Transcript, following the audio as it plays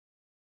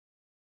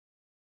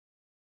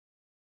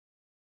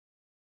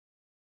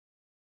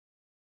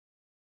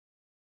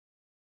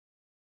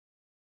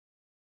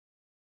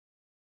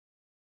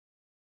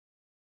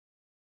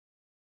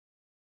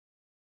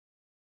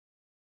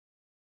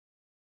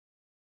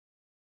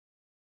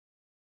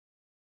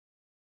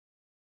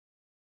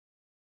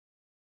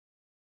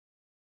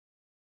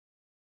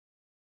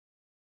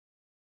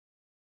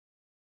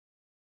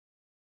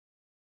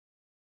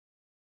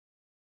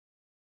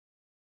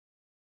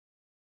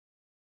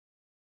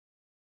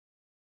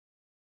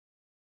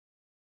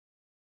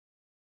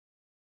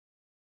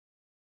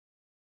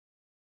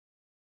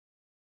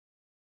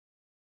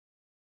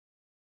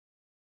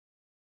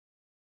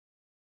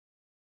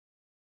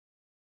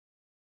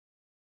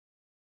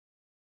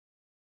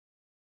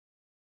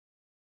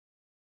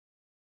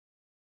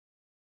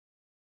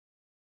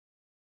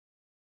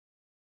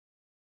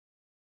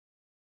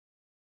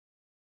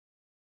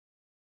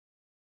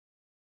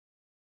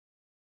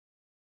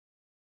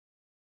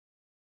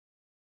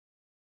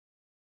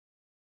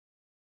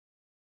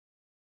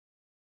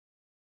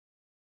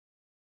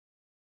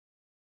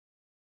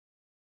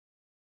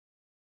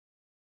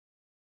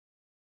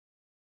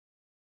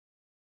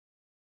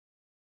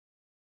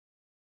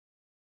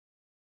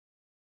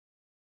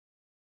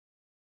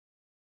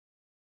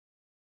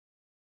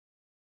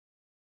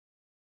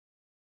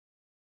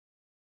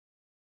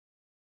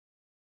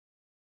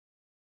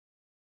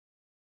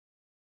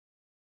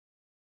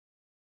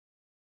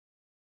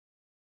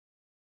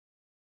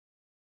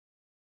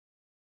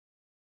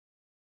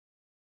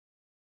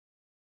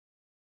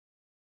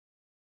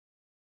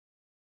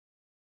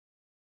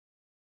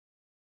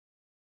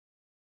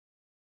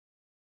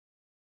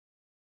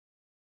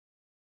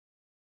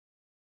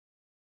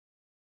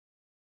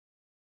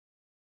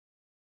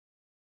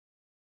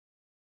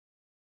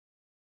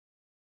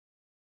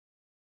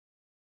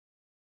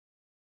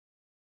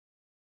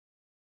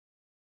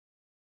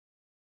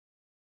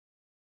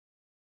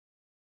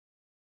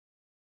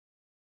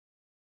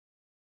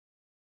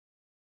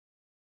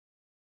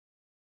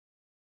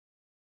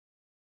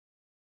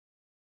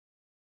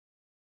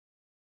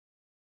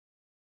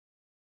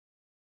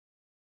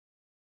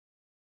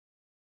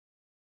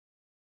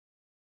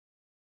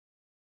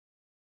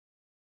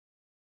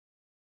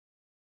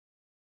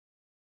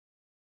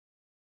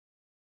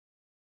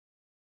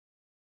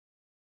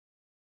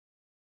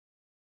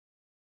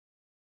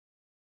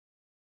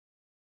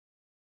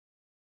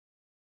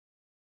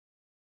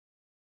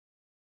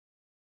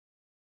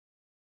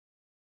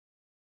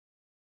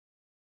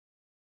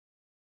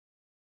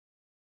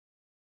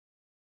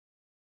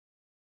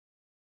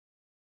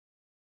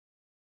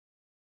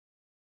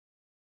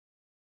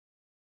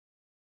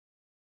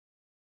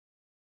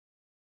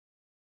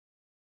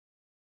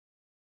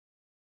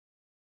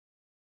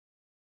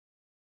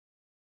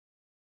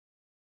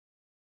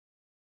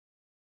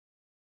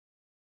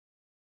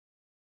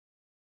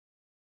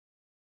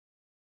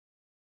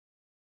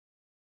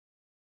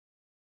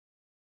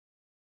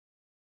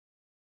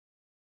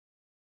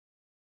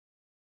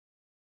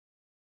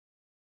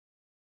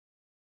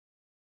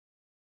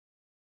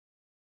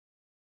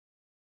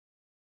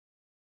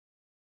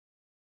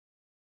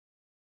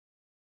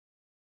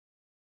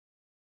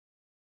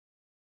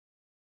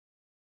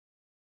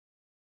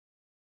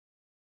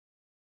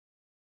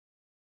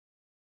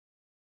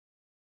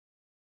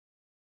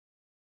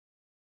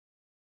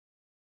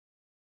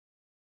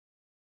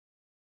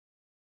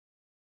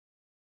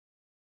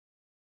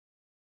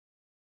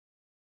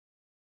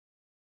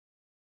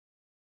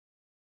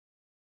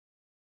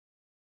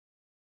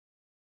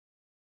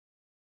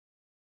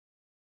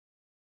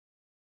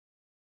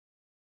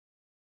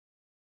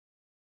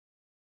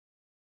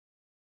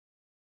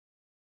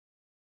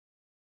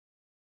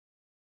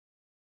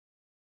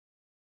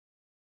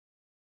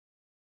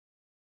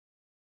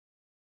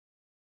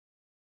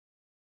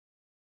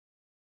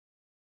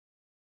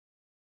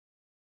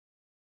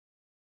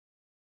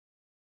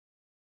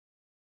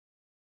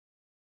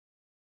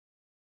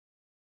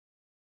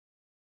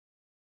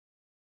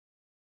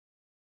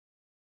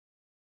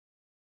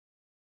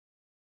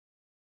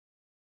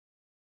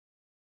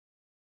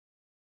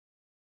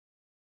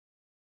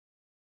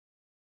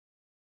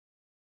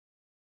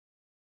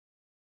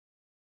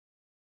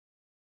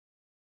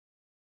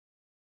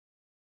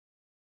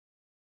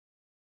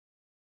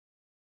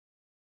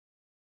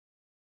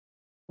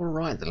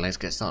Alright, then let's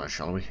get started,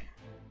 shall we?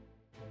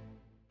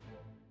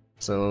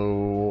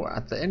 So,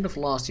 at the end of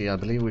last year, I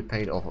believe we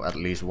paid off at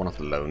least one of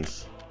the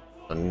loans.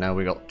 So now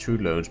we got two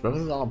loans, both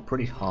of them are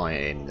pretty high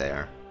in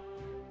there.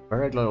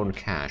 Very low on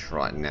cash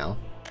right now.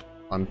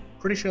 I'm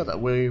pretty sure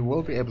that we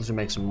will be able to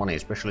make some money,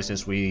 especially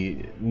since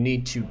we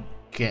need to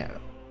get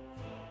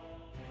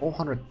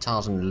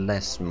 400,000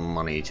 less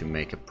money to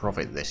make a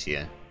profit this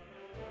year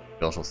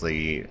because of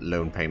the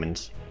loan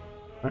payments.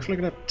 I'm actually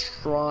going to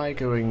try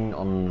going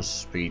on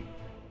speed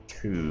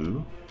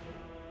 2.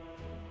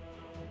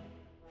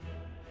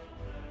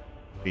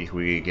 See if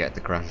we get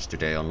the crashes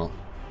today or not.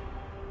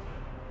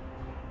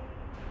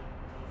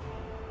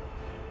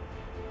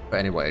 But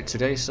anyway,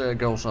 today's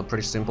goals are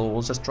pretty simple.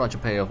 We'll just try to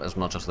pay off as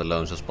much of the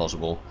loans as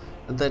possible,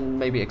 and then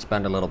maybe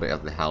expand a little bit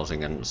of the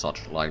housing and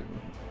such, like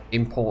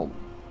import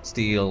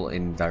steel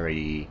in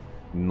very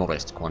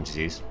modest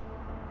quantities.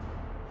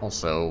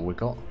 Also, we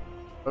got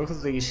both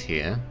of these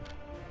here.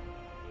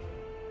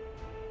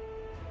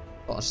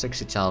 Got a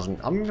 60,000.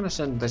 I'm gonna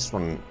send this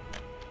one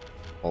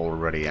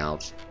already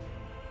out.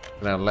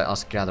 Gonna let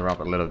us gather up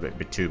a little bit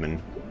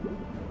bitumen.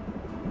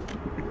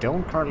 We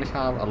don't currently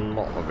have a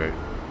lot of it.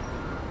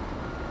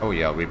 Oh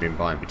yeah, we've been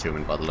buying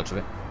bitumen by the looks of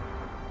it.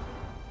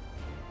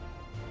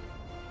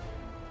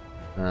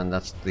 And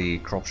that's the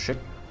crop ship.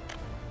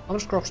 How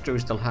much crops do we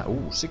still have?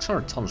 Ooh,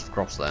 600 tons of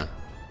crops there.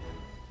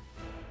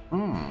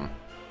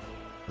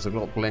 There's a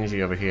lot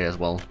plenty over here as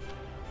well.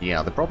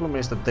 Yeah, the problem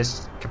is that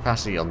this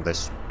capacity on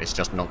this is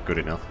just not good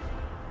enough.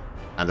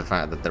 And the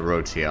fact that the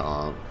roads here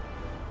are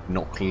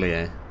not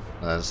clear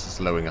is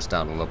slowing us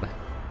down a little bit.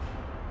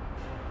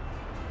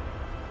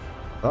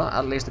 But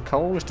at least the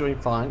coal is doing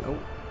fine. Oh,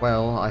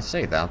 well, I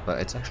say that, but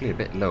it's actually a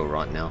bit low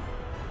right now.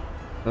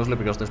 Mostly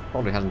because there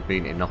probably hasn't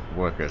been enough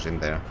workers in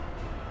there.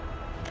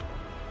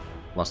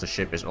 Plus the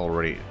ship is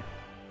already...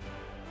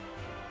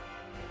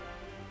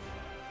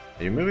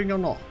 Are you moving or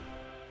not?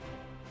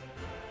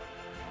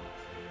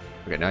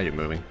 Okay, now you're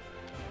moving.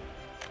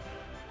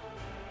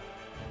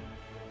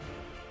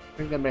 I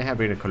think there may have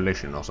been a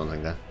collision or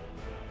something there.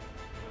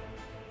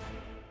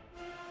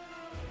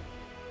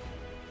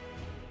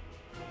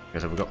 Okay,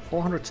 so we've got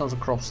 400 tons of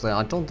crops there.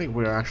 I don't think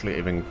we're actually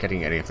even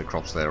getting any of the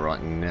crops there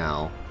right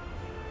now.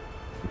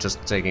 I'm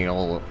just taking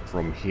all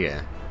from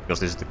here,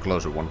 because this is the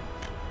closer one.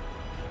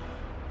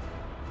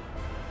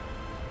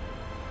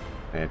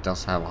 And it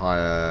does have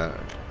higher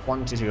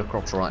quantity of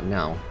crops right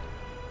now.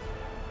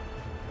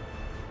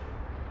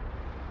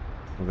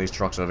 Well, these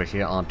trucks over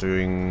here are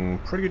doing a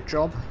pretty good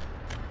job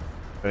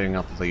filling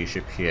up the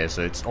ship here,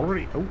 so it's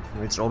already... Oh,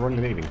 it's already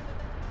leaving.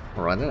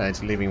 Alright then,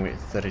 it's leaving with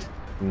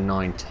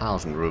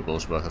 39,000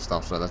 rubles worth of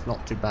stuff, so that's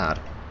not too bad.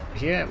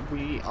 Here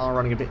we are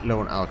running a bit low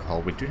on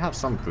alcohol. We do have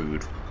some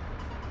food.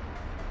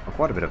 Or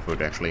quite a bit of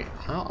food actually.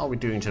 How are we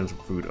doing in terms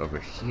of food over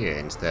here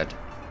instead?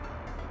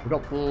 We've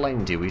got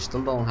plenty. We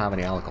still don't have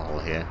any alcohol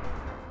here.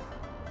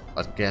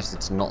 I guess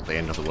it's not the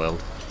end of the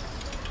world.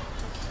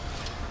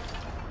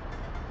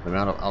 The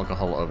amount of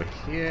alcohol over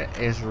here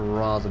is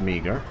rather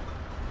meager.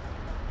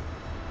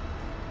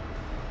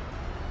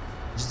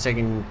 Just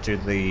taking to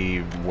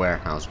the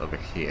warehouse over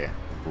here.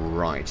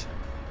 Right.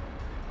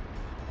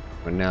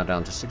 We're now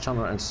down to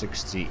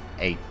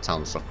 668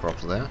 tons of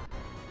crops there.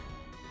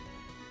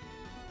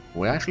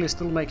 We're actually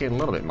still making a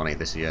little bit of money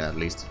this year, at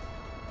least.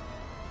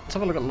 Let's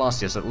have a look at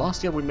last year. So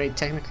last year we made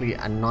technically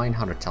a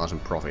 900,000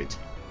 profit.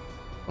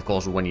 Of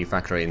course, when you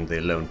factor in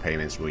the loan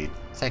payments, we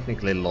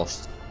technically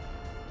lost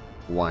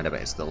quite a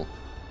bit still.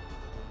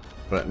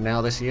 But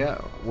now this year,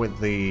 with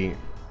the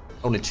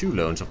only 2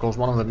 loans, of course,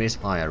 one of them is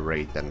higher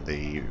rate than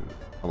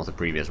some of the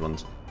previous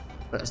ones.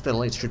 But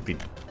still, it should be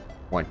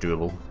quite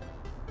doable.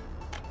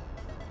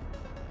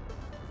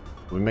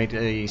 We made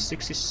a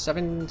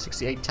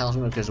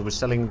 68,000 because we're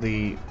selling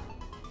the...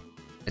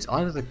 It's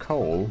either the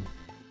coal...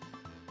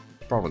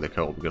 Probably the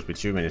coal, because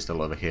bitumen is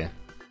still over here.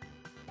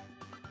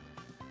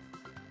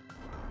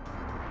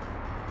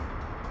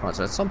 Right,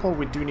 so at some point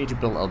we do need to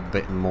build a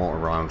bit more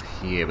around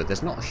here, but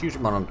there's not a huge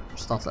amount of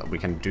stuff that we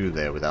can do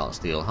there without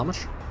steel. How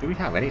much... Do we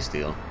have any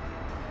steel?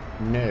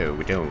 No,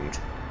 we don't.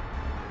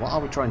 What are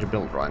we trying to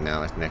build right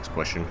now is the next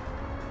question.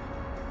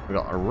 We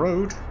got a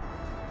road,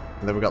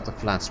 and then we got the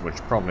flats, which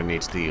probably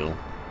need steel.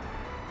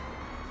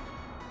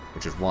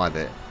 Which is why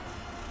they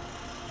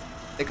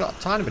got a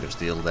tiny bit of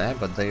steel there,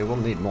 but they will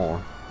need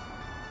more.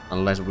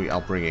 Unless we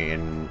are bringing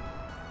in...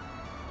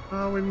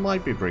 we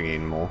might be bringing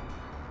in more.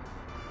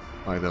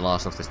 Like the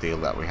last of the steel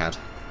that we had.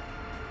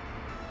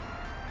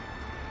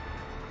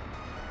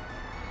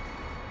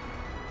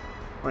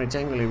 I mean,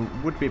 technically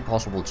it would be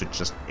possible to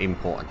just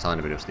import a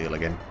tiny bit of steel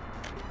again.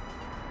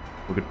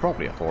 We could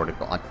probably afford it,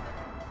 but I'd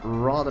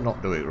rather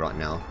not do it right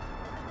now.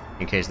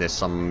 In case there's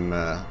some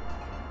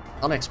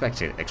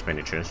unexpected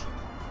expenditures.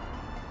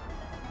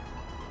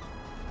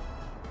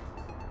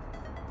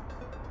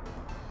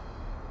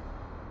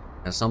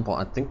 At some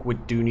point, I think we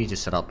do need to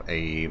set up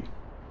a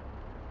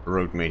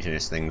road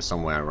maintenance thing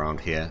somewhere around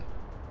here.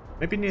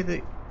 Maybe near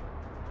the...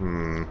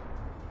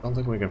 don't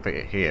think we can fit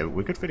it here.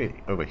 We could fit it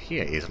over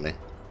here easily.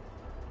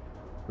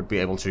 would be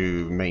able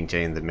to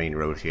maintain the main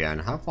road here. And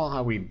how far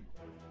have we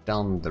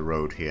done the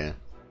road here?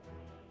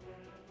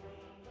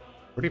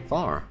 Pretty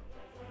far.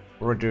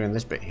 We're doing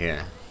this bit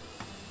here.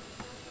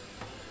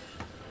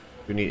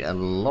 We need a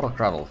lot of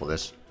gravel for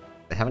this.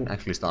 They haven't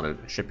actually started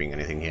shipping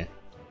anything here.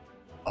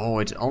 Oh,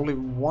 it's only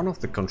one of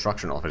the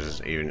construction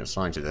officers even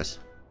assigned to this.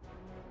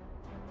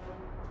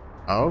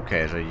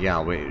 Okay, so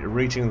yeah, we're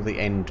reaching the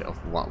end of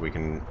what we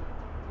can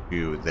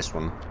do with this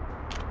one.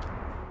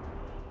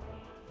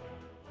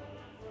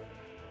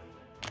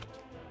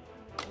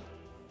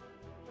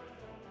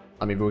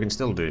 I mean, we can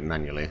still do it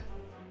manually.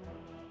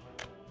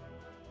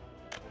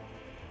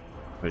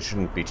 It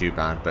shouldn't be too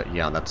bad, but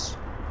yeah, that's...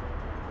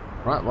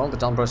 Right, well, the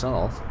dumpers are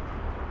off.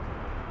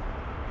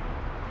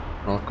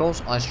 Well, of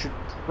course, I should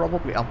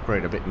probably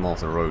upgrade a bit more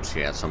of the roads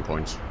here at some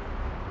point.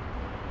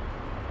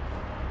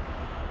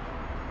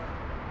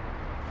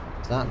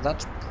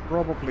 That's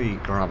probably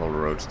gravel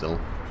road still.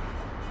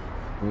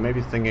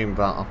 Maybe thinking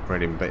about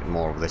upgrading a bit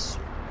more of this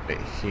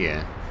bit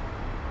here.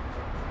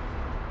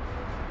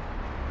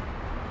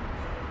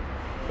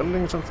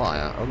 Buildings on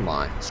fire, oh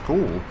my,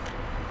 school?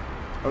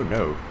 Oh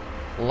no.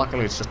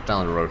 Luckily it's just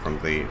down the road from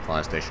the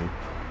fire station.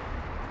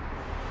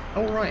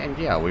 Oh right, and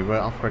yeah, we were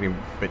upgrading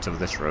bits of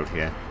this road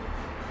here.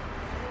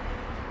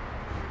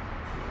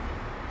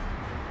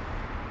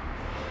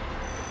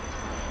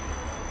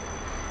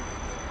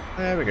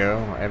 There we go,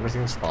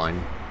 everything's fine.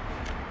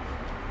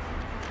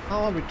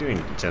 How are we doing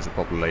in terms of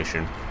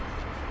population?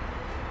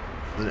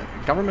 The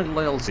government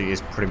loyalty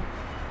is pretty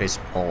piss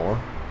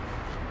poor.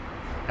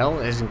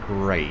 Health isn't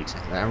great.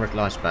 The average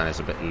lifespan is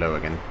a bit low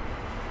again.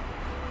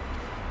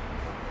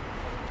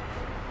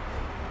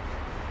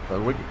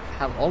 But we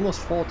have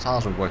almost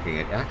 4,000 working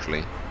it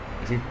actually.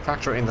 If you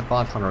factor in the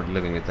 500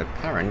 living with their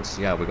parents,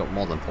 yeah, we got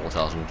more than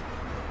 4,000.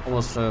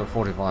 Almost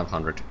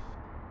 4,500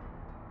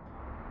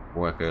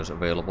 workers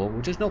available,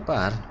 which is not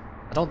bad.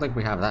 I don't think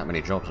we have that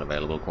many jobs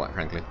available, quite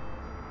frankly.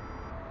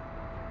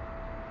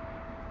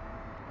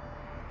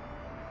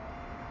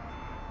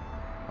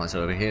 Right,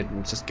 so over here,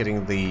 just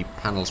getting the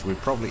panels, we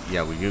probably,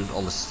 yeah, we used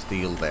all the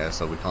steel there,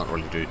 so we can't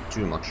really do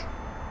too much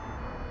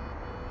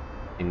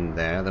in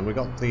there. Then we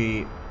got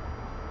the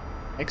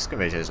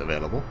excavators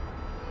available.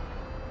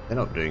 They're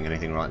not doing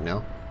anything right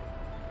now.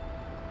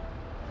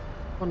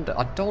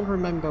 I don't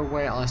remember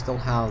where I still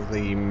have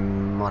the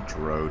mud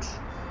road.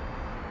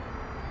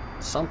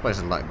 Some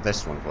places like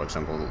this one, for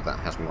example, that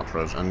has mud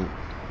roads and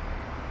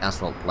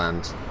asphalt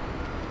plant.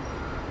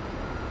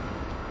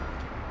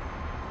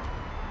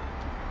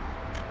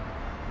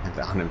 And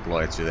the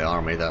unemployed to the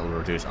army, that will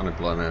reduce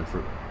unemployment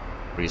and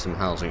free some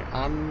housing.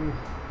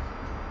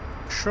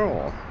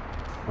 Sure.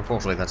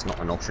 Unfortunately, that's not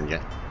an option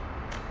yet.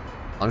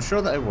 I'm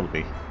sure that it will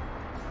be.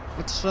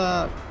 Let's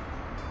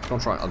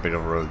contract a bit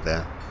of road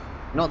there.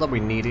 Not that we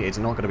need it, it's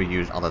not going to be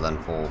used other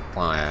than for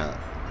fire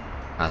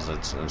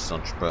hazards and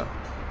such, but,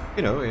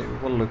 you know, it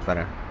will look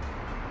better.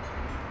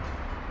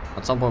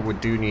 At some point we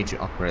do need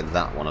to upgrade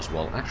that one as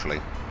well,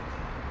 actually.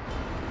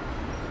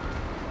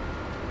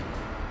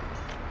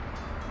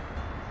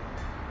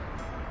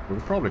 We'll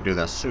probably do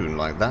that soon,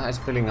 like that is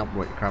filling up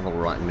with gravel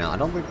right now. I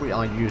don't think we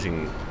are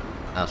using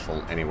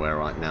asphalt anywhere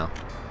right now.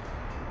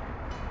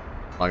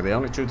 Like the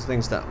only two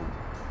things that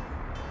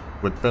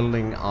we're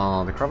building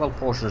are the gravel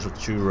portions of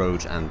 2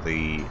 roads and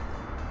the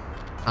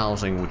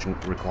housing which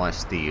requires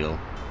steel.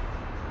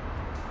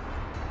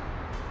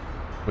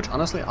 Which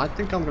honestly I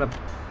think I'm gonna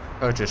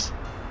purchase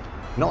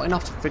not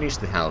enough to finish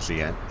the house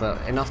yet,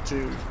 but enough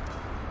to,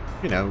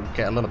 you know,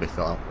 get a little bit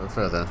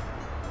further.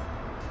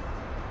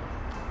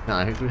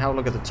 Now, if we have a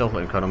look at the total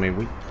economy,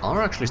 we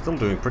are actually still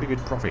doing pretty good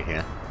profit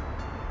here.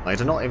 Like,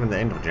 it's not even the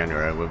end of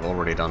January, we've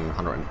already done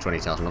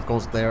 120,000. Of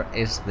course, there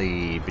is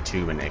the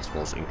bitumen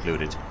exports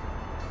included,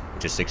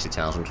 which is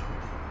 60,000.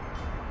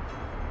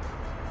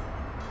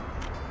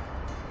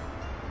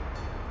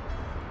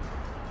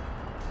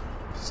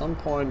 At some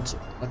point,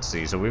 let's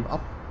see, so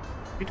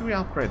did we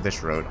upgrade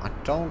this road? I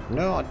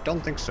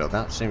don't think so.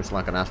 That seems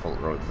like an asphalt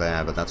road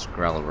there, but that's a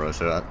gravel road,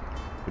 so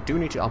we do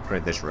need to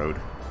upgrade this road.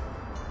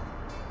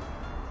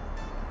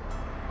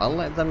 I'll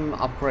let them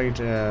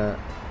upgrade,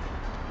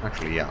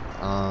 actually, yeah,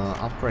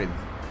 upgrade...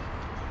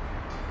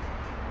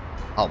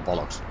 Oh,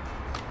 bollocks.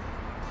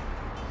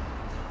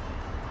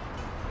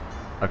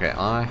 Okay,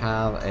 I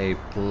have a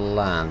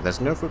plan.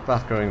 There's no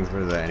footpath going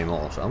through there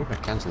anymore, so I'm gonna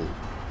cancel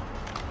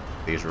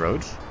these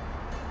roads.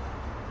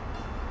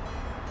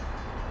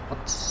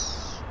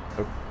 What's...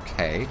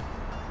 okay.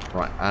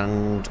 Right,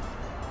 and...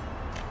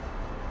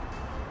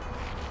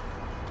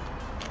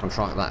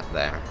 contract that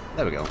there.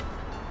 There we go.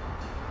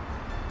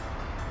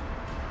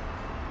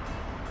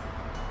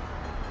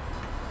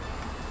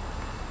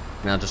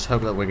 Now just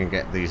hope that we can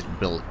get these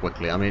built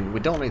quickly. I mean, we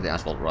don't need the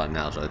asphalt right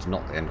now, so it's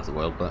not the end of the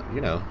world, but, you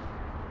know.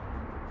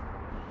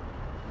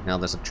 Now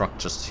there's a truck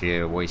just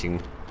here waiting.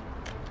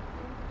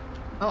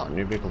 Oh,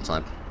 new vehicle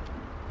type.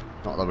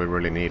 Not that we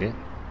really need it.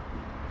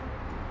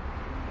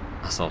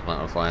 Asphalt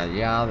plant on fire.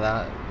 Yeah,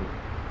 that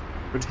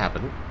could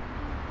happen.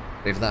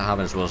 If that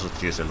happens, we'll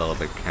just use a little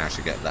bit of cash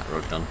to get that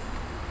road done.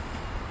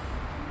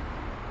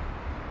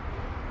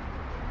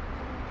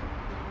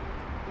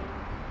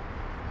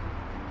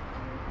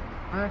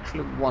 I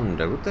actually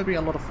wonder, would there be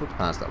a lot of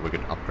footpaths that we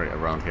could upgrade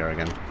around here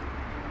again?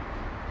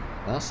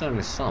 There are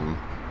certainly some.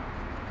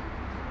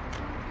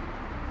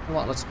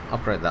 Well, let's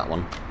upgrade that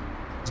one.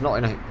 It's not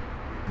in a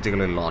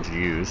particularly large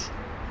use.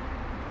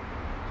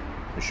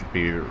 It should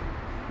be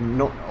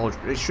not, or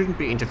it shouldn't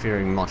be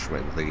interfering much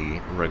with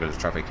the regular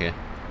traffic here.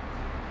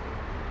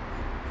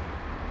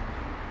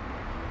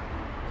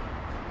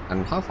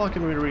 And how far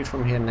can we reach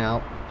from here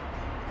now?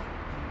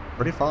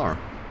 Pretty far.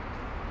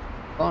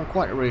 Can't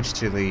quite reach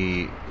to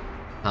the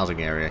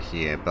housing area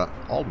here, but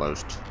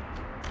almost.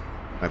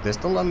 Like, there's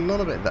still a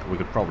little bit that we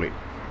could probably...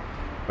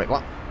 Wait,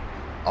 what?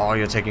 Oh,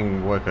 you're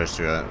taking workers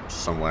to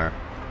somewhere.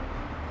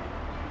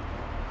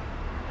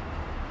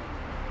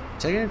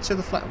 Taking it to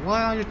the flat.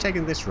 Why are you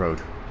taking this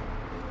road?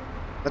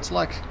 That's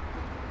like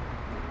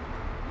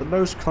the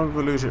most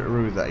convoluted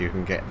route that you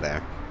can get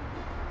there.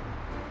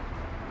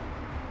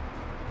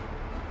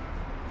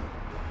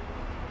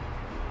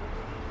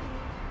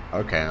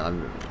 Okay, I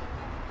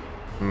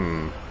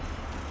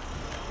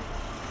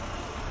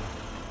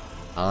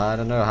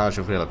don't know how I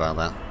should feel about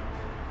that.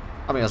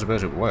 I mean, I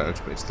suppose it works,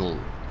 but it's still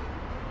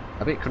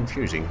a bit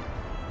confusing.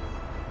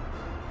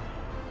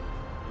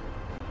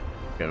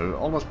 Okay, we're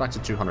almost back to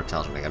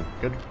 200,000 again.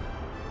 Good.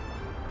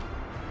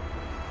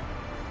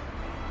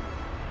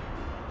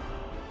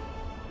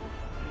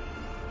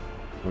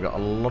 We got a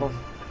lot of...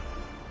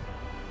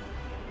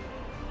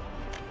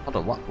 Hold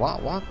on,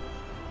 what?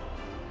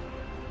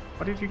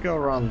 Why did you go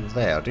around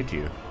there, did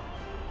you?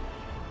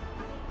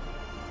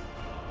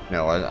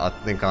 No, I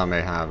think I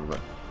may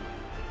have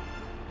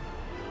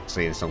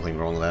seen something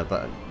wrong there,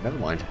 but never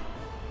mind.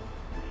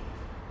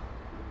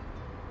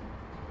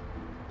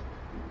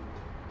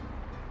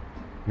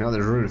 Now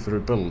the route through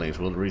buildings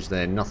will reach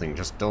there nothing,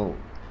 just don't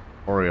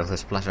worry of the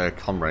splatter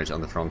comrades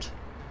on the front.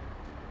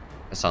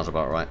 That sounds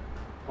about right.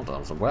 Hold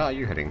on, so where are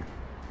you heading?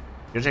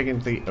 You're taking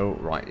the... Oh,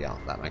 right, yeah,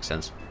 that makes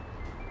sense.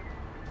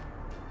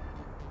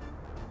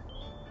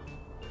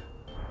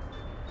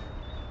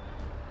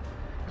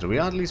 So we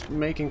are at least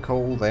making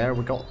coal there.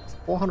 We got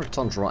 400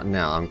 tons right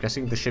now. I'm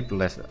guessing the ship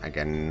left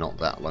again not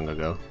that long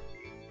ago.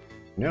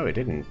 No, it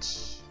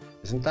didn't.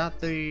 Isn't that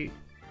the...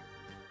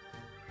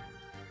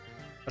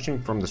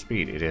 Judging from the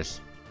speed, it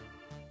is.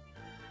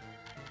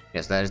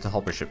 Yes, that is the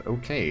hopper ship.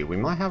 Okay, we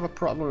might have a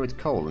problem with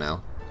coal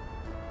now.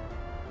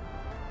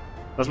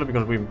 Mostly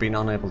because we've been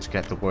unable to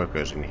get the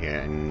workers in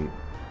here in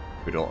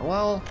good order.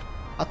 Well,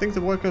 I think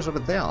the workers over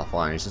there are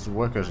fine. It's just the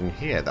workers in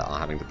here that are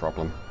having the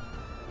problem.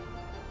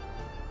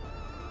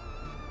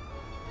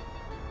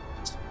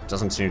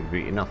 Doesn't seem to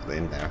be enough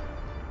in there.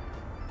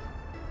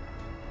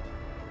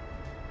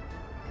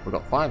 We've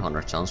got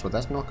 500 tons, but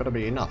that's not going to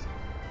be enough.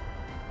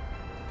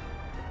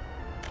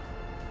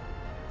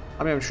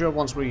 I mean, I'm sure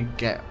once we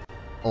get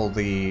all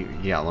the...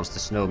 Yeah, once the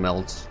snow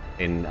melts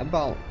in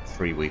about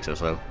 3 weeks or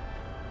so,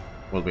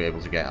 we'll be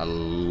able to get a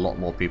lot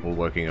more people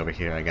working over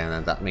here again,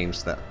 and that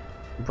means that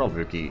we'll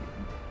probably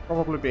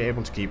be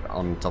able to keep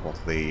on top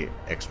of the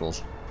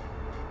exports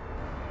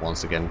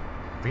once again.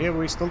 Over here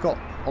we still got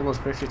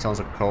almost 50 tons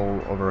of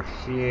coal. Over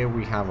here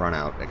we have run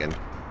out again.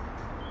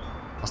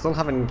 I still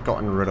haven't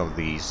gotten rid of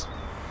these.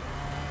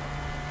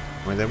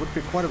 I mean, there would be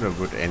quite a bit of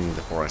wood in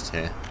the forest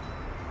here.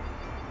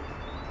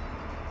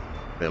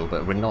 Still,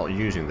 but we're not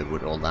using the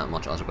wood all that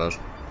much, I suppose.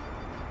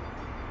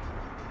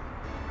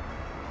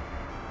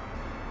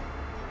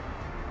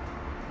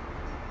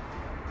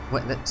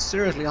 Wait, they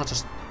seriously are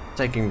just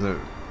taking the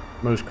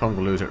most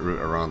convoluted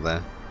route around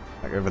there.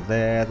 Like over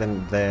there,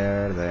 then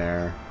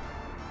there.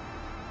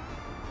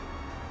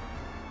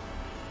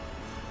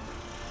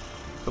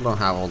 Still don't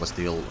have all the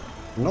steel,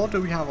 nor do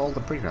we have all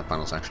the prefab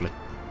panels actually.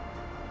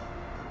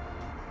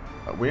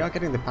 But we are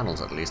getting the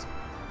panels at least.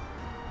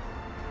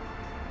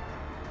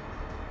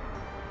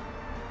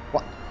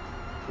 What?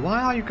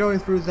 Why are you going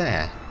through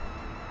there?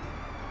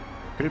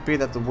 Could it be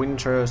that the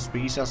winter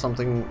speeds or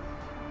something?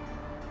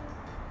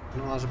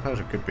 No, I suppose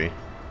it could be.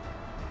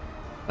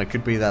 It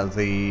could be that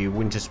the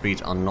winter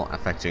speeds are not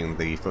affecting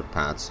the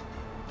footpaths.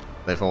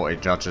 Therefore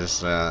it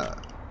judges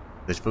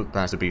this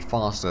footpath to be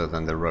faster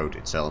than the road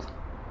itself.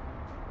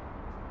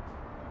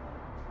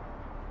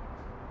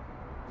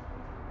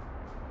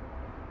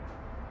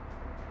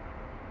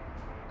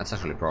 That's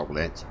actually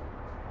probably it.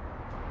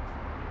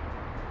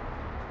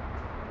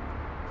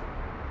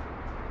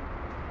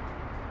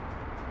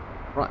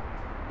 Right,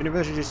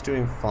 university is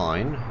doing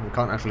fine. We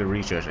can't actually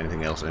research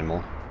anything else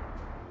anymore.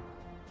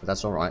 But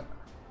that's alright.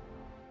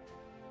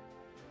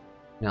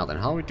 Now then,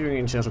 how are we doing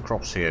in terms of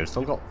crops here? We've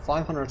still got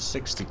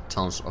 560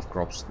 tons of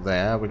crops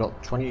there. We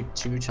got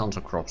 22 tons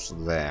of crops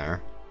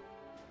there.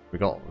 We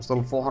got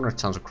still 400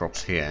 tons of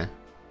crops here.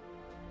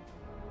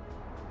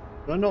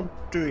 We're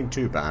not doing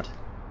too bad.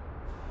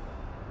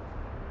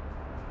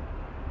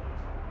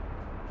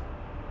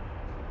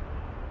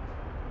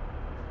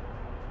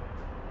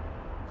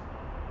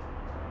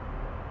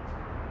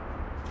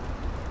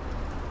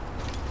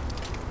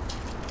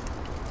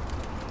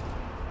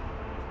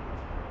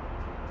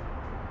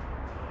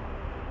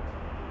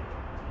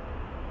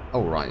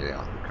 Oh right,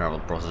 yeah, gravel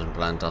processing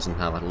plant doesn't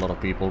have a lot of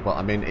people, but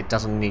I mean, it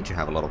doesn't need to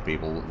have a lot of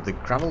people. The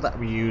gravel that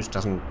we use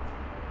doesn't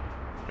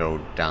go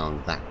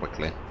down that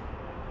quickly.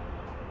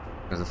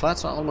 Because the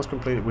flats are almost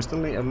completed, we still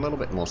need a little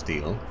bit more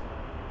steel.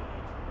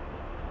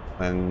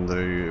 And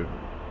the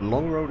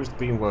long road is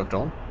being worked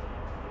on.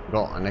 We've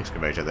got an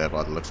excavator there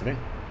by the looks of it.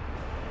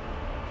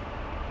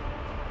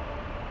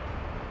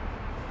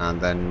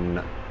 And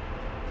then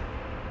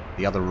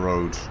the other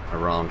road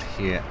around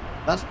here,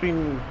 that's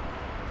been...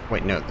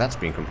 Wait, no, that's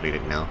been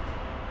completed now.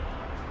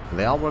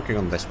 They are working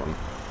on this one.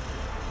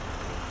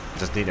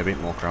 Just need a bit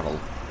more gravel.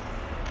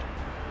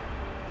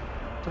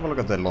 Let's have a look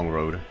at the long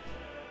road.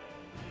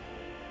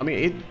 I mean,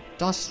 it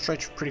does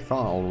stretch pretty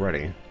far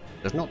already.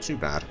 It's not too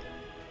bad.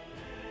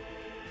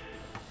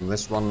 And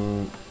this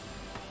one...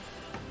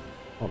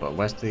 Hold on,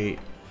 where's the...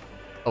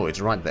 Oh, it's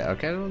right there.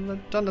 Okay, well,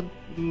 they've done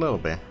a little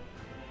bit.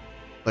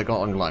 They got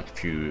on like a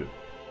few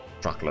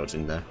truckloads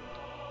in there.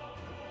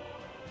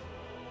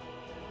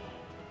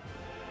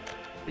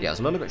 Yeah,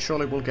 slowly but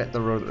surely we'll get the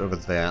road over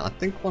there. I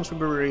think once we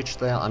reach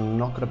there, I'm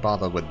not going to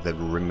bother with the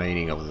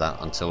remaining of that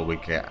until we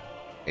get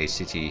a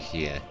city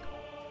here,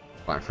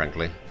 quite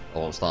frankly.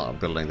 Or start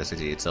building the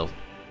city itself.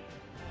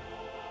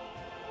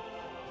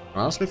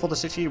 Honestly, for the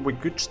city, we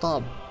could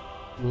start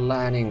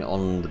planning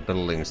on the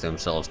buildings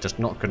themselves, just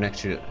not connect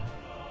to...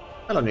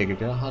 Hello,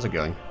 Nigga, how's it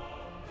going?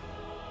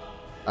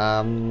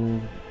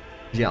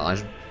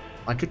 Yeah,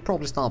 I could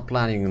probably start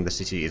planning the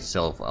city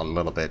itself a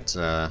little bit,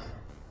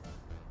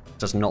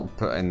 just not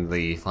put in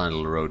the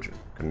final road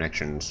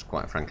connections,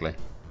 quite frankly.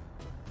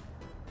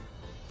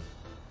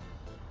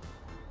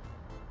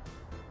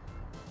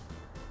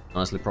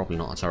 Honestly, probably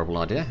not a terrible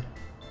idea.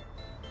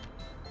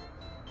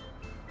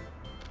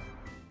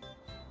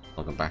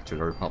 Welcome back to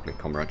the Republic,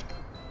 comrade.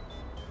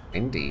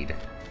 Indeed.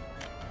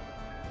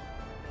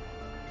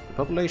 The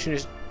population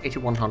is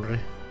 8,100.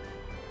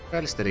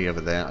 Fairly steady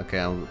over there. Okay,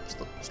 I'm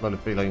slowly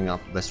filling up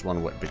this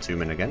one with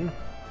bitumen again.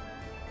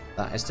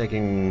 That is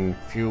taking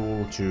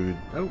fuel to...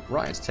 Oh,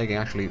 right, it's taking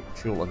actually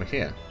fuel over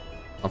here.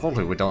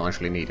 Unfortunately, we don't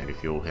actually need any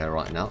fuel here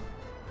right now.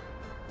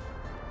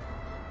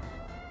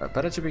 But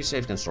better to be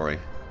safe than sorry.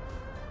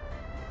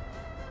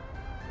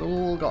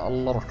 Still got a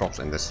lot of crops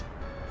in this.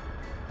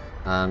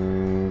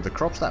 And the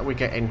crops that we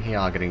get in here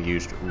are getting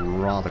used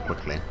rather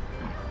quickly.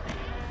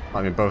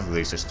 I mean, both of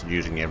these just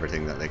using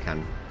everything that they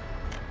can.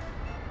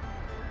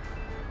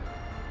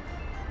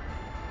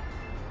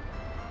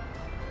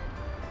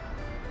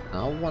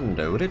 I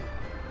wonder, would it?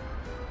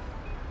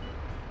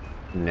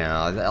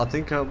 No, I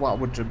think what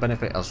would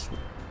benefit us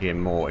here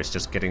more is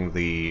just getting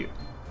the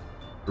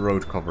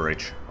road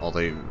coverage, or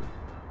the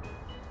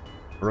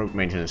road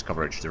maintenance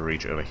coverage to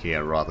reach over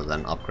here rather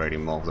than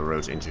upgrading more of the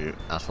roads into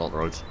asphalt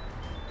roads.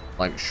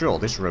 Like, sure,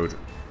 this road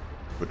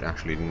would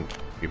actually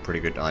be a pretty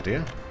good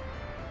idea.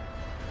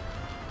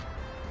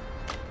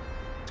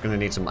 It's gonna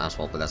need some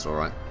asphalt, but that's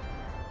alright.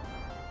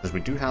 Because we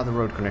do have the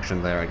road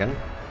connection there again.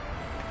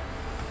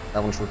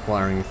 That one's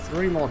requiring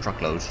 3 more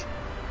truckloads.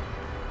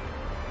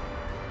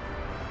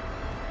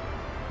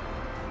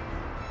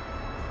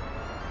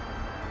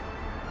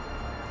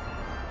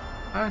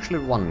 I actually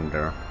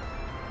wonder,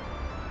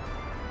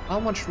 how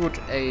much would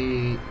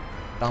a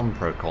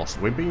dumper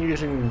cost? We've been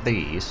using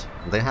these.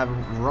 They have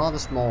rather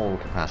small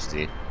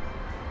capacity.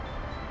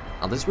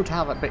 Now this would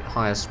have a bit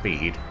higher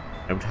speed.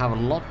 It would have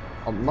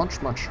a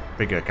much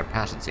bigger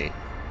capacity.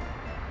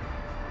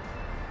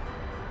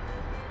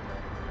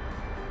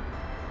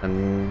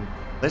 And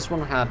this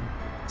one had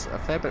a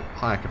fair bit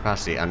higher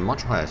capacity and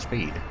much higher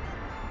speed.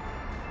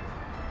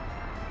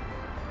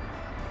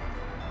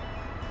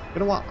 You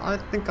know what? I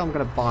think I'm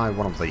gonna buy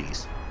one of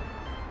these.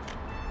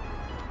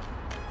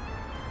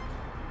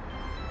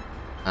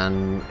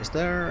 And is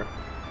there...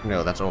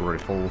 No, that's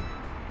already full.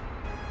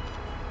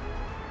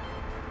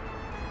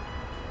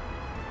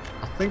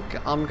 I think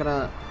I'm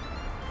gonna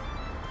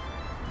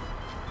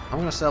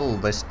sell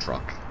this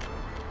truck.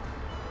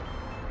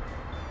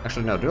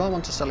 Actually, no. Do I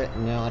want to sell it?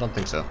 No, I don't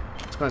think so.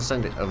 I'm just going to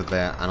send it over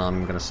there, and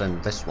I'm going to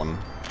send this one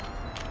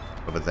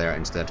over there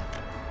instead.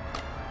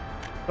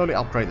 Slowly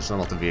upgrade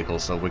some of the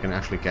vehicles so we can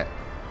actually get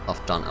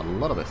stuff done a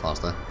little bit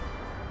faster.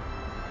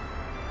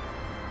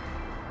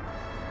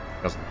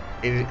 Because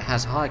it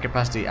has higher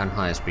capacity and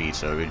higher speed,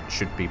 so it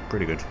should be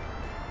pretty good.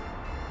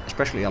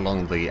 Especially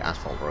along the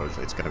asphalt roads,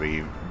 it's going to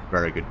be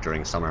very good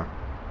during summer.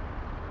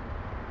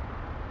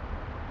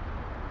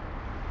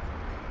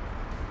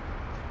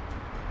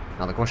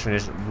 Now the question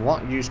is,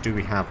 what use do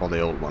we have for the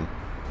old one?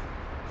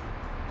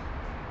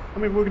 I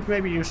mean, we could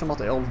maybe use some of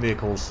the old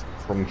vehicles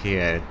from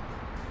here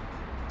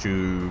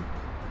to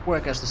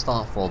work as the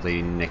start for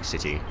the next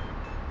city.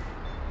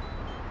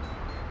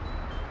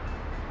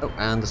 Oh,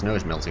 and the snow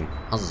is melting.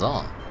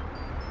 Huzzah!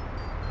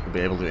 We'll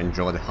be able to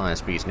enjoy the higher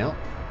speeds now.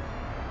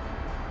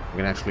 We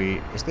can actually...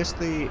 Is this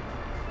the...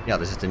 Yeah,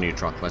 this is the new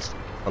truck. Let's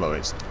follow it.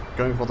 It's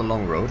going for the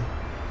long road.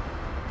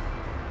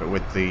 But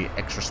with the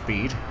extra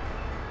speed,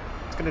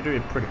 it's going to do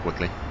it pretty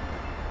quickly.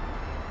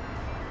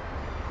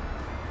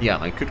 Yeah,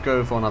 I could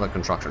go for another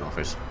construction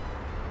office.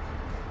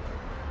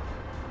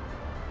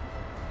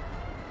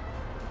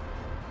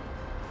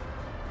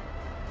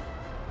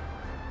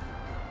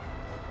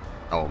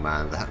 Oh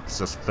man, that's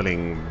just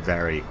filling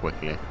very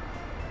quickly.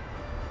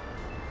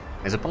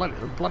 It's a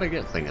bloody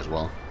good thing as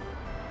well.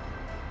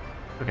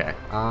 Okay,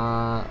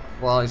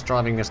 well, it's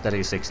driving a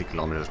steady 60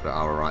 kilometers per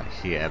hour right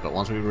here, but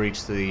once we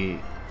reach the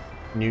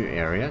new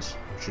areas,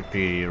 it should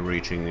be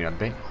reaching a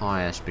bit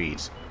higher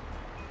speeds.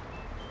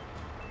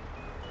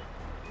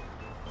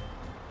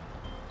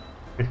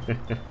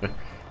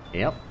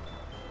 Yep,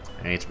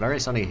 it's very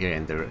sunny here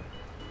in the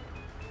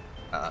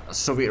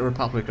Soviet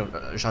Republic of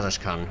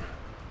Kazakhstan.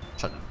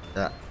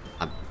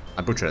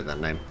 I butchered that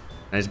name.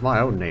 And it's my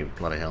own name,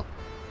 bloody hell.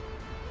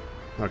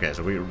 Okay,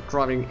 so we're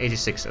driving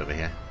 86 over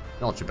here.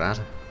 Not too bad.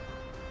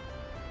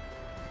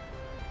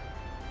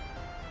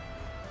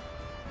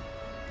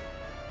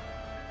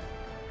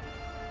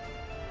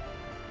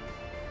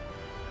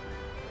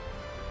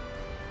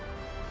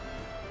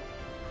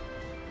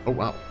 Oh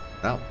wow,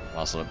 that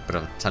was a bit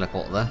of a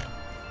teleport there.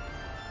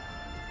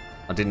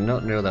 I did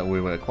not know that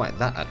we were quite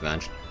that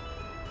advanced.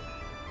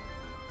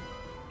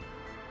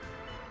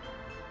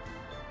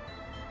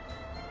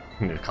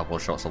 Need a couple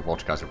of shots of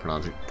vodka to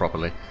pronounce it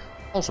properly.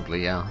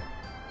 Possibly, yeah.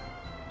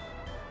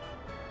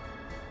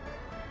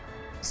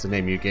 It's the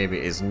name you gave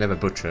it is Never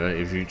Butcher.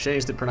 If you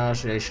change the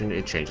pronunciation,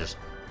 it changes.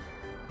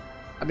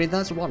 I mean,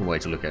 that's one way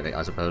to look at it,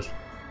 I suppose.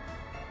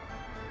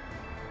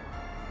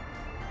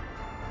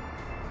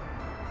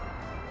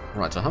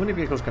 Right, so how many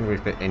vehicles can we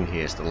fit in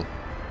here still?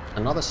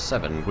 Another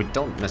 7. We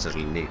don't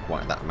necessarily need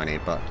quite that many,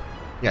 but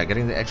yeah,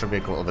 getting the extra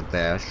vehicle over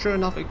there, sure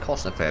enough, it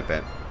costs a fair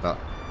bit, but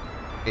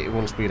it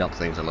will speed up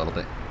things a little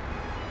bit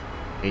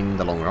in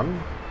the long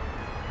run.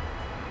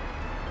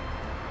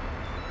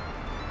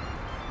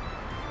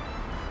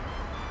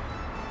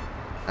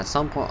 At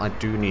some point I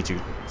do need to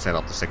set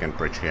up the second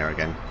bridge here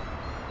again.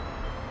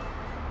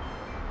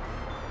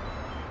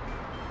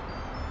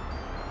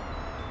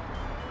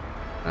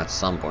 At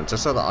some point,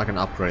 just so that I can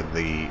upgrade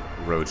the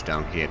roads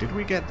down here. Did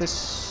we get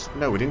this?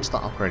 No, we didn't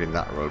start upgrading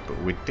that road, but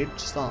we did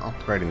start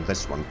upgrading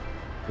this one.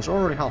 It's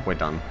already halfway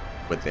done,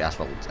 with the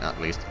asphalt at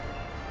least.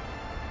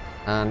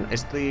 And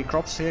is the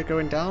crops here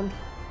going down?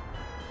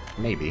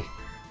 Maybe.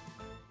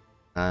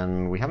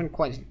 And we haven't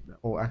quite...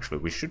 Oh, actually,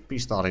 we should be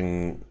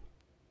starting...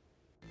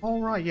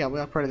 Oh, right, yeah, we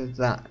upgraded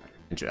that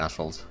into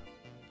asphalt.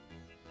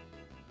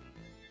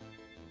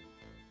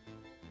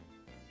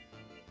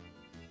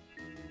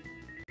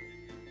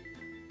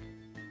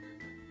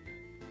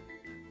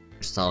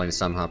 Stalin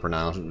somehow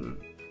pronounced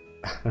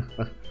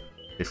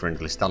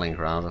differently.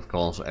 Stalingrad, of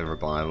course,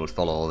 everybody would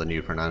follow the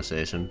new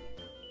pronunciation.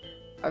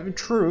 I mean,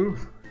 true.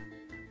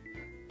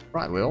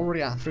 Right, we're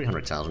already at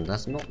 300,000.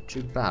 That's not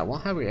too bad.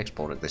 What have we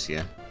exported this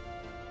year?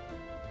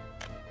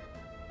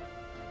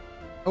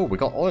 Oh, we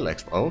got oil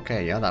export.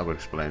 Okay, yeah, that would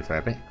explain a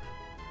fair bit.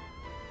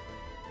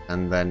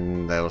 And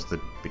then there was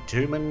the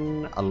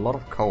bitumen, a lot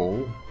of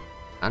coal,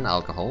 and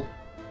alcohol,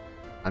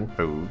 and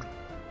food,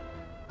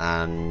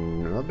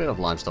 and a bit of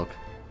livestock.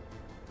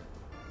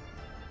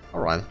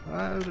 Alright,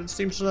 it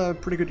seems a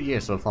pretty good year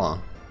so far.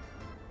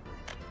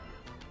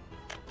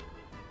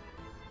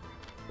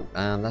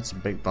 And that's a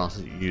big bus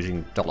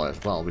using dollar as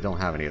well. We don't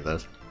have any of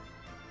those.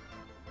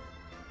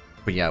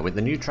 But yeah, with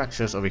the new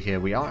tractors over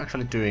here, we are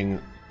actually doing...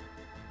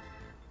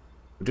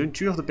 We're doing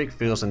 2 of the big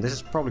fields, and this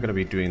is probably going to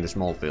be doing the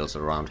small fields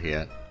around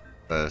here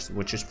first,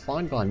 which is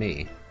fine by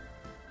me.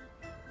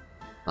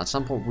 At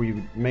some point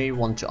we may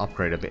want to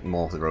upgrade a bit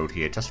more of the road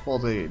here, just for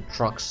the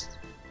trucks,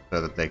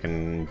 so that they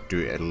can do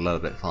it a little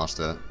bit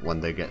faster when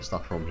they get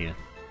stuff from here.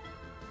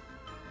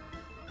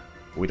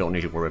 We don't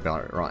need to worry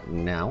about it right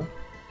now.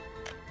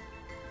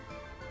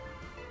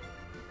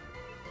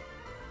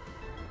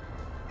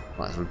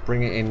 Right, so we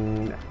bring it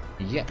in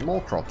yet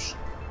more crops.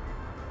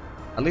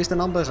 At least the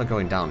numbers are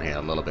going down here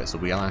a little bit, so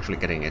we are actually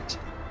getting it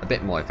a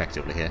bit more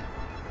effectively here.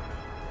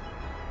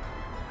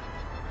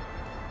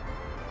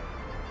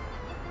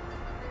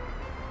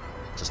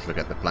 Just look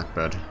at the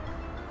blackbird.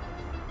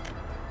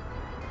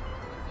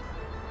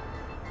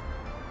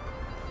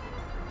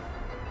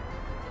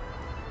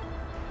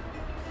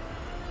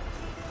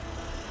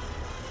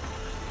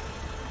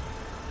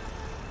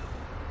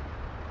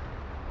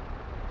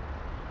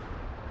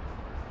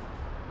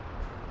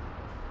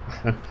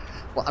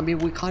 Well, I mean,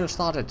 we kind of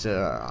started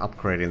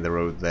upgrading the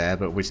road there,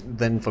 but we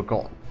then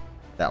forgot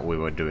that we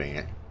were doing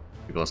it.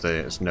 Because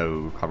the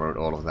snow covered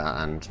all of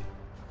that, and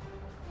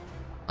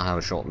I have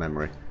a short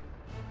memory.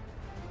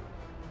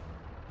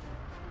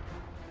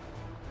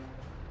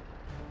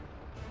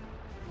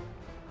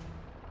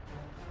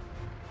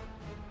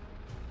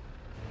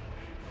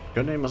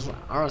 Your name was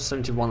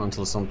R71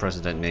 until some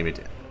president named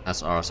it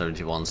as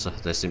R71, so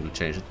they simply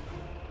changed it.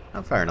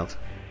 Oh, fair enough.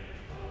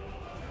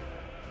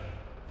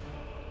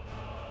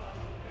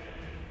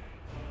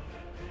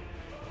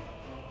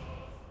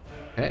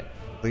 Okay,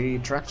 the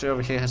tractor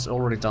over here has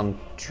already done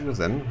 2 of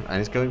them, and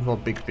it's going for a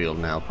big field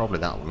now, probably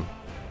that one.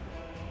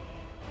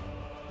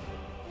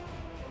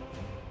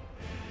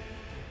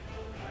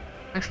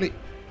 Actually,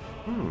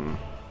 I'm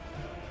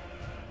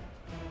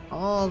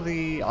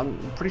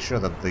pretty sure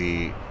that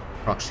the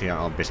trucks here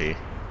are busy.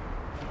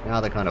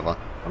 Yeah, they kind of are.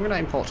 I'm gonna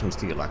import some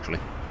steel, actually.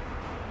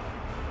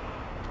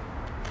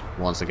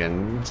 Once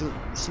again, just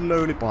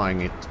slowly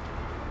buying it.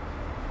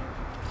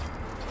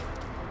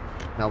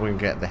 Now we can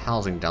get the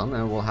housing done,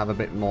 and we'll have a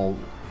bit more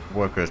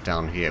workers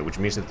down here, which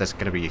means that there's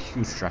going to be a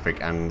huge traffic,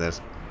 and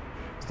there's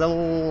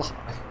still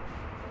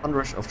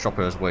hundreds of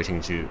choppers waiting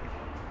to...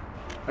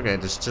 Okay,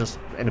 there's just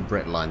in a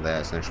bread line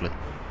there, essentially.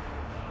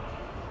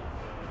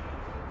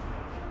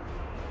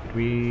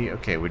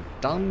 Okay, we've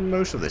done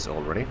most of this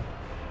already.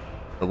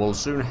 But we'll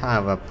soon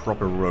have a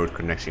proper road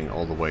connecting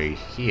all the way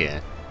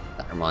here.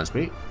 That reminds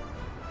me.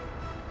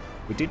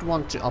 We did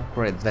want to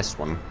upgrade this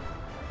one.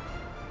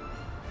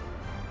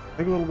 I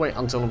think we'll wait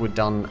until we're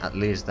done at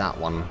least that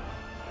one.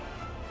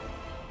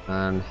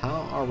 And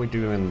how are we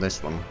doing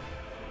this one?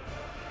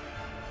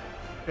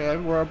 Okay,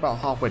 we're about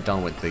halfway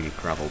done with the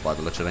gravel by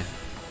the looks of it.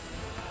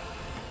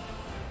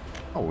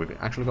 Oh, we've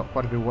actually got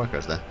quite a few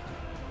workers there.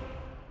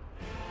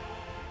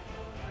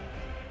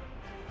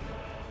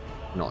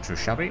 Not too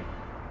shabby.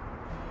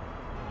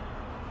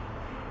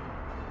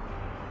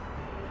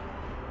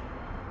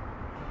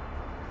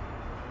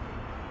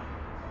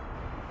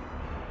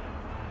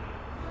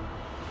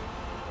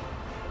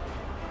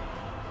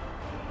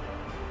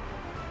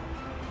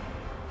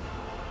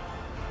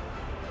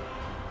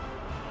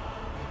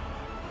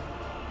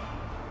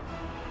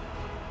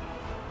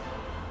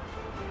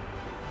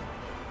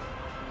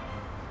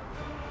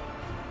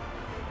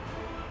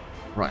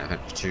 Right, I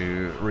have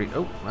to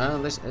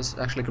this is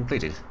actually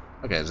completed.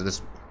 Okay, so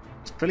this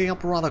is filling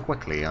up rather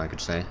quickly, I could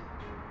say.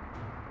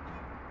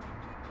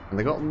 And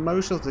they got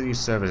most of these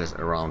services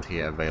around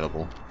here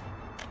available.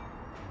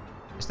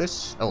 Is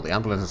this... Oh, the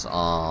ambulances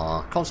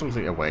are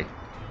constantly away.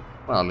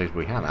 Well, at least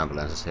we have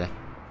ambulances here.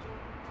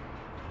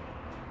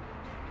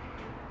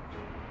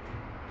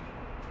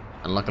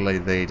 And luckily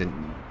they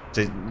didn't...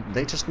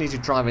 They just need to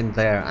drive in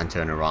there and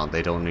turn around.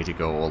 They don't need to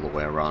go all the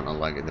way around,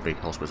 unlike in the big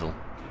hospital.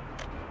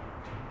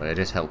 But it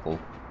is helpful.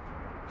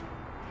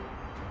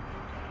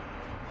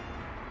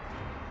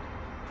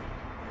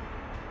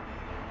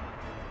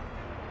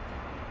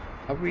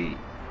 Have we...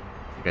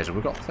 Okay, so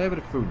we've got a fair bit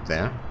of food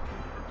there.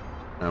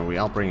 And we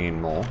are bringing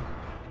in more.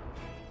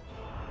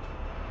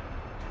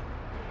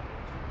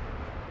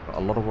 Got a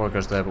lot of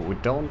workers there, but we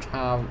don't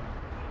have...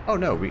 Oh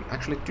no, we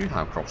actually do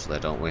have crops there,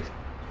 don't we?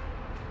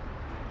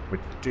 We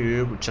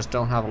do, we just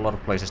don't have a lot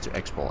of places to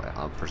export it,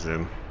 I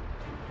presume.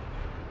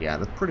 Yeah,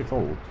 that's pretty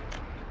full.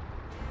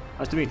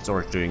 How's the meat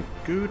storage doing?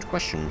 Good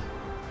question.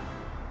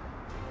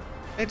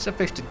 It's a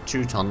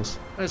 52 tons.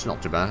 It's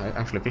not too bad.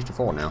 Actually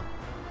 54 now.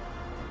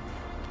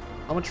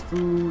 How much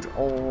food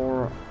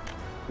or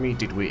meat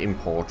did we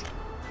import?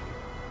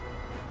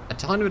 A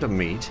tiny bit of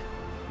meat.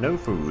 No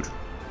food.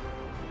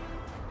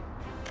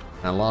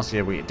 Now last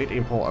year we did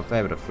import a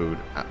fair bit of food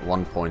at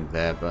one point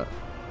there, but...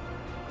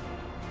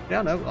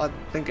 Yeah, no, I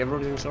think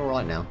everything's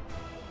alright now.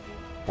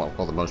 Well,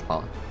 for the most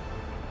part.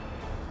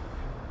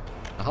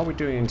 How are we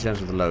doing in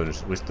terms of the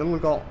loaders? We still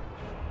got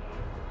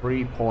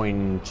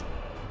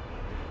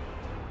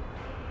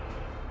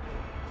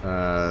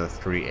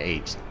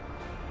 3.38.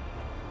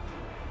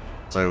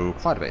 So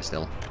quite a bit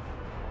still.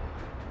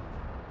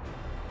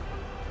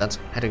 That's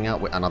heading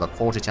out with another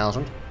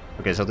 40,000.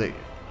 Okay, so the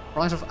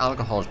price of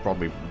alcohol is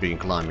probably been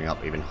climbing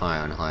up even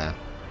higher and higher.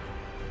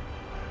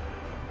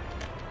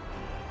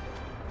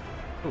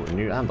 Oh, a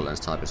new ambulance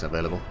type is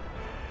available.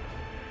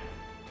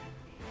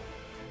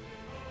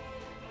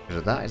 So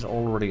that is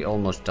already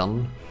almost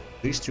done.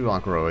 These two are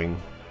growing.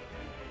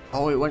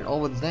 Oh, it went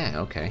over there,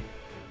 okay.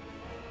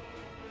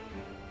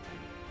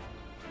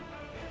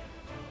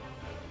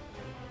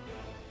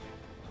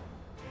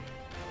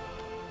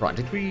 Right,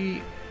 did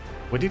we...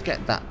 We did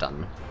get that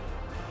done.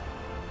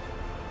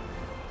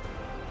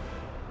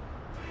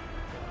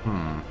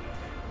 I'm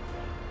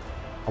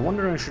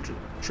wondering,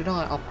 should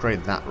I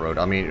upgrade that road?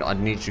 I mean, I'd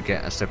need to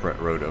get a separate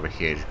road over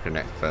here to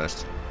connect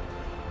first.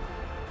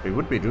 It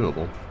would be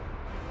doable.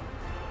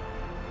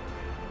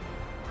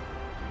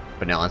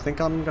 But now I think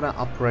I'm gonna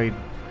upgrade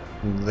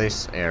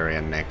this area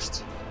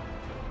next.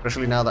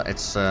 Especially now that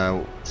it's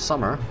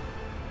summer.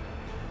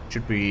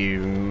 Should be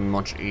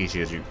much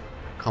easier to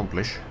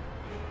accomplish.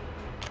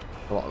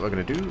 So what we're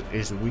gonna do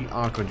is we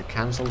are going to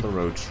cancel the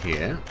roads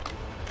here.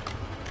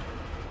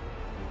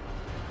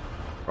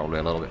 Probably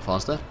a little bit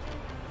faster.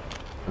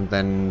 And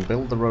then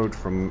build the road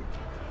from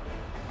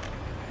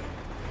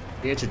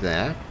here to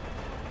there.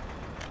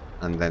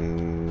 And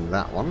then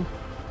that one.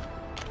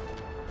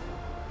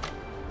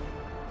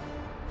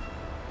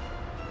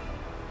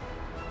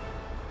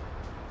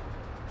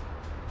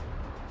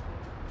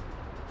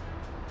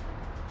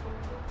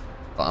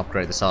 But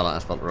upgrade the silent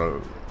asphalt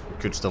road. We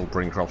could still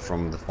bring crops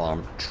from the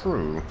farm.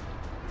 True.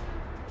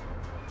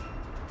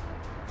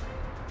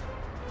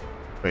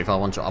 But if I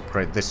want to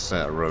upgrade this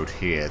road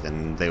here,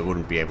 then they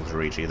wouldn't be able to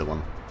reach either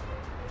one.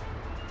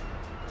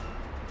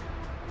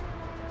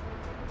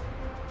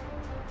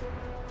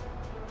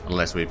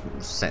 Unless we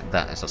set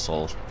that as a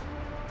source.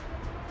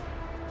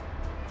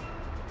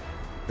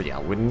 But yeah,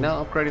 we're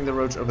now upgrading the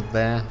roads over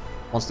there.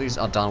 Once these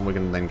are done, we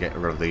can then get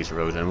rid of these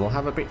roads, and we'll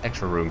have a bit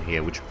extra room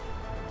here, which...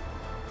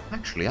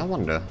 Actually, I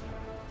wonder...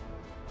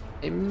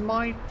 It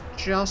might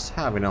just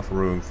have enough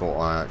room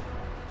for a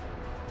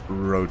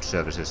road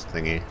services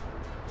thingy.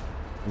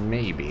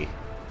 Maybe.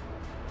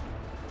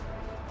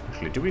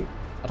 Actually, do we...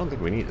 I don't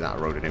think we need that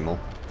road anymore.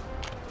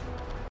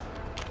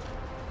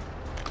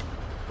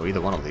 Or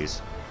either one of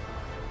these.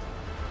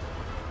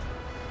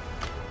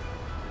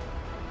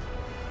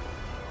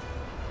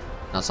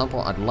 Now, at some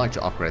point I'd like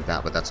to upgrade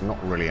that, but that's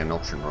not really an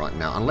option right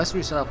now. Unless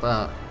we set up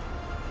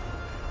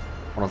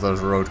one of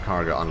those road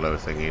cargo unload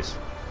thingies.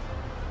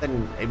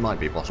 Then it might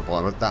be possible,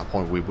 and at that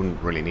point we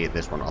wouldn't really need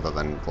this one other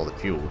than for the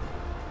fuel.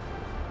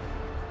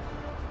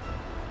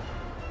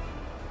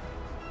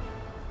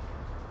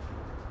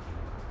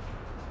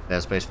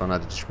 There's space for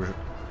another distribution.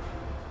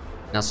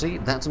 Now see,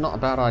 that's not a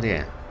bad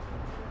idea.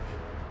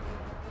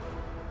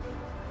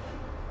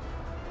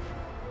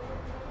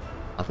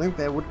 I think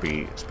there would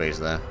be space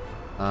there,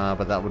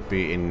 but that would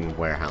be in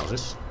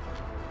warehouses.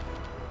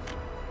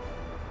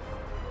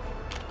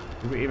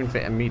 Could we even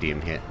fit a medium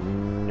here?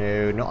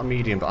 No, not a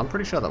medium, but I'm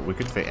pretty sure that we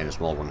could fit in a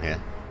small one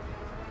here.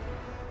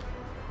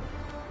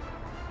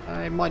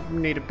 I might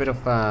need a bit of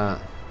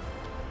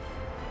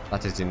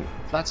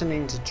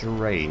flattening to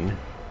terrain.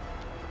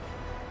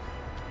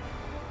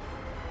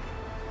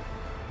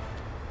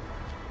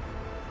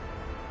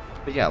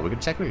 But yeah, we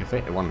could technically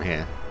fit one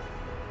here.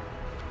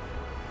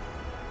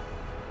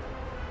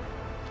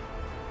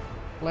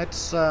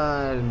 Let's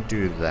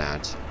do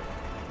that.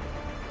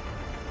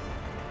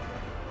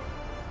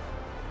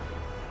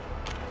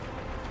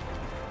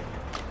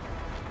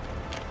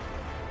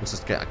 Let's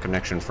just get a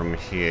connection from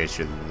here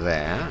to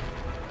there.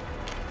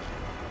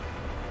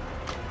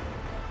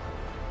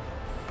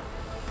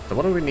 So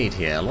what do we need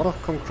here? A lot of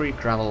concrete,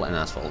 gravel and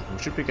asphalt. We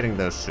should be getting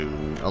those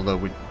soon, although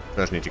we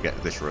first need to get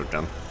this road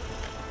done.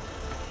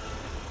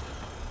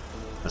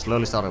 I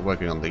slowly started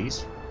working on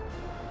these.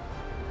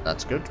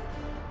 That's good.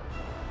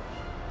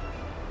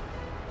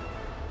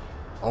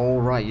 Oh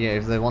right, yeah,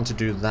 if they want to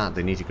do that,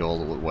 they need to go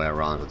all the way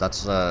around, but that's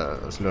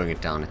slowing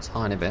it down a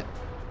tiny bit.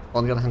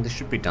 On the other hand, this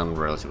should be done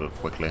relatively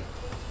quickly.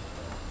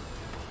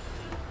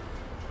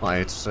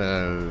 Right, it's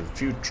a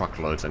few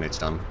truckloads and it's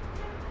done.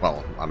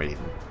 Well, I mean,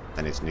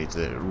 then it needs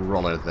a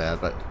roller there,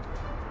 but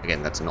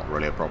again, that's not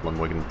really a problem.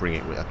 We can bring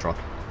it with a truck.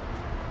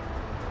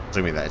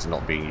 Assuming that it's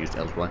not being used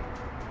elsewhere.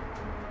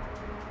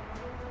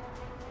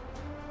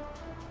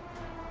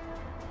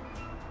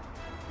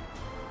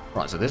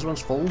 Right, so this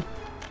one's full.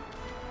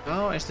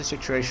 How is the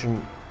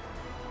situation?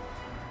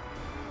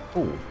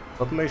 Oh,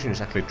 population is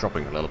actually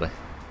dropping a little bit.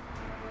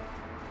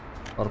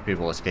 A lot of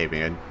people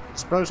escaping, and I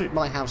suppose it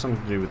might have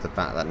something to do with the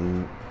fact that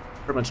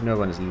pretty much no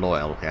one is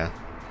loyal here.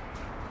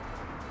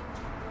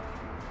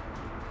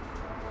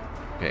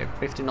 Okay,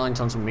 59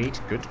 tons of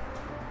meat, good.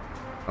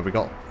 And we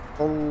got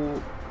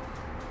full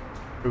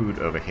food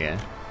over here.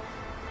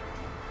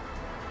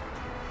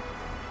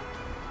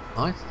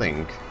 I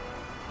think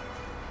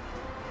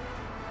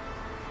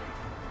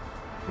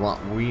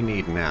what we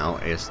need now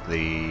is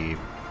the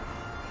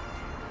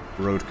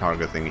road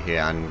cargo thing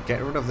here, and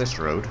get rid of this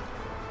road.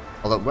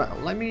 Although, well,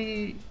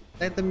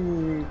 let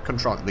them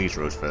construct these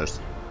roads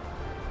first.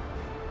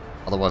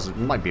 Otherwise, it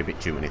might be a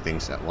bit too many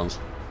things at once.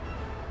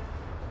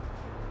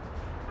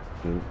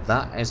 And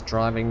that is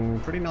driving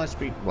pretty nice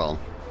speed. Well,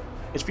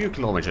 it's a few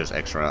kilometers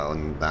extra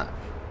on that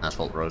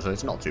asphalt road, so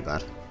it's not too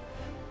bad.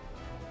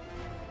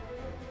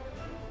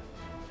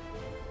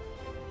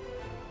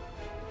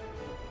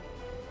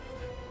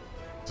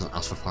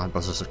 Ask for 5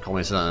 buses to come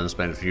in and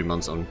spend a few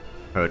months on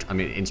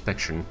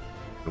inspection.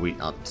 We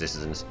are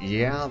citizens.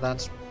 Yeah,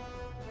 that's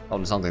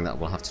probably something that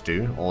we'll have to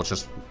do, or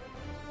just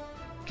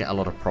get a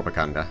lot of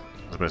propaganda.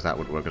 I suppose that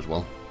would work as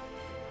well.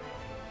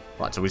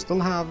 Right, so we still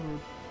have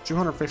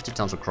 250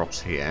 tons of crops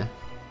here.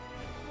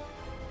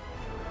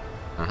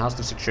 And how's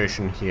the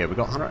situation here? We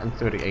got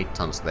 138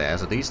 tons there,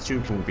 so these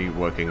two can be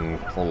working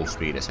full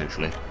speed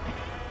essentially.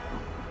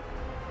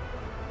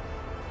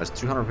 There's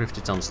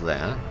 250 tons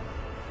there.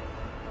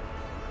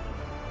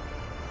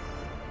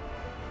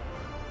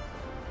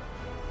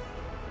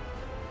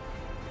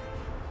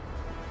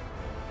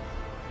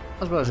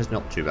 I suppose it's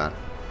not too bad.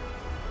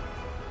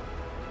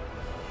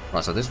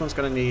 Right, so this one's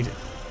going to need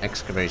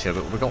excavator,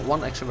 but we got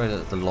one excavator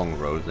at the long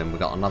road, then we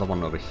got another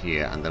one over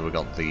here, and then we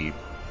got the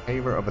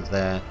paver over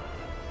there.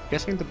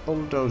 Guessing the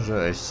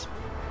bulldozer is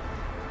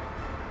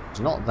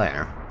not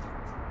there.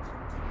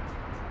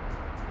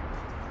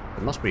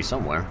 It must be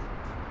somewhere.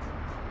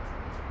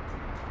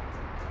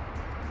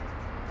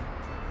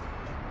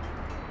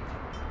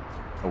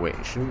 Oh wait,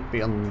 it shouldn't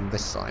be on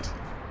this side.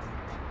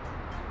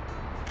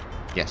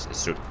 Yes, it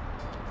should.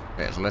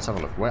 Okay, so let's have a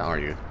look. Where are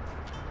you?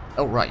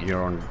 Oh, right,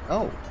 you're on...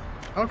 Oh,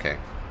 okay.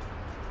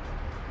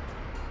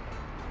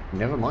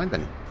 Never mind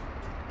then.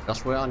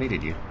 That's where I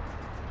needed you.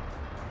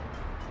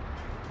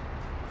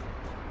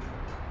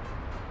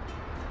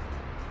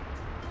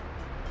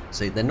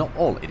 See, they're not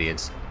all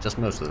idiots, just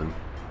most of them.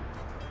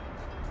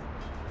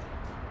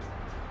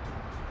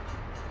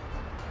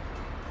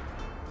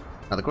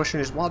 Now the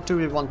question is, what do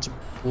we want to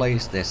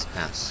place this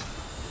as?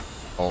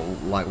 Or,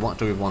 like, what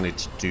do we want it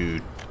to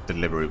do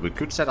delivery? We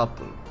could set up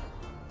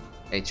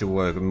it to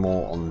work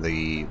more on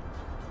the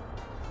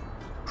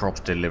crops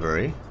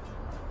delivery,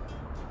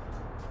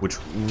 which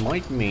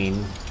might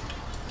mean...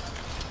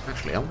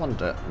 Actually, I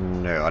wonder...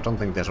 No, I don't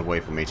think there's a way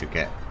for me to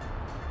get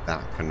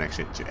that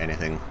connected to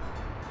anything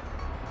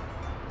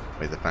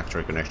with the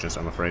factory connections,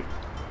 I'm afraid.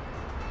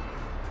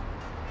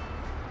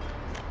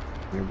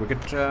 We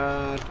could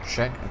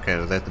check.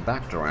 Okay, there's the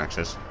backdoor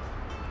access.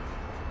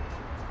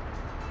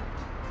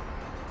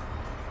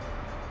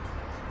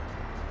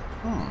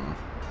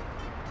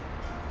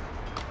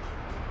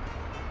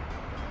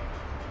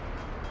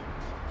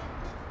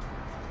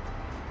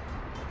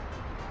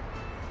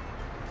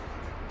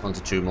 One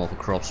to two more for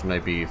crops,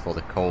 maybe for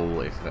the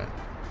coal, if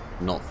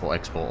not for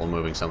export or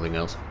moving something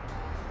else.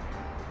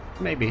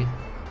 Maybe.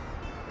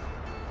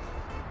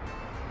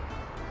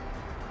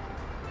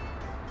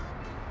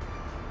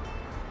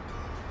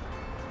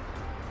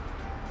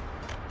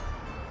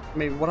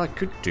 Maybe what I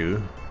could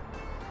do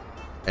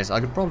is I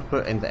could probably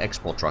put in the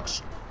export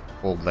trucks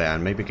all there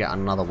and maybe get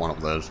another one of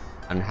those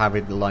and have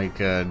it like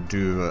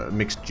do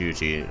mixed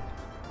duty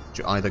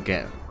to either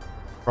get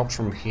crops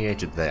from here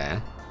to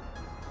there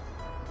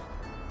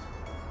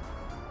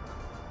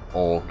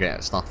or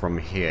get stuff from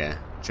here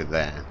to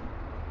there.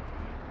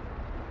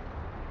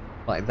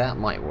 Like that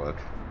might work.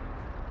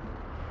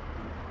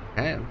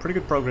 Okay, pretty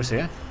good progress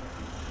here.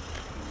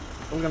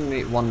 We're gonna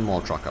need one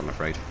more truck, I'm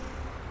afraid.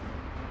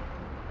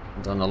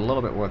 Done a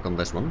little bit of work on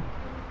this one.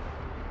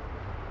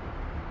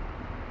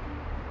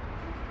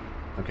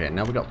 Okay,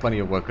 now we got plenty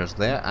of workers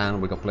there, and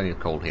we got plenty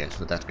of coal here,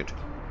 so that's good.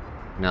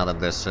 Now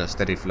that there's a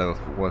steady flow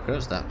of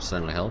workers, that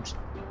certainly helps.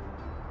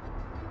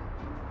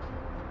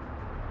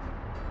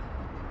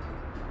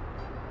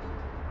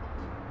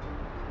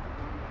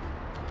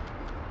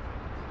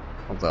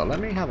 Although, let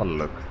me have a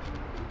look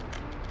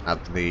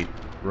at the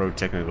road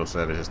technical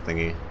services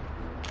thingy.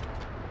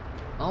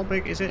 How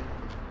big is it?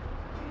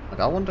 Like,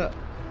 I wonder...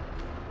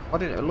 I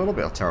did a little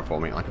bit of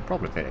terraforming, I could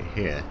probably fit it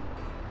here.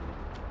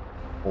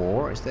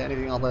 Or is there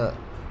anything other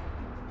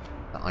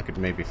that I could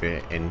maybe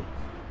fit in?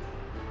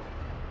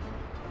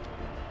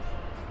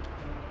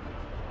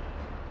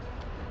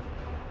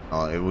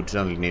 Oh, it would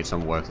certainly need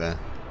some work there.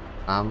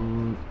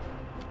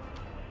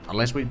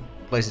 Unless we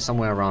place it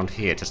somewhere around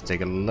here, just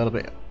take a little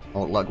bit,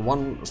 or like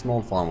one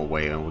small farm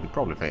away, and we could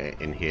probably fit it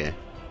in here.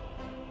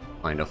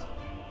 Kind of.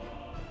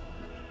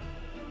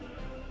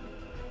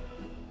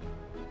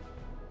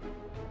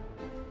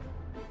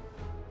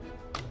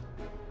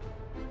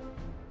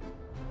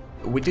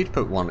 We did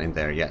put one in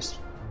there, yes.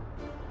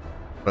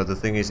 But the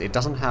thing is, it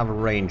doesn't have a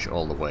range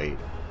all the way.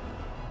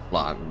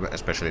 Like,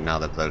 especially now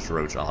that those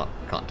roads are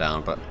cut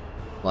down, but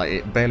like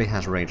it barely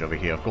has range over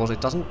here. Of course, it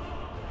doesn't.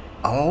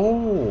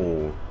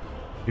 Oh,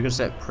 you can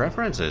set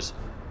preferences.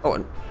 Oh,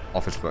 an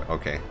office for.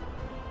 Okay,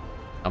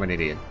 I'm an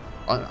idiot.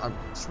 I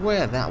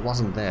swear that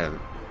wasn't there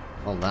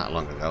not that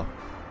long ago.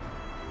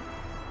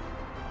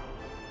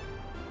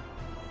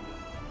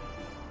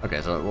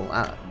 Okay, so we'll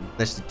add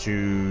this to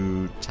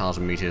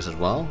 2,000 meters as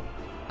well.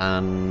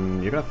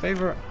 And you're gonna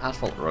favor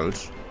asphalt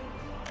roads.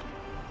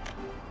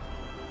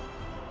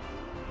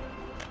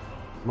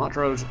 Mud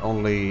roads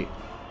only,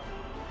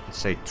 let's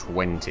say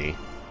 20.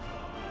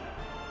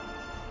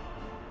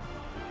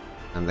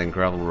 And then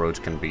gravel roads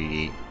can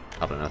be,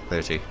 I don't know,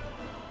 30.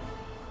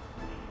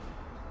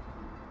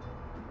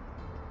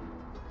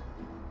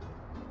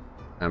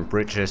 And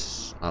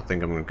bridges, I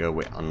think I'm gonna go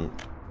with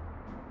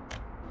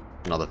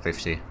another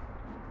 50.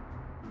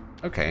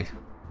 Okay.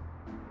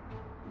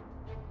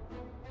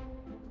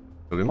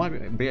 But we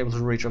might be able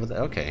to reach over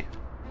there. Okay.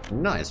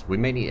 Nice. We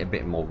may need a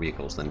bit more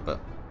vehicles then, but...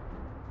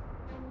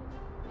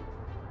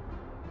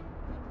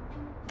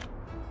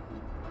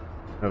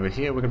 Over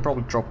here we can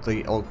probably drop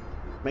the... Or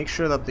make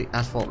sure that the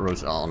asphalt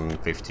roads are on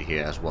 50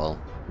 here as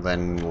well.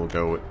 Then we'll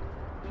go with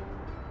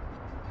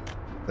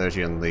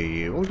 30 on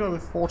the... We'll go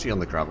with 40 on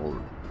the gravel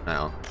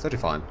now.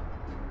 35.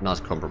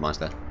 Nice compromise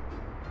there.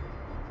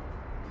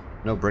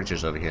 No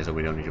bridges over here, so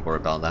we don't need to worry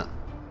about that.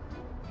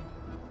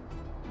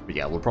 But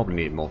yeah, we'll probably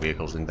need more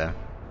vehicles in there.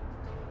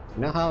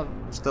 We now have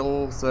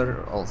still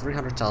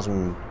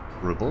 300,000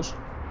 rubles.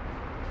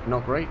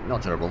 Not great,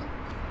 not terrible.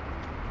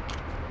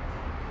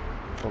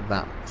 For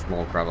that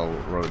small gravel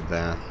road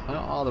there. How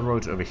are the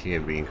roads over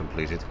here being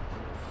completed?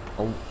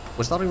 Oh,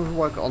 we're starting to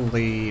work on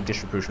the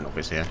distribution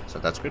office here, so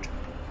that's good.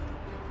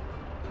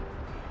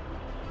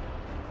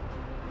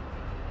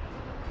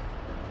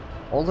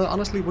 Although,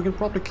 honestly, we can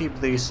probably keep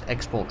these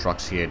export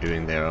trucks here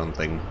doing their own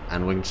thing,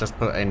 and we can just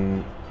put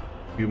in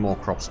a few more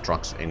crops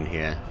trucks in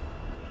here.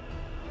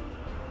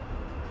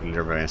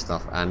 Delivery and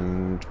stuff,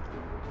 and...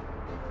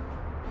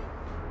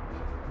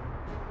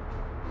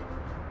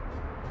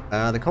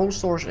 the cold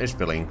storage is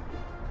filling.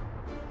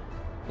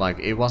 Like,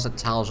 it was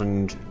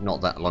 1,000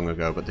 not that long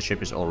ago, but the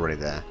ship is already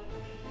there.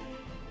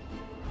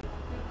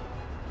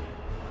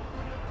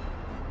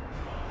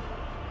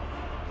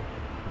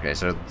 Okay,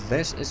 so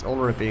this is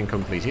already being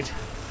completed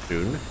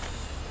soon.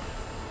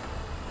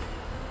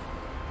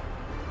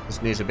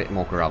 This needs a bit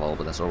more gravel,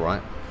 but that's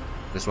alright.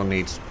 This one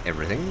needs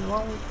everything.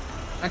 Well,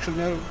 Actually,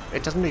 no,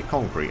 it doesn't need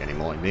concrete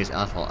anymore. It needs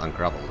asphalt and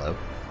gravel, though.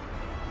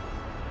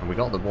 And we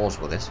got the walls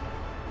for this.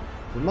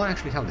 We might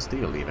actually have the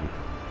steel, even.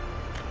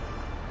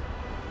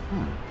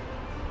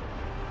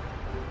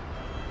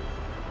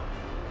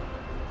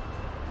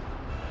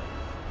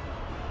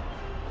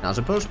 Now, I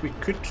suppose we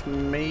could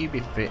maybe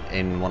fit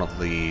in one of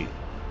the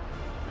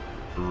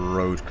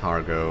road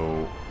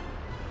cargo...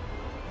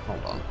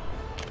 Hold on.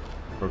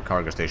 Road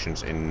cargo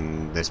stations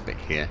in this bit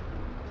here.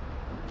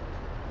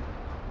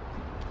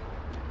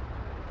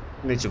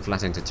 Need to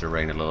flatten the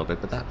terrain a little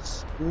bit, but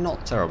that's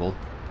not terrible.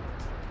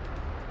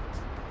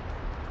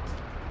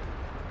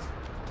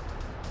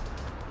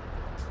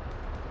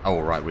 Oh,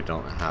 right, we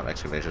don't have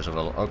excavators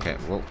available. Okay,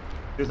 we'll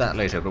do that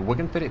later, but we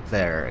can fit it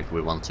there if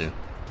we want to.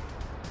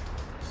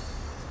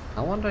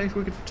 I wonder if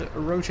we could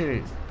rotate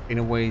it in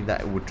a way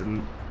that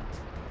would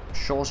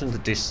shorten the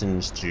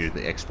distance to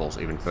the exports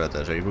even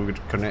further. So if we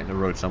could connect the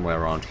road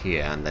somewhere around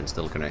here and then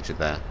still connect it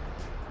there.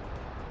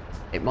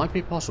 It might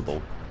be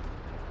possible.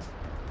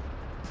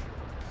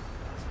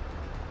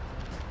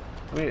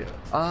 I mean,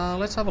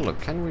 let's have a look.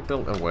 Can we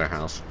build a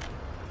warehouse?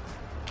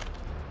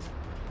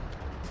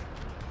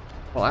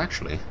 Well,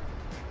 actually,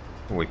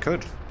 we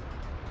could.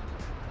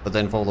 But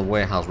then for the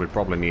warehouse, we'd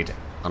probably need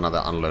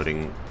another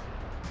unloading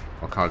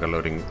or cargo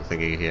loading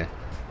thingy here.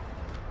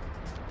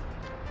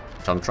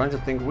 So I'm trying to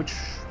think which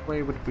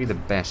way would be the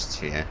best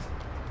here.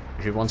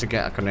 If you want to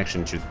get a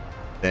connection to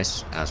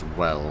this as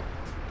well.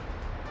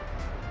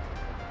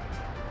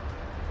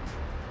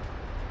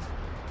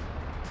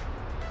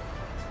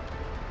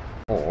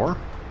 Or...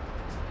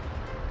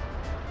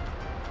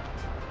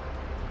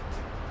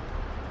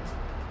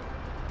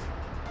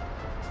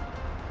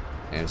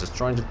 I'm just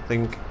trying to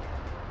think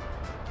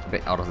a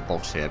bit out of the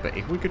box here, but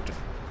if we could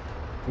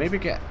maybe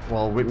get...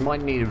 Well, we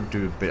might need to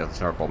do a bit of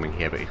terraforming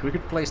here, but if we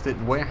could place the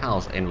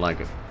warehouse in, like,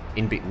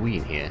 in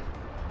between here,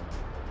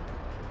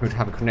 we'd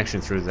have a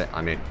connection through the...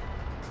 I mean,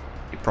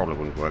 it probably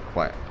wouldn't work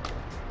quite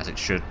as it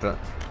should, but...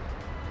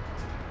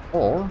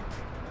 Or...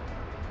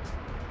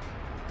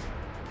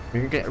 we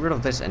can get rid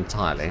of this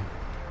entirely,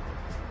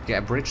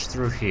 get a bridge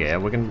through here,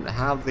 we can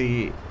have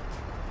the...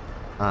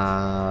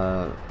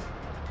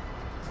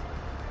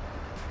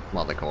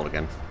 what are they called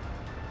again?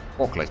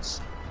 Forklifts.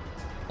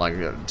 Like,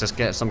 just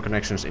get some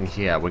connections in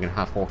here. We can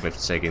have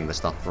forklifts taking the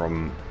stuff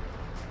from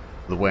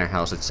the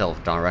warehouse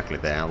itself directly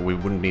there. We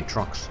wouldn't need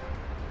trucks.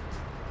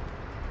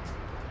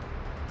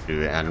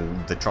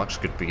 And the trucks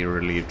could be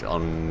relieved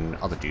on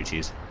other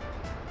duties.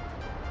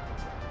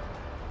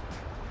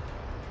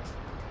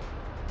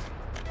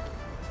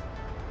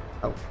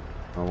 Oh,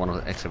 well, one of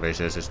the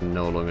excavators is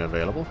no longer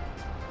available.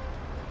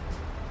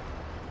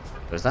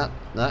 There's that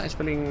is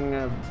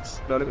filling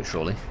slowly but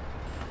surely.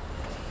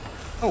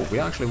 Oh, we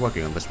are actually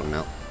working on this one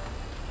now.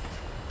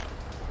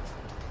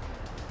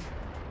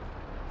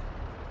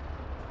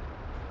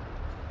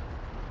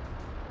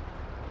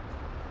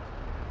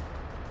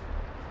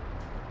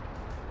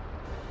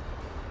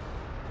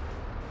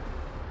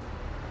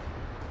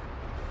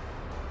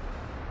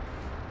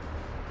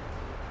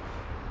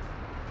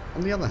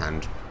 On the other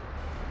hand,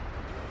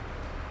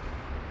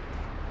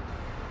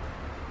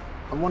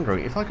 I'm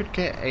wondering if I could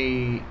get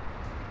a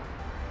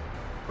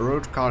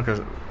road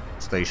cargo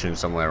station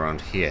somewhere around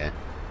here.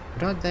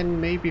 Could I then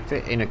maybe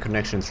fit in a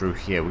connection through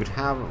here? We could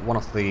have one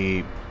of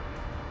the...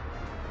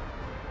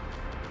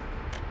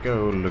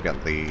 Go look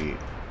at the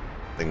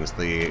things,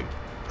 the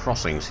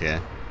crossings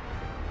here.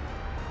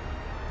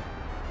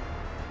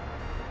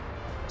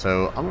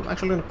 So I'm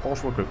actually going to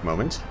pause for a quick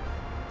moment.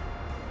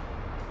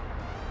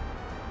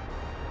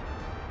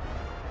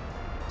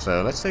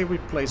 So let's say we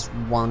place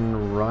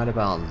one right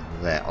about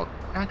there. Oh,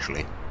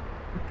 actually,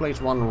 we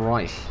place one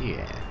right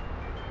here.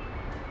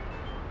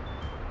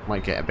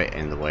 Might get a bit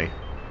in the way.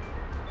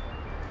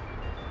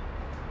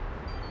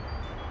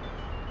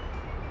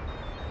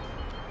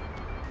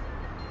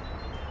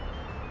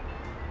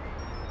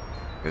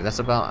 Okay, that's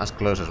about as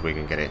close as we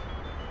can get it.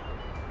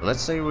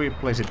 Let's say we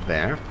place it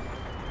there.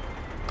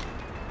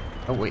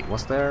 Oh wait,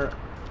 was there...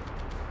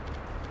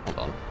 Hold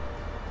on.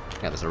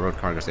 Yeah, there's a road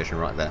cargo station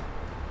right there.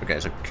 Okay,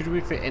 so could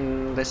we fit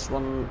in this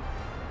one?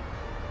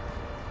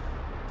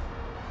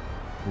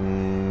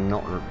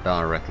 Not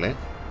directly.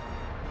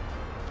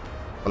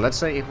 But let's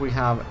say if we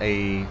have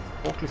a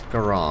forklift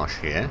garage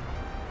here.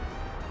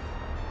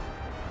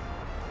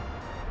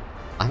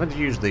 I haven't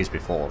used these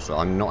before, so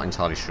I'm not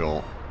entirely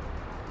sure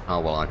how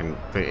well I can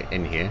fit it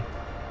in here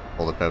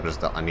for the purpose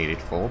that I need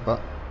it for, but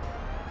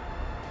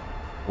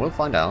we'll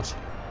find out.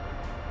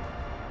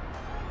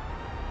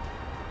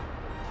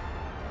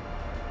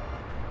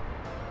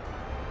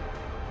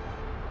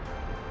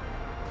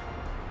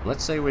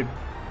 Let's say we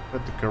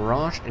put the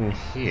garage in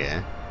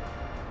here.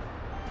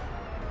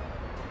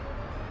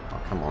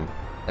 Oh, come on.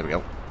 There we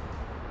go.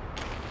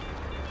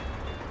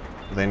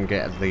 Then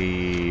get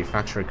the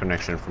factory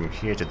connection from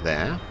here to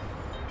there.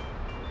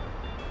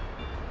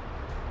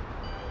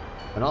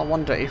 And I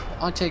wonder if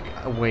I take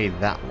away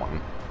that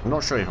one. I'm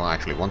not sure if I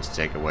actually want to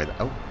take away that.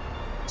 Oh,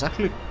 there's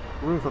actually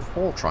room for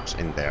 4 trucks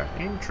in there.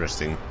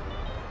 Interesting.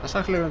 That's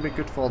actually going to be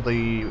good for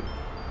the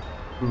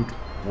food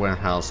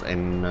warehouse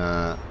in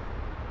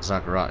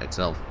Zagara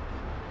itself.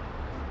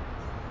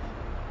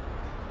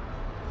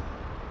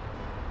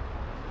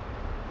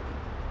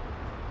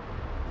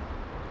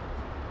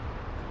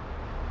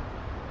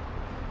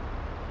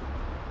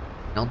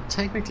 Now,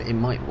 technically, it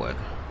might work.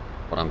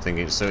 What I'm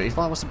thinking. So, if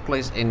I was to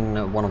place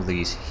in one of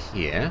these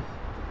here,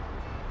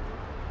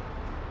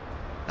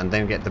 and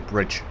then get the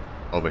bridge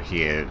over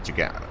here to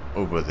get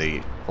over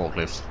the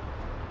forklifts.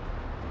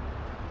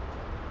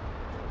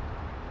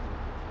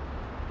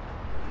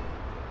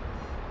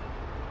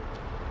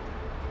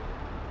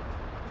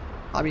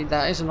 I mean,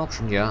 that is an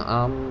option, yeah.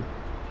 I'm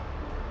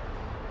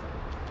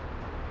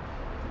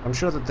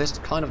sure that this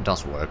kind of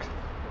does work.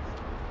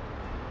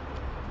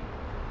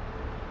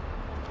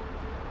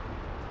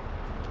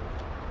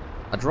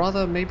 I'd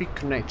rather maybe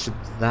connect to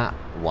that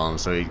one,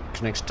 so it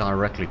connects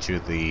directly to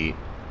the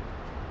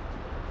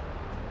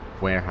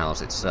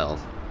warehouse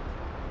itself.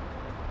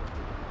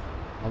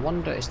 I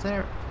wonder, is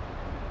there...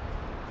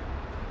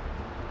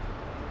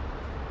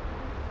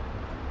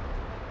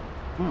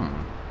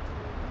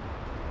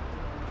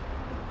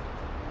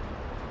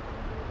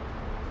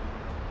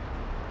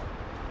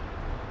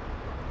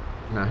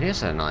 Now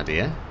here's an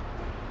idea.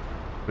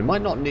 We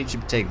might not need to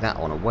take that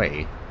one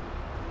away.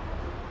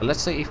 But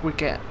let's say if we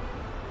get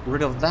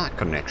rid of that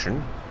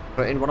connection,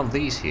 put in one of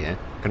these here,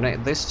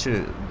 connect this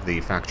to the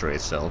factory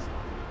itself.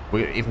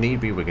 If need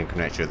be, we can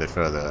connect to the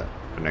further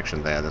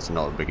connection there, that's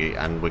not a biggie,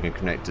 and we can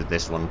connect to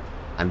this one.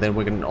 And then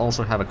we can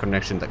also have a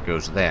connection that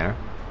goes there.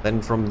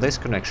 Then from this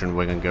connection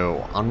we can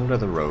go under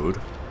the road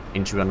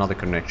into another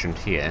connection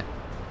here.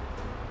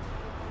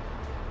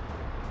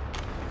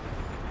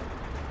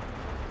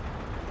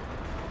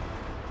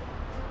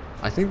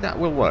 I think that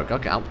will work.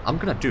 Okay, I'm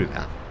gonna do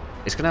that.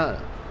 It's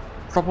gonna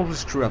probably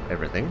screw up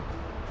everything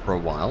for a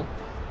while,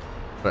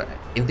 but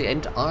in the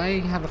end I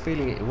have a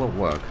feeling it will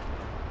work.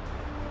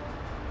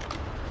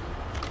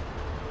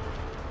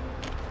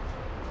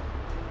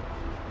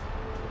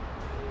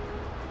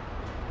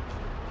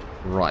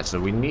 Right, so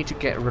we need to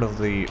get rid of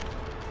the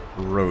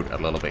road a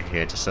little bit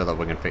here just so that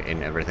we can fit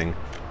in everything.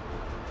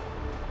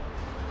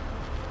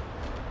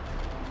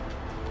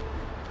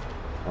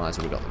 Right,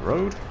 so we got the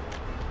road.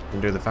 We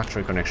can do the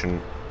factory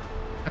connection.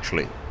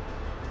 Actually,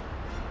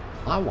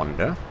 I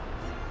wonder...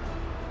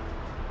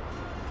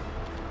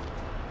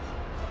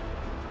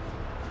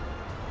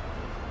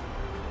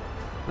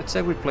 Let's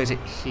say we place it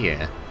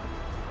here.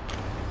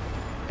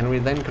 Can we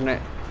then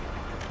connect...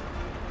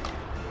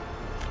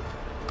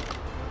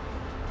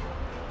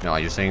 No, are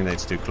you saying that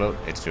it's too close?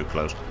 It's too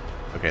close.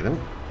 Okay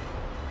then.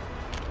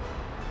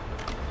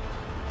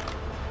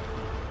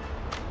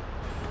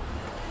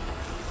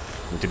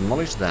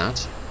 Demolish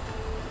that.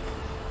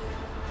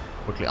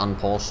 Quickly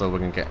unpause so we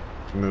can get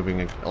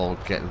moving or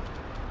get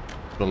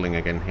building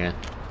again here.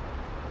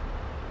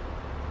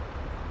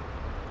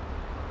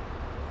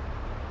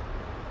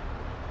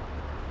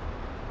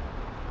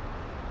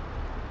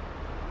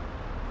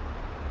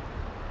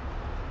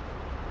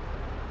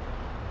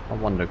 I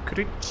wonder, could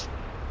it...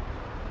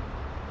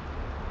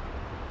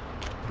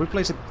 If we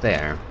place it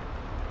there...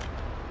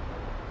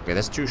 Okay,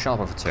 that's too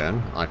sharp of a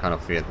turn. I kind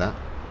of feared that.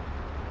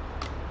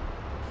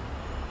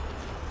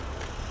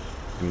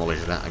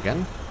 Demolish that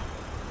again.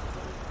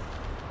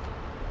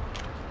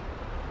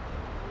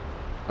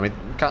 I mean,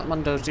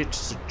 Kathmandu did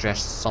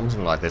suggest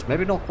something like this.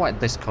 Maybe not quite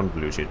this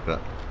convoluted, but...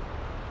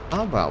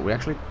 How about we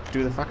actually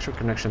do the factory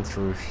connection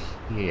through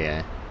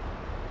here?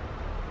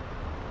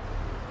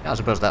 Yeah, I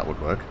suppose that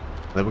would work.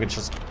 Then we can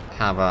just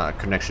have a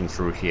connection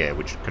through here,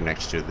 which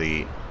connects to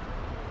the...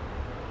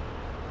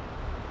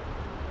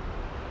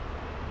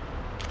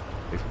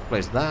 If we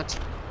place that,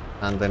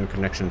 and then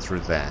connection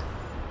through there.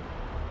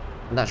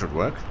 And that should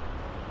work.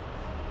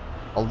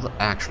 Although,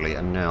 actually,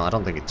 no, I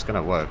don't think it's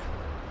gonna work.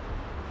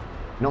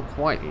 Not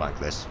quite like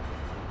this.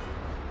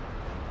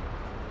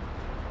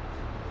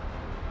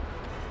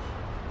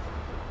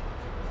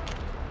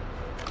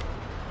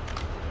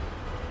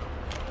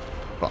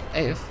 But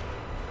if...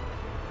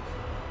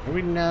 Can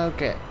we now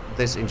get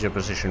this into a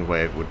position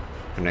where it would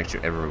connect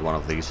to every one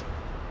of these?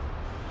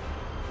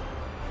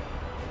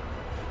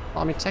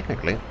 Well, I mean,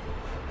 technically,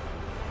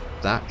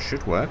 that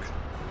should work.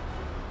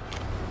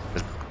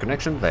 There's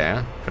connection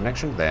there,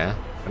 connection there,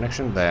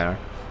 connection there,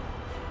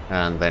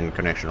 and then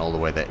connection all the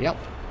way there. Yep.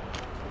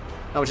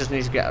 Now we just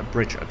need to get a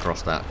bridge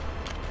across that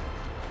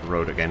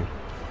road again.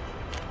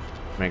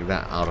 Make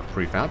that out of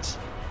prefabs.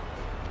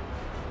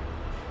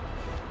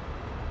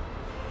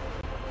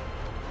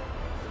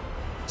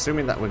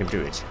 Assuming that we can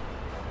do it.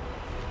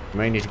 We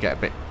may need to get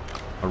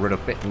rid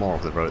of a bit more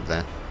of the road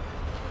there.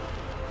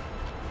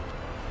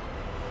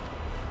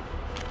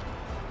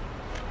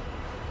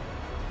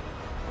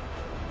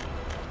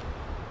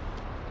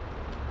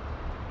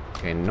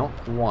 Okay, not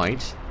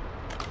quite.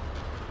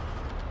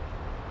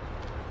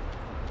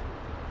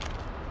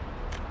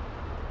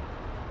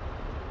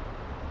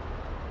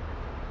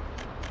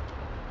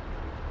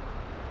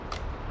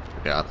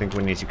 Okay, I think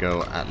we need to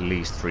go at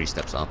least 3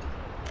 steps up.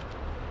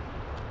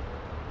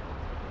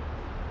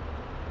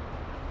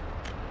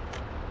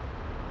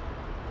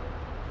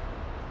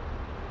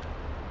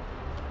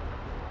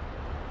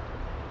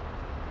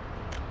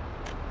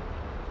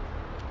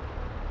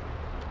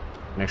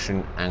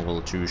 Connection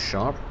angle too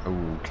sharp.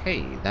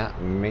 Okay,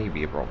 that may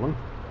be a problem.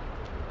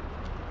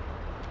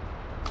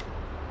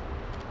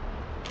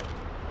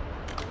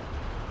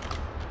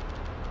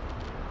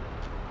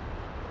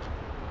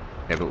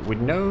 Okay, but we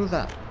know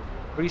that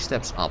 3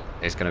 steps up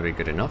is going to be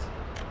good enough.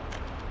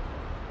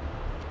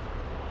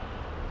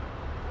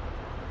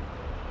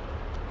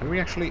 Can we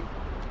actually...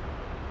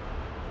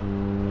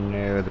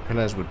 No, the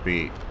pillars would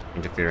be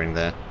interfering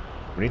there.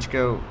 We need to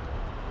go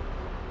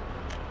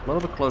a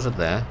little bit closer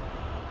there.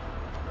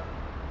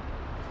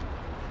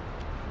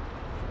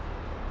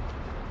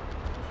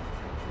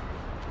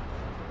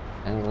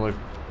 Angle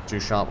too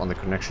sharp on the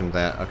connection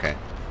there. Okay,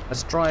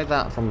 let's try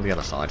that from the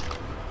other side.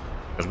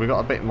 Because we got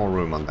a bit more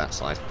room on that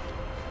side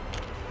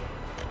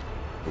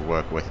to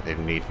work with if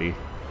need be.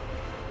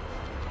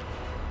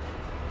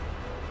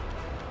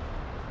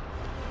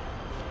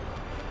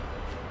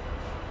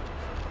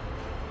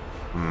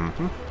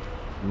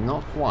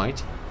 Not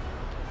quite.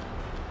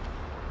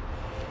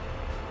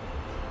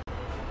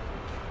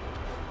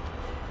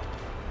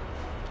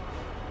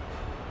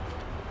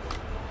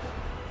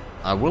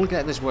 I will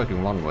get this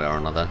working one way or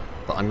another,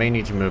 but I may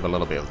need to move a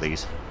little bit of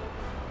these.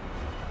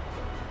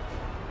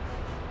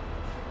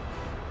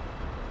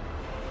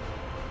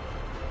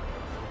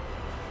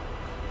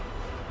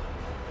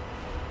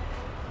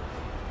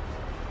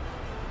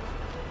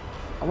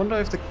 I wonder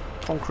if the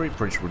concrete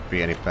bridge would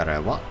be any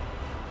better. What?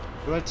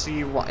 Let's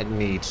see what it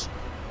needs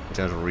in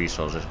terms of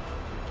resources.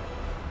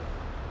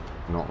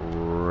 Not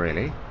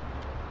really.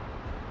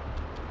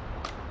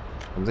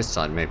 On this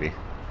side, maybe. A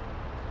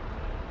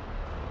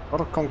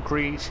lot of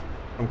concrete,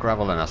 some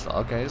gravel and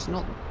asphalt. Okay, it's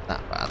not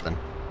that bad then.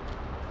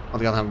 On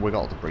the other hand, we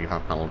got the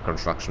prefab panel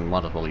construction.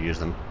 Might as well use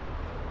them.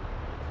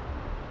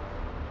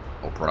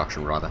 Or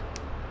production, rather.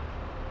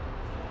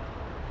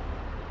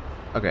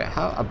 Okay,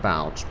 how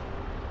about...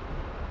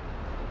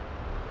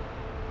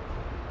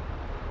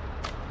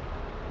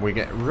 we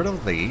get rid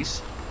of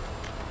these.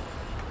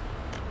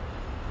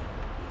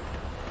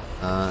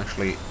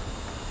 Actually,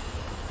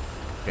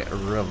 get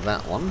rid of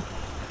that one.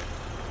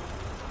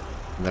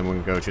 And then we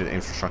can go to the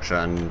infrastructure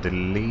and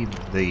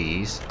delete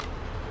these.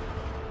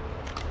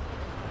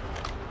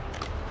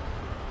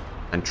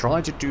 And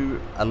try to do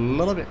a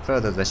little bit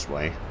further this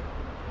way.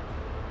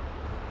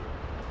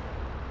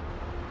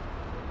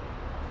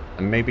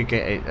 And maybe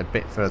get it a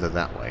bit further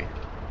that way.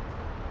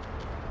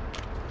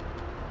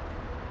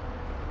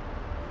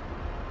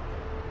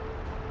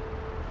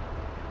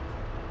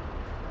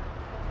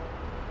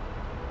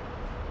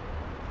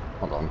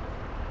 Hold on.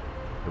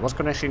 There was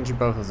connection to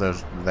both of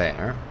those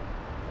there.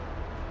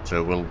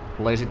 So we'll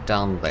place it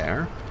down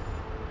there.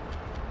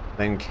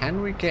 Then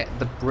can we get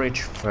the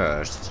bridge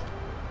first?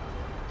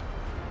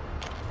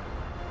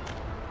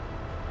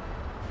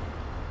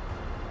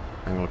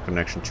 Angle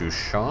connection too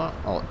sharp.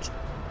 Oh,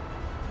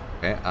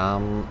 okay,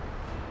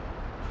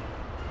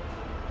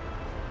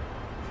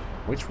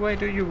 which way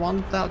do you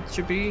want that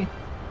to be?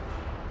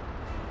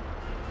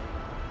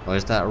 Or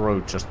is that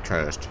road just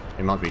cursed?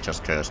 It might be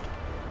just cursed.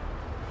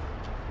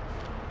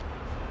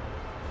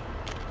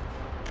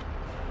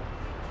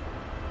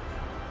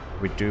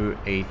 We do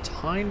a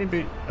tiny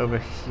bit over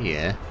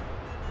here.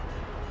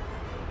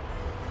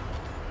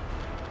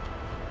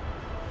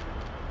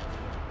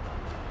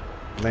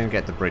 And then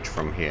get the bridge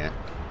from here.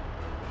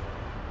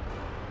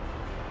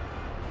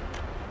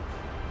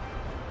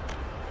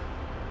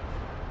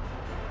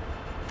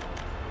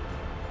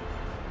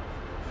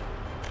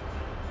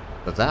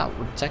 But that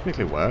would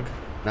technically work.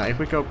 Now if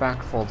we go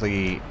back for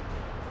the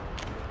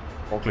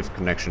forklift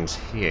connections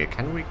here,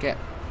 can we get...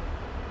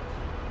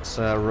 let's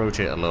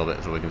rotate a little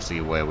bit so we can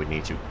see where we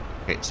need to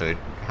hit. So it'd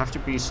have to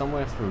be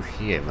somewhere through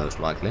here, most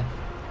likely.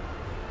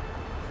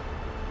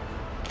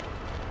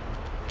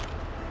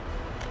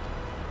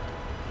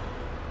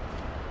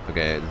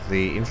 Okay,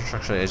 the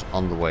infrastructure is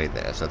on the way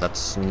there, so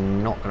that's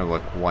not going to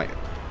work quite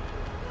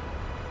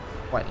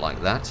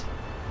like that.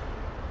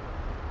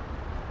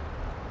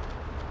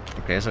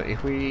 Okay, so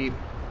if we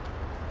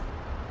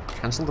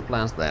cancel the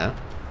plans there,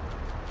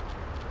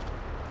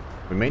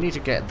 we may need to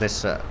get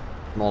this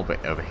small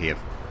bit over here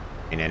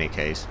in any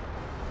case.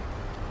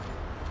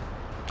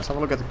 Let's have a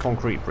look at the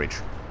concrete bridge.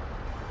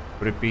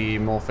 Would it be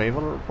more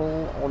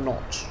favorable or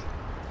not?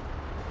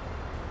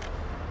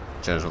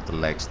 In terms of the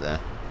legs there.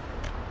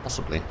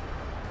 Possibly.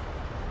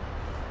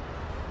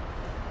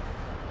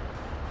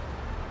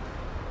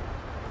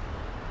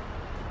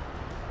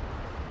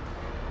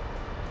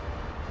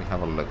 We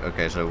have a look.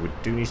 Okay, so we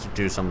do need to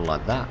do something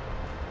like that.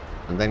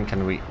 And then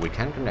we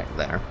can connect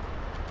there.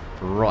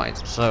 Right,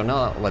 so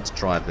now let's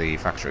try the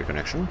factory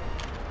connection.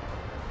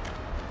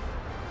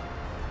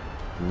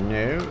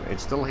 No,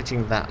 it's still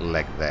hitting that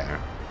leg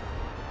there.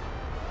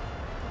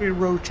 We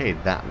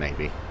rotate that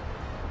maybe.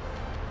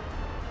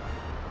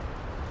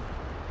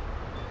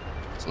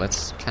 So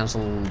let's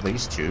cancel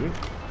these two.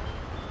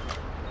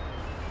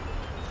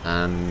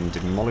 And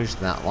demolish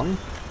that one.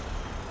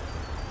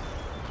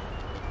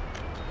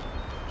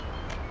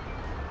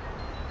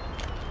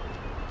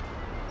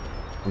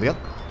 On the other...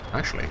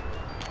 actually...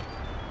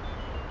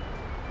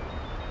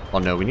 Oh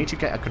no, we need to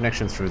get a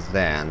connection through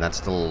there, and that's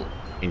still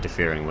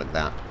interfering with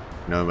that,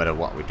 no matter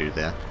what we do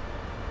there.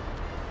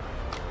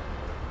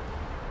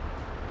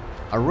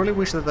 I really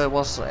wish that there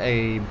was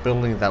a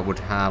building that would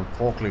have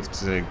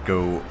forklifts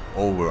go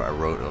over a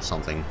road or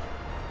something.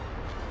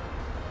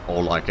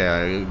 Or like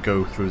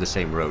go through the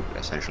same road,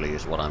 essentially,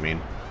 is what I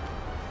mean.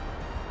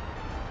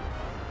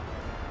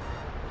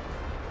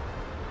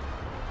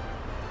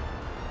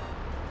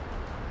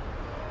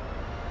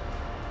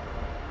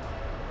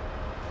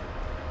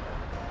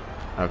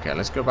 Okay,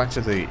 let's go back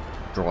to the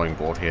drawing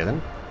board here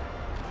then.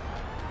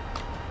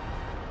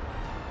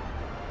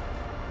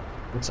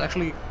 Let's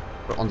actually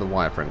put on the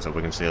wireframe so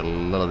we can see a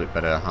little bit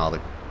better how the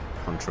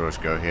contours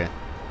go here.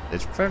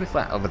 It's fairly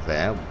flat over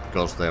there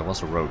because there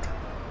was a road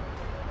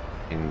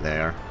in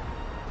there.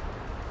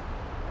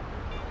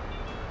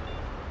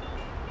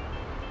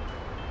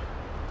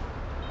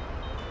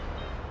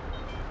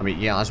 I mean,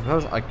 yeah, I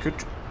suppose I could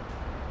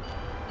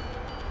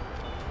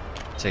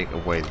take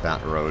away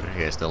that road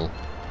here still.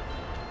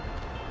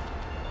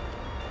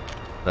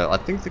 So I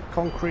think the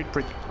concrete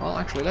brick... Well,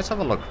 actually, let's have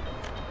a look.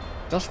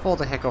 Just for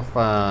the heck of,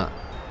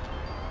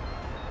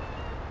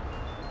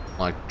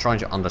 like, trying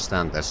to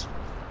understand this.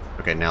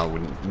 Okay, now,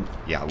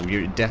 yeah,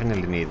 we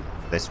definitely need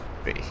this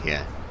bit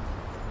here.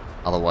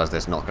 Otherwise,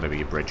 there's not going to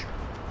be a bridge.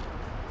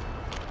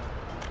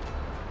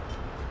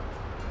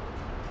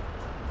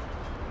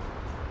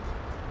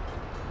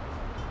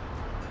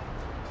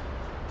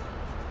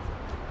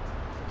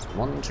 So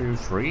 1, 2,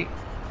 3.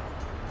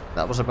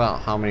 That was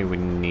about how many we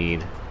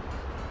need.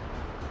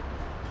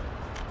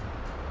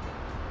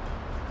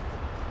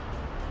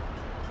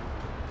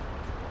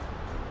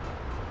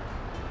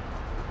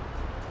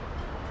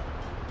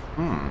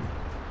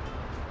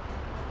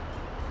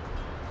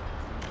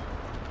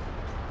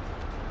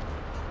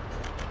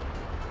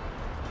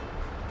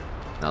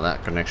 Now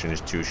that connection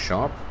is too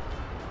sharp.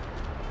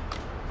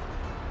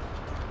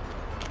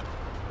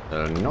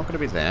 So not going to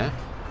be there.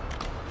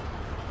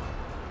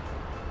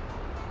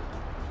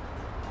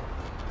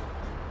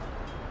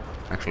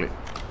 Actually,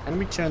 can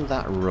we turn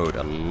that road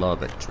a little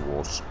bit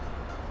towards...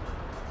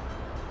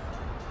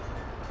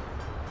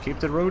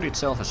 Keep the road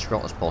itself as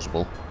short as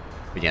possible.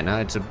 But yeah, now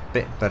it's a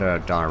bit better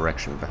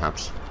direction,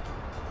 perhaps.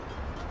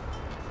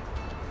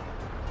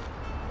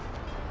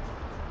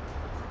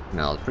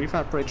 Now, the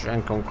prefab bridge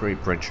and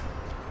concrete bridge.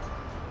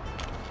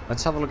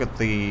 Let's have a look at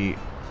the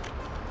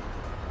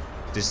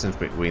distance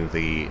between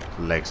the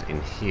legs in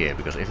here,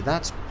 because if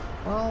that's...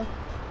 well...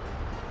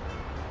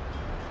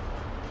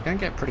 you can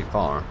get pretty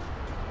far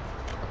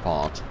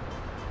apart.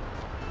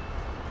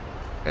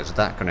 Okay, so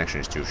that connection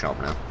is too sharp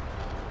now.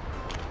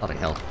 Bloody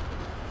hell.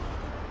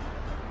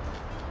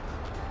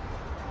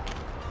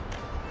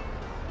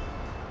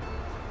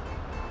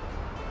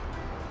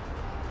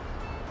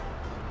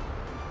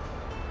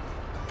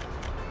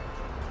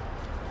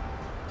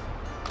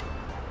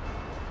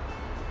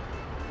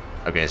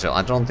 Okay, so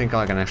I don't think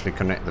I can actually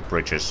connect the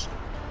bridges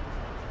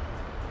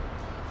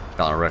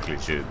directly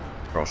to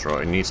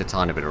crossroad. It needs a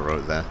tiny bit of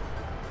road there.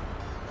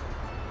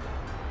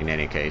 In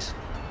any case.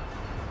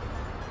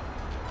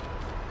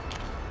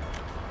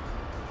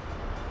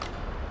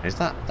 Is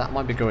that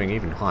might be going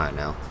even higher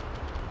now.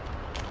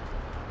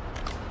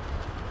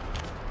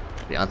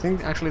 Yeah, I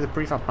think actually the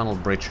prefab panel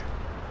bridge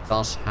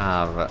does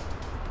have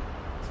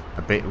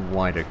a bit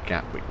wider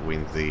gap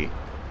between the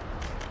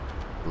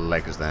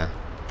legs there.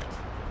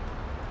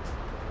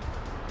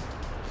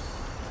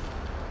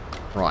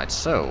 Right,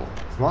 so,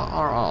 what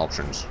are our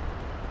options?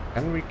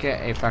 Can we get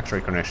a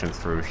factory connection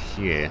through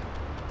here?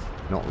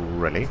 Not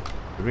really.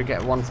 Did we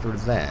get one through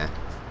there?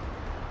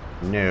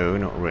 No,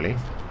 not really.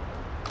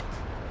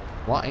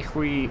 What if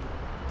we...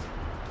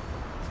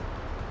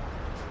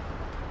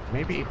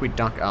 maybe if we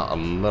duck out a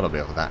little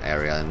bit of that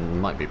area, it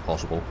might be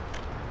possible.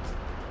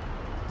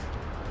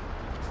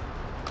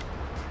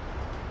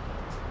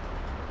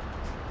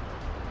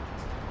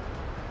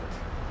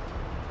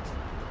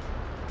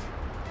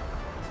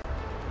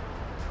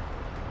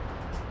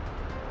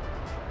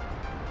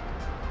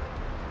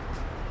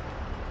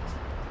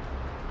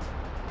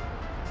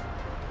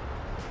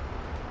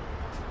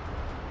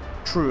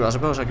 True, I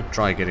suppose I could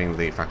try getting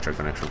the factory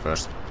connection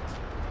first.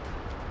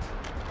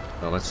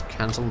 So let's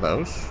cancel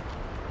those.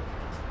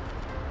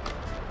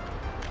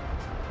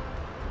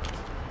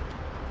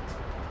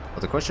 But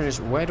the question is,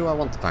 where do I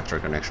want the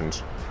factory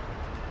connections?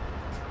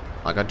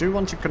 Like, I do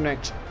want to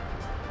connect...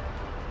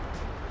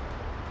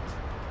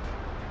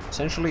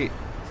 essentially,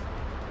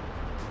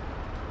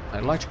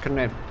 I'd like to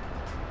connect,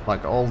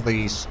 like, all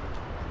these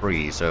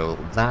three. So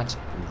that,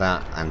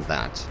 and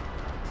that.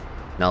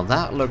 Now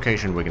that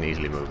location we can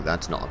easily move,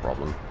 that's not a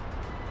problem.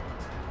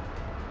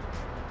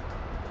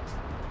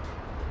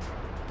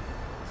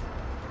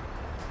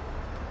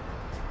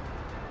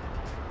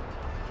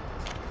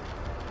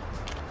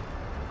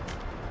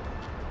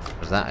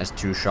 Because that is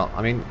too sharp.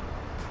 I mean,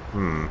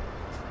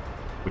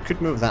 we could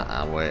move that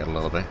away a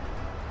little bit.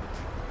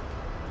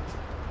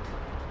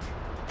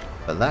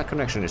 But that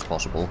connection is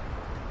possible.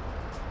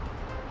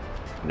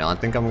 No, I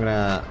think I'm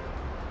gonna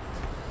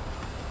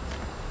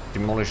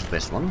demolish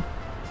this one.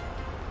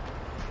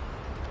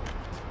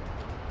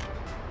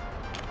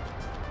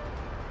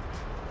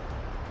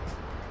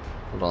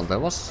 Hold on, there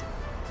was...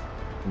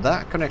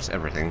 That connects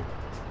everything.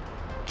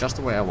 Just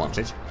the way I want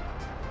it.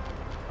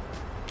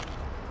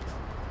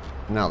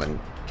 Now then,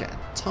 get a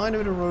tiny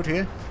bit of road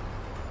here.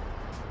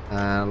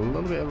 A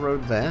little bit of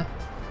road there.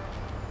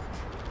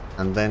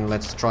 And then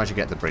let's try to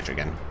get the bridge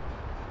again.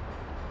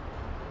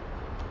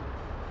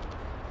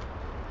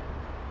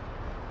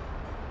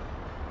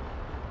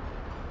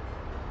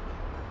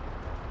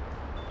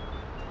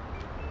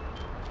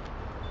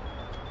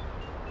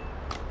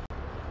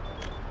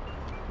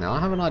 Now I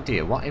have an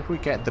idea. What if we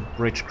get the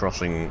bridge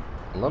crossing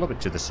a little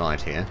bit to the side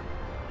here?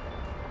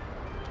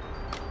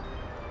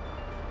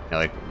 Yeah,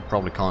 they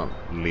probably can't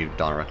leave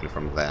directly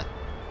from there.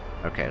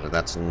 Okay, so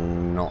that's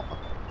not an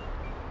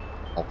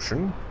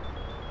option.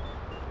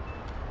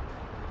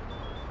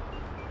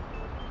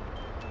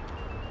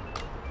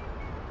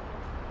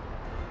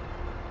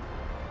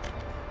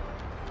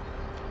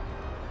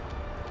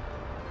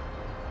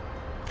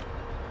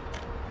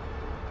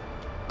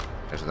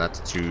 Okay, so that's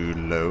too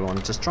low.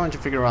 I'm just trying to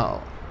figure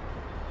out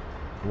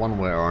one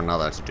way or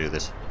another to do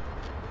this.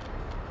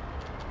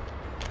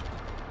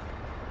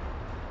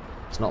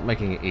 It's not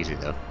making it easy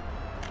though.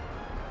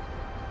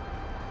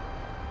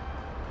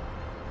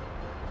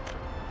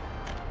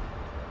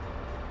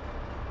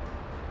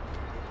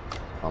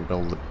 I'll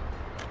build the...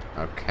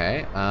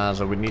 Okay,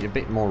 so we need a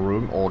bit more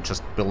room, or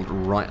just build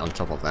right on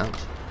top of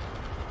that.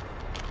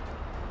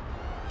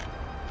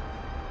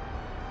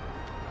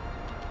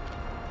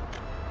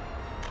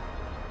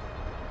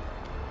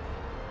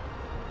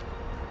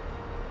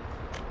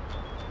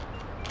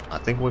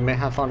 I think we may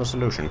have found a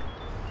solution.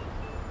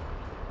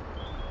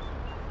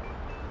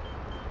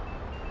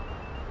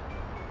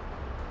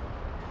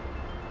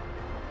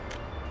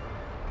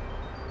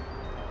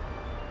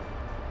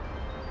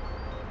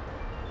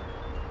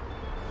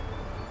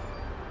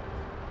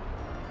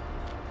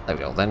 There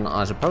we go. Then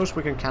I suppose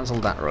we can cancel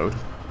that road.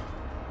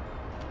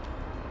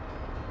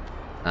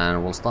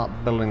 And we'll start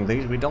building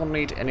these. We don't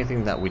need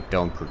anything that we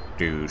don't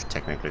produce,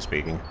 technically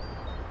speaking.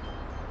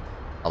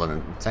 Other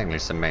than technically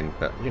cement,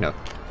 but you know.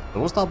 So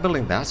we'll start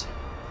building that.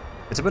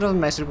 It's a bit of a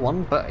messy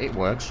one, but it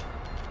works.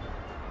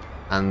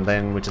 And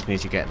then we just need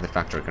to get the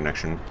factory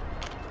connection.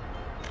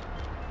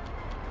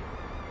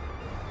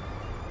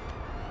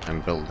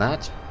 And build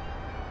that.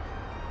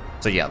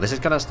 So yeah, this is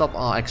gonna stop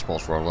our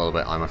exports for a little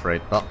bit, I'm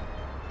afraid, but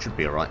should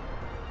be alright.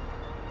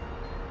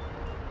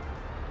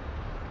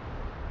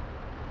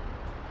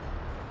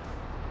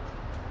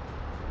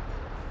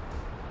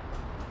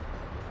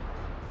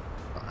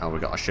 How we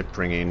got a ship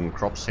bringing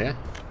crops here.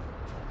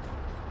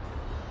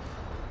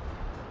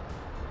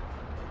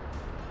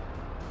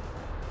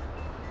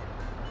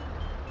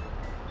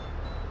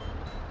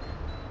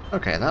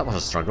 Okay, that was a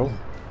struggle.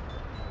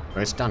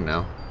 But it's done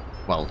now.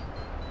 Well,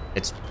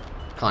 it's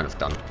kind of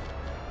done.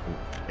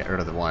 Get rid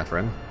of the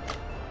wireframe.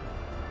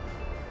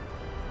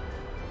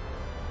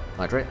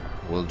 Hydrate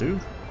will do.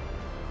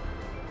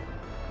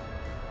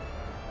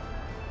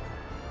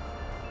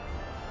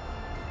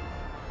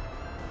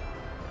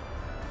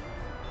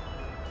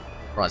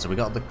 Right, so we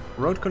got the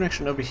road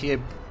connection over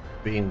here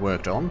being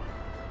worked on.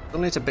 Still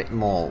needs a bit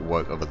more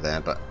work over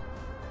there, but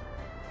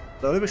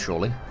slowly but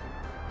surely.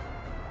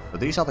 But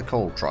these are the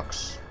coal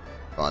trucks,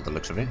 by the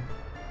looks of it.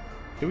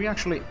 Do we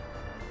actually...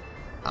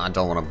 I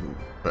don't want to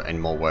put any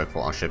more work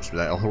for our ships.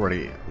 They're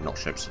already... not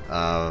ships.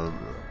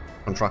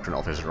 Construction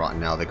officers right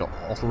now. They got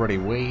already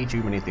way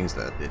too many things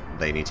that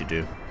they need to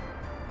do.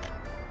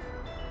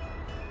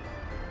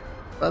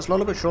 But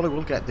slowly but surely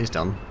we'll get this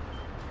done.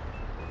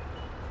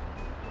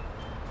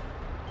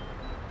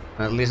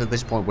 At least at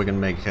this point we can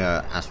make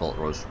asphalt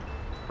roads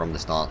from the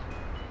start.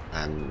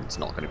 And it's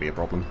not going to be a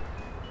problem.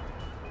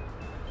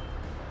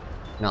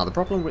 Now the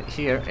problem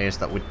here is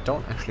that we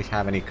don't actually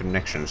have any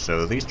connections,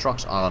 so these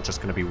trucks are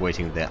just going to be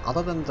waiting there,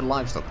 other than the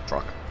livestock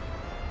truck.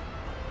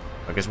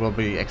 I guess we'll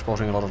be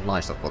exporting a lot of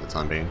livestock for the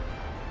time being.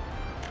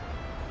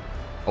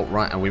 Oh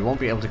right, and we won't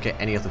be able to get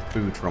any of the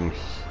food from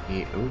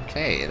here.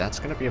 Okay, that's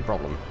going to be a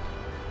problem.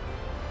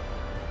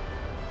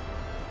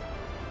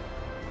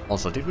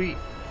 Also, so we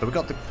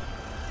got the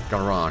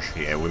garage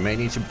here. We may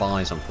need to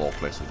buy some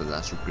forklifts, but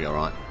that should be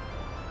alright.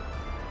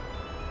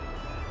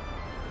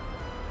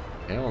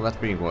 Okay, well that's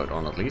being worked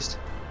on at least.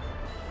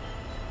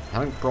 I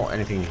haven't brought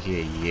anything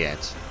here yet.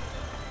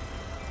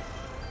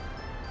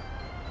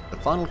 The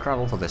final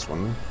gravel for this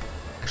one,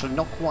 actually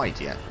not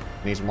quite yet.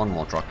 It needs one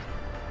more truck.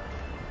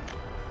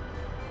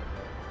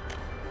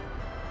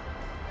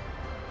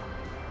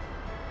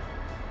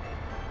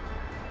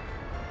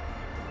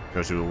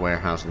 Go to a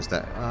warehouse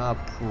instead.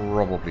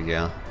 Probably,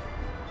 yeah.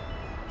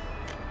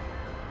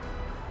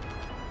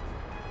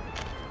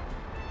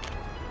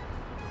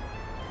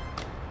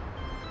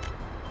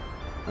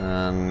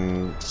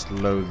 And just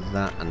load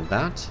that and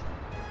that.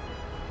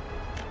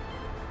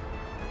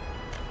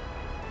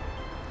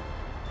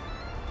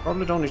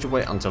 Probably don't need to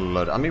wait until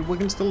load. I mean, we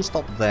can still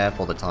stop there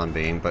for the time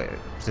being, but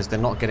since they're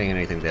not getting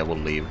anything there, we'll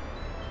leave.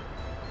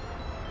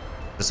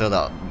 Just so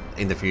that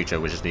in the future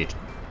we just need to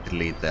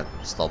delete that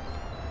stop,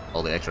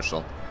 all the extra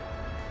stop,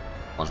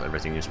 once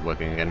everything is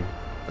working again.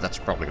 But that's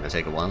probably going to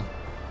take a while.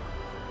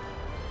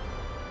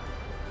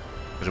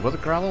 Because with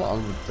the gravel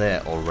on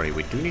there already,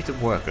 we do need the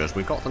workers.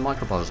 We got the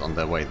microbuses on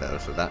their way though,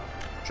 so that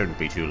shouldn't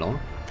be too long.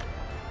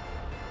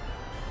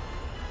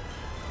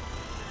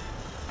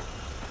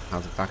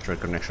 How's the factory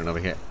connection over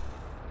here?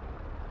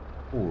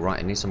 Oh, right,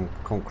 it needs some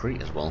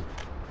concrete as well.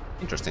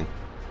 Interesting.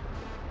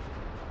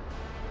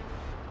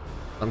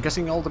 I'm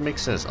guessing all the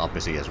mixers are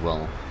busy as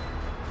well.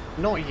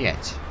 Not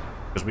yet.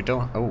 Because we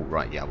don't... Oh,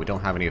 right, yeah, we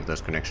don't have any of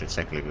those connections,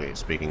 technically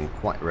speaking,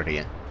 quite ready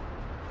yet.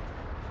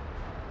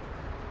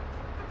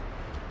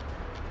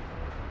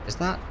 Is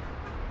that...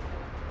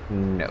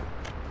 No.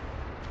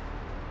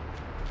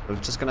 We're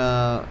just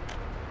gonna...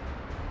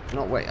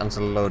 not wait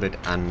until loaded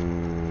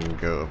and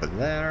go over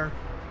there.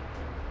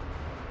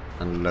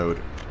 And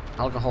load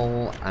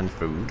alcohol and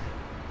food.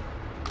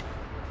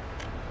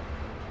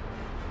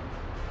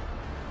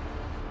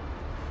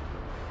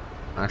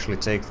 Actually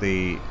take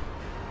the...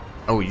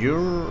 Oh,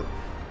 you're...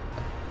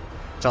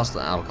 just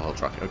the alcohol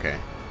truck, okay.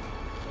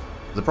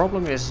 The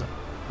problem is,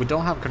 we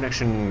don't have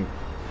connection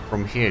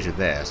from here to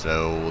there,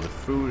 so the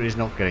food is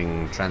not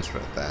getting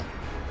transferred there.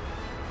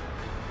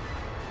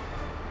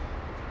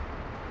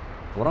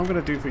 What I'm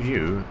gonna do for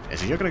you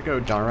is you're gonna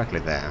go directly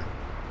there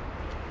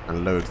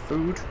and load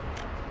food.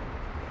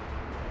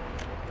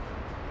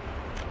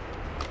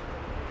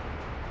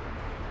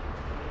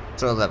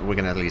 So that we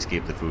can at least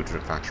keep the food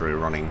factory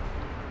running.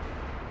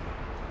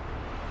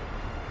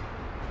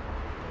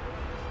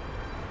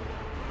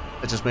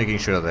 Just making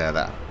sure there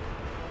that...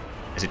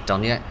 Is it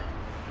done yet?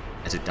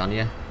 Is it done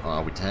yet? Or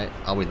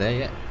are we there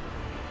yet?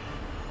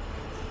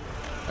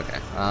 Okay,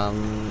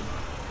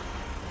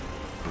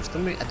 we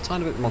still need a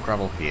tiny bit more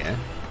gravel here.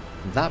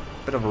 That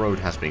bit of road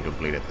has been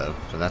completed though,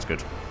 so that's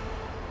good.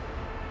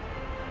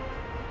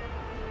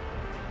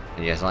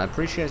 And yes, I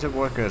appreciate the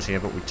workers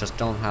here, but we just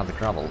don't have the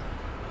gravel.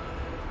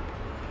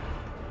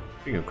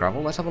 Speaking of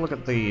gravel, let's have a look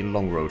at the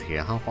long road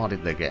here. How far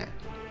did they get?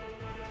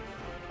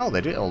 Oh,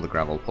 they did all the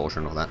gravel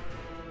portion of that.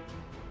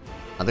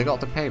 And they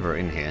got the paver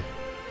in here.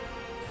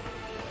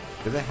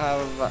 Do they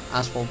have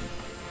asphalt?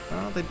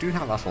 Well, they do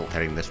have asphalt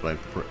heading this way.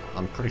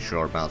 I'm pretty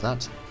sure about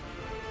that.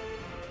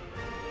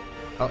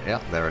 Oh,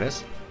 yeah, there it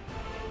is.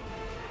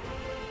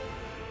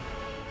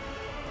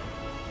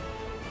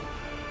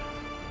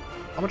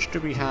 How much do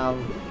we have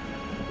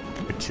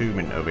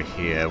bitumen over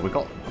here? We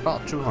got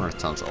about 200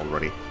 tons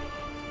already.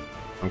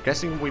 I'm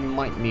guessing we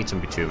might need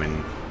some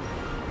bitumen.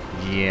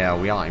 Yeah,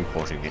 we are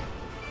importing it.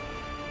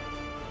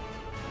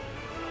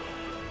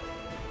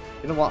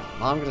 You know what?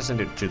 I'm going to send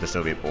it to the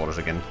Soviet borders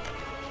again.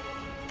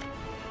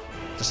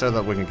 Just so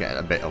that we can get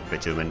a bit of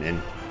bitumen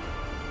in.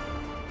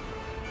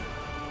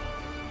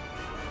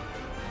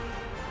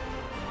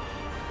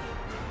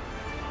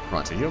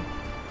 Right, so you're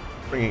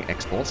bringing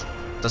exports.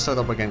 Just so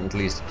that we can at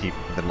least keep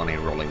the money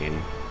rolling in.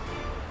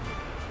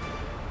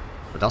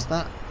 But does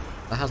that?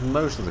 That has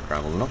most of the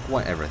gravel, not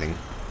quite everything.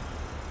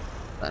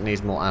 That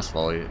needs more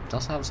asphalt. It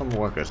does have some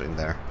workers in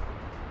there.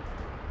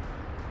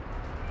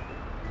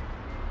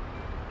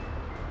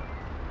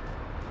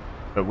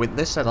 But with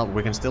this setup,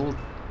 we can still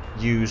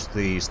use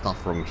the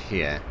stuff from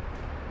here.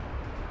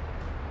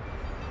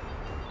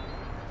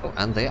 Oh,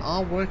 and they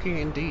are working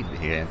indeed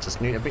here. Just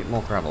need a bit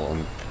more gravel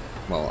on,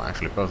 well,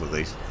 actually both of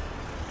these.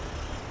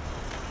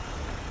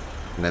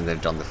 And then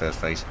they've done the first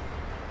phase.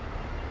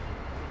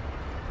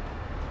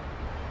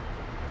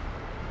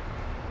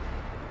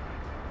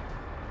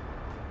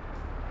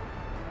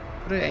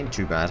 But it ain't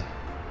too bad.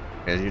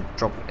 Okay, you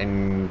drop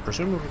in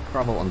presumably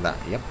gravel on that,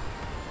 yep.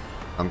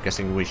 I'm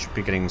guessing we should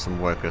be getting some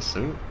workers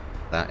soon.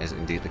 That is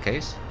indeed the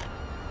case.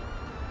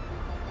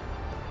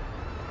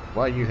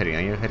 Where are you heading?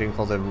 Are you heading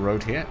for the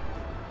road here?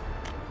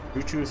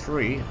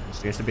 223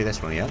 seems to be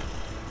this one, yeah.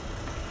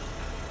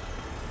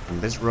 And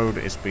this road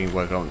is being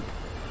worked on.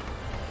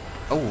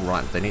 Oh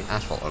right, they need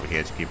asphalt over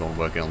here to keep on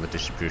working on the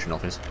distribution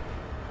office.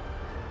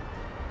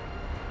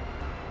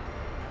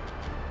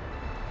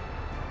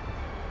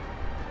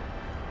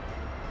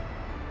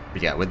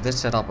 But yeah, with this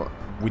setup,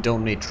 we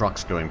don't need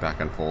trucks going back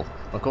and forth.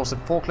 Of course, the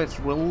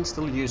forklifts will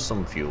still use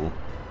some fuel.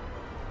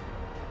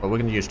 But we're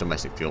going to use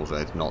domestic fuel, so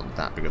it's not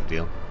that big of a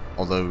deal.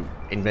 Although,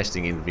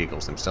 investing in the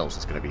vehicles themselves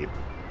is going to be a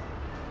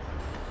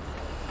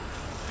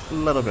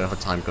little bit of a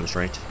time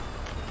constraint.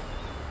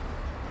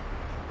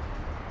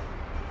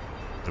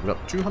 So we've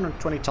got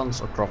 220 tons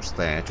of crops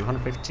there,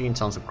 215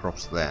 tons of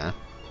crops there.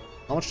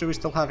 How much do we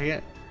still have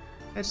here?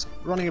 It's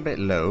running a bit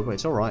low, but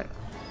it's alright.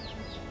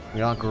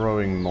 We are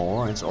growing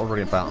more, it's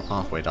already about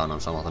halfway done on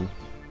some of them.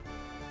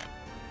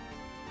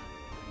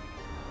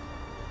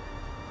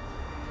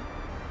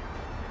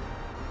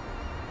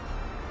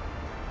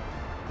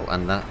 Oh,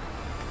 and that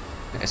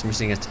is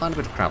missing a tiny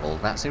bit of gravel.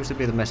 That seems to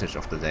be the message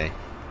of the day.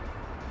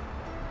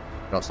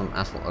 Got some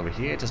asphalt over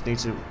here, just need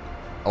to...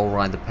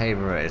 Alright, the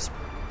paver is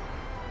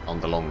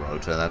on the long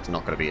road, so that's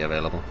not going to be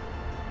available.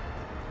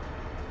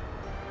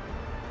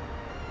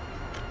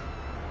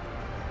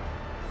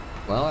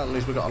 Well, at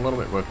least we got a little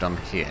bit of work done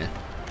here.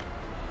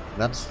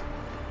 That's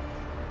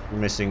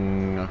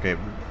missing, okay,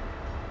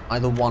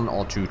 either 1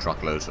 or 2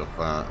 truckloads of,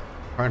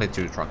 apparently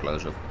 2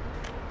 truckloads of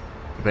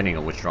Depending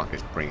on which truck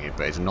is bringing it,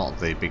 but it's not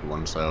the big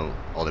one, so...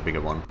 or the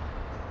bigger one.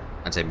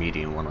 I'd say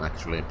medium one,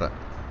 actually, but...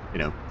 you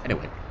know,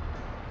 anyway.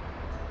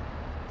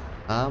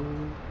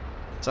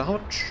 So how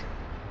much...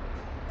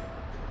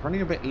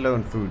 running a bit low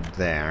on food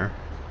there.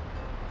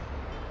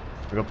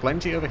 We've got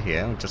plenty over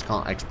here, we just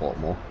can't export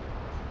more.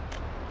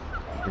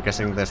 I'm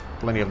guessing there's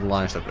plenty of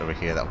livestock over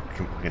here that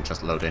we can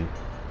just load in.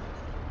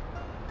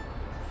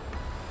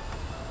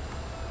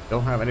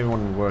 Don't have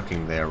anyone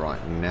working there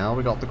right now.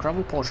 We got the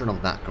gravel portion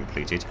of that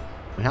completed.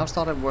 We have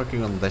started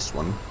working on this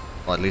one.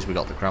 Or at least we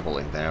got the gravel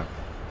in there.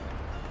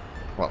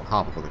 Well,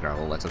 half of the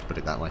gravel, let's just put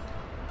it that way.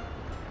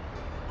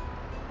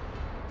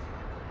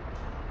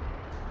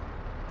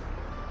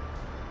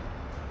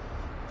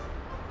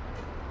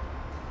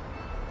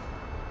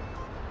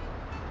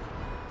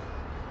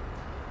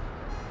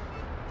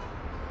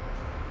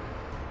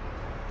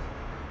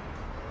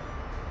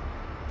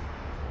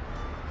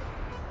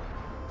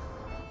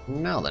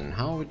 Now then,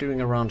 how are we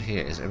doing around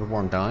here? Is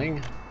everyone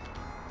dying?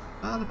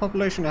 The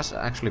population has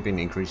actually been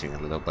increasing a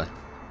little bit.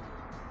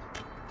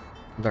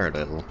 Very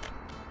little.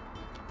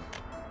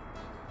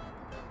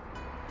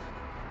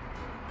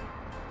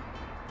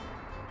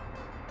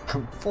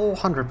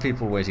 400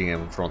 people waiting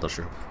in front of the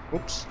shop.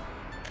 Oops.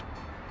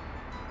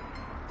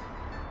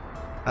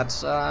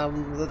 That's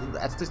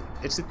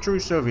it's the true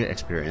Soviet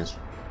experience.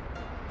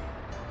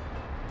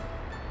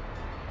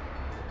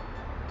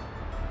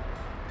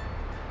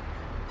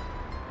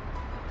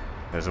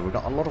 Okay, so we've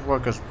got a lot of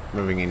workers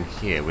moving in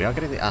here. We are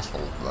getting the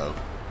asphalt though.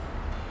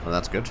 Well,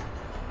 that's good.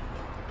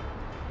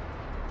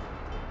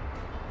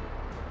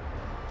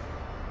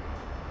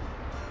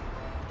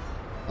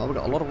 Well, we've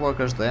got a lot of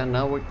workers there.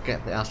 Now we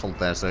get the asphalt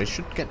there, so it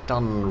should get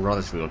done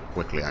relatively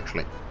quickly,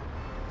 actually.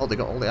 Oh, they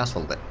got all the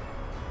asphalt there.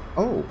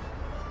 Oh!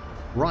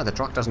 Right, the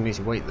truck doesn't need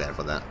to wait there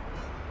for that.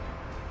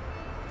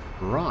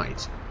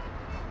 Right.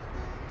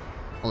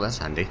 Well, that's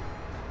handy.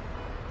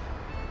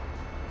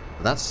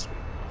 That's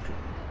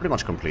pretty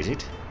much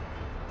completed.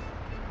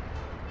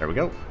 There we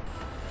go.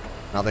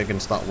 Now they can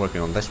start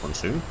working on this one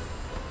soon.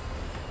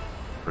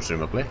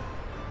 Presumably.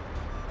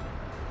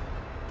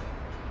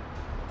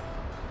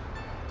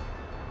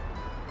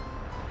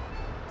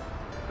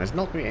 It's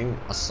not being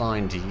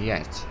assigned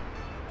yet.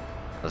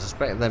 I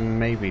suspect there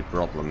may be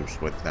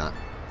problems with that.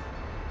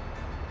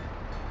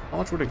 How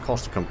much would it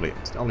cost to complete?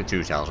 It's only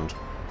 2,000.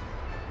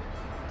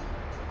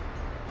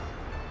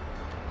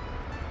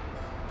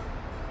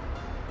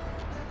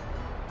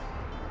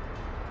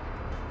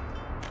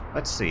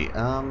 Let's see,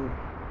 oh,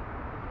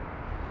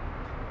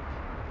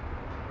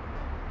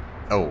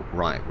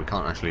 right, we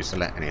can't actually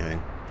select anything.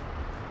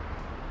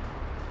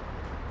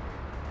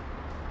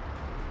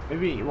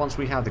 Maybe once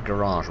we have the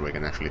garage we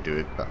can actually do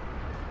it, but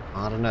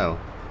I don't know.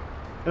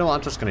 You know what,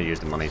 I'm just going to use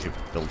the money to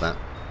build that.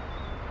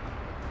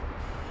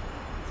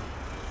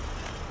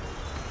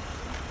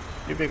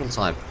 New vehicle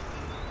type.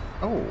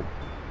 Oh.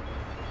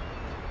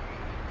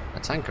 A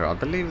tanker. I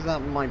believe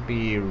that might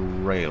be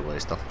railway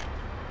stuff.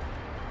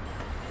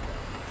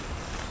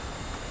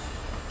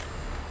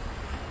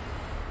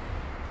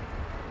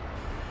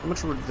 How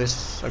much would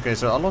this... Okay,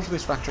 so a lot of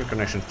these factory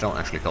connections don't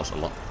actually cost a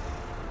lot.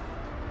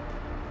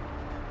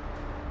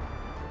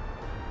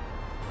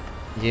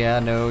 Yeah,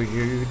 no,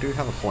 you do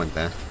have a point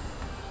there.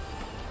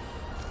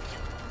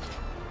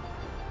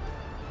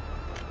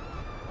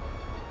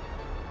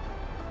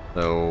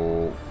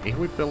 So, if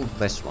we build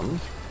this one,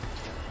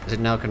 is it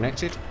now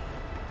connected?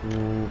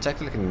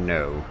 Technically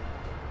no.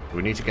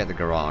 We need to get the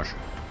garage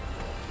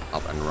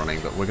up and running,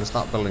 but we can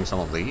start building some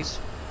of these.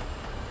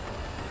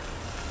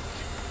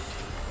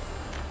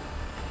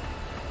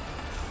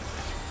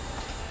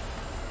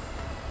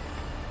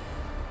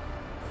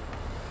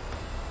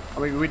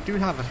 I mean, we do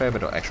have a fair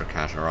bit of extra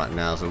cash right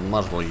now, so we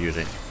might as well use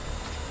it.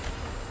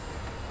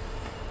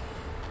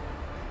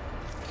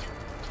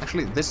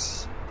 Actually,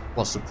 this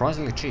was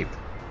surprisingly cheap.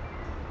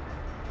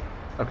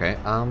 Okay,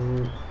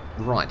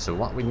 right, so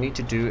what we need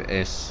to do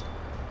is...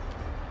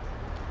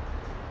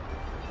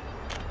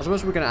 I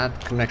suppose we're going to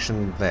add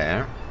connection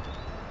there.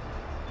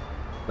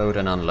 Load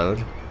and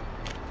unload.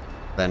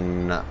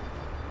 Then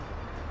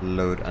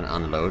load and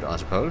unload, I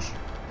suppose.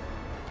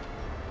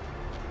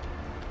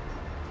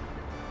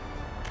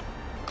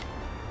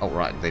 Oh,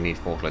 right, they need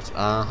forklifts.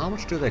 How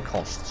much do they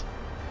cost?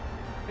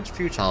 It's a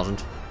few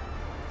thousand.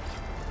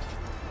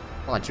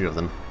 Buy 2 of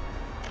them.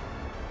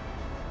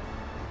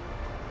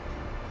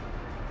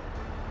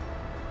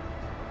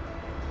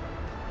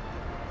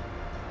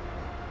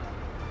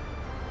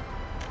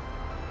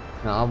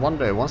 Now, I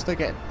wonder, once they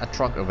get a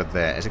truck over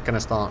there, is it going to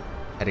start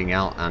heading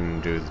out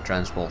and do the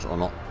transport or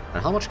not?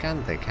 And how much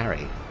can they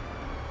carry?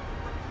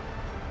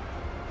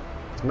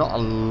 It's not a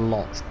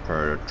lot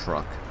per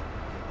truck.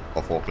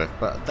 Or forklift,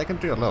 but they can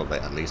do a little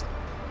bit at least.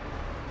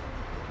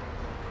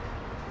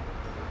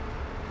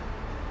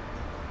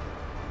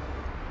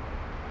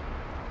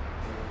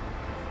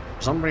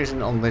 For some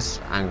reason on this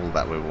angle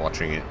that we're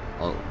watching it,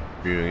 or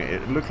viewing it,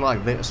 it looked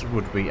like this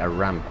would be a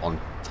ramp on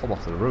top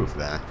of the roof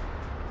there.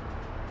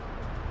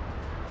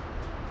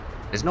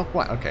 It's not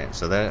quite. Okay,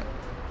 so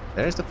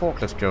there's the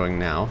forklift going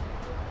now.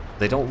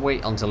 they don't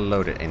wait until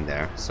loaded in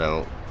there,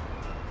 so...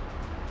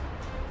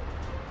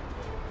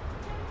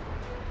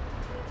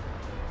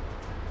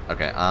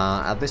 Okay,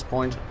 at this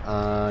point,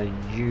 are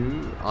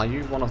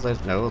you one of those?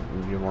 No,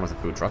 you're one of the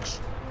food trucks.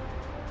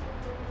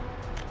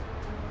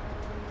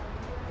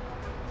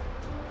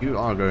 You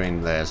are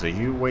going there, so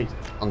you wait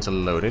until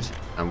loaded,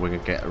 and we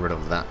can get rid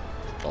of that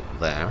spot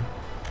there.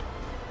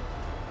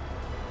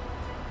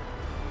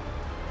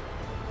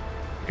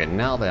 Okay,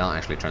 now they are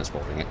actually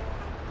transporting it.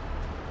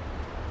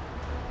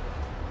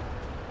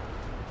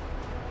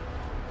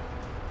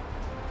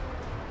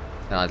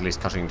 They're at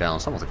least cutting down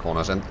some of the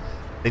corners, and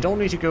they don't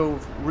need to go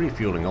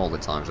refueling all the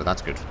time, so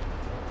that's good.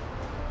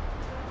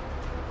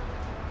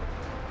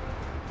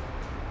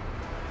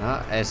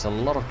 It's a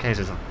lot of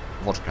cases of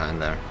vodka in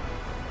there.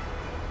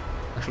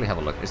 Actually, have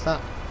a look. Is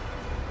that...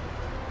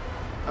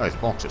 Oh, it's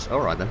boxes.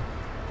 Alright then.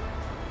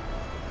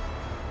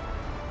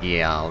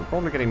 Yeah,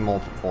 probably getting more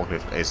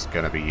forklift is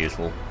gonna be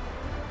useful.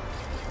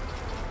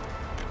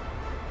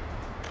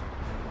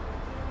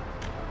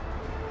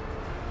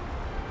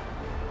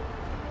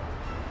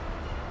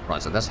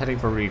 Right, so that's heading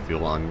for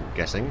refuel, I'm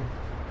guessing.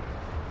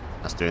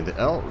 That's doing the...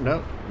 Oh,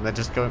 no, they're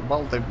just going...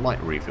 Well, they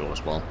might refuel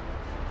as well.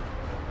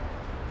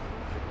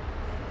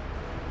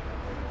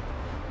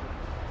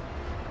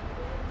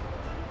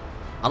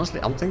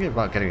 Honestly, I'm thinking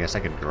about getting a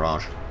second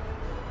garage.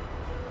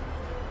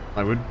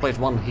 I would place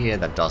one here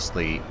that does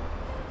the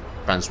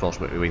transport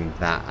between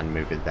that and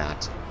maybe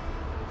that.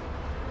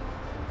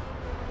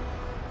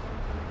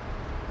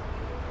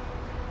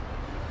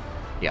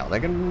 Yeah,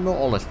 they can more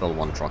or less fill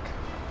one truck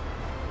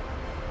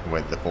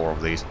with the 4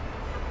 of these.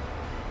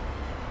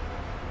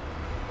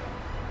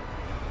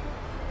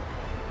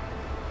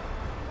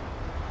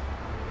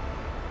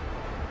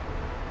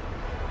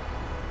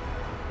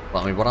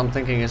 Well, I mean, what I'm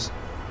thinking is,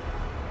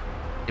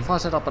 if I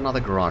set up another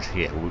garage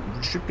here,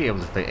 we should be able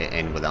to fit it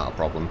in without a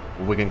problem.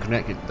 We can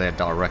connect it there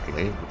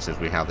directly, since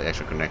we have the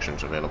extra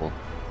connections available.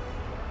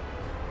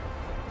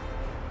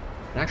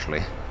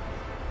 Actually,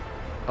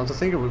 I'm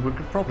thinking we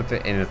could probably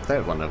fit in a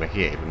third one over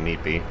here if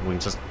need be. We can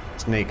just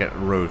snake a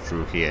road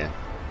through here.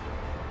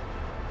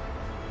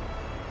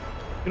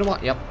 You know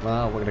what? Yep,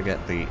 we're gonna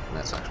get the...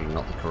 That's actually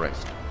not the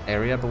correct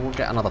area, but we'll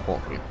get another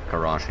forklift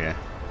garage here.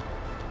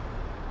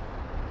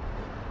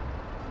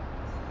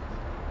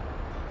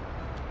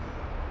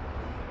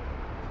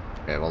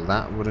 Okay, well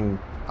that wouldn't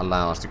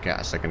allow us to get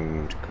a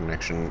second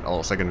connection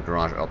or second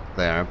garage up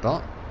there,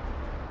 but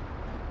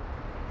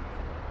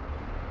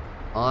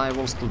I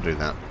will still do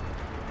that.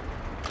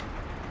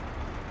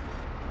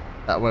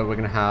 That way we're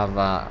going to have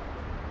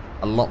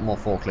a lot more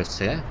forklifts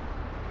here.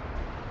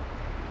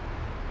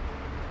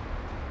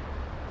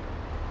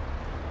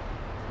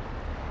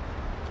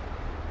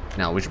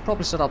 Now we should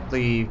probably set up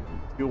the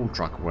fuel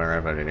truck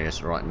wherever it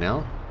is right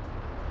now.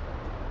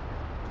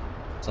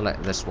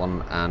 Select this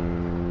one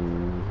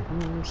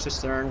and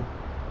cistern.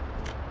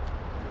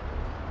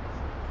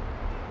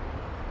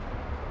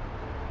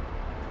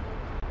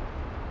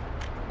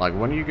 Like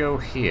when you go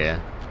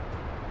here,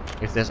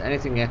 if there's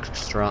anything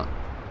extra,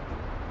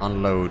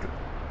 unload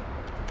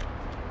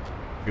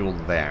fuel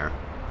there.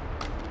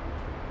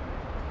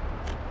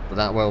 But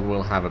that way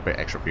we'll have a bit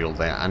extra fuel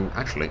there. And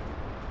actually,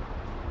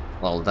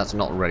 well, that's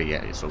not ready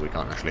yet, so we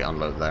can't actually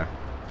unload there.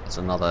 It's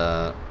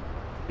another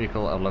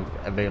vehicle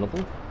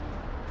available.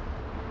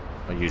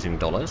 By using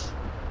dollars.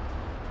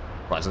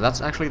 Right, so that's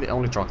actually the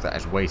only truck that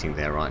is waiting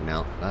there right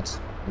now. That's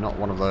not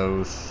one of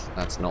those.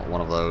 That's not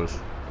one of those.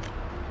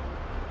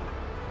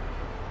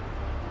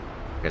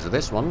 Okay, so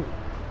this one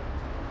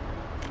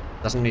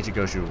doesn't need to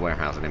go through the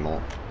warehouse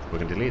anymore. We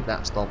can delete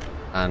that stop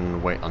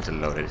and wait until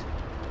loaded.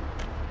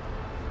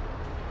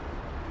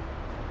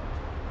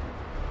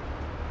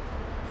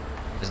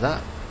 Is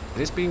that...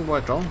 It is being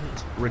worked on.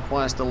 It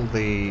requires still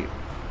the...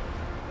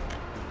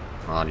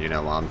 Oh, you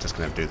know what, I'm just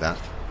going to do that.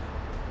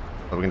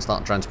 So we can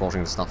start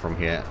transporting the stuff from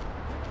here.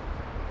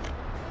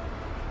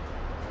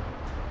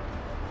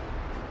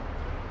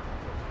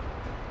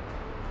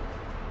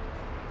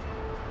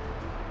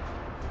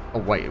 Oh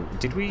wait,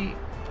 did we...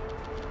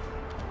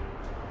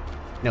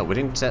 No, we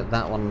didn't set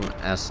that one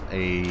as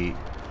a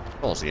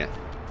course yet.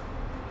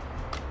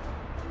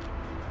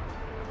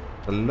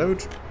 The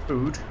load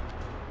food,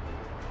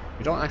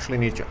 you don't actually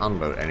need to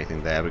unload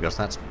anything there because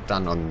that's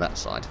done on that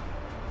side.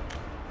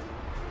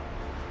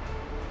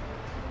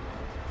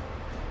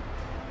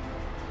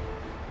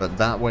 But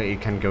that way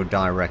it can go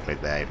directly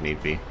there if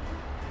need be.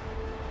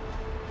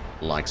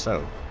 Like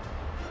so.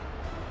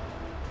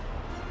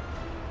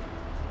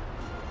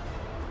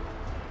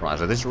 Right,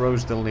 so this row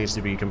still needs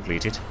to be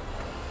completed.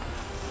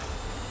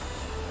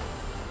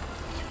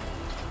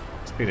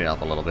 Speed it up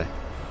a little bit.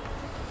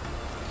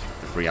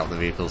 Free out the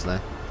vehicles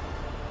there.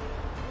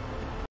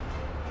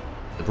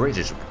 The bridge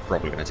is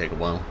probably going to take a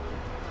while.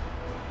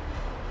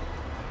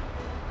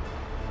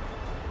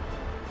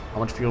 How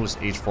much fuel is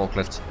each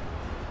forklift?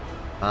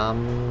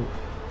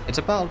 It's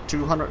about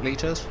 200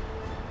 liters,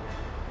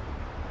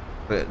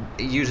 but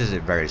it uses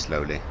it very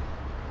slowly.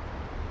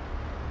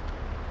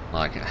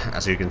 Like,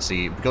 as you can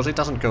see, because it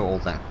doesn't go all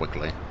that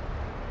quickly.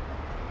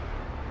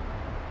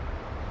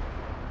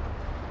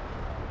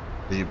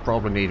 You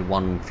probably need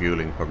 1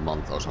 fueling per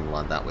month or something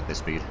like that with this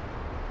speed.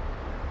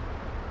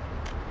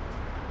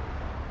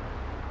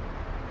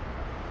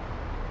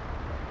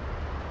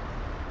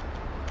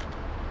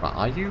 But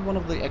are you one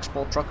of the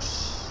export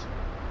trucks?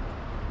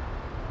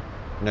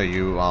 No,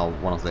 you are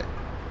one of the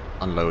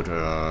unload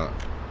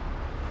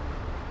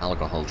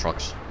alcohol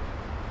trucks.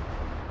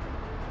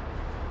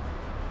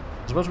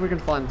 I suppose we can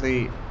find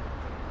the...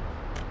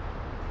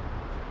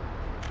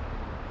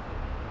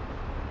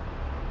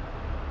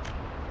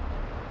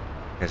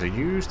 Okay, so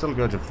you still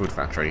go to the food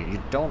factory. You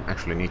don't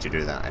actually need to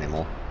do that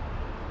anymore.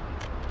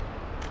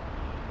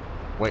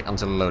 Wait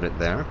until loaded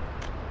there.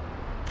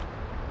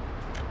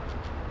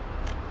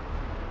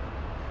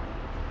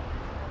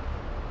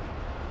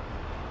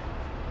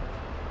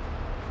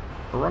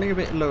 We're running a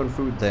bit low on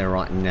food there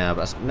right now,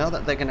 but now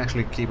that they can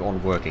actually keep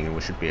on working, we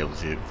should be able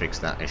to fix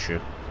that issue.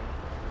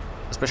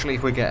 Especially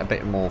if we get a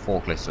bit more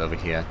forklifts over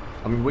here.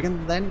 I mean, we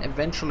can then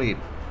eventually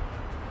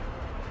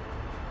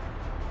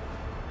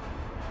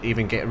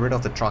even get rid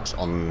of the trucks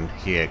on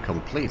here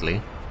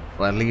completely.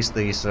 Or at least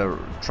these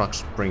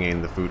trucks bring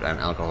in the food and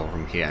alcohol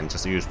from here and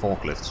just use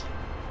forklifts.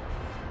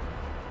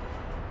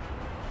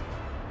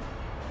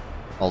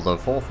 Although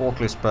 4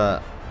 forklifts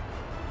per...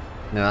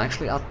 No,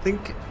 actually, I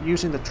think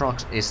using the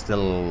trucks is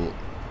still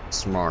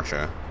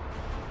smarter.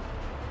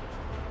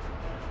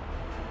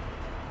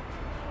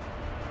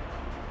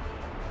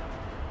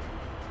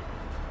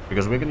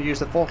 Because we're going to use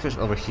the forklifts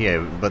over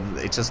here, but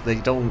it's just they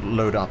don't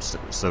load up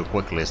so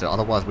quickly, so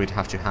otherwise we'd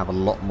have to have a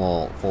lot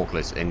more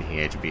forklifts in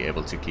here to be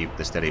able to keep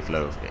the steady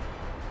flow of it.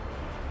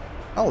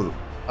 Oh,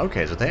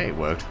 okay, so there it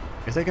worked.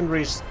 If they can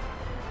reach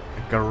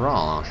a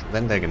garage,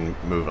 then they can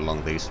move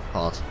along these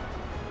parts.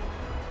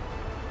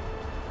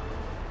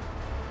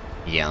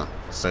 Yeah,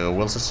 so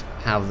we'll just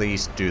have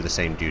these do the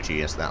same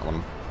duty as that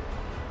one.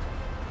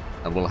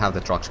 And we'll have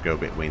the trucks go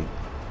between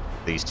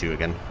these two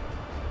again.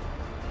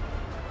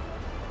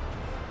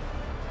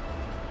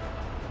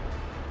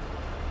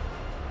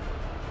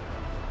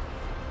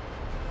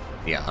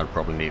 Yeah, I'd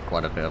probably need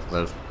quite a bit of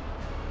those.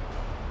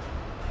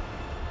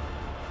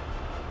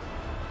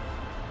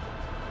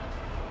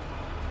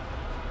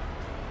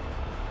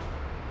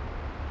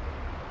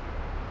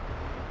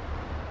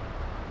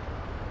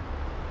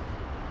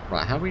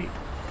 Right, have we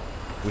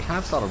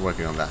have started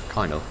working on that,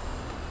 kind of.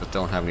 Just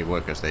don't have any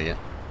workers there yet.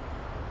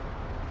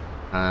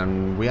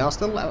 And we are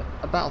still at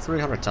about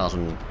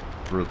 300,000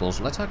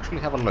 rubles. Let's actually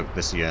have a look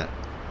this year.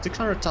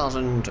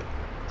 600,000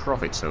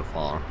 profit so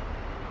far.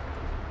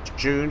 It's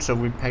June, so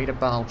we paid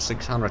about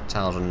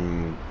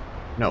 600,000...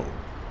 No,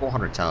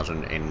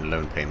 400,000 in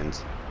loan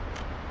payments.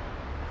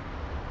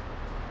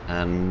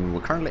 And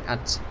we're currently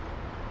at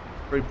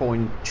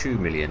 3.2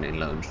 million in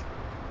loans.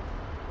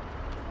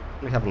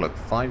 Let me have a look.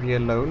 5-year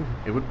loan.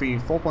 It would be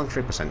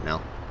 4.3%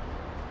 now.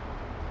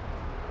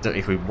 So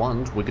if we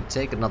want, we could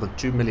take another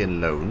 2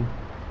 million loan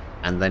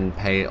and then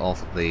pay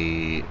off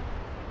the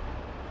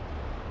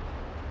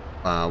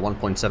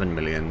 1.7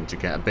 million to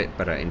get a bit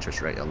better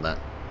interest rate on that.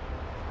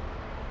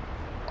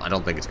 I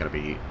don't think it's going to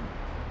be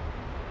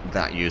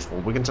that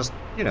useful. We can just,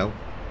 you know,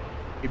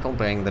 keep on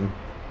paying them.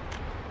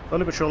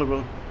 Slowly but surely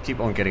we'll keep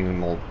on getting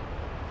more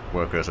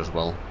workers as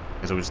well.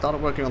 Okay, so we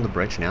started working on the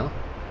bridge now.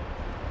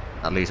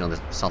 At least on the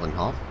southern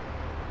half.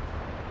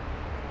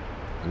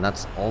 And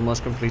that's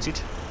almost completed.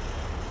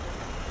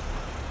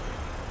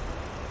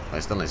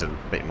 It still needs a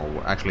bit more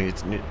work. Actually,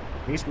 it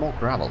needs more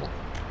gravel.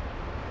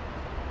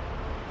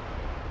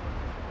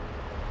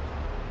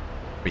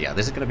 But yeah,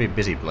 this is going to be a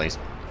busy place.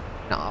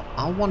 Now,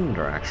 I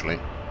wonder, actually.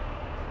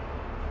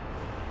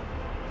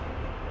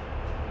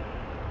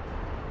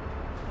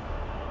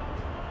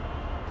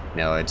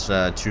 No, it's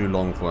too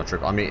long for a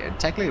trip. I mean,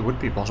 technically it would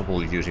be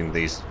possible using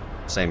these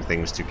same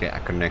things to get a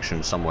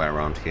connection somewhere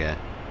around here.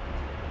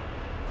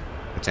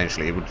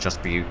 Potentially, it would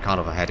just be kind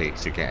of a headache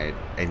to get it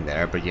in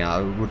there, but yeah,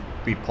 it would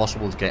be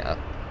possible to get a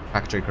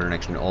factory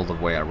connection all the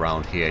way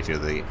around here to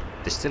the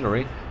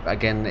distillery. But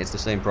again, it's the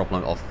same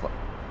problem of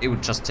it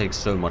would just take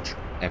so much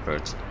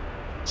effort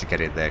to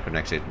get it there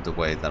connected the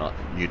way that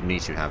you'd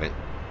need to have it.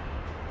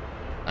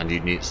 And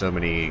you'd need so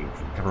many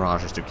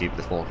garages to keep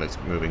the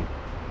forklifts moving.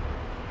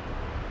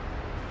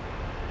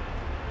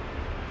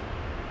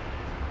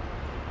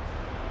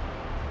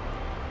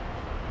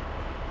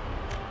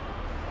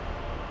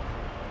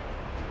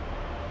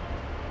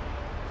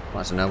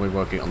 Right, so now we're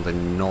working on the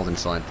northern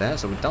side there.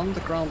 So we've done the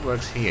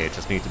groundworks here,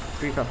 just need the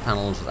prefab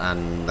panels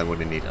and then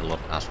we need a lot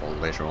of asphalt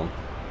later on.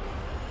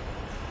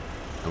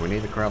 And we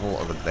need the gravel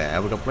over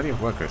there. We've got plenty of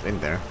workers in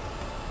there.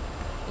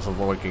 Also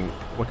working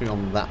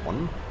on that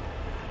one.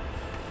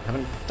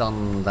 Haven't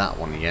done that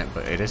one yet,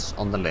 but it is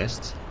on the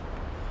list.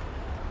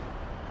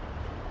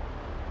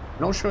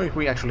 Not sure if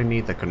we actually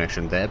need the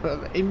connection there,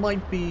 but it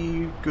might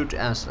be good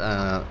as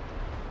a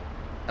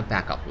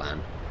backup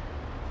plan.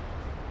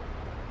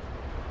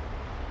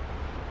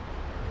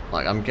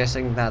 Like, I'm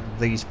guessing that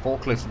these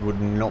forklifts would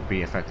not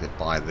be affected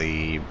by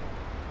the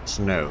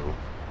snow.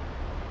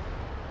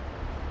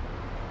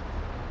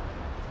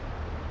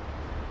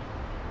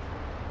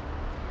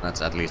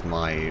 That's at least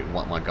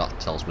what my gut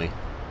tells me.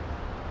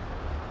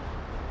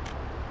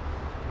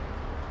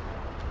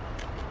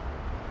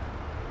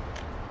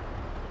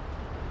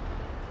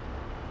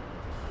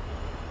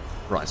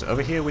 Right, so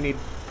over here we need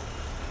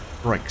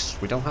bricks.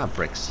 We don't have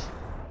bricks.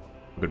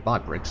 We could buy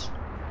bricks.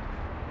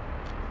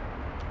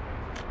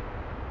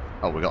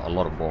 Oh, we got a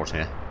lot of boards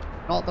here.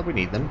 Not that we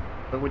need them,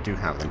 but we do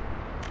have them.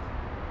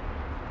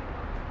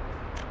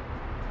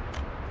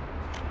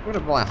 We're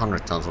gonna buy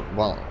 100 tons of,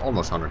 well,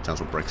 almost 100 tons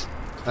of bricks.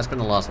 That's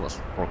gonna last us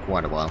for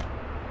quite a while.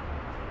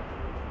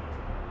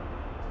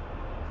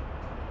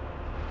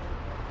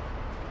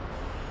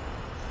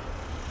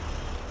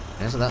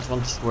 Yeah, so that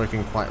one's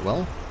working quite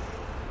well.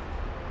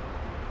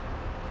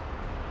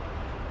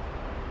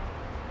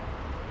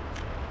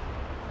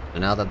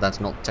 And now that that's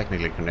not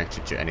technically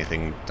connected to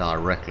anything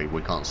directly,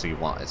 we can't see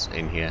what is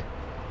in here.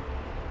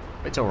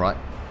 It's alright.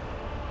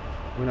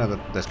 We know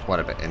that there's quite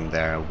a bit in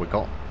there. We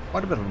got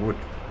quite a bit of wood,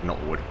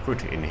 not wood,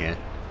 food in here,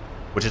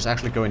 which is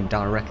actually going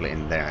directly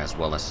in there as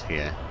well as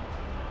here.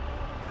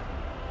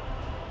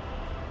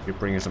 You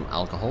bring in some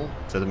alcohol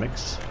to the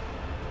mix.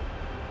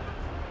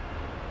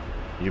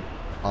 You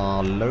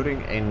are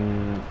loading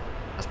in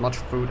as much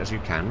food as you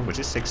can, which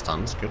is 6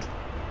 tons, good.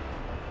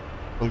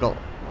 We've got,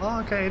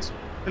 oh, okay, it's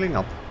filling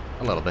up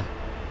a little bit.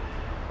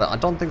 But I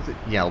don't think that,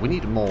 yeah, we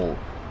need more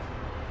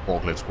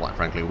forklifts, quite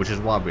frankly, which is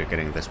why we're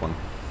getting this one.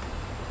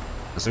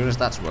 As soon as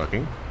that's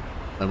working,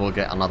 then we'll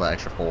get another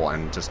extra 4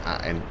 and just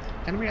add in.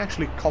 Can we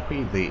actually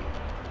copy the...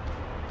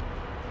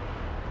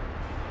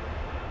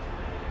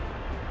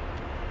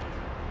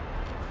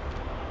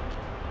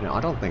 No,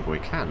 I don't think we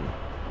can.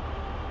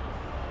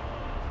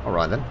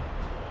 Alright then.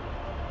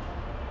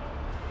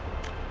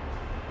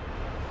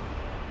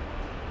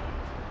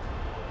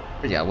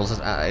 But yeah, we'll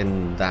just add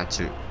in that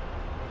to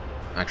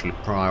actually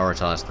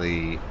prioritize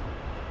the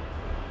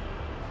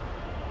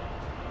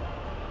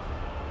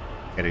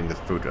getting the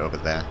food over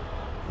there,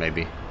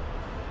 maybe.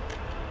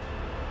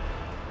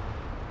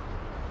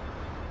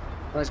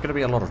 There's going to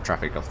be a lot of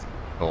traffic, of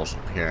course,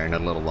 here in a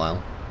little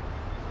while.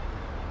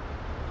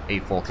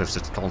 8 forklifts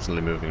just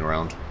constantly moving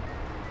around.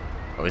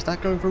 Oh, is that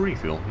going for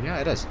refuel? Yeah,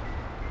 it is.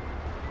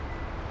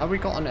 Have we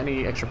gotten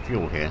any extra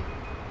fuel here?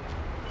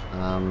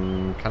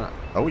 Can I...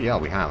 Oh yeah,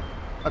 we have.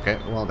 Okay,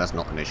 well that's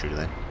not an issue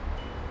then.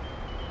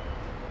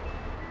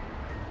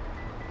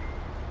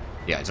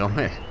 Yeah, it's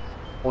only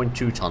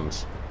 0.2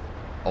 tons.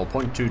 Or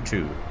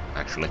 0.22,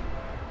 actually.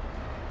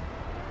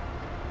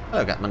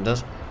 Hello,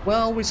 Gatmanders.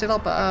 Well, we set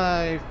up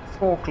a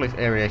forklift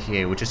area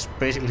here, which is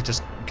basically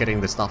just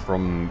getting the stuff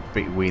from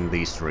between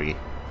these 3.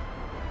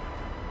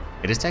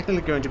 It is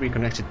technically going to be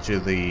connected to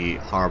the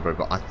harbor,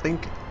 but I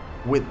think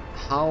with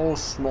how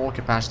small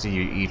capacity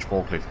each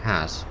forklift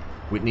has,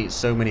 we'd need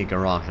so many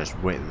garages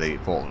with the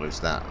forklifts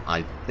that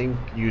I think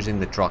using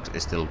the trucks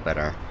is still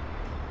better.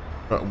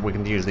 But we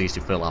can use these to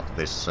fill up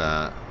this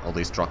all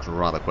these trucks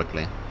rather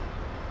quickly.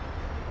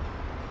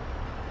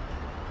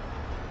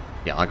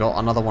 Yeah, I got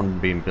another one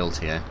being built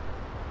here.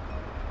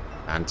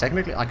 And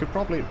technically I could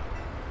probably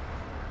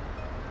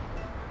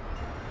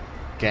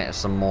get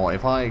some more.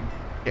 If I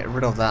get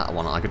rid of that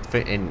one, I could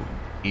fit in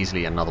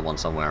easily another one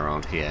somewhere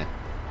around here.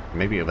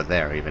 Maybe over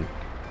there even.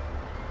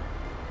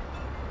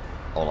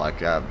 Or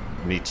like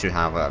need to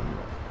have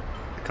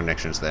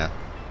connections there.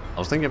 I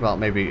was thinking about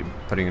maybe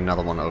putting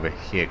another one over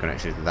here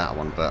connected to that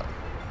one, but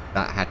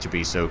that had to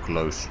be so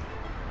close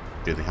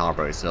to the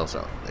harbor itself,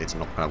 so it's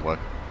not going to work.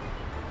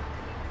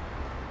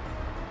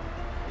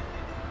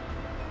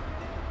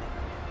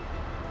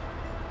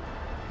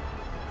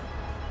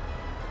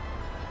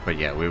 But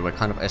yeah, we were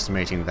kind of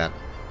estimating that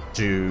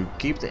to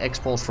keep the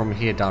exports from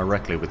here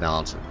directly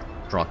without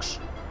trucks.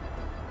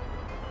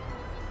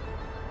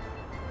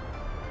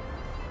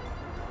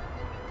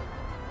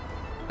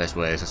 Best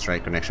way is a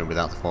straight connection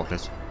without the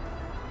forklift.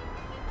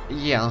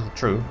 Yeah,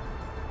 true.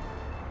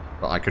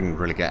 But I couldn't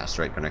really get a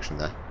straight connection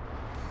there.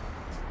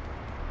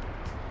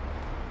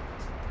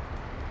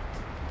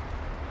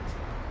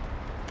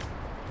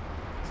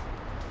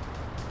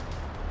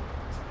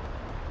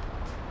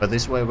 But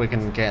this way we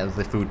can get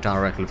the food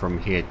directly from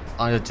here,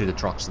 either to the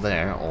trucks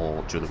there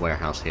or to the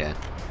warehouse here.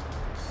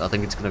 So I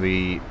think it's going to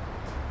be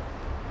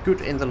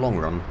good in the long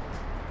run.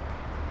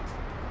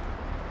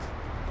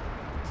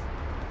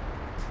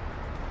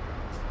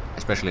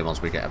 Especially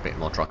once we get a bit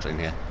more trucks in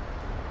here.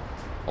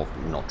 Or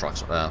not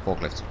trucks,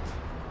 forklifts.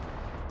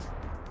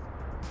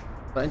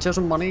 But in terms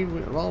of money,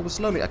 well, we're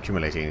slowly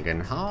accumulating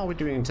again. How are we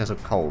doing in terms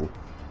of coal?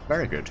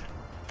 Very good.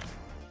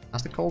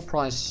 Has the coal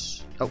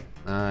price... Oh,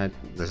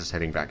 this is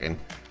heading back in.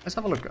 Let's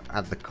have a look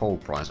at the coal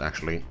price,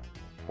 actually,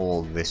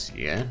 for this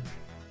year.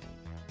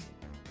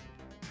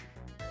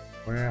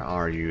 Where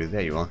are you?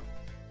 There you are.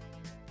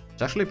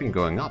 It's actually been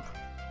going up.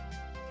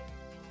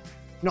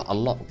 Not a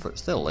lot, but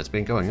still, it's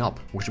been going up,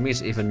 which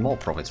means even more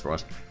profits for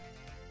us.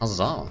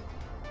 Huzzah!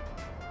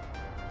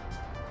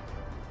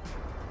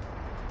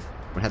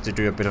 We have to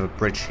do a bit of a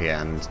bridge here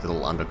and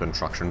still under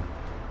construction.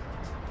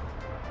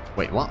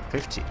 Wait, what?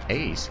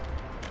 58?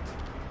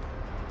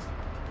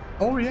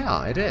 Oh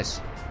yeah, it is.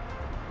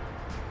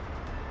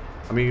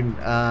 I mean,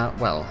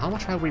 well, how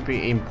much have we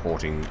been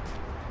importing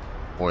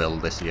oil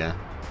this year?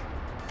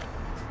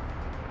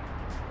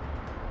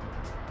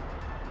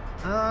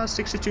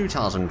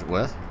 62,000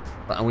 worth.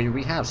 But I mean,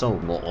 we have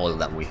some more oil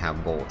than we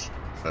have bought,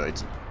 so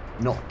it's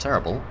not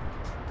terrible.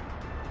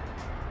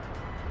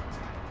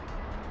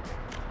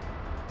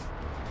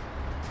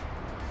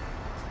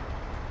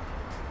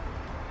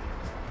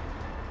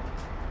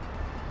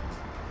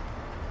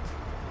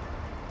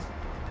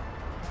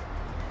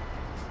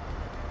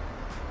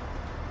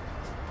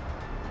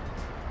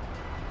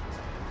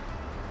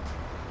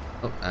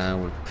 Oh,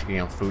 and we're picking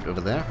up food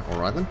over there.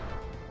 Alright then.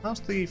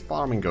 How's the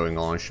farming going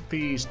on? It should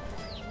be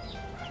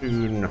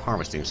soon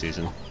harvesting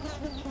season.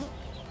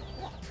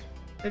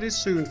 It is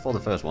soon for the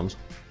first ones.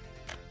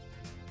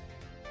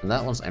 And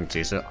that one's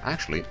empty, so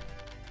actually, I'm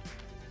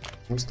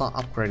gonna start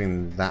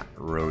upgrading that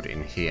road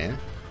in here.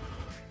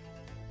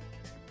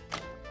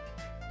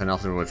 Then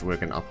afterwards we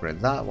can upgrade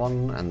that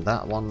one. And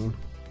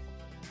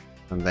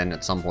then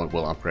at some point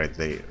we'll upgrade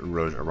the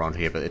road around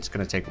here, but it's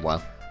gonna take a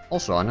while.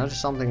 Also, I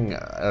noticed something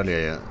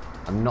earlier.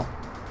 I'm not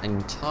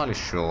entirely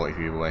sure if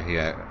you were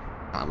here,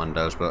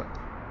 Commandos, but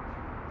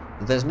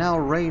there's now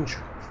a range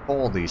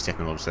for these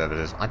technical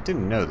services. I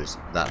didn't know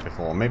that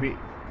before. Maybe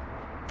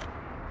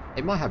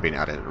it might have been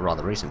added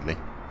rather recently.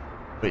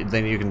 But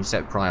then you can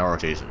set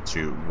priorities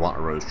to what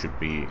roads should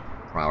be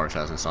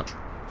prioritized and such.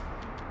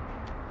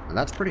 And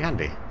that's pretty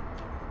handy.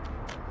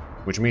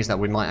 Which means that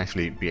we might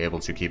actually be able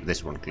to keep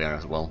this one clear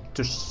as well,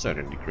 to a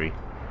certain degree.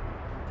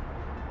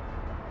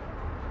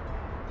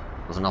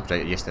 There was an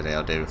update yesterday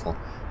or the day before.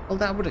 Well,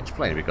 that would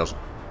explain, because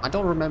I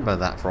don't remember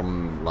that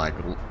from, like,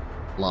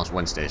 last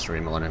Wednesday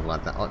stream or anything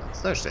like that, or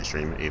Thursday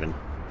stream even.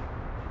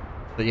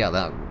 But yeah,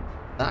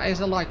 that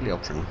is a likely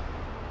option.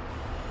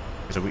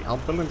 So we are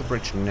building the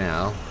bridge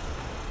now.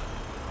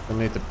 We'll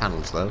need the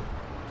panels though.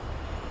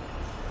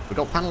 We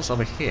got panels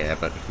over here,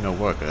 but no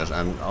workers,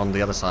 and on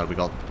the other side we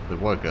got the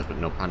workers, but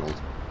no panels.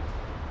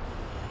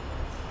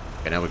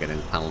 Okay, now we're getting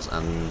the panels,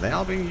 and they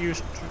are being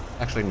used.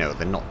 Actually, no,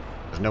 they're not.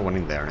 There's no one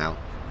in there now.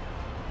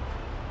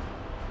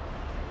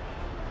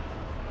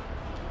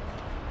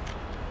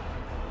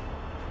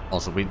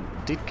 Also, we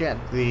did get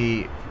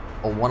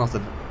one of the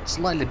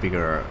slightly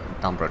bigger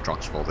dumper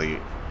trucks for the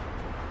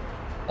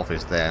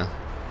office there.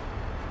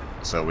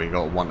 So we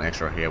got one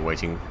extra here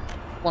waiting.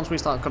 Once we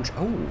start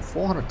oh,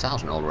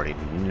 400,000 already.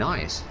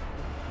 Nice.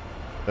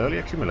 Early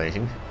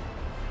accumulating.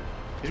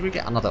 Did we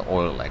get another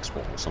oil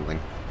export or something?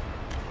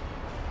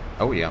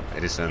 Oh yeah,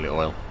 it is certainly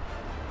oil.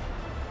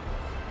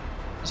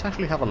 Let's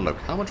actually have a look.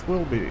 How much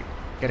will we be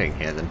getting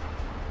here then?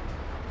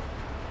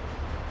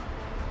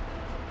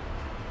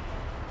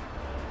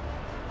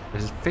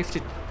 This is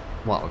 50,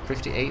 what,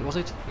 58 was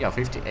it? Yeah,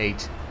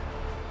 58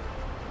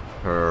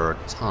 per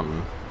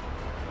ton.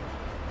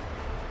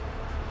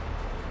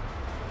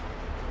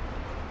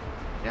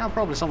 Yeah,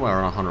 probably somewhere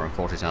around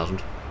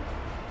 140,000.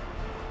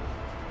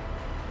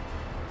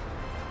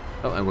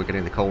 Oh, and we're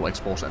getting the coal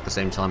exports at the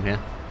same time here.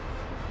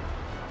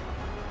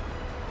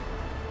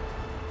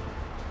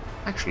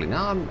 Actually,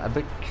 now I'm a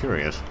bit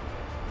curious.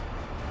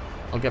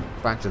 I'll get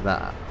back to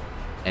that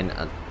in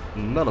a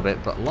little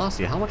bit, but last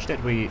year, how much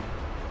did we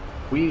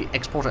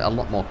exported a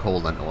lot more coal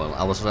than oil.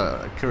 I was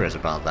curious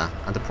about that.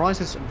 And the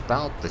price is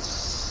about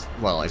this,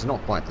 well, it's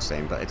not quite the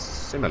same, but it's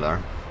similar.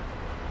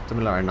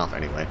 Similar enough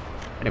anyway.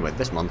 Anyway,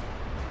 this month,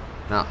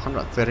 now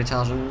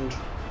 130,000.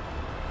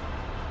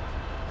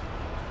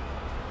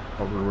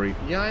 Probably,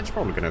 yeah, it's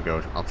probably going to go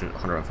up to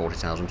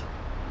 140,000.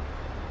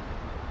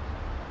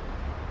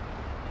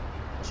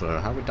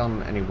 So, have we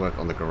done any work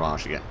on the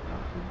garage yet?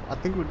 I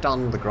think we've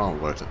done the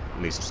groundwork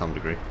at least to some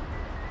degree.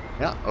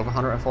 Yeah, over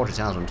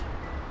 140,000.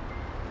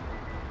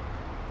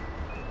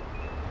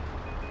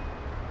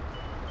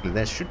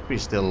 There should be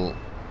still...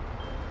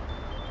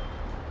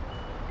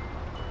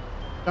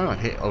 Oh, I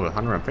hit over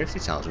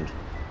 150,000.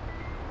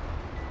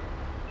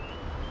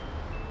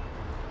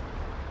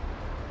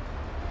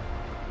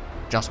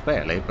 Just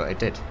barely, but it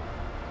did.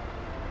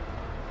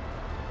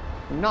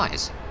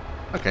 Nice.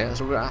 Okay,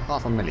 so we're at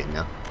 500,000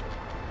 now.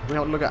 If we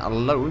have a look at our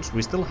loans,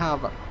 we still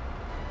have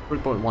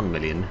 3.1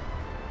 million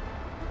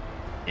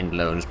in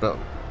loans, but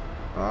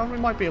we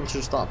might be able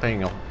to start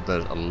paying off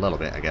those a little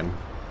bit again.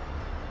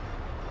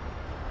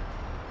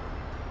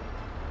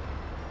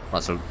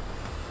 Right, so...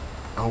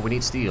 Oh, we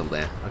need steel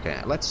there. Okay,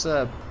 let's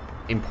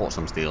import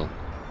some steel.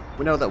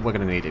 We know that we're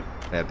going to need it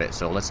a bit,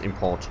 so let's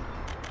import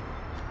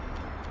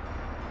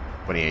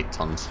 28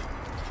 tons.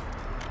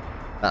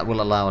 That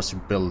will allow us to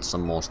build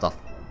some more stuff.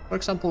 For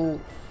example,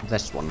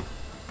 this one.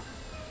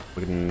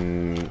 We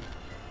can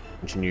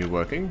continue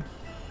working.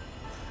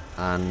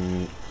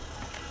 And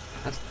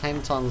that's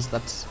 10 tons,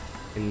 that's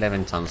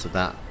 11 tons of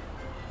that.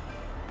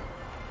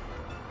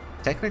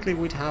 Technically,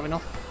 we'd have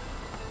enough.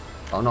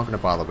 But I'm not going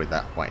to bother with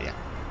that quite yet.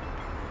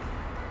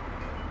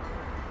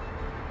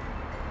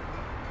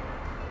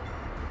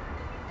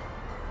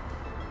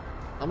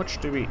 How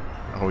much do we...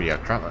 Oh yeah,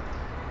 gravel.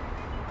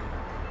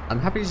 I'm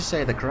happy to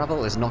say that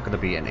gravel is not going to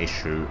be an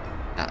issue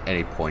at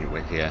any point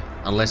with here.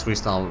 Unless we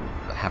start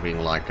having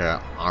like an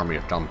army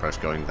of dumpers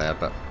going there,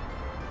 but...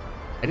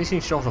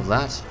 anything short of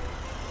that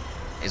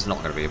is not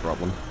going to be a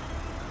problem.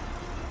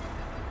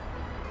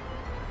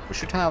 We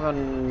should have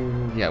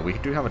an... yeah, we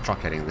do have a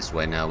truck heading this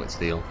way now with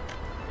steel.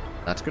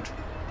 That's good.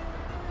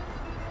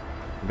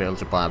 Be able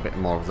to buy a bit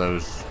more of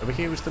those. Over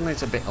here we still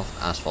need a bit of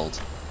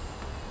asphalt.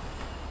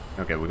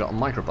 Okay, we got a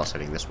microbus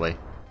heading this way.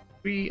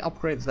 We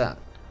upgrade that.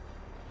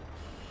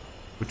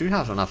 We do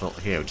have some asphalt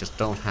here, we just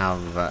don't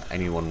have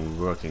anyone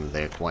working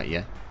there quite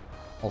yet.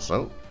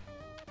 Also,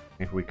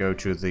 if we go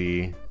to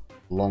the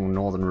long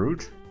northern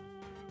route,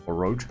 or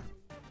road.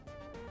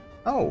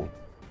 Oh!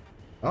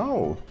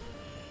 Oh!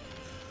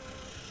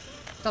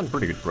 Done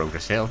pretty good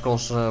progress here. Of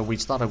course, we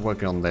started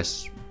working on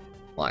this,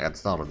 like, at the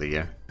start of the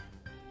year.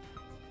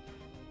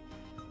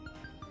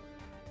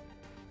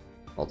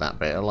 Or that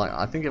bit, like,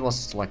 I think it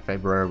was like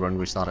February when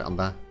we started on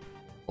that,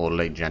 or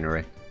late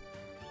January.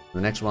 The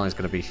next one is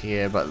going to be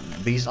here, but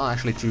these are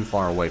actually too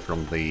far away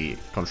from the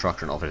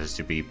construction offices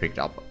to be picked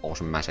up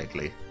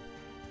automatically.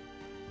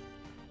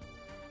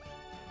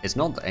 It's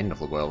not the end of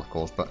the world, of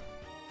course, but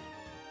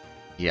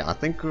yeah, I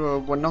think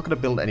we're not going to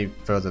build any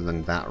further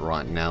than that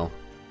right now.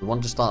 We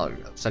want to start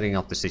setting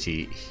up the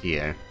city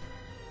here,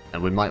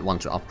 and we might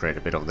want to upgrade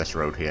a bit of this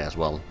road here as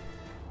well.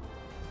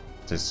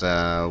 Since,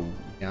 yeah,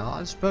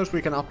 I suppose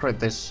we can upgrade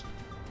this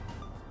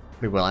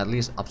pretty well, at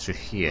least up to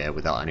here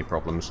without any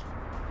problems.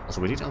 Also,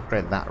 we need to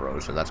upgrade that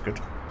road, so that's good.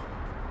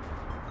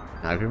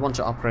 Now, if we want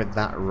to upgrade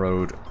that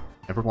road,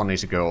 everyone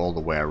needs to go all the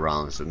way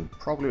around, so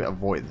probably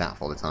avoid that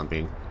for the time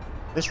being.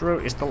 This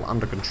road is still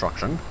under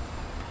construction.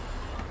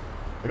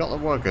 We got the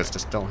workers,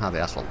 just don't have the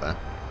asphalt there.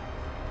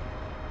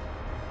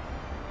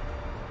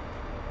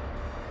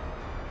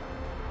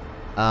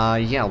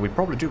 Yeah, we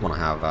probably do want to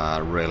have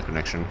a rail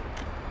connection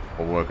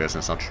for workers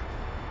and such.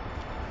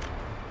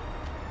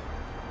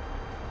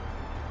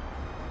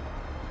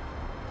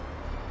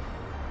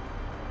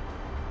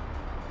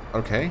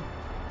 Okay.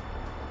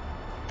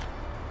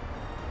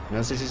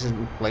 No cities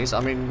in place. I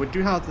mean, we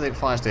do have the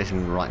fire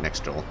station right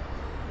next door.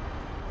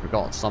 We've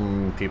got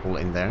some people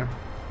in there.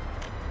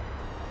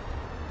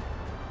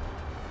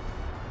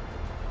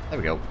 There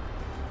we go.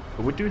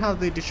 But we do have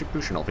the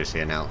distribution office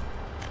here now.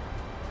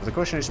 But the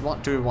question is,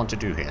 what do we want to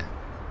do here?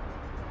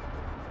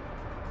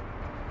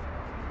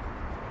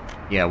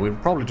 Yeah, we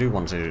probably do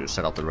want to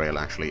set up the rail,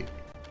 actually.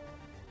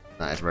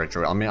 That is very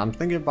true. I mean, I'm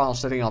thinking about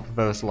setting up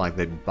first, like,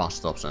 the bus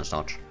stops and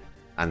such.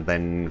 And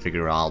then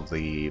figure out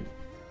the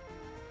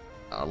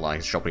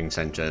like shopping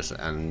centers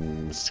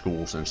and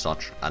schools and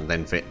such, and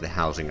then fit the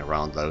housing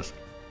around those.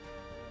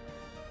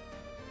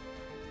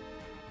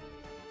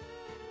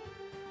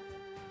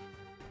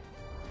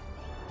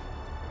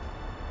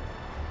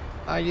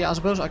 Yeah, I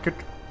suppose I could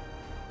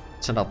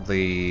set up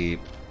the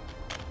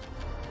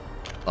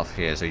stuff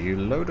here. So you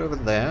load over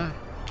there,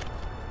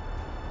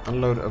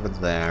 unload over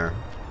there,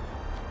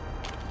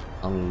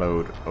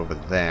 unload over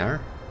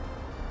there.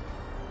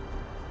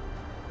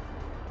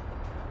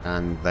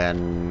 And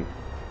then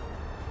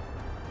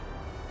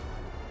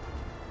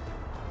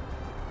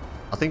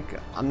I think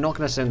I'm not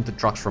going to send the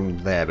trucks from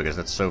there because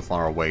that's so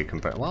far away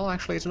compared. Well,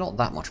 actually, it's not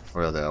that much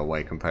further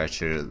away compared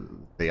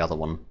to the other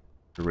one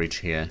to reach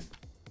here.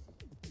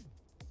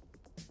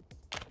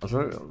 I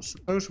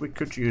suppose we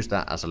could use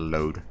that as a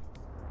load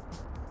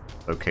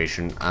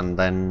location, and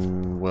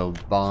then we'll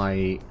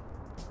buy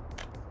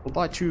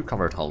two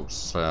covered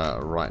hulls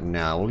right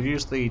now. We'll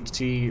use the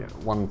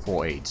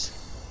T148s.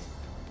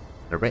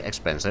 They're a bit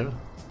expensive.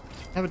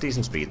 They have a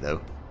decent speed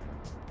though.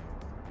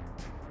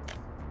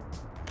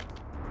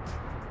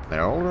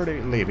 They're already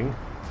leaving.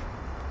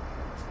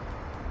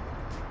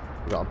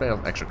 We've got a bit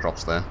of extra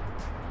crops there.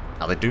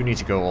 Now they do need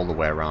to go all the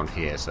way around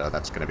here, so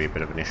that's going to be a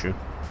bit of an issue.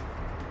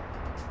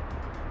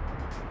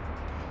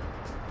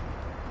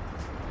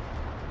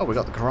 Oh, we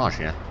got the garage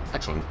here.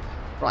 Excellent.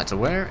 Right, so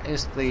where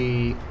is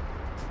the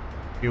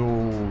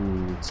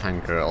fuel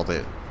tanker or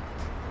the...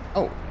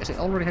 Oh, is it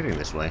already heading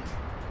this way?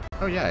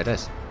 Oh yeah, it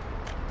is.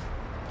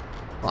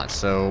 Right,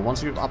 so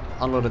once you've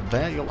unloaded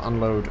there, you'll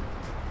unload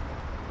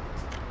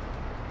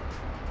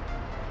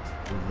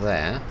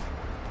there.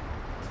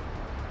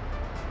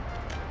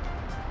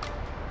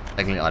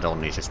 Technically, I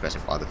don't need to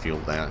specify the fuel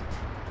there,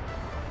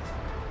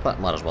 but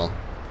might as well,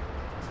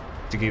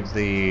 to give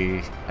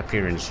the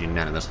appearance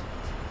unanimous.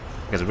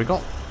 Because we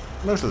got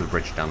most of the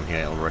bridge down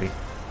here already.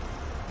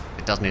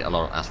 It does need a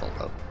lot of asphalt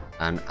though,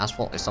 and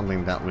asphalt is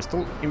something that we're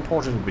still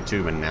importing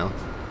bitumen now.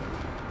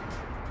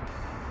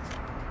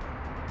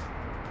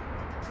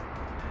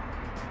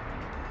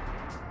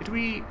 Did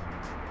we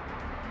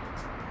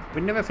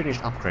never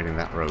finished upgrading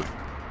that road.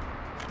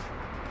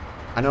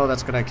 I know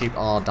that's gonna keep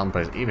our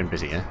dumpers even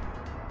busier.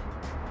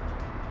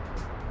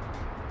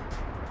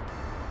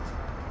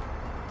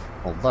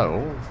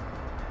 Although,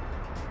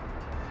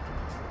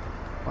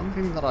 one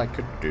thing that I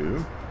could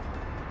do,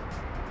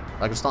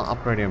 I could start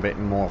upgrading a bit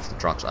more of the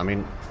trucks. I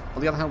mean,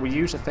 on the other hand, we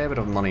use a fair bit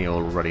of money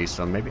already,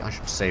 so maybe I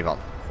should save up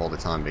for the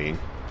time being.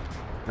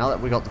 Now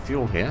that we got the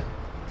fuel here,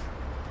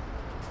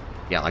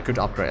 yeah, I could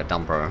upgrade a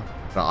dumper.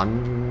 But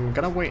I'm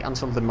gonna wait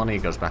until the money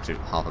goes back to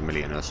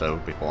 500,000 or so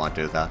before I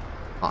do that.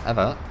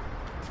 However,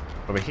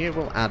 over here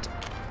we'll add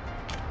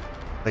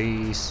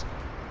these,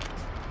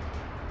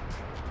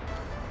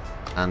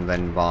 and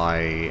then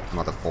buy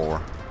another 4.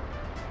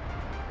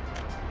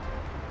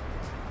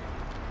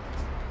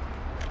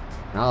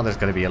 Now there's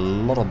going to be a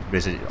lot of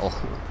busy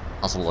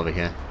hustle over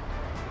here.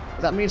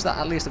 But that means that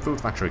at least the food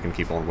factory can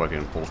keep on working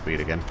at full speed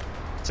again.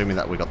 Assuming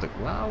that we got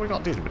we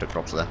got a decent bit of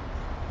crops there.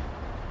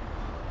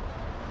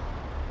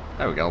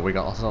 There we go, we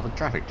got ourselves a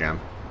traffic jam.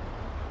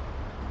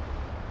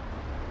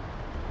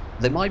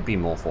 There might be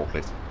more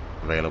forklifts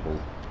available.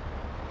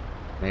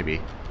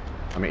 Maybe.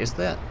 I mean, is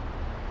there...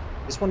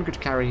 This one could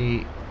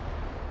carry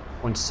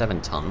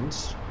 0.7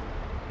 tons.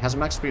 It has a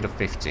max speed of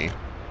 50.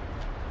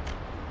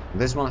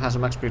 This one has a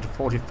max speed of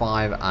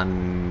 45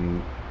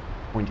 and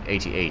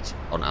 0.88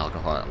 on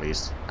alcohol at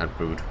least, and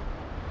food.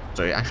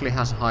 So it actually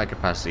has a higher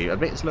capacity, a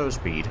bit slower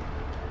speed.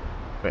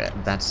 But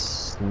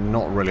that's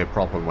not really a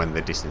problem when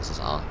the distances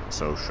are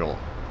so short.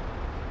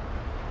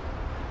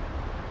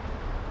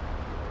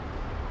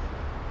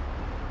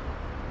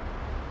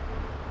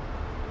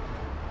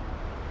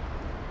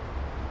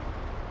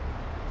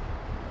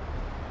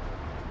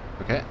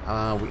 Okay,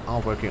 we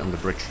are working on the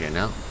bridge here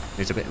now.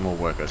 Needs a bit more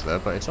workers though,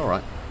 but it's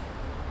alright.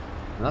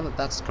 Now that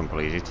that's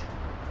completed,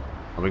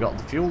 and we got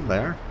the fuel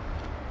there.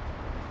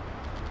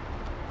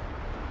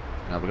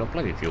 Now we got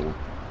plenty of fuel.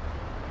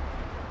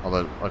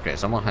 Although, okay,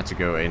 someone had to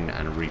go in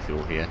and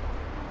refuel here.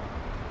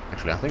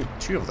 Actually, I think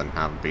 2 of them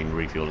have been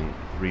refueling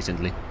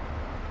recently,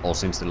 or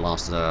since the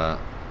last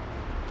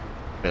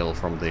bill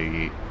from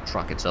the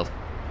truck itself.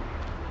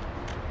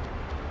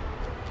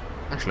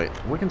 Actually,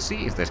 we can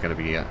see if there's going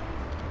to be a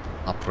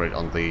upgrade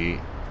on the...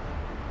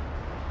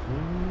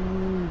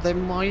 there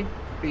might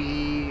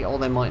be, or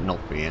there might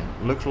not be.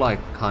 Looks like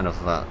kind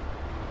of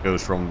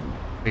goes from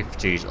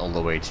 50s all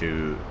the way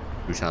to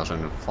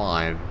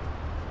 2005.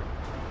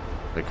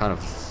 It kind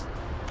of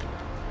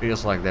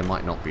feels like there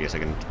might not be a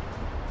second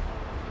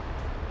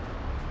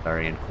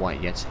variant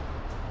quite yet.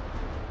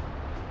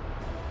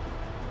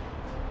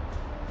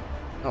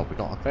 Oh, we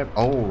got a fair...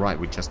 Oh, right,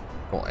 we just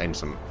got in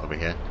some over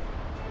here.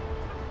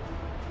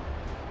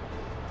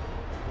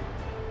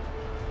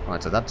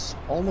 Right, so that's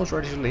almost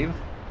ready to leave.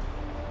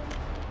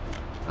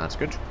 That's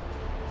good.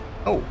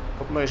 Oh,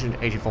 population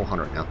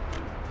 8,400 now.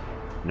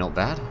 Not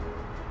bad.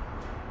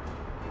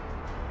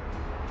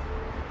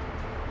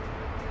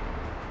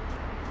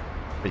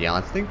 But yeah,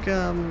 I think,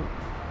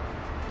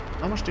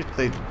 how much did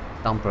the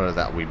dumper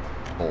that we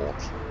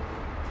bought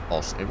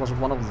cost? It was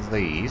one of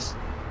these.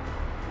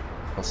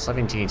 It cost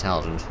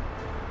 17,000.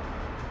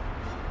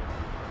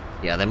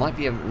 Yeah, there might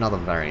be another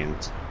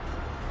variant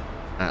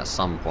at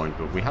some point,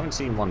 but we haven't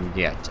seen one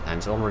yet, and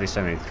it's already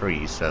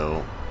 73,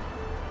 so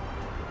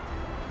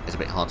it's a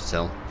bit hard to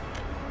tell.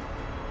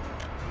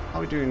 How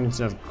are we doing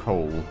instead of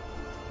coal?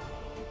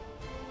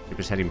 It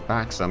was heading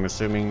back, so I'm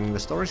assuming the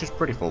storage is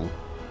pretty full.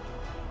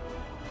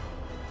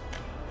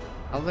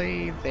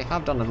 They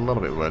have done a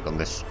little bit of work on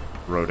this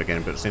road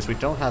again, but since we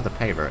don't have the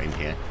paver in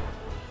here,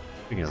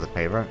 speaking of the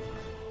paver,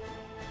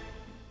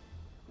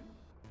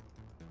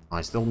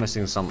 I'm still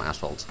missing some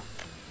asphalt.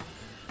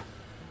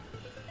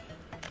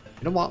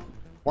 You know what?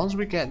 Once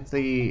we get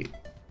the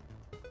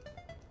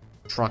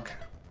truck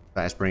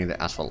that is bringing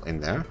the asphalt in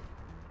there,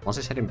 once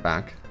it's heading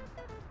back,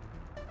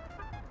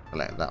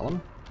 select that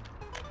one.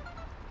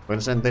 We're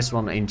gonna send this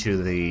one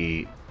into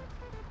the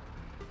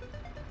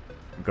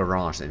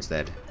garage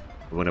instead.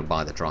 We're gonna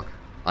buy the truck.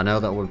 I know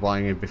that we're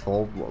buying it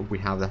before we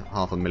have the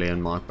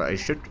 500,000 mark, but it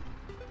should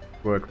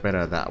work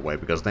better that way,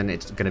 because then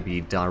it's gonna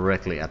be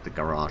directly at the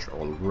garage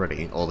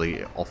already, or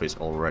the office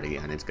already,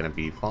 and it's gonna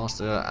be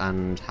faster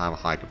and have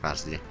high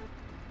capacity.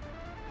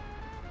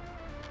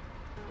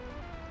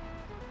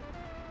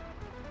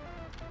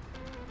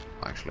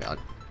 Actually, I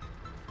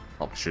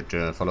probably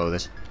should follow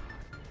this.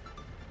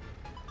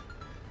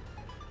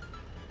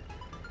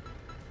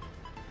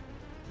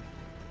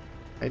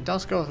 It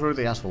does go through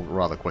the asphalt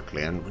rather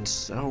quickly, and it's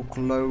so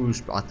close.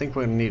 But I think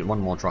we're gonna need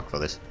one more truck for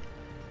this.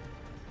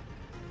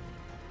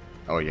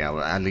 Oh yeah,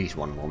 well, at least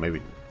one more,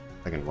 maybe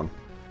second one.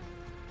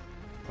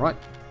 Right,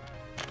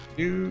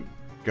 you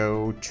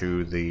go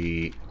to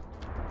the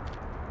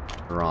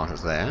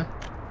garages there.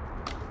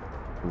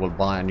 We'll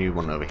buy a new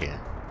one over here.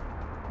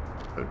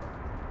 Good.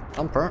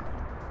 Dumper.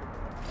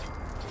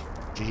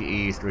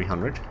 GE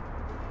 300.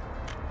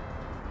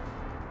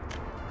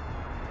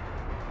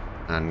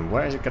 And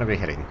where is it going to be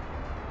heading?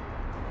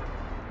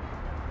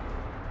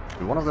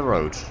 To one of the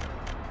roads.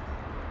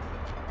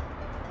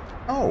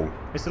 Oh,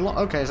 it's the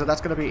okay, so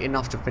that's going to be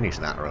enough to finish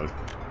that road.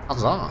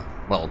 Huzzah!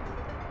 Well,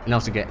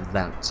 enough to get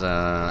that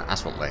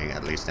asphalt laying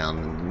at least down.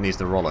 It needs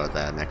the roller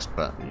there next,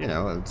 but you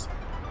know, it's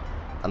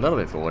a little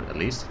bit forward at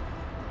least.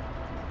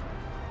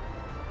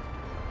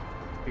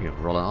 Speaking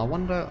of roller, I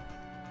wonder,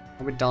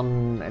 have we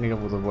done any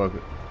of the work?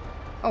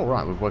 Oh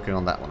right, we're working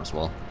on that one as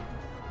well.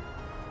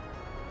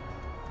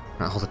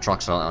 All the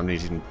trucks are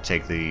needing to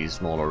take the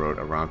smaller road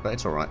around, but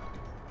it's alright.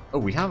 Oh,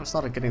 we haven't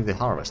started getting the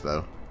harvest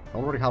though.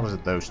 Already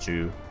harvested those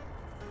two.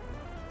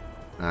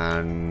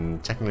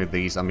 And technically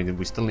these, I mean,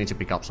 we still need to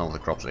pick up some of the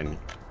crops in.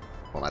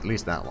 Well, at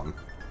least that one.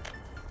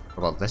 What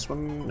about this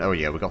one? Oh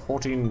yeah, we got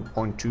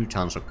 14.2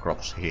 tons of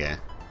crops here.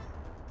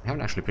 We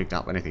haven't actually picked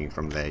up anything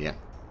from there yet.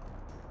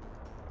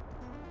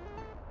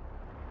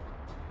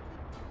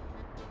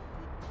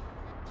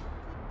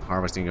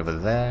 harvesting over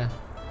there.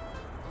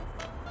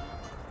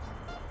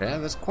 Yeah,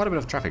 there's quite a bit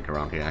of traffic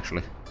around here,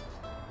 actually.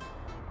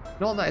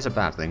 Not that it's a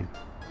bad thing.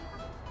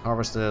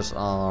 Harvesters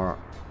are...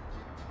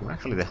 Well,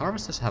 actually, the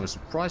harvesters have a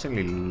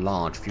surprisingly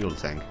large fuel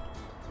tank.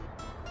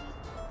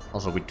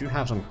 Also, we do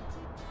have some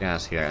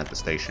gas here at the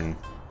station.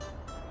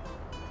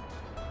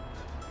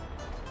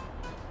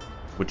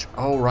 Which,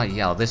 oh right,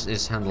 yeah, this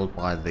is handled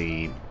by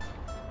the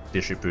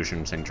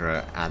distribution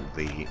center at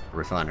the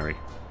refinery.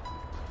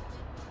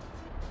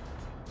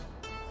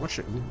 What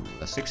should...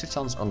 60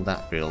 tons on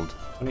that field,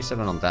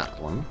 27 on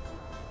that one,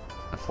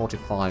 and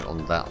 45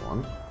 on that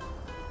one.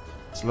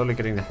 Slowly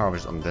getting the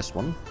harvest on this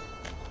one.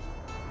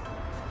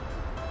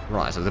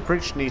 Right, so the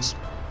bridge needs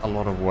a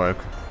lot of work,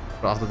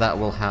 but after that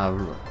we'll have...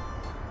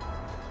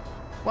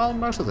 well,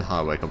 most of the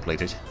highway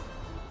completed.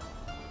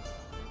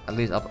 At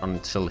least up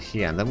until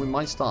here, and then we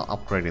might start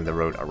upgrading the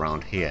road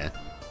around here.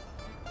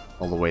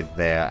 All the way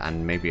there,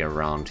 and maybe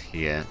around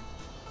here.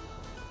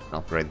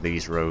 Upgrade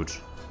these roads.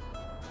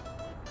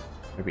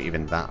 Maybe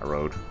even that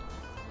road.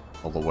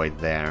 All the way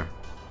there.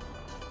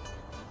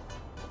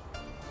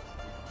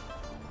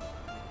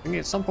 I think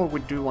at some point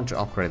we do want to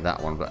upgrade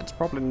that one, but it's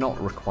probably not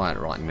required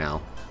right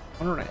now.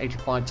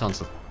 185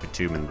 tons of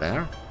bitumen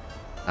there.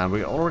 And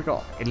we already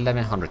got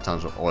 1100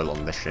 tons of oil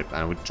on this ship,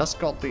 and we just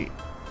got the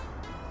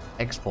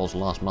exports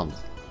last month.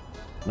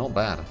 Not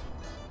bad.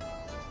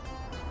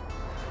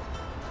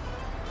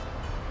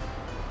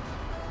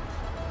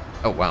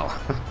 Oh wow.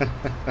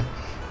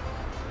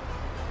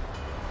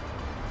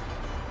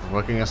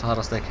 Working as hard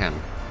as they can.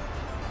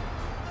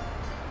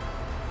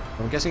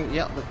 I'm guessing,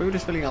 yeah, the food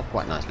is filling up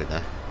quite nicely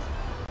there.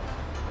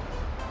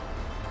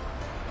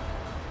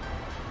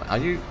 Are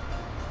you...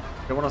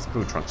 You're one of the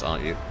food trucks,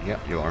 aren't you? Yeah,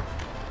 you are.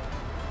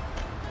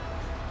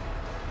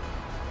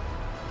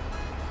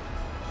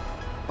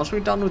 Once we're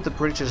done with the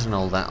bridges and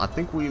all that, I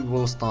think we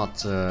will start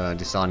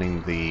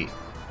designing the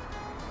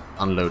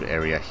unload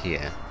area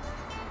here.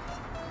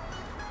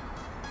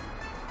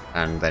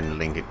 And then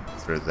link it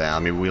through there. I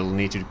mean, we'll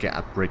need to get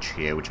a bridge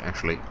here, which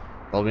actually...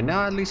 well, we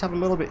now at least have a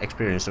little bit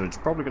experience, so it's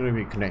probably going to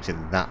be connected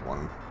to that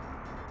one.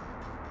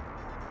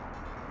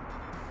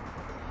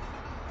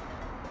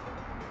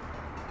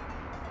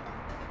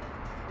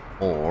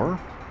 Or...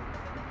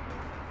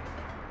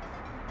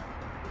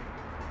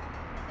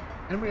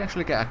 can we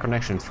actually get a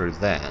connection through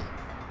there?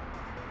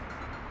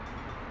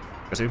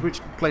 Because if we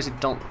place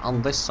it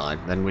on this side,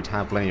 then we'd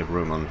have plenty of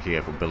room on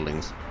here for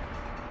buildings.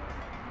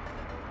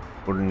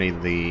 Wouldn't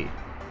need the...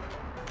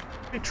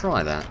 let me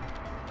try that.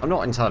 I'm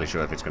not entirely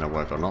sure if it's going to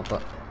work or not,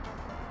 but...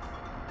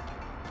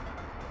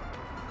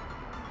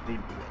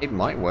 it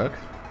might work.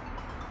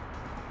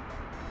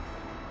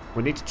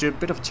 We need to do a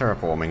bit of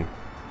terraforming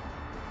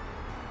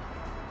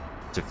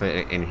to fit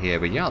it in here,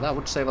 but yeah, that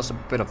would save us a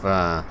bit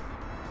of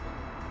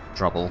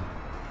trouble.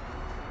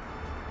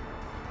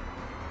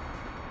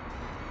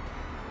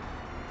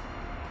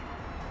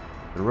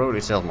 The road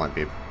itself might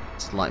be a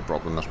slight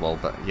problem as well,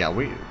 but yeah,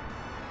 we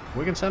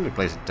can certainly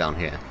place it down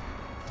here.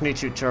 Just need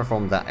to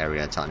terraform that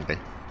area a tiny bit.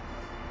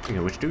 You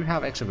know, which do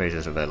have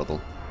excavators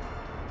available.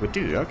 We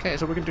do, okay,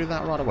 so we can do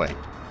that right away.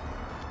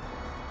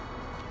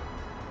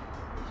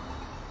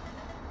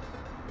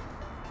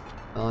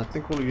 I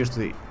think we'll use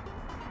the...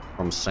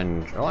 from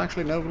send... oh,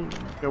 actually, no, we'll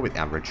go with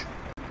average.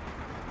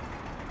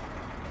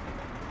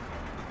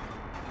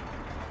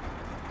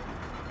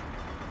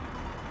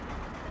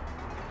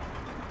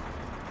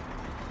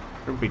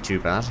 Shouldn't be too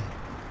bad.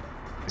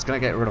 It's going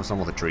to get rid of some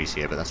of the trees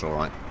here, but that's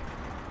alright.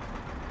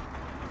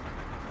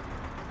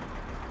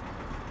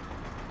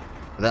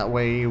 That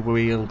way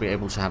we'll be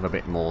able to have a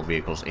bit more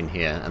vehicles in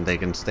here, and they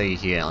can stay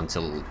here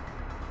until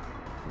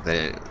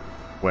the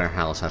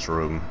warehouse has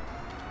room.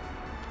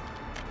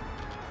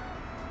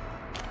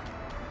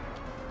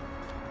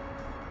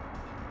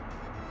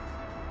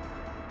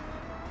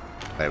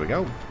 There we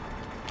go.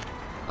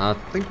 I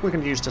think we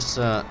can use this,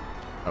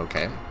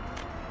 okay.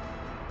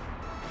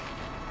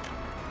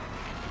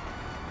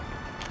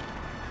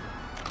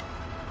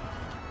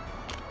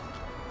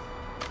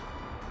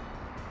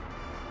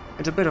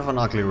 It's a bit of an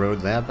ugly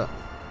road there, but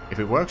if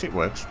it works, it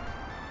works.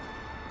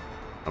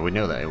 And we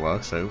know that it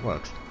works, so it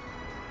works.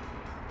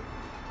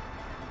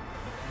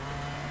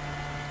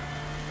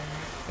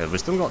 Yeah, we've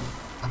still got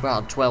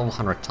about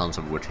 1200 tons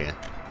of wood here.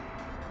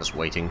 Just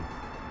waiting.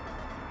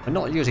 We're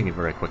not using it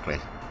very quickly.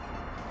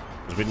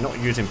 Because we're not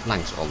using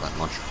planks all that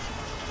much.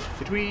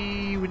 Did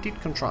we did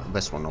construct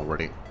this one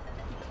already.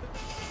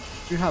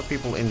 Do you have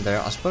people in there?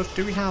 I suppose,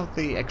 do we have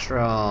the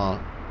extra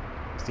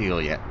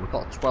steel yet? We've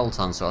got 12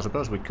 tons, so I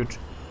suppose we could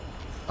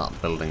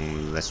start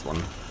building this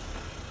one.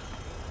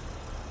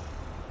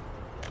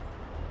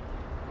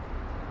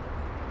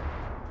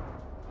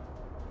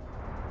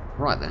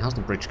 Right then, how's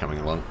the bridge coming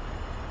along?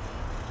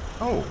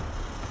 Oh!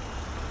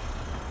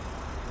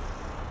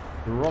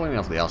 We're rolling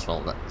off the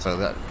asphalt, so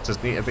that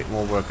just need a bit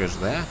more workers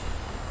there.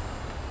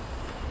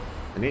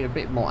 I need a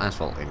bit more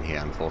asphalt in here,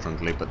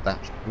 unfortunately, but that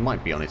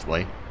might be on its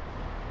way.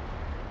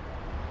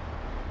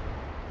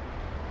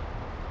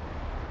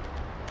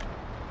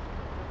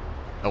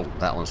 Oh,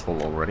 that one's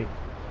full already.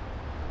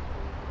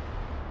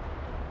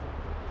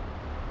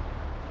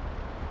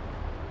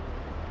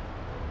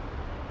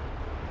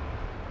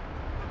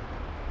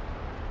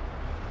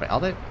 Wait, are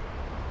they?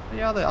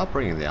 Yeah, they are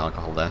bringing the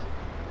alcohol there.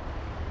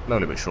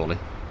 Slowly but surely.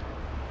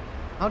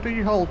 How do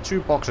you hold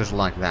 2 boxes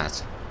like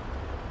that?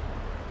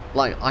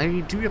 Like,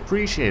 I do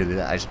appreciate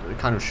that it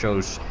kind of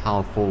shows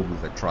how full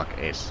the truck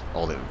is,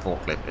 or the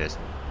forklift is.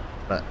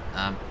 But,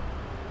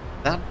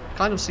 that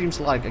kind of seems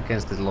like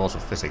against the laws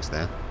of physics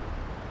there.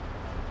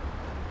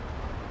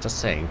 Just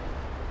saying.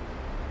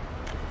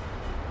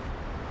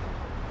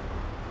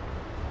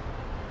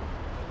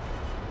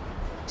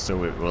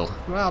 So it will.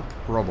 Well,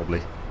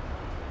 probably.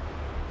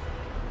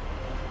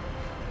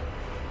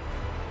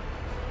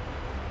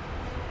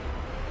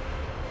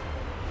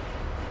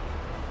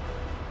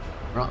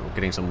 Right, we're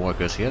getting some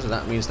workers here, so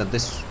that means that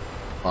this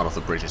part of the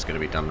bridge is going to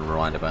be done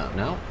right about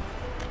now.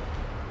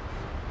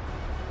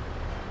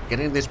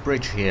 Getting this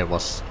bridge here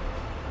was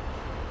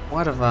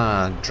quite of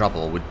a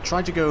trouble. We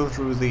tried to go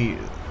through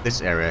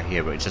this area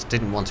here, but it just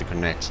didn't want to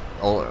connect.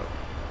 Or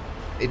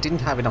it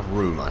didn't have enough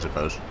room, I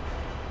suppose.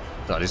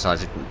 So I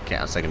decided to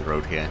get a second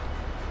road here.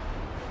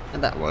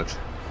 And that worked.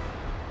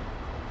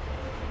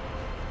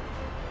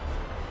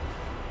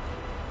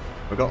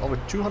 We've got over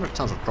 200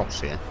 tons of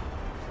crops here.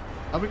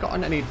 Have we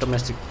gotten any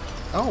domestic...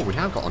 Oh, we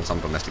have gotten some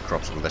domestic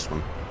crops on this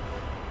one.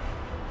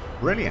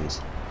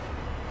 Brilliant.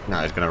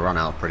 Now it's going to run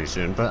out pretty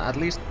soon, but at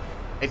least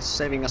it's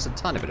saving us a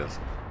tiny bit of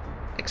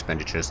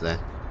expenditures there.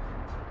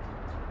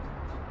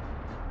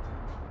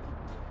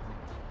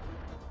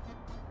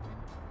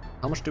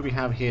 How much do we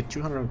have here?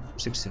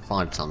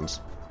 265 tons.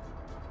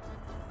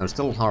 I'm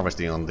still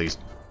harvesting on these...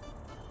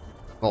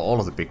 Well, all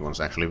of the big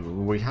ones actually.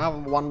 We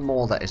have one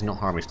more that is not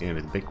harvesting any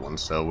of the big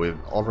ones, so we've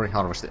already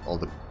harvested all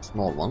the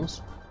small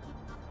ones.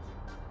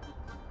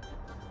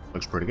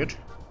 Looks pretty good.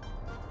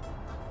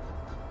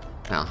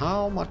 Now,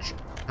 how much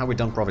have we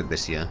done profit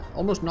this year?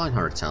 Almost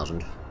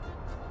 900,000.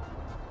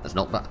 That's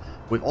not bad.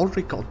 We've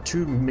already got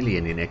 2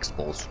 million in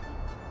exports.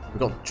 We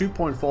got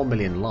 2.4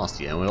 million last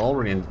year, and we're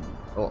already in,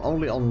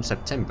 only on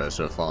September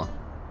so far.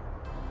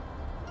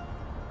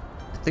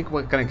 I think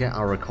we're gonna get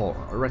our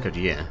record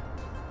year.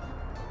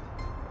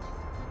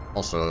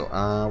 Also,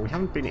 we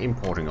haven't been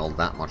importing all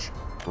that much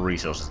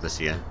resources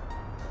this year.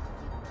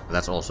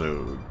 That's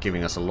also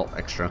giving us a lot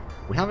extra.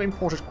 We have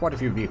imported quite a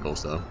few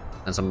vehicles though,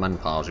 and some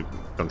manpower to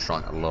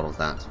construct a lot of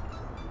that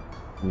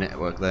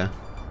network there.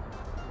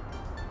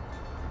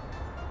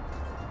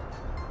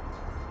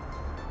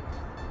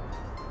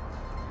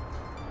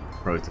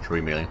 Road to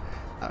 3 million.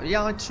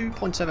 Yeah,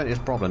 2.7 is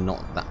probably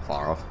not that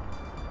far off.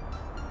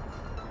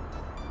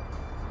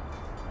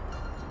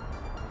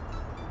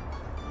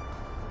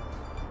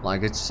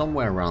 Like, it's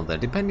somewhere around there,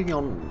 depending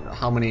on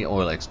how many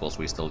oil exports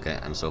we still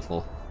get and so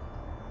forth.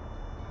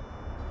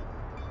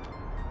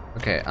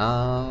 Okay,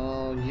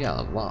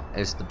 yeah, what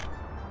is the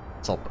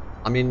top?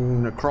 I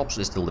mean, crops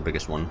is still the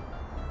biggest one.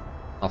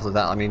 After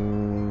that, I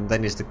mean,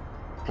 then it's the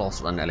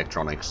cloth and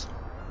electronics.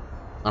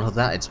 After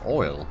that, it's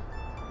oil.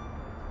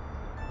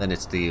 Then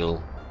it's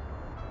steel.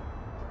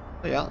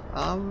 But yeah,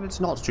 it's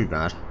not too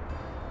bad.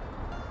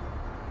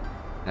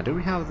 Now, do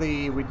we have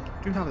the... We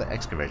do have the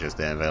excavators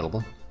there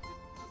available.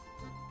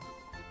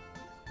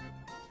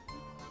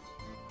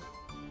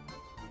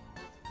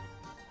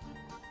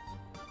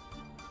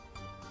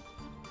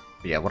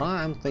 But yeah, what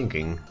I am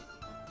thinking...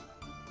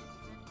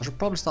 I should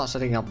probably start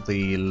setting up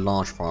the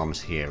large farms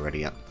here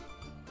ready up.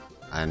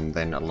 And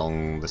then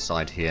along the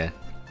side here.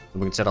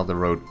 We can set up the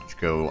road to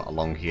go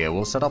along here.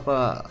 We'll set up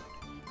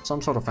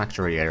some sort of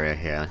factory area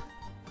here.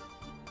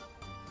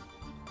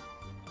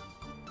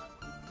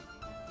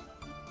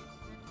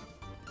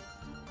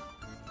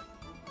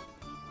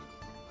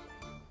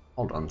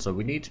 Hold on, so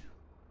we need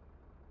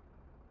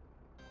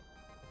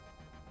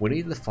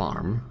the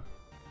farm.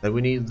 Then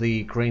we need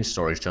the grain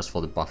storage just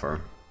for the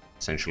buffer,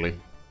 essentially.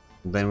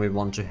 Then we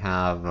want to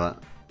have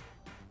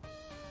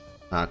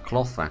a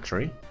cloth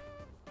factory.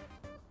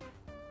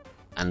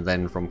 And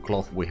then from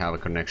cloth we have a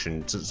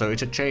connection. So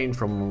it's a chain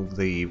from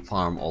the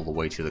farm all the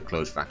way to the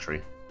clothes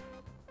factory.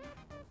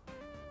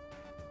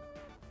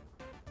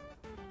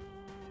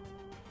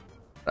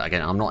 But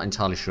again, I'm not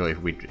entirely sure if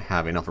we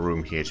have enough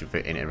room here to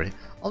fit in everything.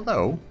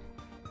 Although,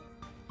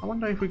 I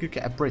wonder if we could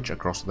get a bridge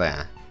across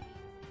there.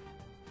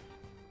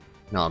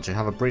 Now, to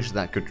have a bridge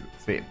that could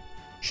fit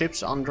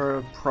ships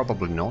under,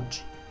 probably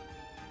not.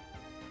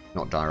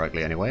 Not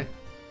directly, anyway.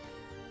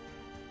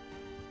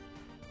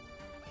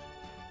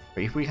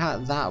 But if we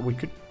had that, we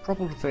could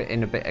probably fit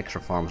in a bit extra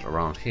farms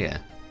around here.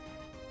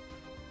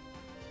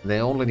 They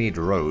only need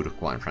a road,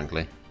 quite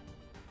frankly.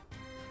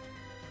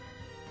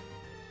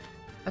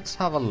 Let's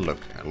have a look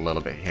a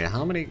little bit here.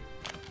 How many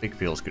big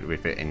fields could we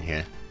fit in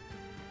here?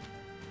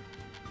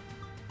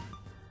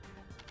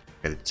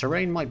 Okay, the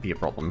terrain might be a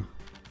problem.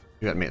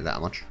 You admit that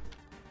much.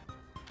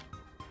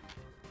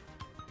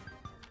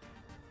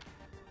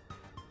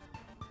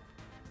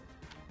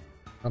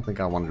 I don't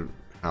think I want to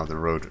have the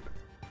road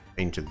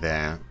into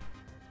there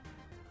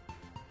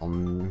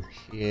on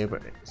here,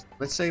 but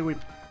let's say we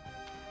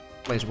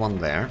place one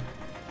there.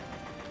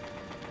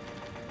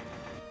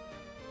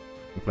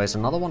 We place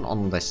another one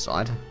on this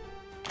side.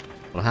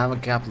 We'll have a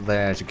gap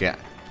there to get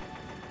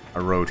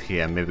a road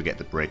here, maybe get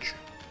the bridge.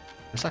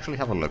 Let's actually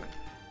have a look.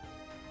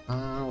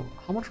 How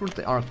much would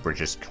the arc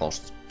bridges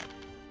cost?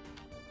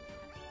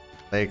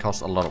 They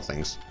cost a lot of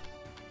things.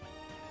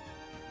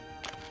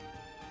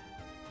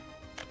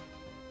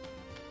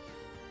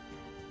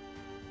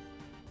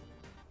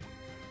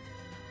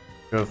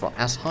 Go for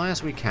as high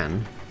as we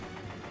can.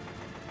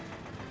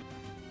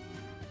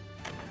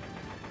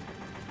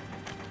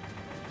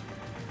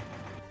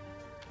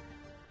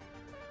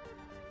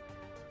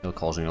 Still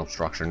causing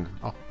obstruction.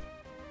 Oh.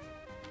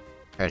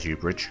 There's you,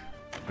 bridge.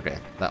 Okay,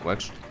 that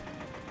works.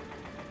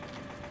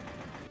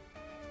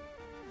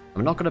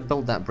 I'm not gonna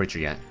build that bridge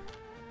yet.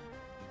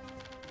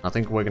 I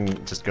think we're gonna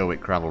just go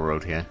with gravel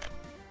road here.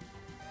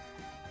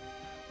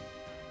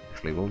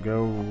 Actually, we'll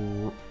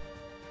go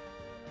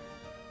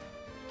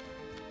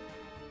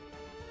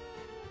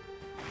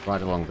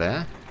right along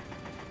there.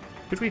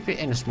 Could we fit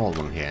in a small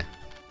one here?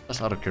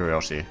 Just out of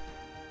curiosity.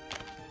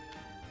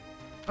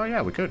 Oh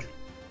yeah, we could.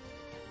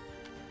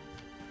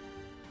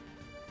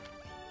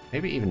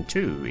 Maybe even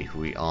two if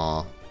we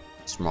are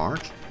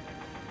smart.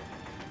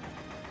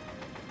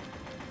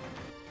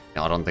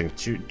 No, I don't think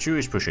two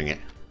is pushing it.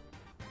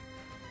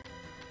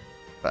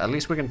 But at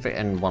least we can fit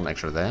in one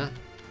extra there.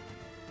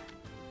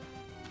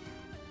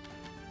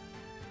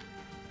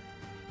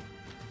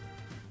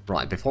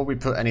 Right, before we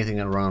put anything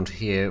around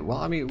here, well,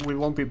 I mean, we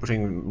won't be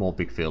putting more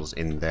big fields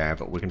in there,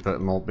 but we can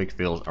put more big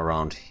fields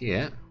around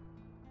here.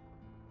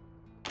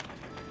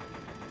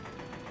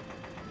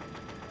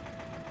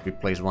 We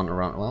place one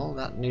around, well,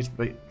 that needs to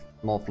be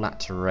more flat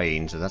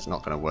terrain, so that's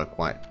not going to work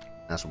quite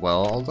as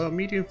well, although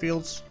medium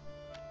fields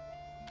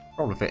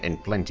probably fit in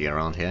plenty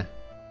around here.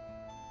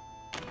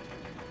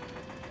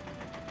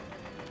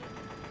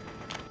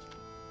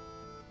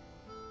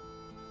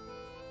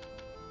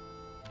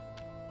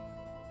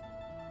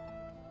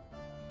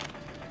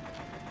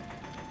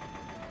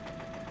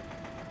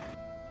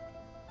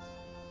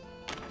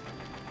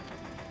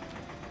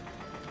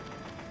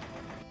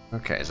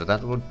 Okay, so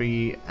that would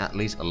be at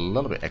least a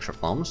little bit extra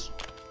farms.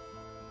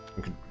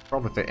 We could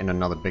probably fit in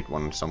another big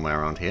one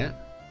somewhere around here.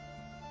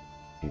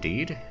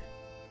 Indeed.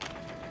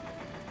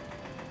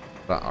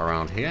 But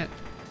around here?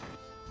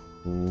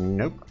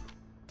 Nope.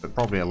 But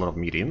probably a lot of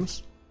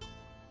mediums.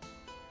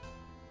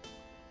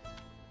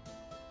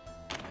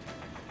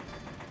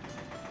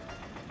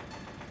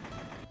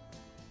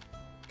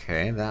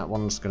 Okay, that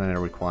one's gonna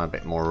require a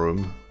bit more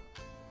room.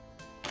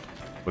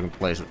 We can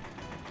place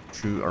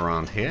two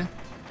around here.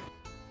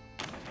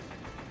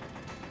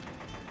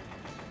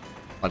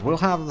 Like, we'll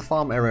have the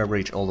farm area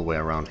reach all the way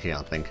around here,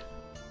 I think.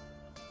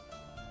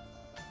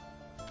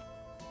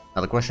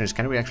 Now the question is,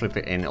 can we actually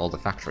fit in all the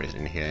factories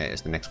in here,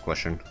 is the next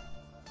question.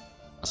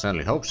 I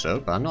certainly hope so,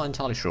 but I'm not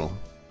entirely sure.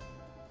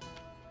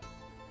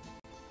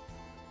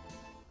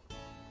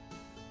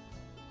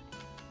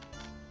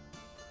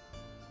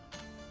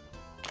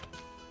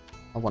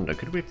 I wonder,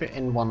 could we fit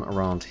in one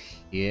around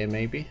here,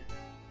 maybe?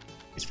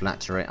 It's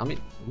flat terrain, I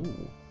mean,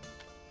 ooh.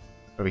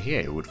 Over here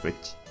it would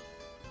fit.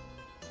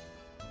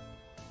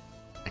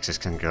 Access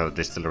can go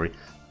distillery,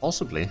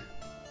 possibly.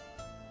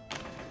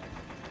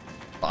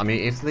 But, I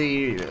mean, if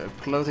the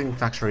clothing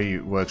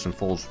factory works in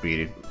full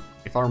speed,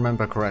 if I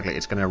remember correctly,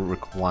 it's going to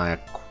require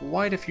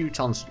quite a few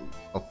tons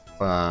of.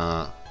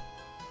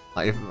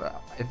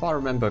 If I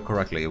remember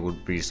correctly, it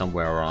would be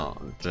somewhere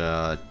around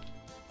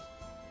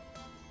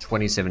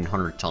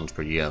 2,700 tons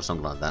per year, or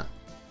something like that,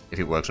 if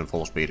it works in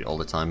full speed all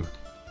the time.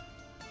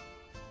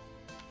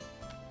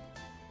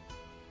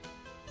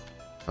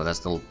 So that's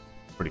still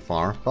pretty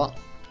far, but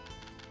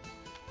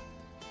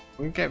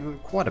we can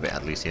get quite a bit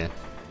at least here.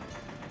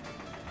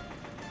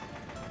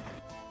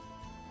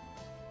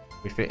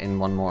 We fit in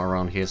one more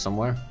around here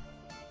somewhere?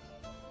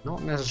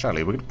 Not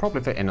necessarily, we could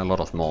probably fit in a lot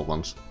of small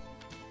ones.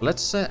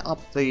 Let's set up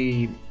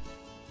the...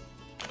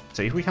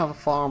 So if we have a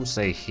farm,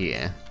 say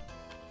here...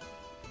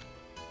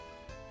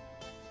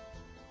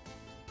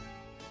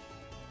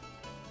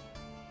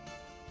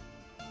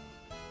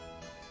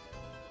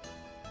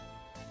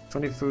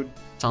 20 food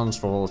tons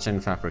for 10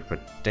 fabric per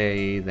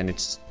day, then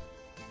it's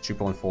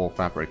 2.4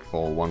 fabric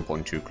for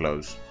 1.2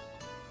 clothes.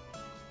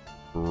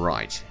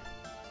 Right.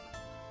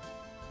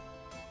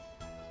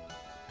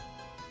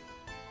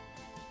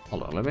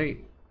 Hold on, let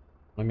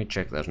me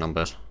check those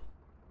numbers.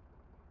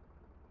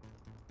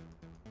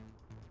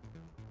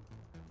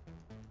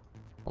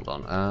 Hold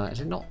on,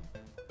 is it not?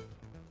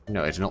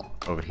 No, it's not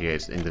over here,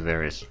 it's in the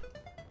various...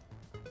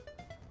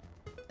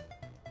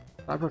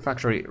 Fabric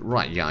factory,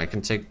 right, yeah, I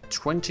can take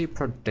 20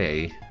 per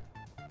day.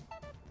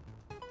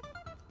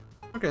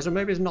 Okay, so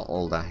maybe it's not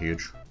all that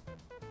huge.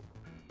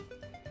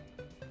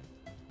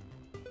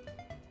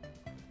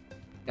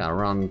 Yeah,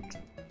 around...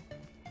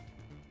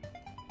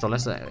 So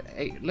less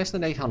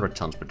than 800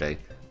 tons per day.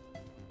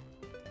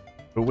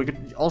 But we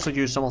could also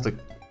use some of the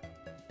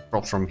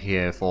crops from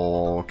here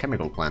for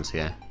chemical plants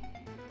here.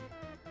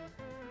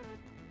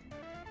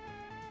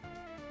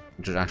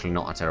 Which is actually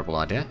not a terrible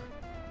idea.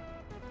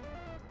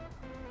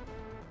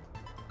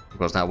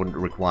 Because that would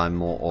require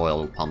more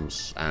oil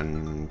pumps,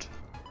 and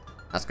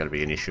that's going to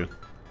be an issue.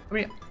 I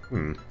mean,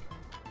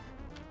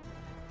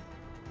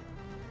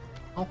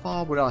 How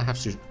far would I have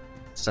to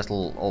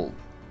settle or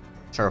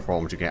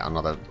terraform to get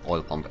another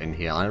oil pump in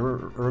here? I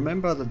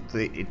remember that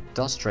it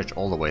does stretch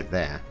all the way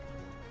there.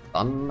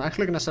 I'm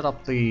actually going to set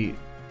up the...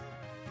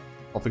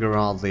 I'll figure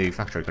out the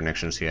factory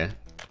connections here.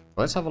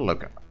 Let's have a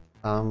look.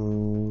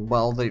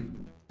 Well, the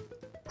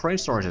crane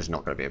storage is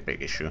not going to be a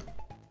big issue.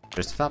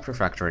 There's the fabric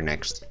factory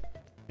next.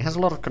 It has a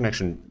lot of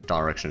connection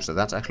directions, so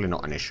that's actually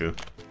not an issue.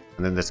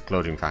 And then there's the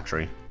clothing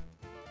factory,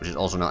 which is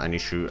also not an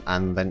issue.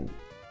 And then...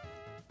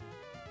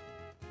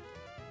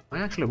 I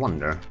actually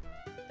wonder...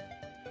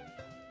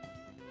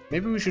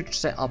 Maybe we should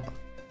set up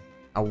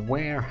a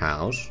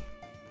warehouse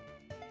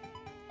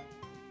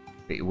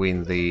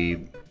between the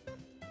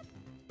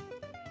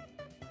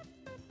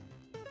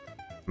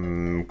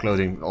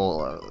clothing,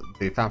 or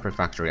the fabric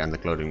factory and the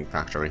clothing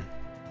factory.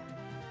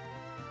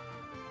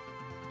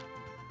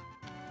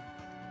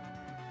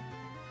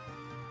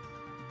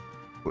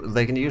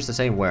 They can use the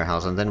same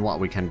warehouse, and then what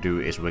we can do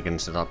is we can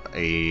set up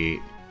a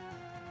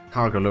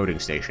cargo loading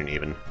station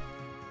even.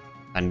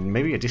 And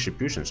maybe a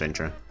distribution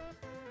center.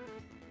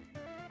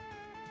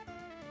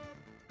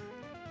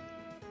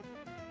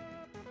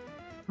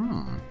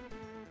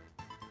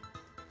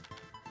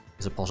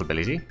 Is a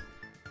possibility.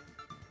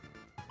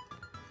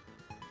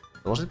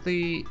 Was it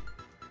the...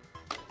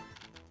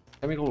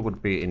 Chemical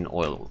would be in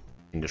oil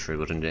industry,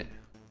 wouldn't it?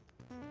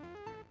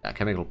 Yeah,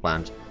 chemical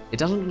plant. It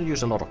doesn't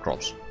use a lot of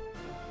crops.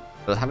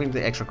 But having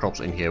the extra crops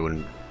in here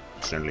wouldn't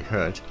certainly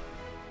hurt.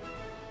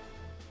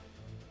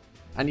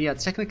 And yeah,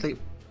 technically,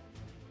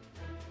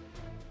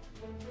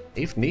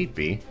 if need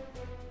be,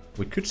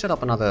 we could set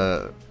up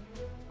another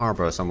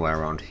harbor somewhere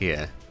around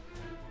here.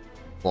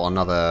 For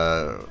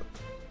another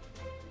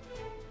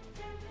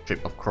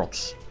trip of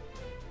crops.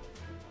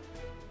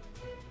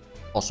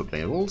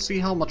 Possibly. We'll see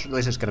how much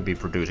this is going to be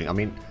producing. I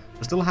mean,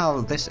 we still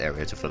have this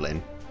area to fill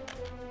in.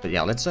 But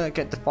yeah, let's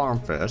get the farm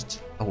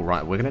first. Oh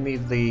right, we're going to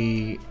need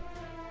the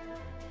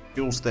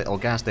fuel or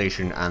gas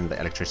station and the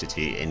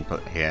electricity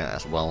input here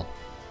as well.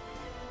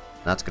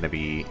 That's going to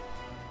be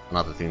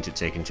another thing to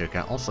take into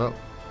account. Also,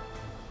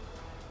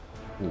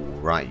 ooh,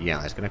 right,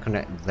 yeah, it's going to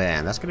connect there,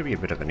 and that's going to be a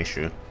bit of an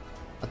issue.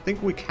 I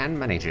think we can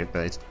manage it,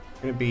 but it's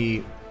going to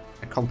be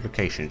a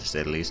complication to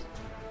say the least.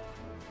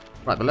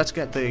 Right, but let's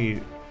get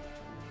the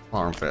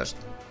farm first.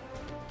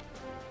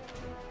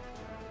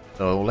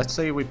 So let's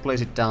say we place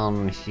it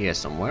down here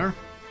somewhere.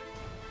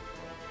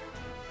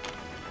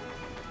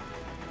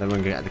 Then we're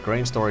going to get the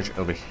grain storage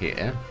over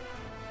here.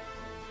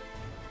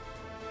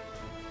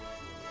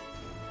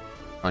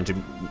 Trying to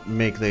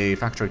make the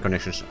factory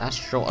connections as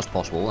short as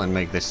possible and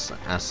make this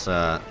as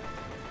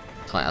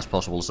tight as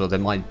possible, so there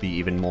might be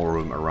even more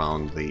room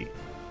around the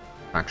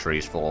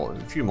factories for a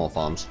few more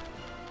farms.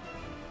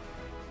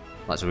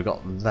 Right, so we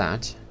got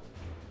that.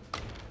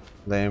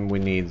 Then we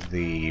need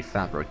the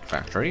fabric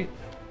factory.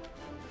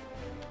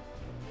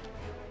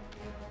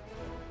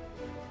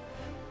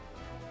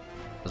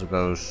 I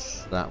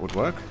suppose that would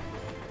work.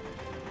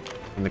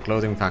 And the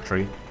clothing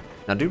factory.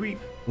 Now do we...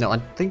 No, I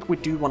think we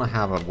do want to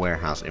have a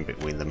warehouse in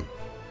between them.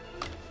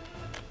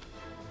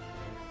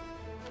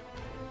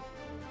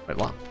 Wait,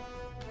 what?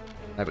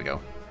 There we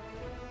go.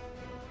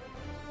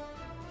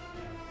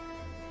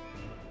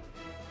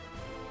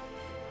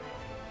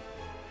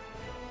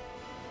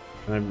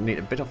 I need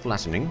a bit of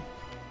flattening.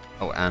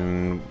 Oh,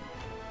 and...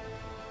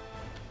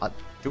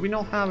 do we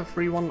not have a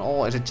free one,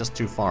 or is it just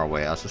too far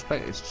away? I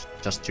suspect it's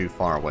just too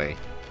far away.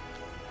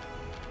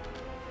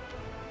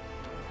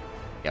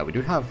 Yeah, we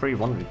do have a free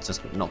one, it's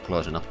just not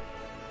close enough.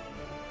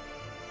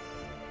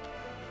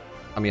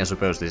 I mean, I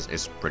suppose this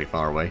is pretty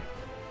far away.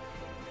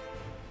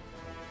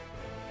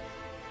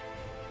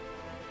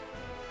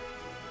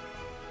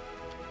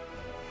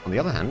 On the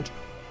other hand,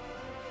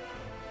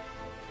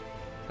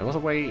 there was a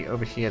way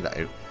over here that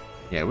it,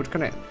 yeah, it would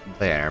connect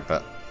there,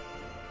 but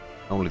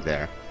only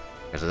there.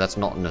 Okay, so that's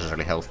not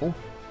necessarily helpful.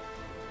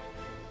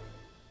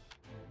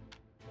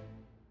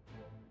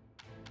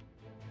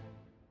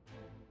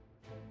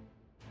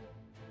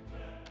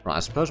 Right, I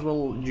suppose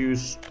we'll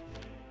use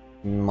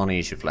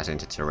money to flatten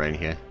into terrain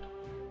here.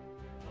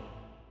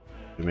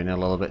 Zoom in a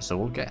little bit, so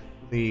we'll get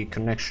the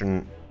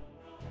connection.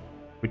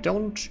 We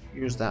don't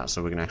use that,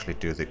 so we can actually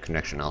do the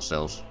connection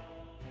ourselves.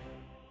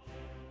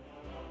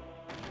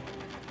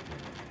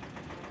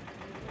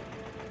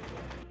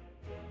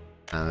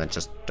 And then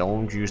just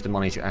don't use the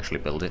money to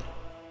actually build it.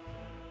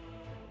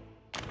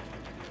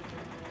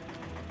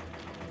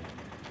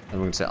 And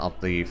we can set up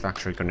the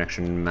factory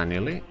connection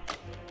manually.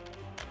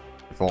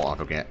 Before I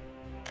forget.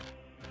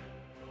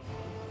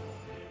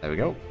 There we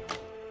go.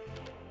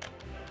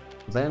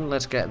 Then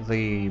let's get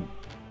the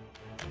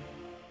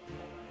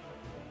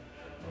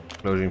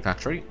clothing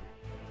factory.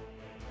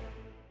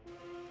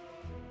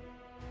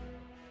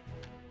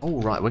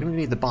 Oh right, we're going to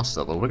need the bus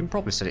though, but we can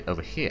probably set it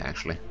over here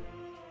actually.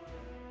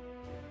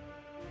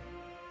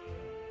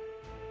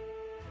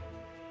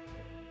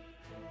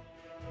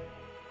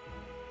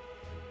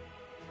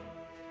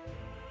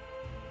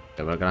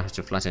 Okay, we're going to have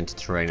to flatten into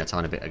terrain a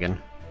tiny bit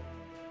again.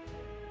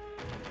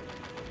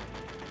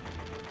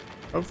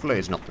 Hopefully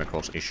it's not going to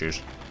cause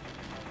issues.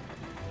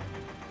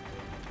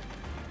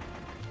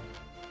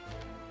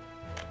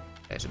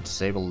 Right, so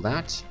disable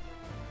that.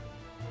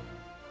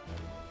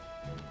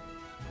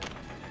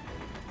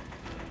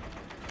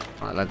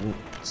 Right,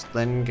 let's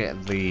then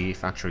get the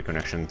factory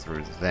connection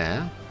through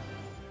there.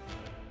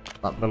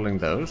 Start building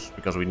those,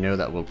 because we know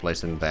that we'll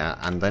place them there,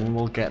 and then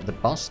we'll get the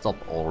bus stop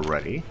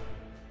already.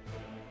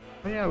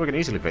 Oh yeah, we can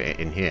easily put it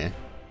in here.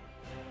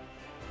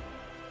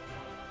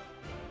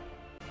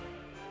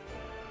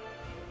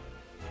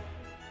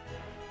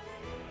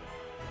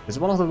 It's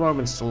one of the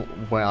moments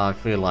where I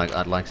feel like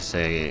I'd like to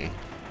say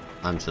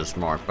I'm so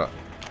smart, but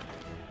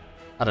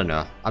I don't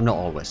know. I'm not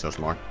always so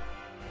smart.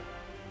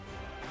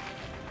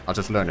 I'll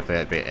just learn a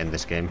fair bit in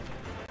this game.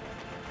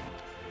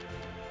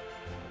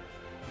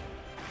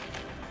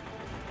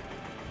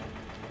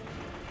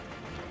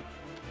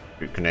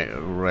 Connect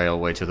a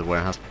railway to the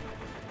warehouse.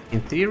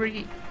 In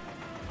theory,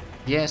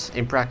 yes.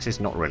 In practice,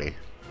 not really.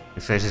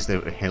 It faces the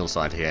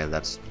hillside here.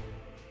 That's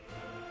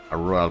a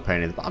royal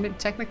pain in the butt. I mean,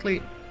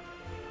 technically,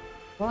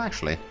 well,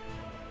 actually,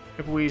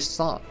 if we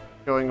start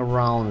going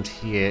around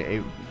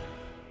here,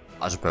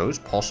 I suppose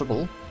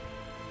possible.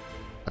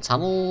 A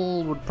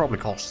tunnel would probably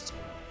cost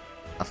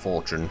a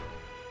fortune,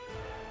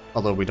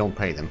 although we don't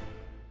pay them.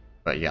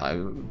 But yeah,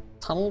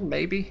 tunnel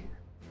maybe.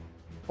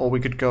 Or we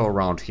could go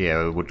around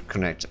here, it would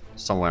connect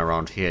somewhere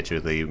around here to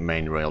the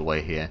main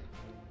railway here.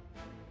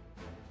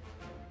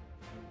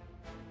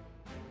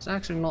 It's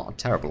actually not a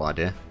terrible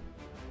idea.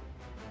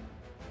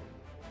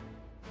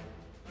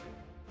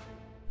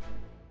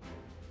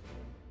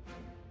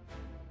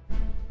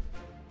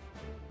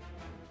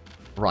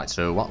 Right,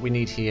 so what we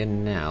need here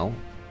now,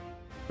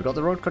 we've got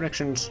the road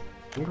connections.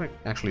 I'm going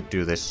to actually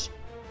do this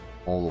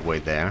all the way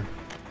there.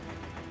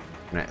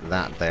 Connect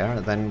that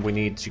there, then we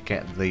need to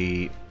get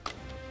the...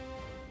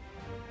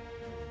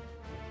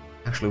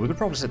 Actually, we could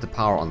probably set the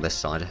power on this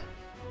side.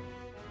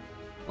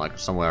 Like,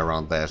 somewhere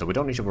around there, so we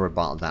don't need to worry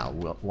about that.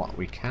 What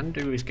we can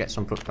do is get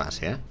some footpaths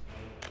here.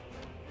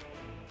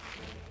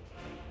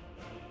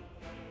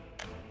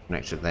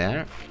 Connect to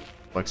there.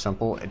 For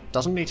example, it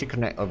doesn't need to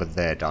connect over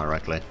there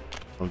directly.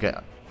 We'll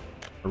get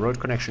a road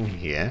connection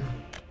here.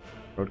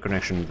 Road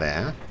connection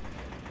there.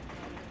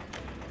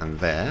 And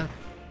there.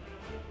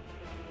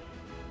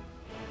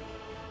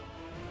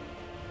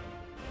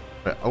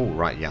 But, oh,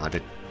 right, yeah, I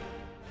did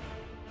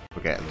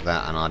forget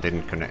that, and I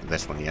didn't connect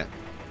this one yet.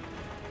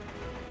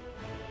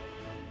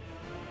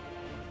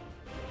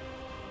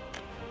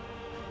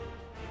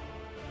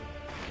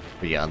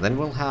 But yeah, then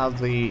we'll have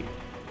the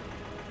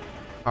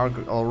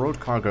cargo or road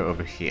cargo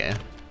over here.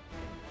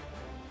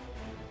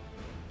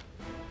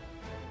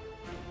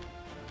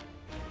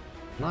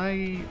 Can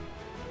I...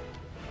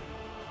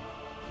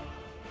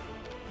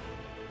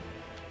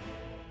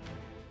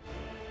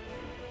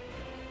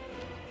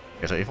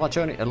 Okay, so if I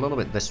turn it a little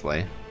bit this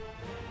way,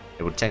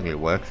 it would technically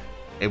work.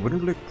 It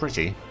wouldn't look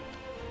pretty,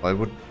 but it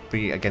would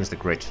be against the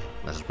grid,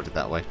 let's just put it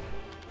that way.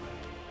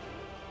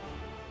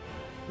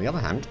 On the other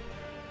hand,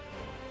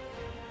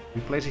 if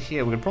we place it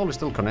here, we can probably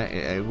still connect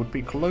it. It would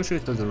be closer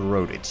to the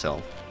road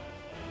itself.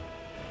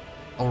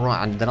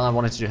 Alright, and then I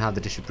wanted to have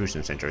the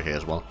distribution center here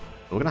as well.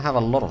 So we're going to have a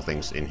lot of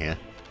things in here.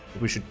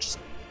 We should just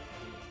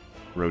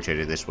rotate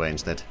it this way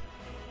instead.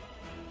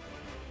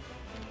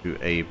 Do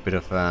a bit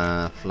of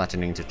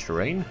flattening to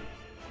terrain.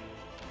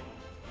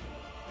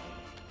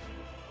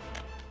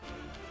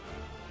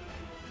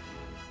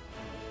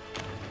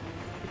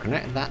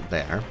 Connect that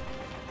there.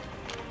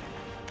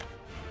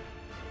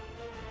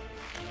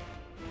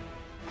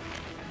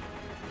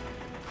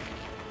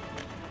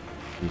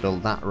 And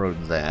build that road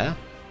there.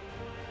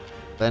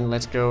 Then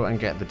let's go and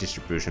get the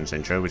distribution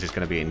center, which is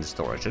going to be in the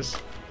storages.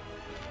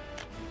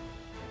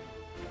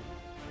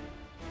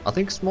 I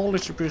think small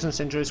distribution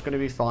center is going to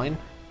be fine.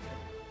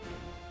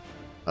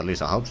 At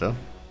least I hope so.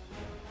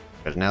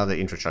 Because now the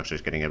infrastructure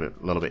is getting a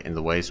little bit in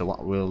the way, so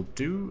what we'll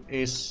do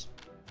is...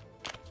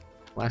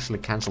 we'll actually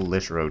cancel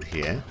this road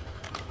here.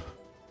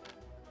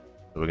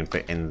 So we can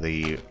fit in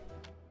the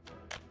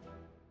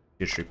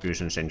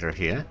distribution center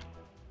here.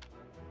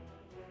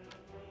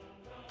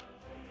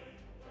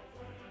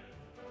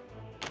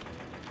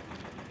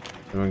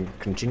 And we can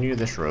continue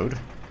this road.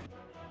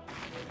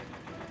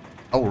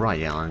 Oh right,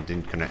 yeah, I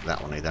didn't connect that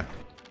one either.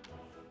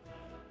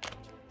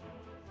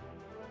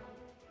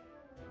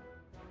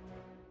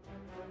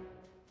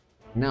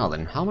 Now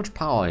then, how much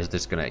power is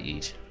this gonna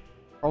eat?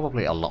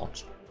 Probably a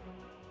lot.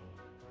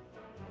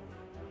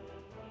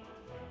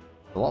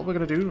 So what we're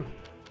gonna do...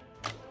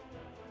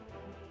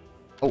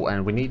 Oh,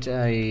 and we need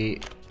a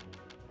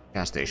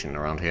gas station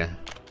around here.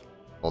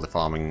 All the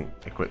farming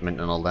equipment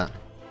and all that.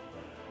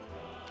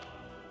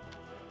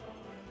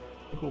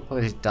 I think we'll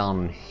put it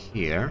down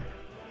here.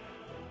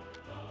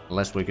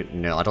 Unless we could...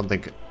 No, I don't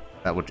think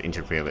that would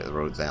interfere with the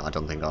road there. I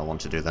don't think I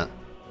want to do that.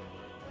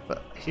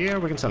 But here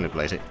we can certainly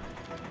place it.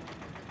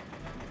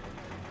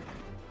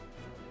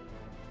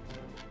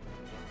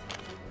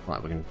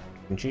 Right, we can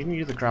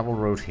continue the gravel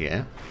road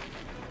here.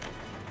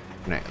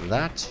 Connect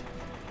that.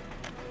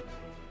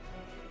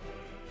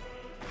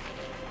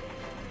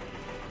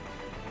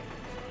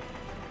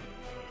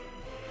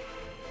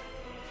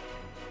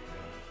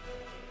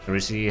 Can we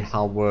see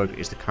how worked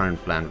is the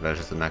current plant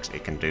versus the max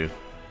it can do?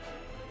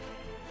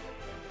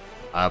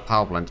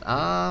 Power plant.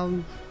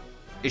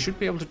 It should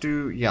be able to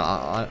do... Yeah,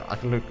 I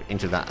can look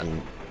into that in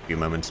a few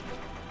moments.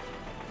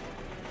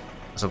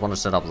 So I want to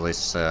set up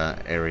this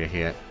area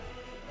here.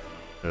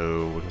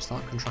 So we can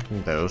start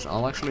constructing those.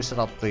 I'll actually set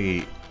up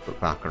the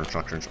footpath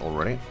constructions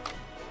already.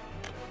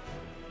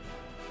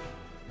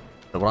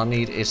 So what I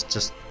need is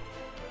just...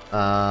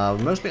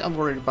 mostly I'm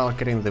worried about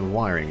getting the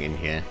wiring in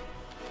here.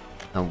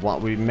 And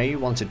what we may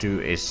want to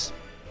do is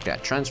get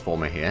a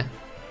transformer here.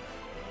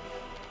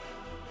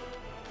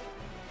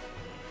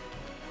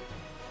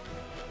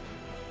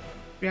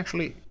 We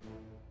actually...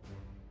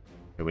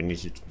 We need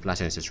to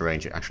flatten its terrain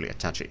to actually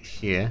attach it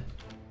here.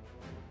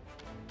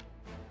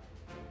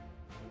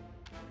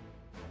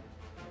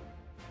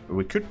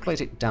 We could place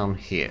it down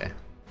here.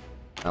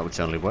 That would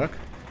certainly work.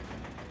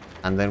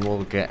 And then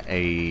we'll get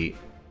a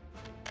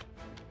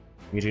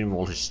medium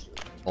voltage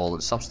or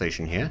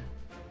substation here.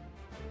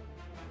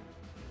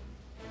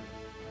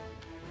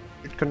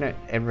 Should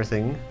connect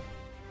everything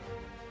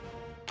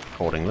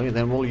accordingly.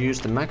 Then we'll use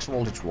the max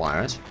voltage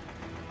wires.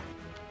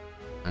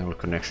 Angle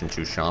connection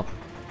too sharp.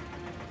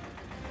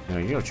 No,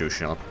 you're too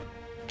sharp.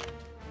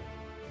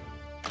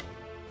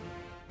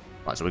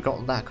 Right, so we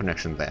got that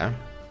connection there.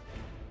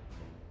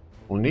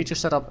 We'll need to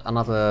set up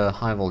another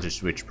high voltage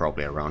switch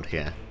probably around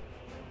here.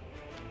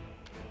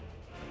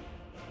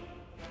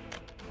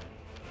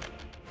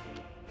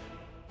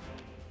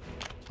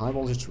 High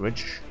voltage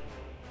switch.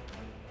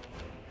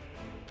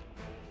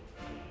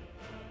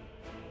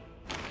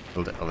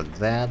 Build it over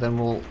there, then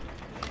we'll...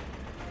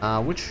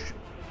 which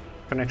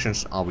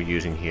connections are we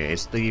using here?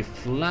 It's the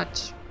flat...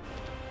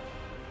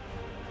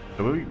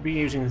 So we'll be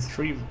using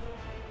 3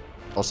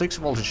 or 6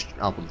 voltage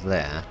up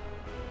there.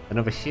 And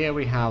over here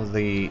we have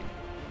the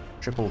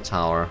triple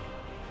tower.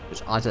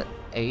 It's either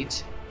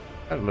 8...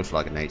 Oh, it looks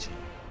like an 8.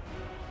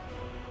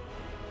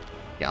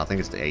 Yeah, I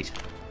think it's the 8.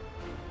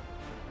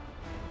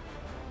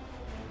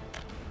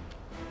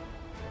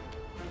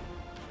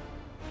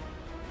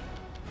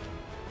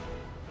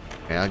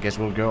 Okay, I guess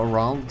we'll go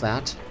around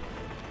that.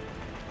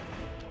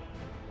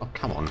 Oh,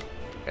 come on.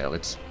 Okay,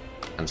 let's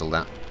cancel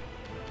that.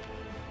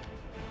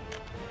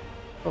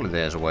 Probably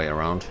there's a way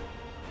around.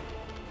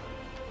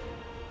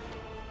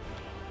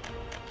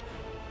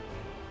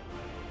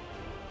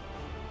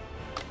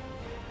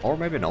 Or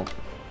maybe not.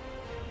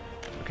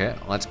 Okay,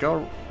 let's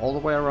go all the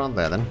way around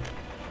there then.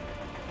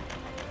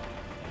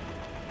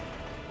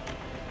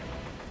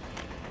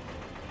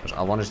 Because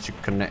I wanted to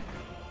connect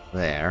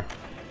there.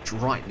 It's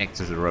right next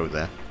to the road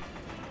there.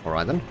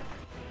 Alright then.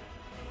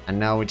 And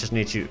now we just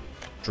need to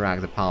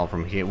drag the power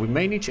from here. We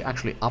may need to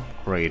actually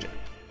upgrade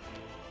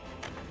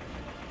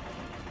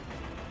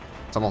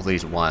some of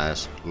these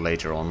wires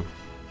later on.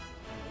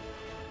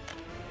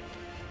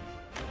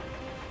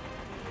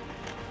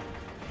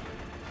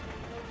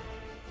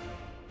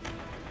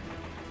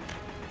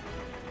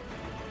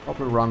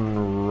 Probably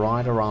run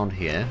right around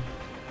here.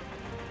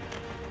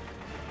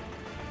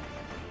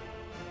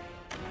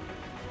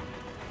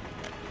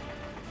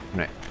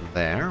 Connect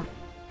there.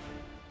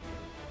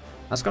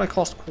 That's gonna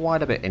cost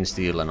quite a bit in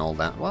steel and all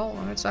that. Well,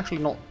 it's actually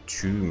not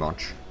too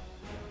much.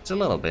 It's a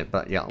little bit,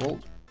 but yeah,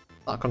 we'll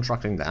start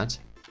constructing that.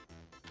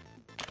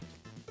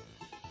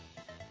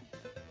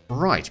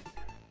 Right.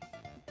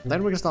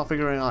 Then we can start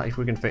figuring out if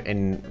we can fit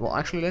in... Well,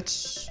 actually,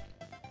 let's...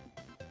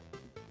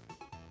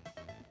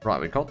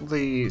 Right, we got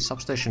the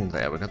substation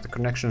there. We got the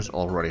connections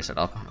already set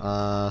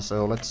up.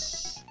 So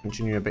let's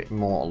continue a bit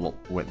more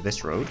with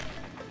this road.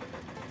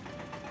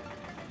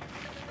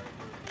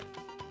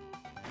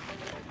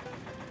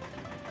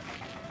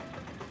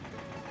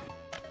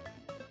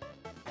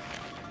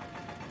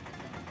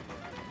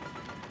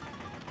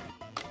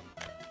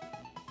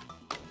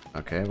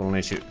 Okay, we'll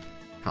need to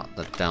cut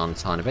that down a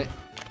tiny bit.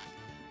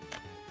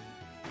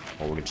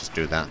 Or we could just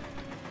do that.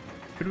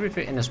 Could we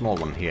fit in a small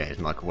one here, is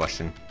my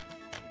question.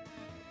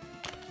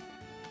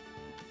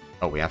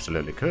 Oh, we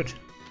absolutely could.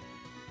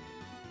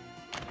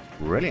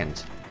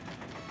 Brilliant.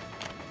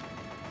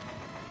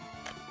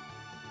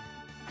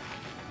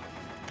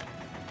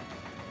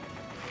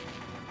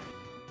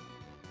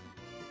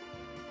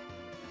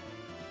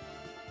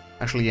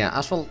 Actually, yeah,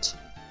 asphalt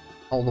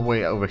all the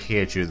way over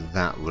here to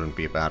that wouldn't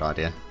be a bad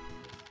idea.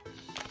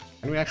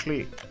 Can we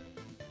actually...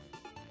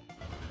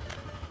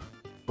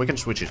 We can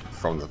switch it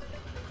from the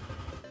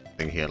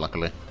thing here,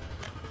 luckily.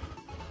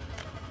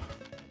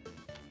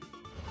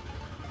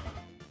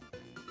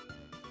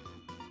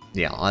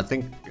 Yeah, I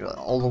think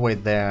all the way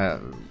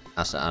there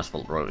as an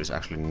asphalt road is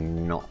actually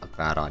not a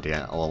bad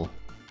idea at all.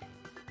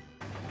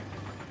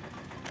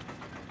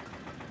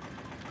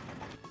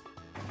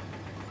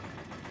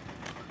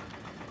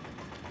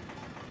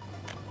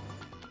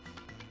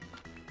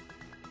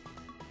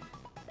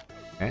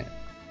 Okay,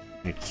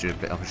 need to do a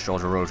bit of a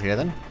shorter road here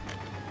then.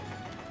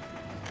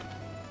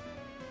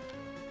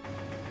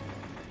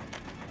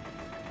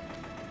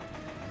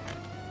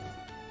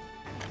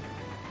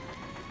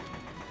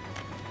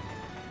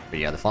 But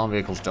yeah, the farm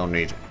vehicles don't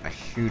need a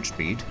huge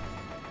speed.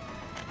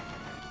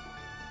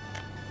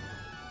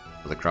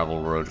 So the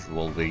gravel road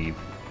will be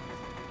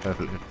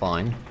perfectly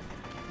fine.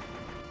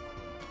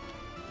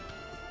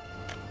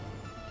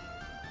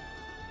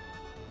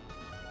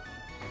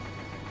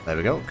 There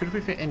we go. Could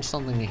we fit in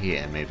something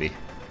here, maybe?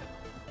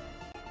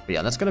 But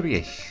yeah, that's going to be a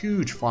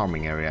huge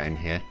farming area in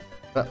here.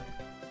 But,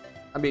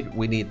 I mean,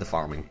 we need the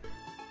farming.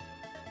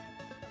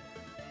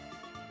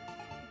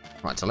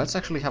 Right, so let's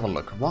actually have a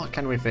look. What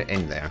can we fit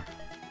in there?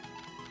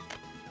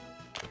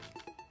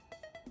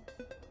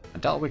 I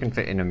doubt we can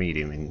fit in a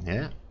medium in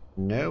here.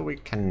 No, we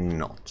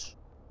cannot.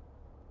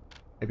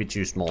 Maybe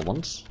 2 small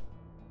ones.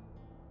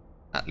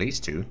 At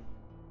least 2.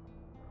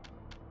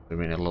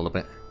 Zoom in a little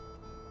bit.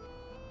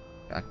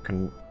 I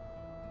can...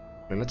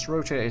 Okay, let's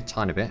rotate it a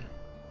tiny bit.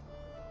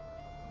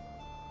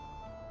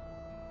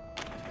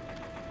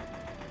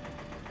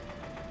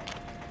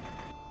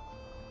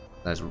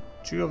 There's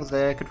 2 over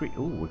there. Could we...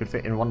 Ooh, we could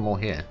fit in 1 more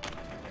here.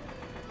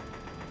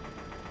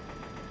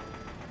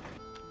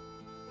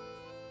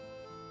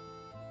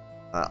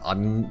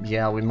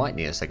 Yeah, we might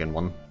need a second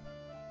one.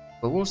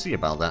 But we'll see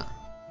about that.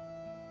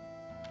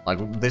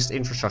 Like, this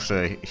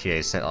infrastructure here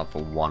is set up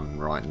for 1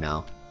 right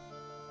now.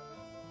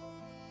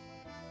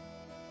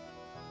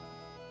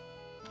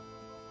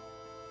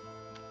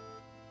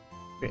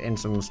 Fit in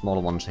some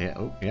smaller ones here.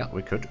 Oh, yeah,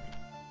 we could.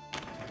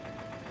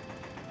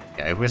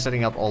 Yeah, if we're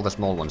setting up all the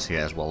small ones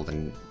here as well,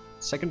 then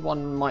second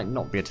one might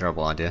not be a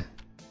terrible idea.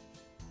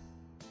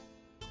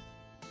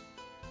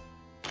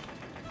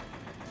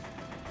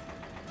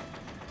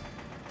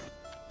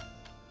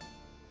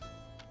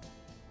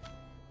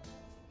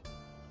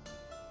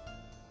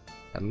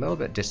 A little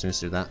bit distance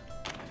to that.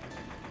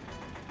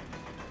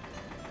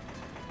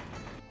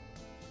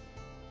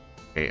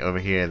 Okay, over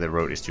here the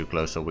road is too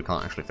close, so we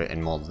can't actually fit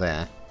in more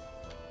there.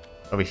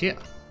 Over here.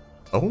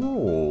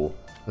 Oh,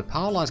 the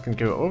power lines can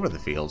go over the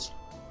fields.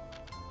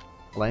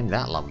 Well, ain't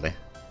that lovely?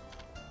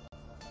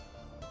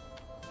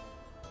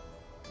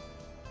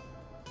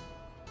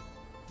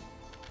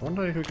 I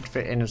wonder if we could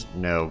fit in as...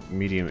 No,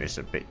 medium is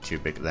a bit too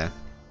big there.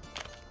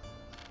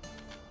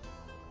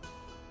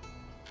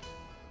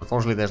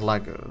 Unfortunately, there's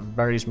like a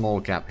very small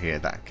gap here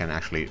that can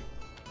actually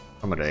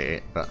accommodate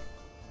it, but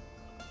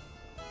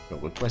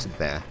we'll place it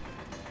there.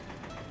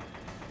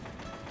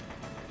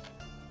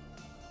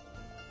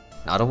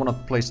 Now, I don't want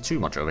to place too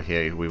much over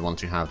here if we want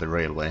to have the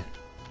railway.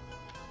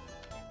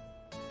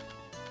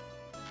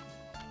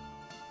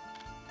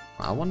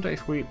 I wonder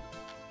if we...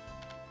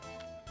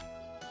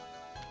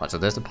 Right, so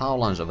there's the power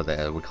lines over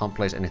there. We can't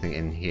place anything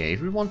in here.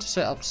 If we want to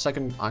set up a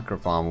second agro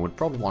farm, we'd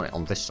probably want it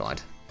on this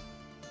side.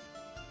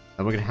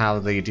 And we can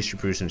have the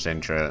distribution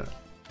center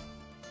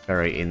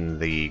carry in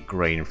the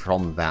grain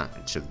from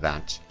that to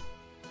that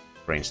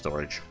grain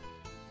storage.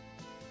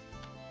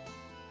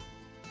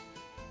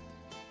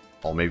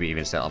 Or maybe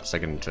even set up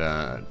second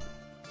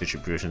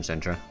distribution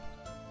center.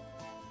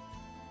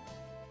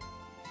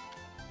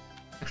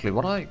 Actually,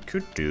 what I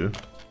could do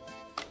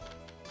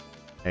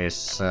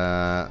is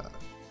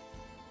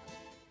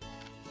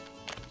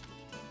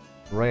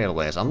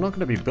railways. I'm not going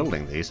to be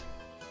building these.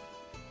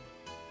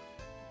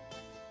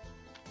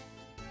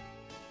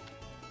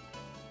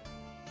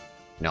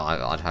 No,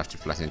 I'd have to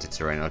flatten the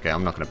terrain. Okay,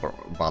 I'm not going to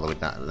bother with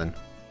that then.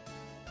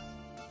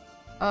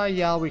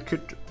 Yeah, we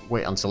could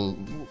wait until...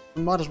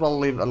 We might as well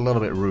leave a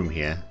little bit of room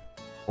here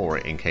for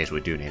it in case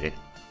we do need it.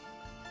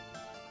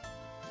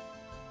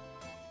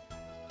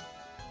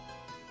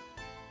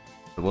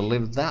 So we'll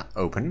leave that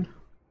open,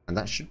 and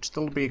that should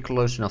still be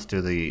close enough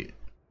to the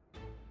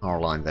power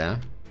line there.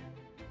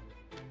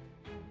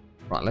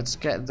 Right, let's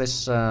get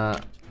this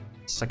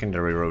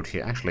secondary road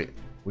here. Actually,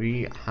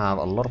 we have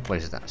a lot of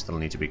places that still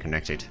need to be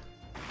connected.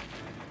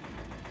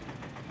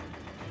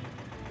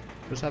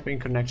 Those have been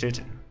connected.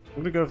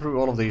 I'm going to go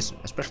through all of these,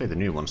 especially the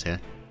new ones here.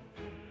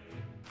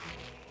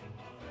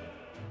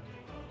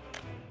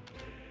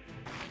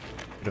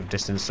 Bit of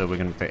distance so we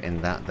can fit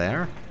in that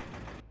there.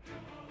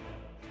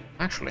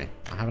 Actually,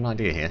 I have an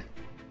idea here.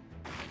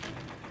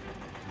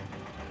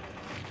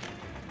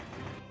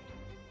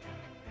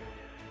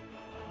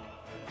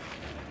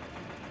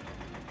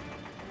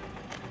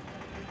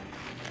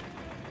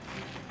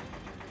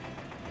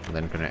 And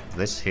then connect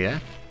this here.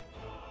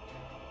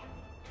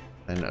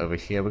 Then over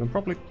here we can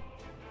probably...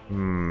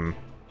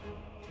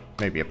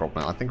 maybe a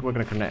problem. I think we're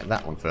going to connect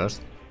that one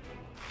first.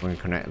 We're going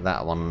to connect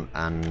that one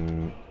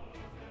and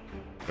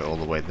go all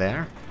the way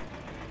there.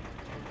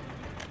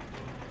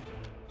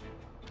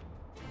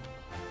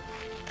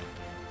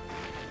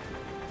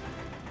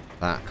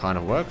 That kind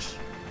of works.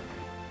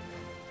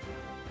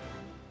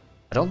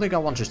 I don't think I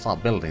want to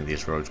start building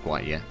these roads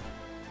quite yet.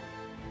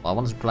 I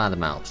want to plan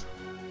them out.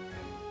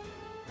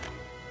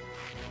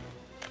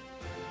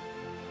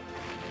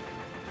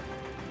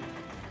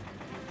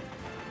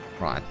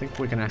 Right, I think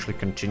we can actually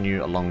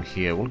continue along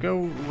here. We'll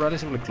go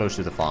relatively close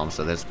to the farm,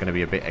 so there's going to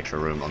be a bit extra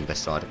room on this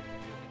side.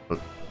 But,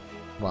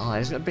 well,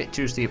 it's a bit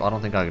too steep. I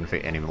don't think I can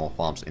fit any more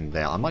farms in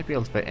there. I might be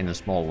able to fit in a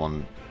small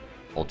one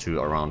or two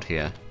around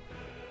here.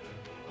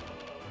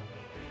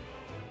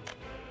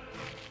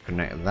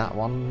 Connect that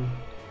one.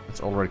 It's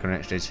already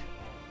connected.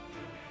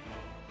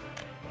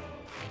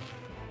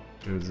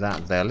 Do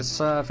that there. Let's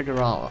figure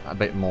out a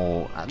bit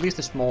more. At least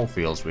the small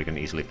fields we can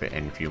easily fit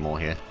in a few more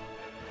here.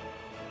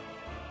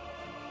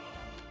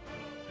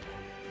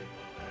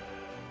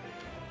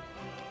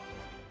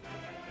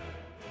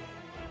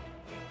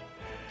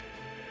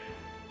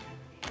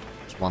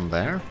 There's one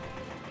there.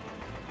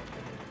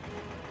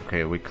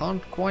 Okay, we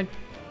can't quite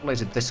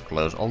place it this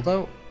close,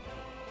 although...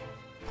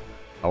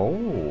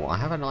 Oh, I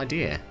have an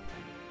idea.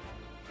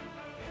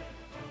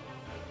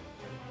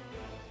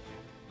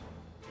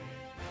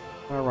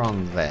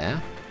 Around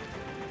there.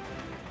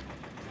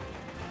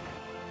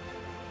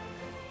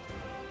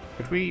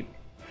 Could we...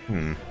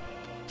 There's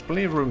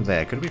plenty of room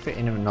there. Could we fit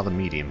in another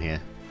medium here?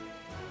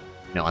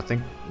 No, I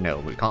think... No,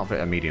 we can't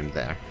fit a medium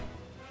there.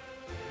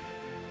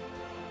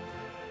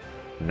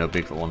 No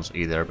Bigfoot ones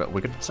either, but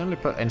we could certainly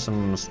put in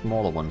some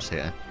smaller ones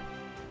here.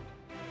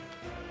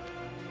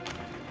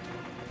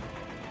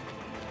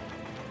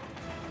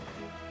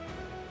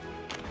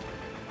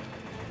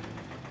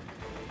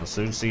 I'll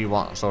soon see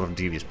what sort of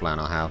devious plan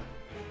I have.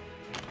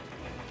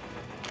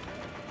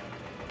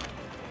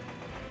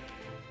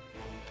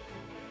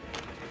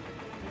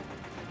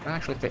 Can I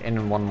actually fit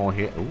in one more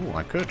here? Ooh,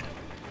 I could.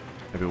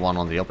 Maybe one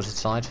on the opposite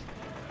side.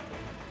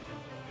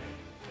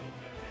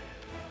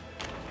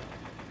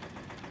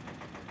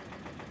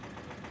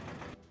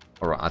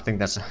 Alright, I think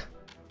that's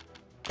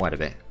quite a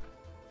bit.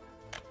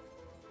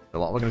 So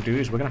what we're going to do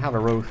is we're going to have a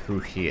road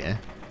through here,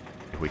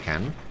 if we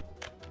can.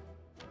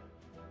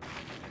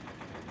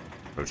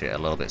 Rotate a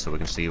little bit so we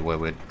can see where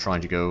we're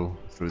trying to go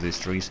through these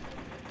trees.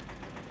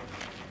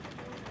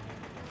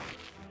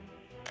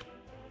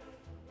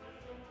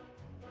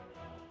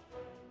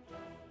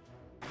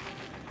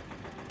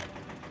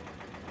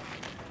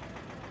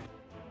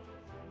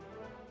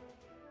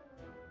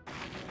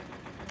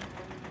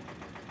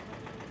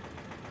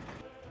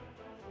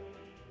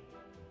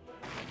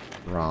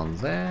 Around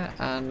there,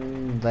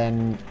 and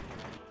then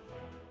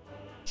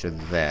to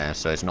there,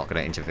 so it's not going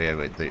to interfere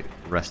with the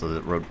rest of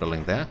the road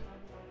building there.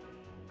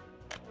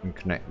 And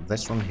connect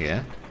this one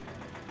here.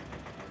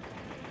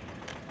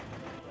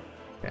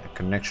 Get a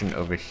connection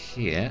over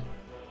here.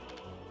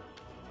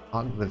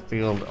 Park the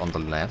field on the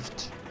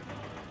left.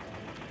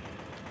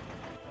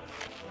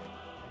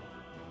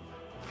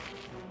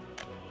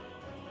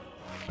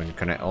 We can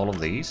connect all of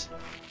these.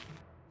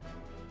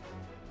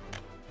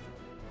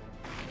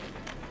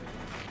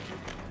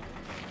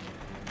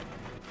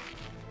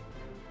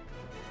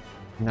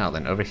 Now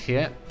then, over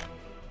here,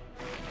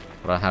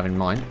 what I have in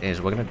mind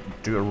is we're going to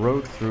do a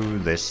road through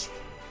this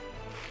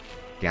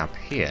gap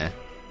here.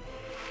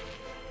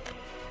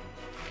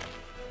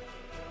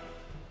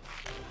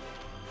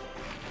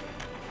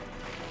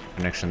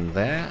 Connection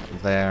there,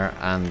 there,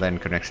 and then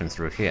connection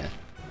through here.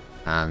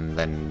 And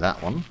then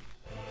that one.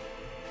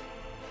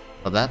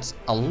 But that's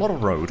a lot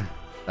of road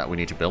that we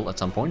need to build at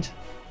some point.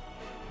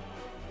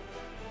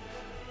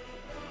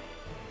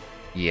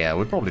 Yeah,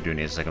 we probably do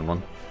need a second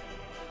one.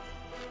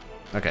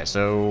 Okay,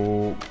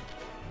 so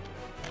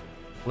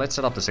let's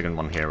set up the second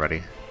one here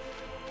ready.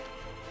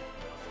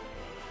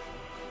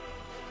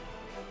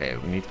 Okay,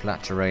 we need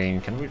flat terrain.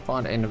 Can we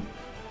find any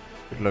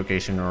good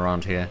location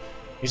around here?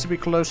 Needs to be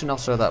close enough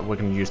so that we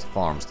can use the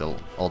farm still,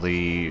 or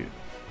the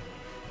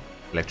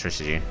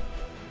electricity.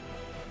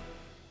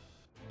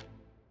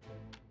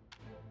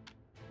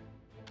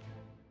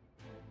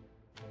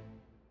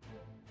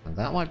 And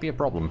that might be a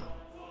problem.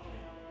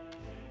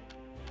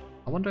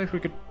 I wonder if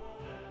we could...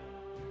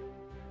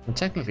 And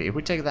technically, if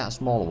we take that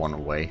smaller one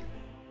away...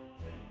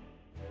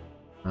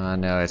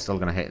 no, it's still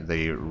gonna hit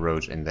the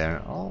roads in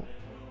there. Oh,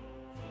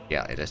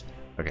 yeah, it is.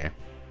 Okay.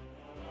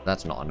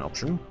 That's not an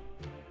option.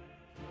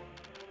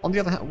 On the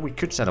other hand, we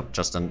could set up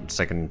just a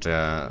second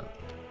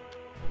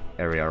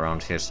area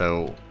around here,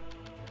 so...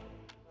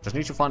 Just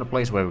need to find a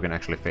place where we can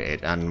actually fit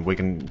it, and we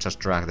can just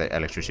drag the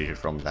electricity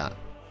from that.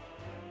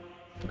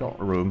 We've got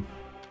room.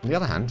 On the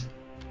other hand,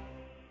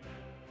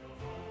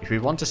 if we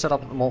want to set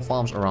up more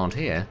farms around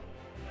here,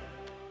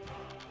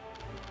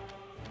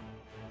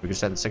 we could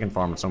set the second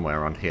farm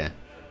somewhere around here.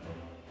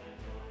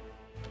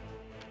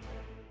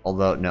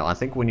 Although, no, I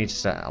think we need to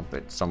set up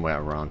it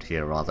somewhere around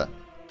here, rather.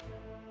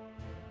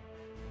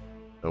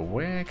 So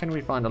where can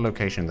we find a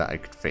location that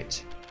it could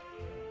fit?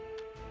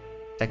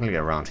 Technically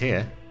around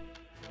here.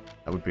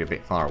 That would be a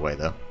bit far away,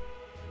 though.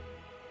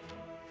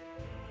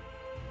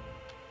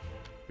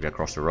 We go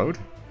across the road?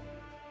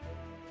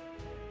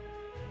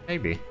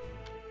 Maybe.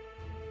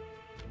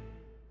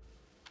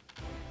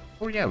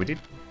 Oh yeah, we did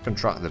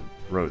construct the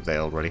road there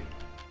already.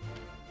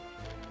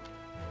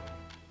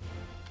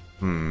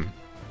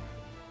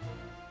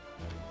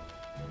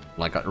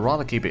 Like, I'd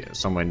rather keep it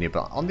somewhere near,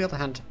 but on the other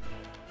hand...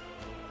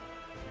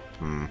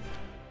 You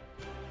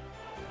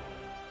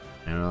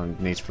know, it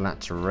needs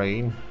flat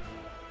terrain.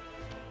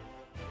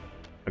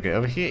 Okay,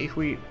 over here, if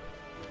we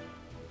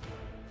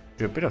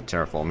do a bit of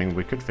terraforming,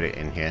 we could fit it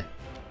in here.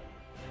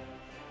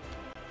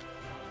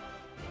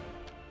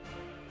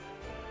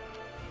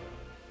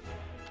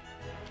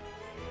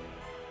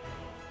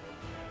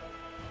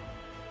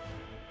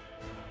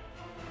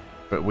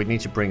 But we need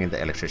to bring in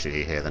the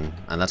electricity here then,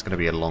 and that's going to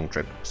be a long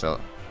trip, so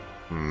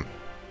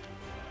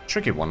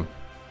Tricky one.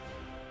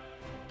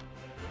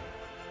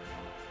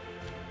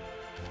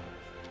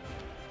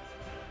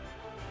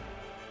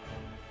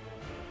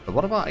 But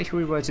what about if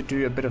we were to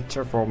do a bit of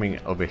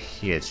terraforming over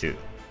here too?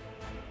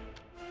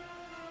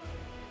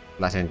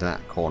 Flatten into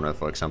that corner,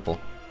 for example.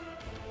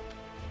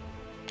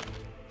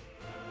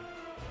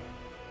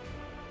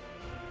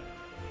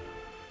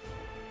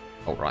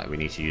 Alright, we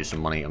need to use some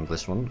money on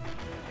this one.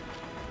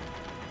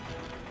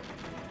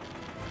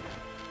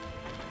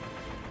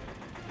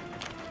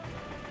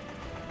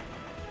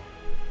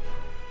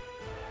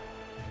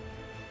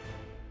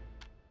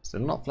 Still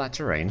not flat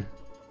terrain.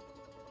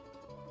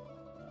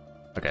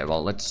 Okay,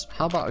 well, let's...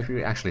 How about if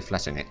we actually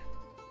flatten it?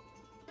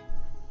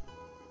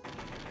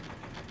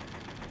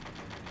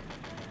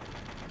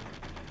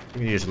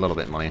 We can use a little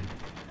bit of money.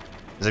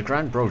 It's a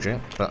grand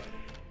project, but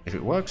if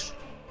it works...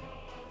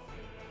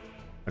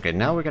 Okay,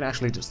 now we can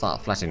actually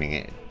start flattening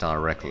it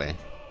directly.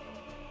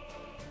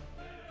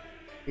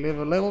 Leave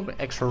a little bit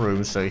extra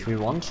room, so if we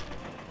want,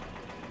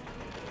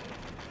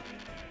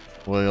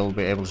 we'll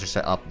be able to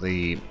set up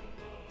the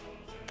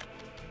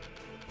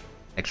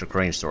extra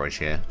crane storage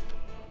here.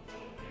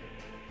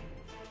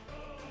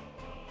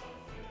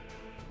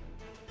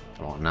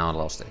 Oh, now I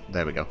lost it.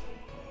 There we go.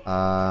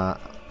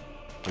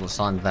 We'll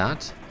assign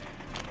that.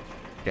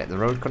 Get the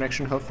road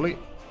connection, hopefully.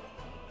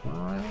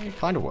 It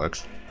kind of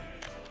works.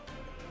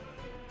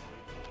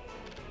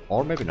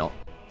 Or maybe not.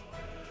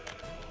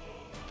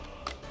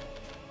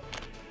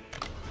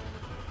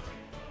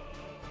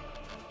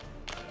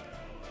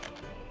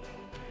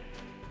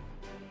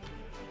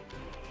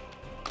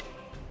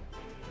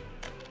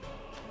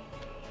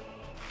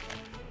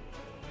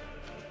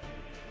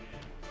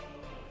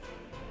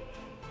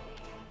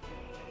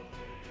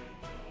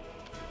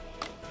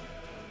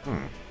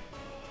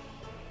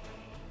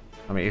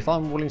 I mean, if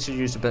I'm willing to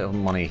use a bit of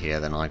money here,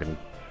 then I can...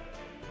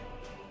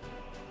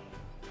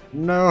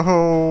 No.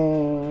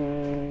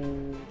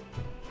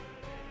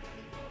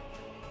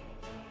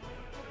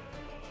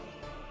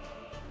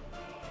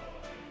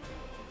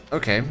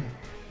 Okay.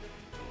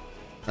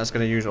 That's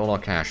gonna use all our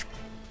cash.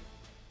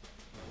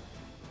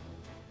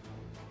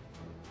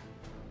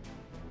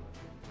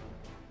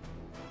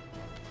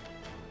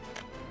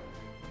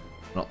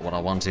 Not what I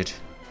wanted.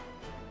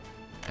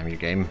 Damn you,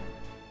 game.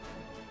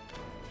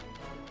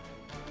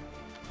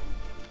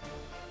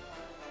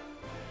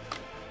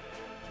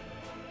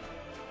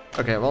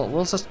 Okay, well,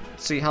 we'll just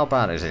see how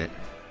bad is it.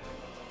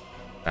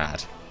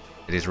 Bad.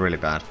 It is really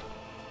bad.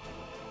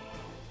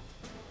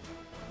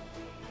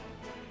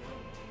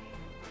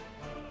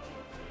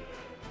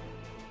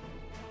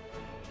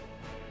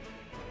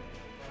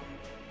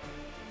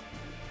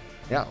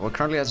 Yeah, we're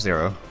currently at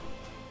 0.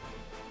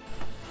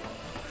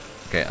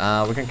 Okay,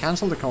 we can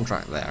cancel the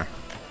contract there,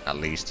 at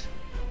least.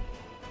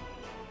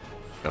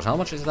 Because how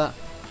much is that?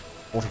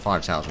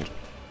 45,000.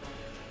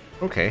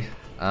 Okay,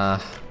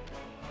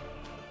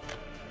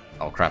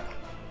 oh crap.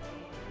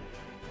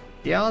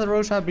 Yeah, the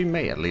roads have been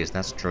made, at least,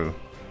 that's true.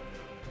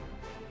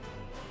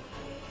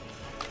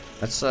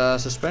 Let's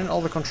suspend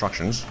all the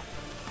constructions.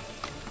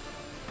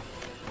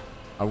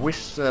 I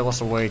wish there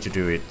was a way to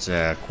do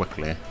it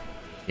quickly.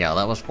 Yeah,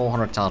 that was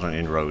 400,000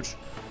 in roads.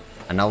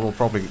 And now we'll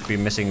probably be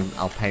missing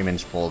our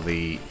payments for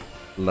the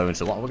loan.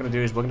 So what we're going to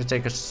do is we're going to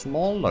take a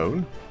small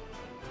loan,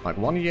 like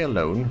 1 year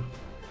loan,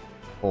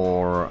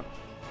 for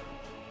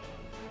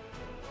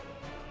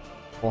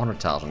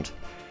 400,000.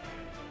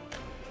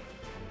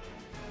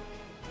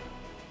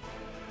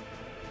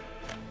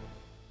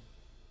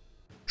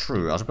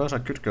 True, I suppose I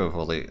could go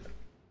for the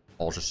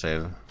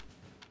autosave.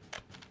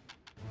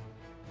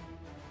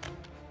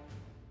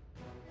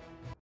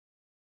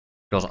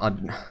 Because I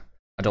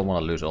don't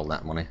want to lose all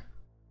that money.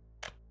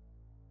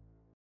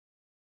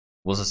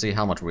 We'll just see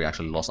how much we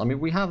actually lost. I mean,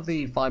 we have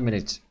the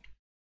 5-minute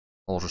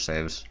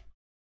autosaves.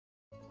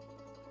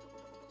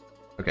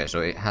 Okay,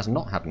 so it has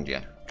not happened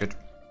yet. Good.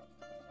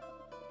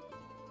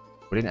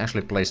 We didn't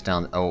actually place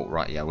down... Oh,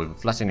 right, yeah, we're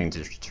flattening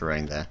the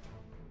terrain there.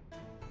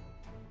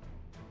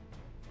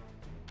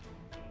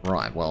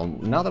 Right, well,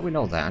 now that we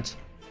know that...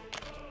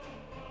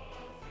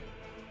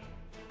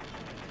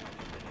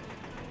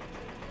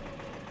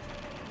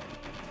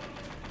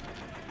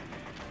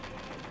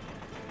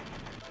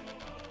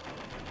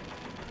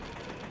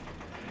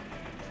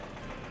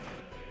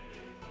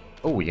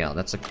 Oh yeah,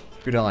 that's a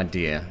good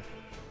idea.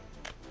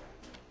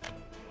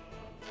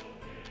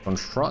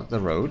 Construct the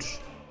roads.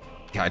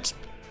 Yeah, it's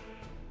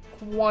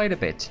quite a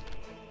bit.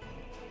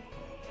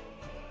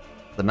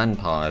 The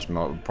manpower is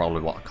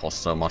probably what costs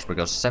so much,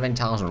 because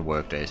 7,000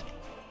 workdays.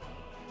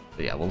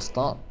 So yeah, we'll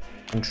start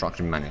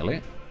constructing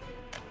manually.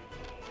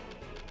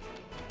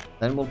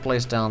 Then we'll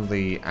place down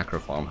the acro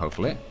farm,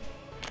 hopefully.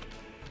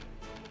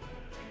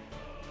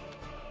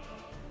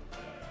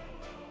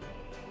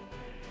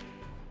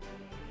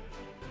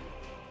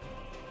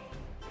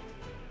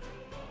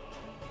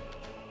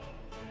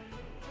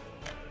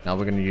 Now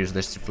we're going to use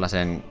this to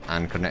flatten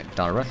and connect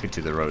directly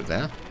to the road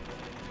there.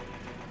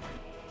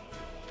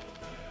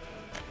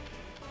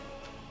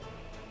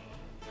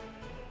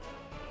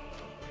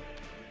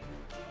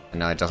 And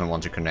now it doesn't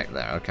want to connect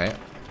there, okay.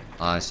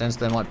 I sense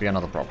there might be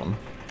another problem.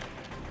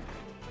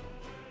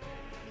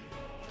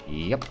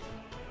 Yep.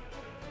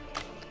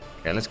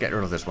 Okay, let's get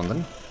rid of this one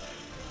then.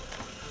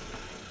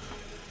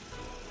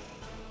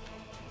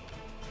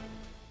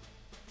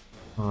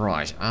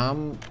 Right,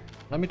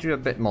 let me do a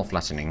bit more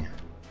flattening.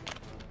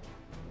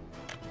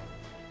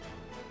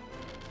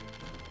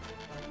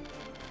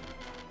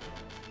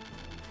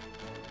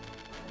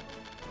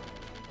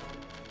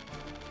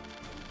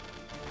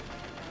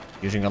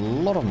 Using a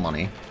lot of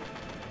money.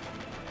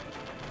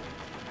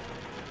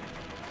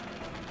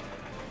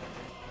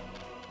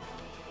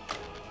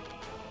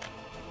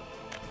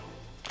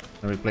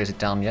 Can we place it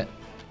down yet?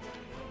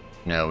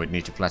 No, we'd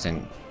need to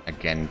flatten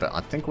again, but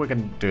I think we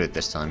can do it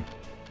this time.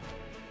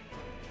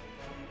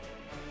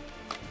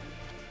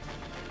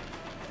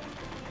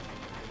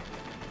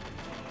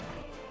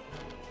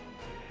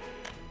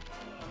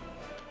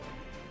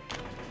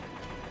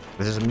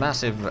 This is a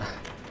massive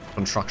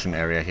construction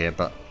area here,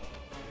 but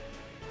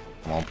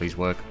come on, please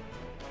work.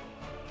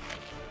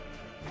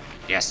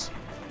 Yes!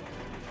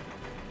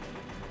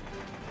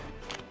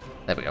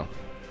 There we go.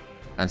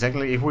 And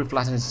technically, if we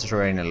flatten the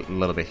terrain a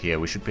little bit here,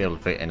 we should be able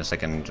to fit in a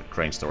second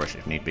crane storage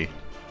if need be.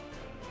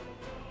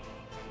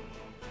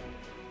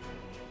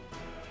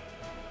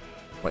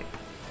 Wait.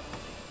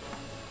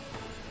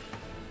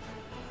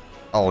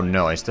 Oh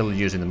no, it's still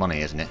using the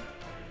money, isn't it?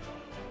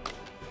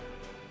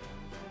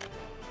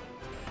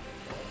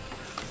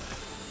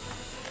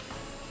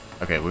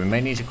 Okay, we may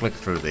need to click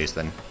through these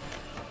then.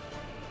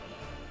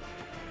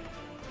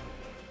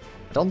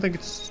 I don't think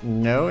it's...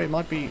 No, it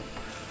might be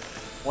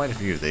quite a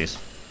few of these.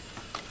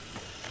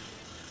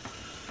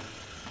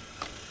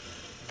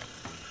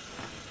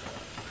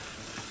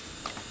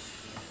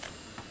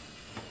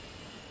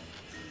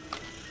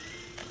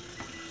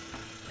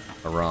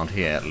 Around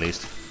here, at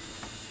least.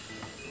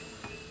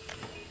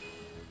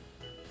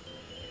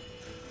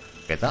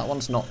 Okay, that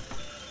one's not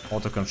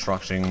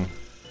auto-constructing.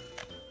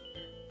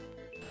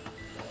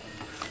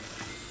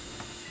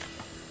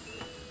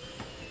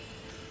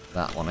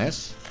 That one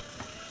is.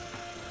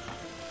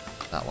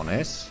 That one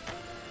is.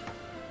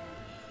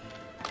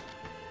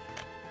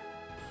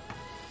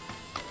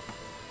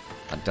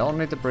 I don't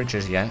need the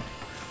bridges yet.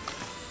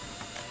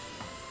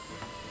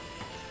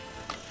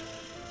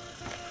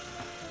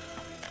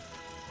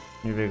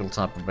 New vehicle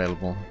type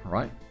available,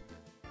 right?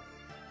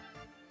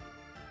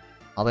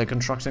 Are they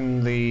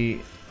constructing the...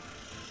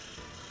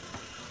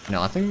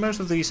 No, I think most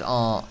of these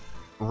are...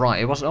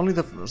 Right, it was only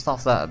the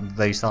stuff that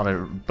they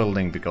started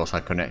building because I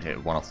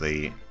connected one of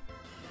the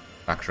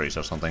factories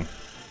or something.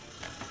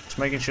 Just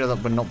making sure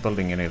that we're not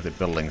building any of the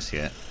buildings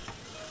here.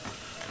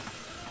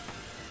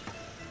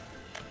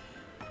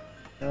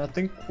 And I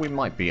think we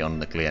might be on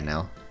the clear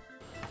now.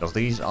 Because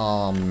these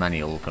are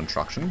manual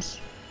constructions.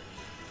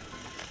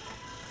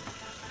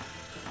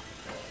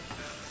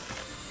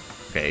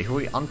 Okay, if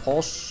we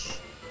unpause...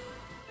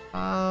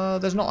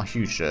 there's not a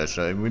huge surge,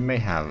 so we may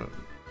have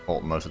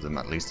bought most of them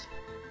at least.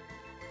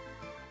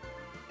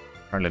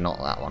 Apparently not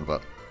that one,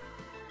 but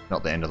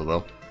not the end of the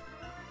world.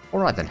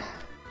 Alright then.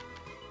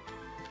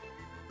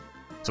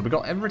 So we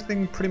got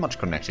everything pretty much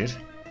connected.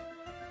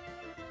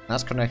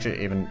 That's connected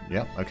even...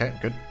 Yep, okay,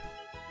 good.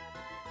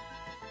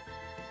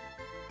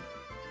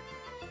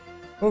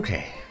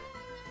 Okay.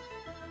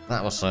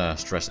 That was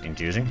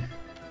stress-inducing.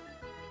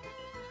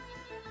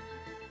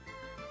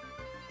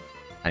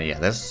 And yeah,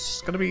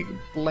 there's gonna be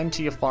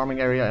plenty of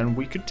farming area, and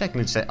we could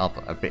technically set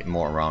up a bit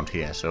more around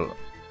here. So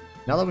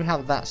now that we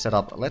have that set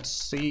up, let's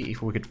see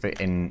if we could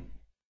fit in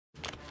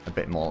a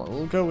bit more.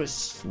 We'll go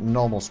with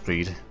normal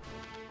speed.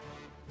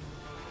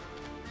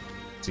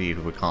 See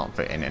if we can't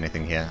fit in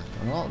anything here.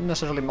 Not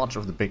necessarily much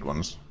of the big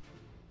ones.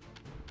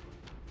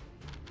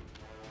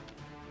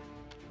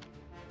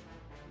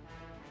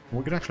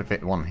 We could actually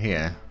fit one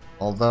here,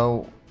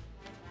 although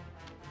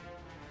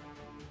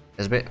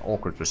there's a bit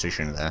awkward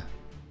position there.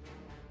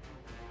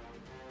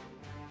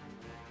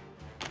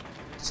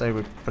 Say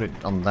we put it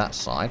on that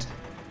side.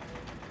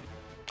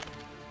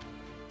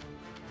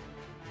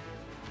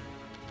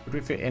 Could we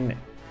fit in...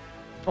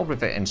 Probably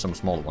fit in some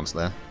smaller ones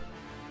there.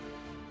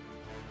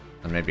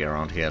 And maybe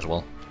around here as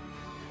well.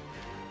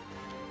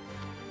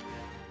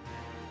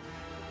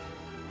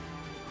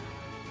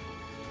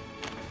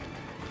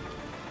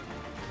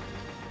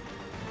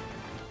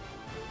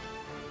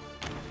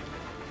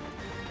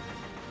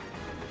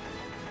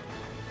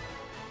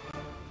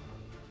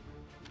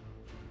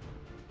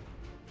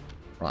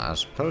 Right, I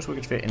suppose we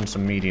could fit in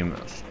some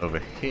mediums over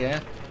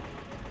here.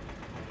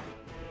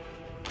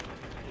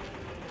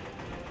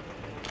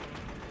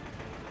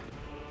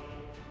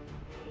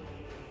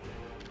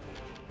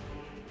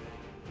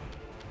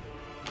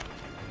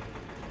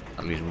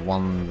 At least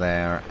one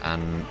there,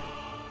 and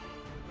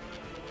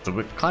so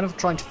we're kind of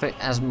trying to fit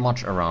as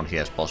much around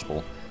here as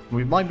possible.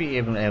 We might be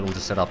even able to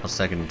set up a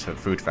second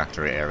food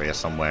factory area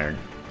somewhere,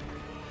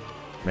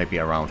 maybe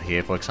around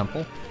here, for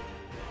example.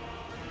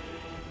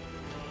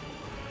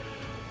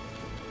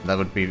 That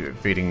would be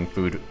feeding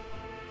food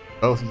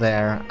both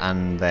there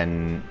and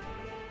then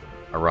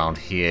around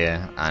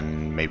here,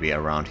 and maybe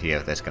around here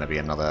if there's going to be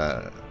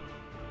another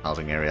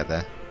housing area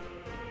there.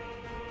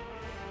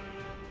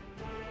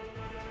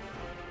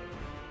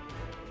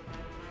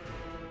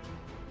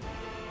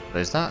 So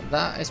is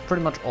that is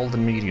pretty much all the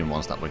medium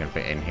ones that we can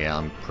fit in here,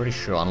 I'm pretty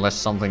sure, unless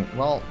something,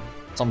 well,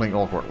 something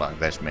awkward like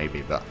this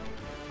maybe, but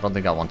I don't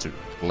think I want to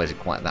place it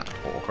quite that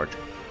awkward.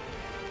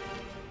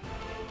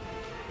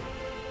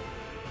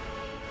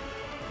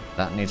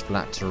 That needs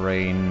flat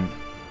terrain.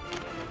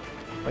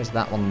 Place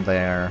that one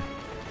there.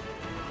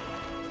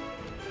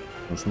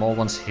 Some small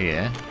ones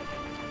here.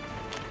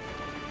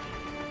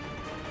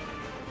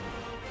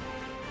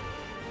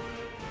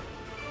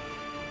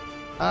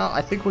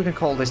 I think we can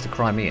call this the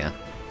Crimea.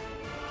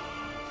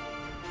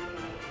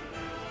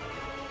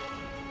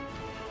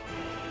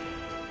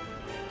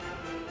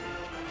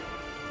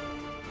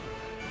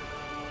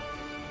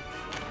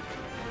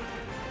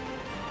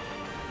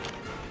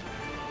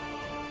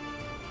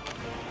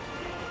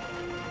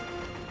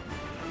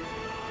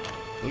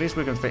 At least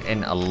we can fit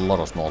in a lot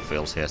of small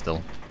fields here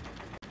still.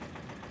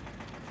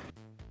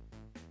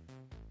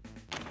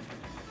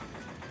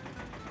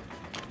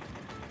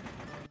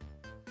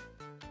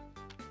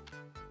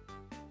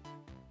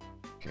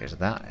 Okay, so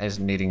that is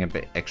needing a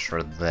bit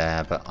extra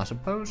there, but I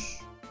suppose...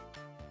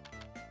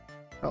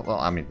 Oh, well,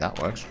 I mean, that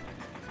works.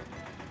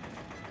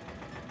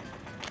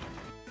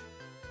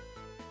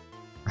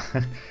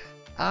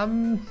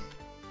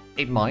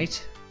 It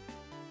might.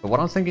 But what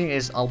I'm thinking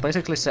is I'll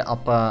basically set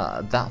up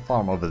that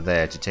farm over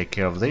there to take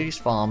care of these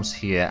farms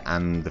here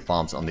and the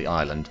farms on the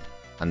island.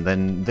 And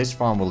then this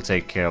farm will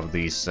take care of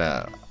these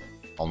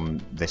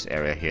on this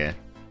area here.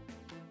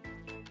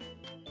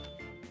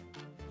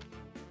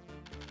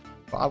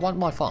 But I want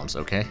my farms,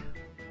 okay?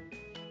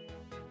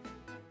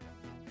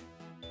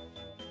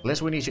 The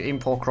less we need to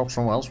import crops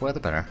from elsewhere, the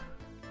better.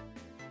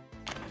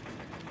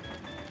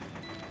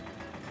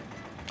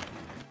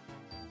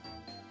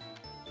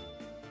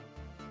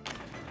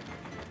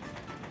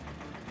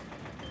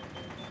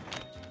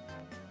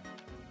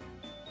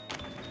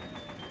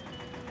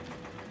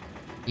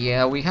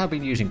 Yeah, we have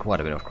been using quite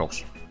a bit of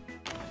crops.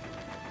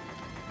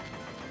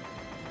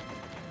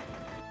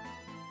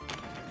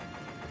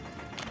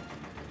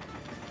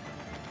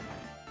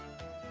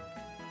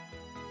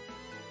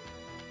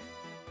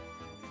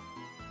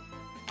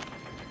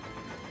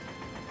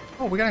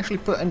 Oh, we can actually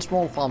put in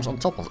small farms on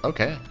top of...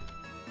 Okay.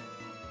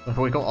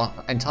 We got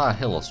an entire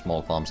hill of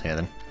small farms here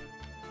then.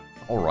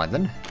 Alright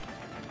then.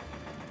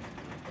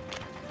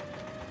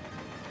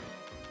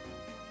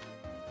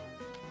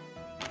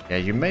 Yeah,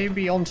 you may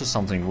be onto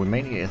something. We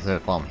may need a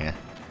third farm here.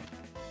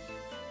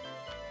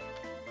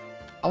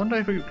 I wonder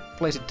if we could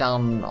place it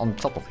down on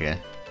top of here.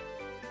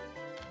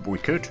 We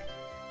could.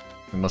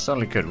 We most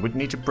certainly could. We'd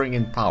need to bring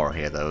in power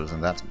here though,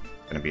 and that's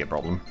going to be a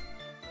problem.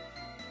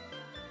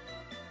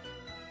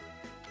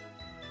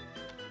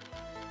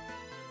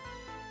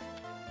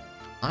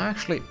 I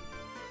actually...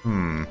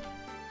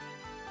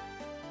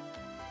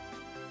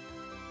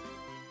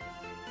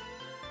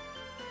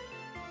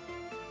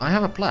 I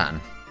have a plan.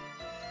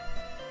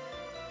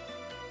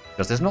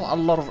 Because there's not a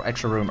lot of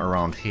extra room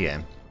around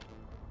here.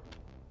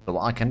 So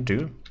what I can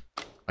do,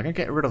 I can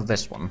get rid of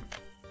this one.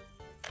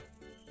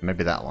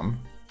 Maybe that one.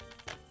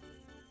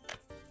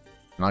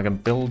 And I can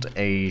build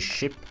a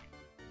ship,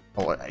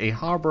 or a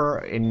harbor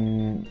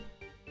in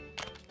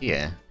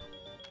here.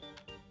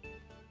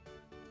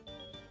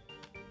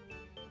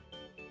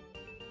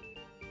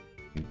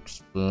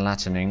 Just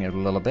flattening it a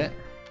little bit.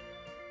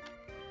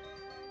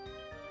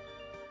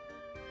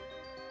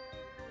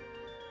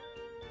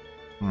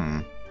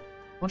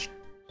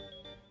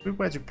 If we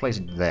were to place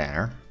it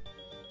there,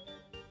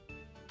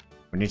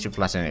 we need to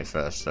flatten it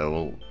first, so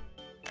we'll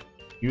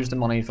use the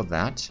money for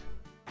that.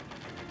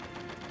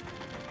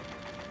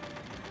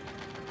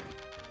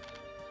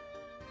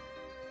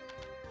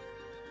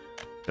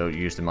 Don't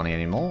use the money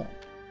anymore.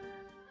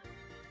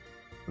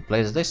 We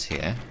place this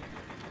here.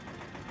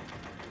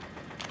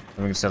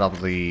 Then we can set up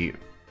the...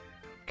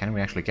 Can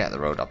we actually get the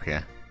road up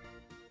here?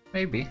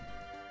 Maybe.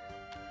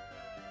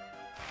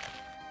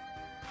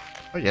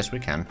 Oh yes, we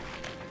can.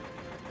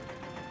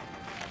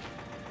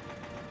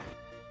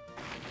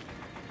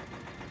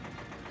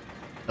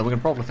 So we can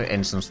probably fit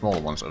in some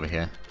smaller ones over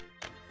here.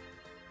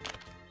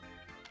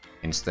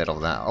 Instead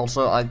of that.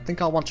 Also, I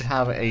think I want to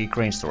have a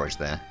grain storage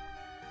there.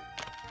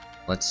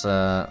 Let's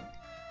without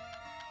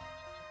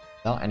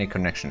any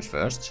connections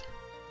first.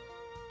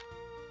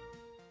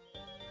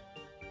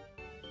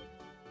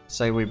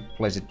 Say we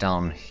place it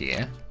down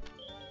here.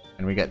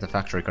 And we get the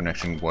factory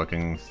connection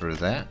working through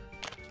there.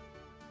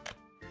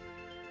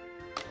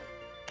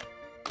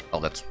 Oh,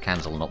 that's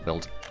cancel, not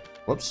build.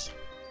 Whoops.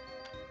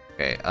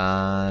 Okay,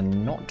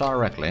 not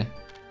directly.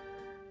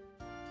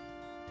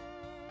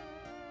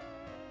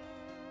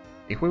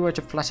 If we were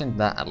to flatten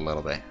that a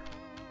little bit.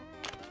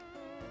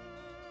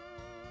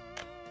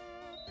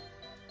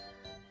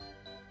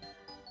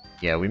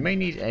 Yeah, we may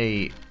need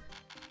a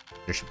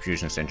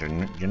distribution center,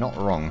 you're not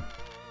wrong.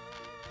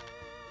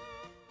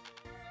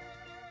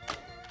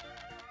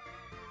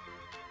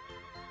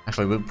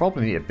 Actually, we'll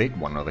probably need a big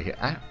one over here.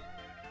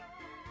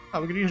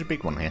 Oh, we could use a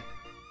big one here.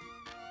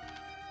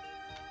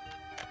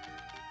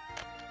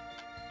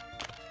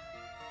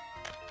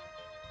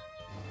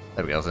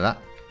 There we go, so that.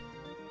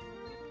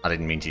 I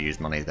didn't mean to use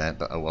money there,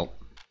 but oh well.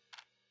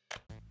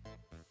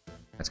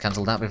 Let's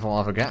cancel that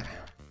before I forget.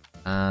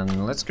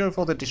 And let's go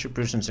for the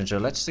distribution center.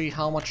 Let's see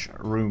how much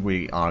room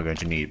we are going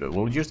to need, but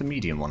we'll use the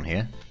medium one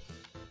here.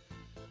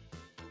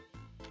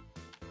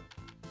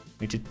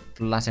 Need to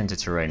flatten the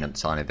terrain a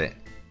tiny bit.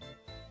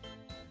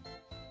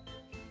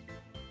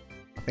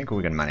 I think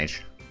we can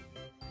manage.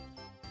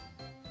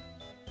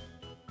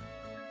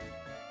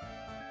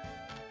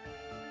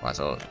 Right,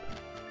 so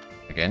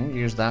again,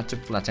 use that to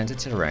flatten the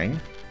terrain.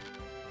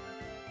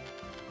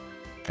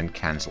 And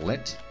cancel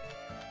it.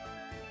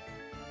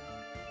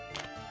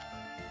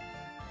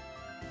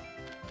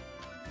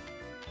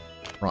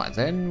 Right,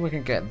 then we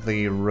can get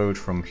the road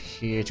from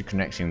here to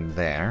connecting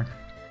there.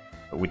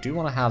 But we do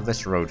want to have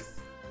this road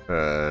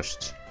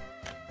first.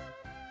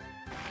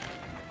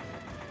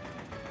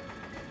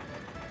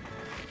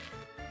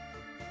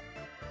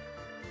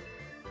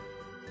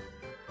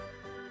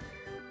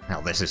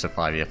 Now this is a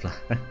 5-year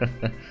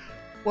plan.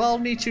 Well,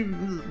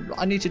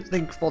 I need to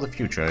think for the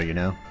future, you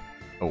know.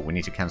 Oh, we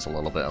need to cancel a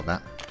little bit of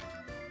that.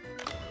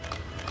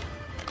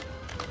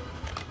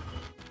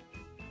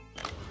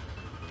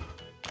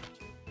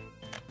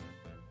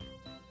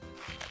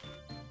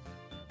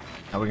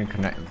 Now we can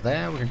connect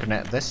there, we can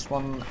connect this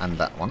one and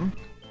that one.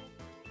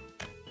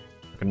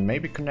 We can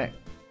maybe connect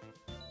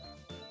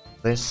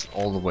this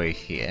all the way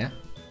here.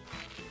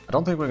 I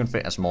don't think we can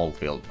fit a small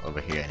field over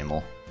here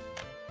anymore.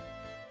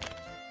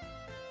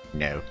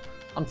 No.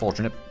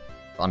 Unfortunate,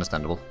 but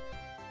understandable.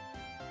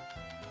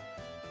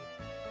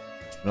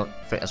 Not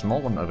fit a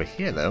small one over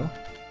here though.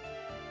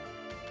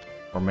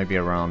 Or maybe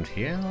around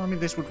here. I mean,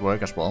 this would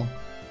work as well.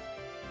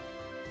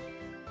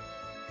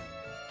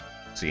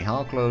 See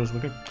how close we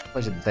could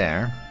place it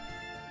there.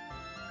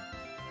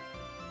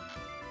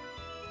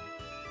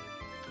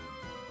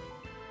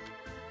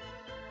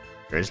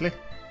 Seriously?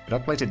 Could I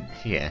place it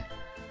here?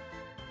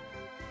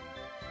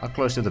 How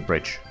close to the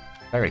bridge?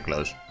 Very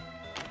close.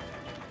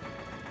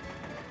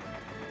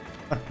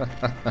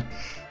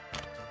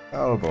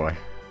 Oh boy.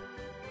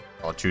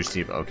 Oh, too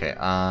steep. Okay,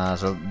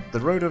 so the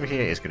road over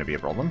here is going to be a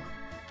problem.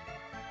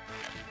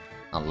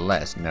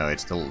 Unless, no,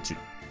 it's still too...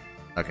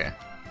 Okay.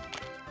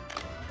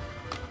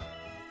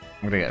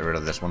 I'm going to get rid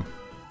of this one.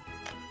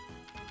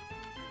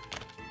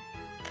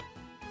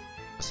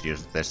 Let's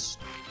use this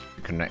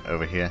to connect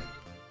over here.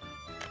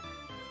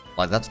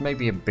 Like, that's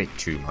maybe a bit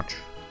too much.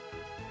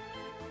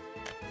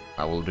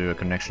 I will do a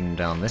connection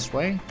down this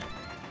way.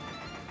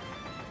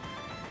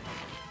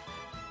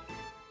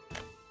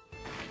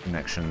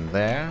 Connection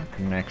there,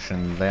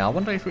 connection there. I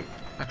wonder if we...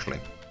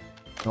 Actually,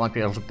 we might be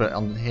able to put it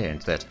on here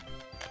instead.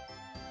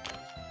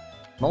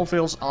 Small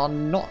fields are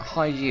not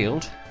high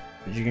yield,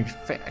 but you can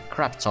fit a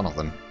crap ton of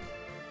them.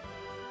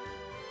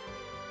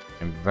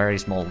 In very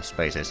small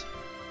spaces.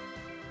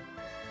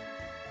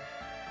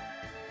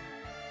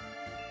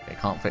 Okay,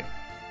 can't fit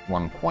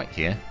one quite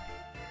here.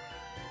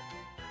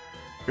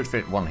 Could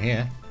fit one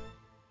here.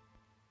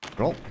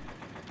 Cool.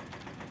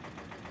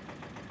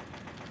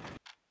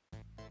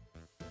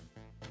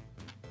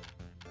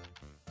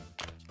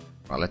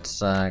 Right, let's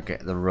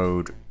get the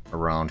road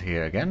around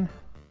here again.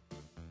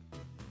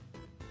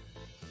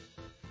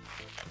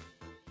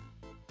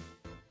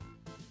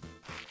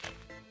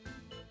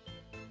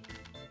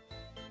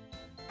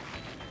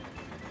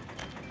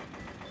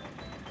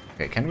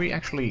 Okay, can we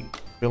actually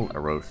build a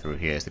road through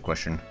here is the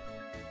question.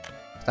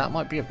 That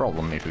might be a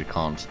problem if we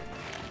can't.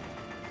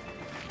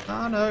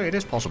 Ah, no, it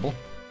is possible.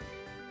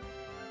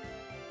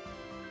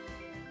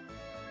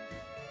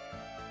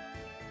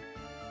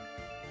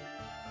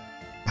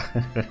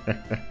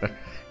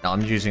 Now,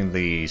 I'm using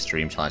the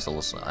stream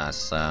titles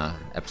as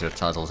episode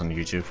titles on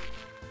YouTube.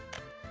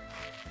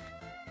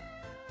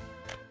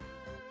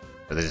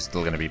 But this is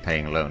still going to be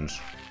paying loans.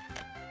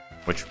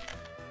 Which,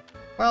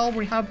 well,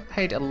 we have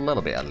paid a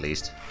little bit at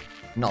least.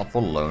 Not a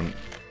full loan.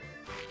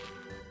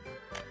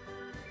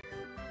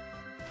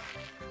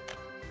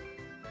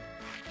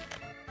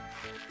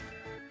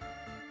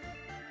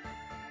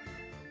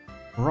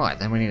 Right,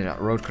 then we need a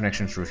road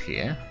connection through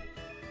here.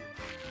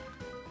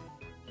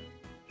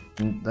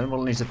 And then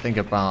we'll need to think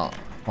about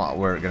what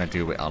we're going to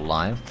do with our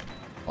live.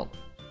 Well,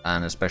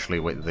 and especially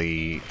with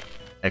the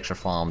extra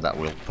farm that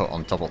we'll put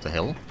on top of the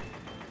hill.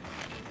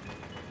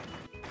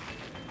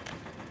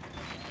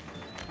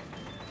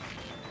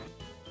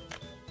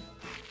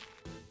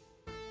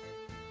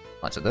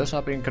 Right, so those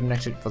are being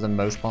connected for the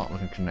most part. We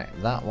can connect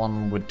that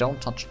one. We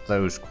don't touch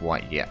those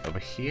quite yet. Over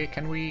here,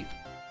 can we...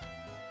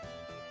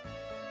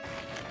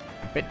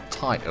 A bit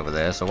tight over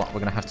there, so what we're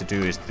going to have to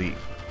do is the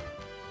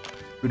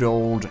good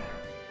old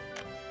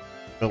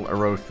build a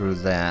road through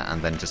there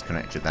and then just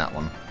connect to that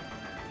one.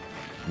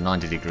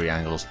 90-degree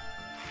angles.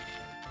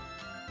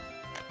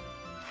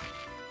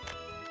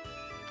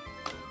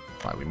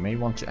 Right, we may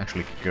want to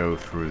actually go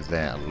through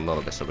there a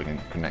little bit so we can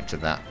connect to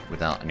that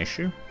without an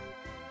issue.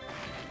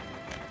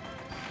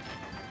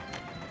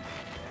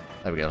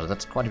 There we go, so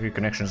that's quite a few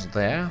connections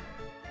there.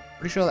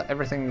 Pretty sure that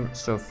everything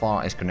so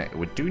far is connected.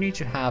 We do need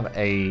to have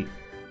a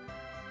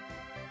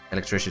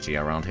electricity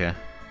around here.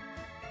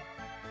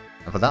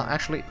 And for that,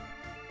 actually...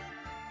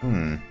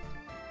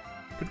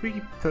 Could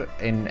we put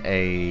in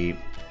a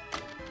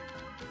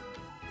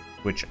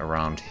switch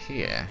around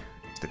here?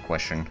 Is the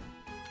question.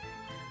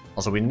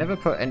 Also, we never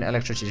put in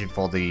electricity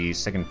for the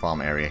second farm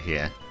area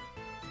here.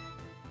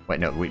 Wait,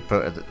 no, we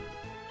put it...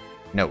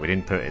 No, we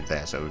didn't put it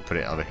there, so we put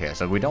it over here.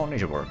 So we don't need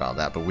to worry about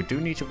that, but we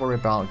do need to worry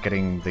about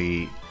getting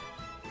the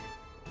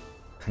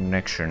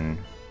connection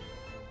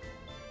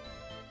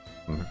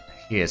from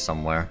here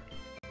somewhere.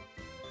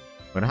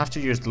 We're gonna have to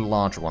use the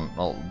large one,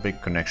 well,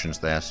 big connections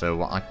there, so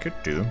what I could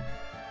do...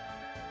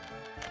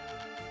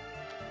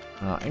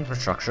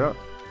 infrastructure,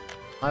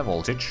 high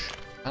voltage,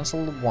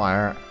 cancel the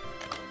wire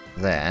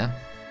there.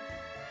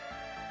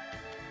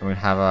 And we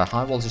have a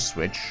high voltage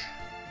switch.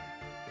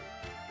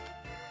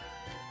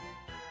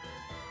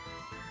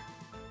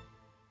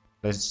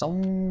 There's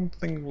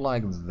something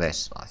like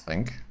this, I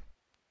think.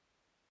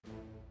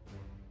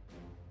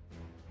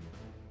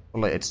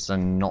 Well, it's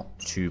not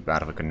too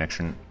bad of a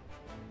connection.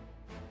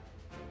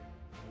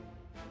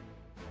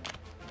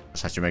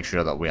 Just have to make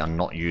sure that we are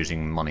not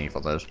using money for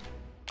those.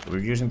 So we're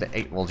using the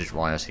 8 voltage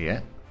wires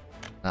here.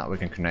 That we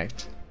can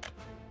connect.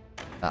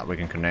 That we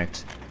can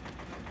connect.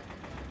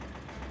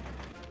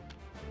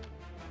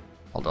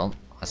 Hold on.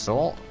 I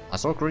saw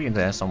green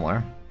there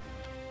somewhere.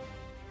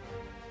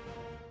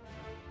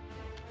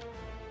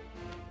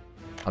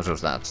 I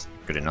suppose that's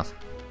good enough.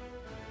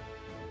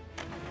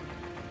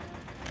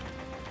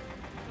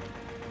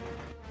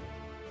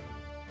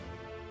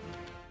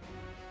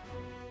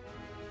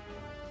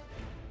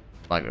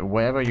 Like,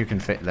 wherever you can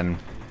fit them,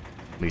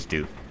 please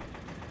do.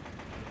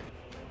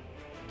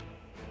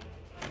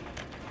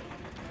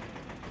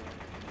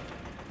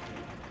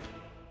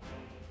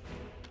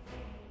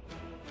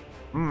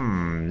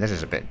 This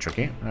is a bit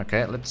tricky.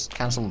 Okay, let's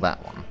cancel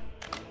that one.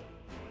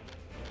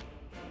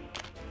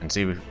 And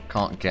see if we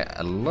can't get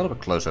a little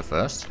bit closer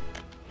first.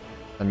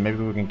 Then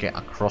maybe we can get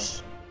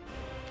across...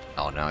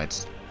 Oh no,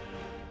 it's...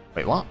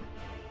 Wait, what?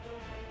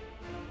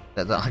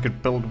 That I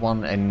could build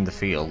one in the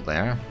field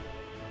there.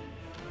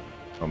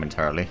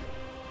 Momentarily.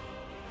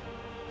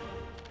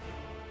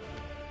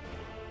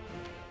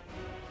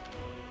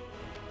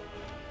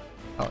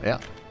 Oh, yeah.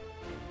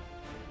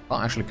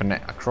 Can't actually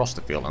connect across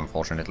the field,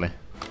 unfortunately.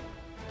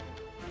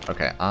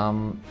 Okay,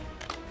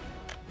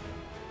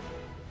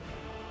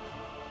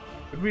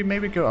 could we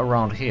maybe go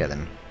around here,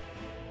 then?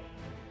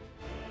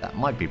 That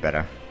might be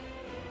better.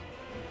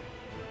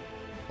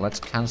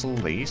 Let's cancel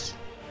these.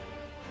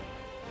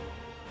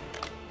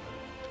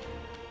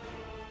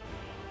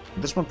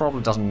 This one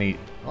probably doesn't need...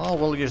 Oh,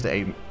 we'll use the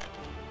 8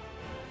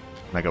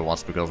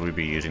 megawatts because we'll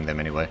be using them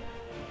anyway.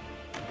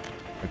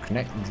 We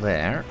connect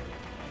there.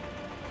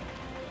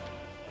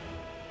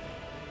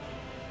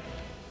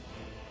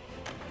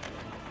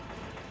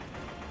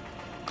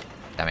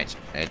 Damn it,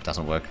 it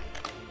doesn't work.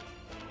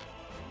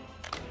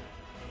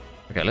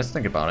 Okay, let's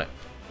think about it.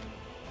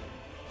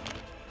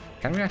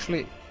 Can we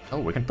actually... Oh,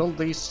 we can build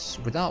these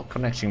without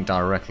connecting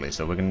directly,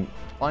 so we can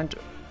find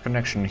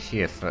connection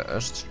here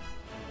first.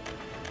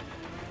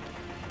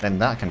 Then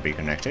that can be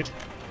connected.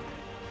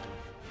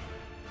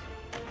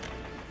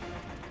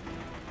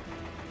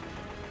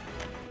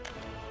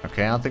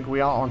 Okay, I think we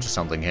are onto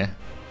something here.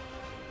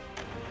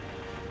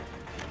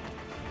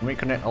 Can we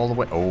connect all the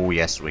way? Oh,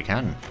 yes, we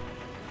can.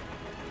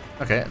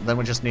 Okay, then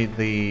we just need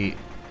the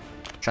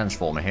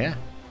transformer here.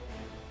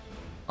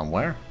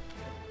 Somewhere.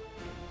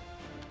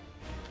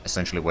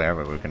 Essentially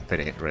wherever we can fit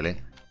it, really.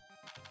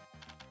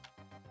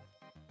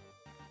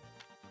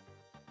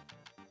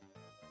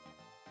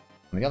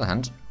 On the other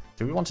hand,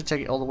 do we want to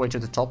take it all the way to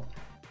the top?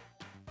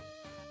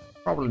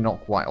 Probably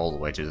not quite all the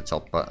way to the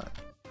top, but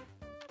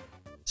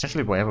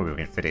essentially wherever we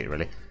can fit it,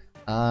 really.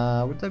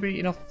 Would there be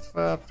enough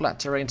flat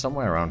terrain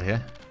somewhere around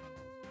here?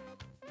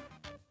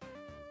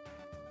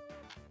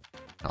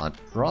 I'd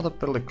rather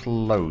build it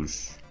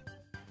close.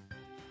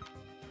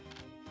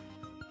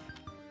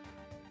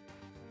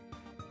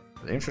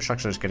 The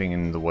infrastructure is getting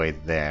in the way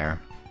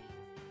there.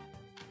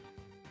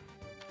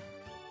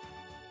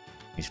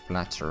 These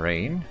flat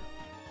terrain.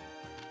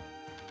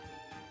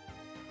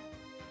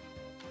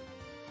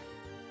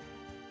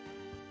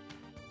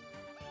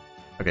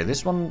 Okay,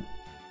 this one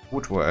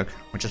would work.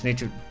 We just need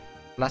to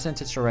flatten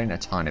the terrain a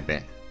tiny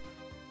bit.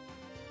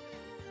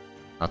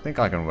 I think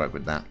I can work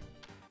with that.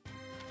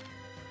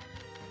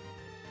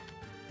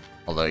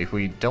 Although if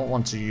we don't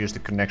want to use the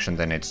connection,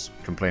 then it's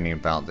complaining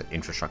about the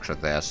infrastructure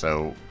there,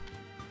 so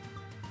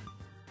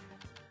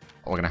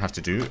what we're going to have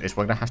to do is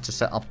we're going to have to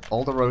set up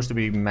all the rows to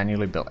be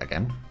manually built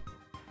again.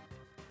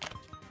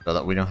 So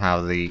that we don't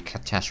have the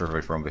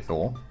catastrophe from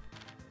before.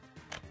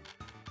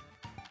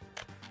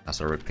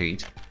 As a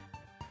repeat.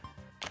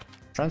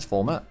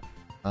 Transformer.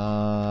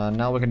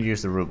 Now we're going to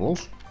use the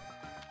rubles.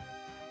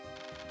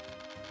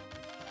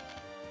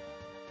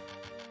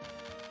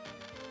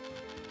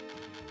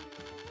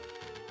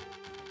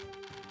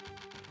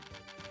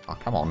 Oh,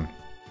 come on.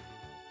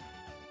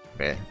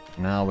 Okay,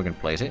 now we can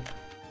place it.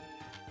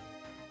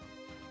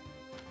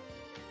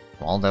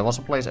 Well, there was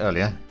a place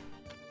earlier.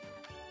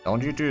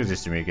 Don't you do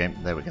this to me, game.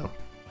 There we go.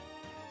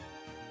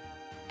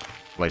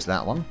 Place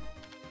that one.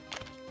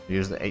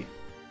 Use the 8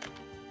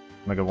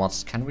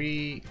 megawatts. Can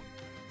we...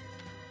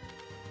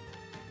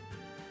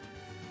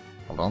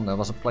 Hold on, there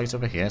was a place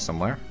over here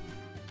somewhere.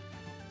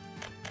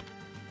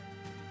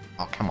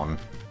 Oh, come on.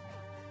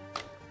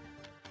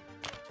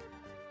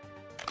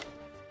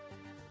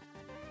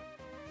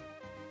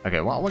 Okay,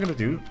 what we're gonna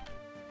do...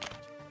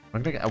 We're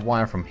gonna get a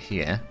wire from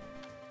here.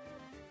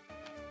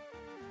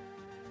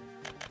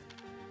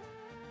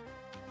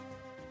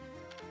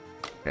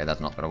 Okay,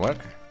 that's not gonna work.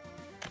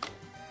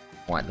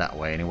 Quite that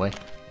way, anyway.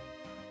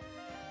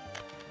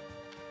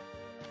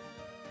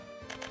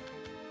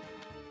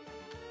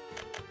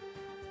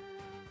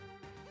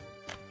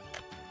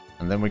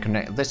 And then we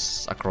connect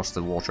this across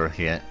the water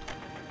here.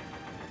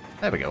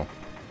 There we go.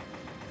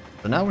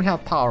 So now we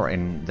have power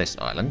in this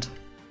island.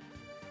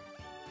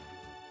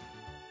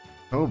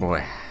 Oh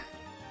boy.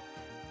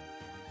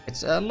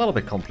 It's a little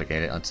bit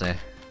complicated, I'd say.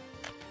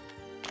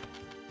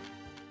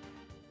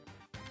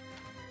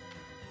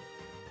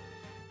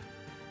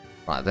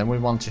 Right, then we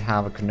want to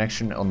have a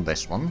connection on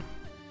this one.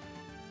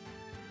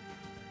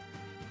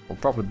 We'll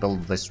probably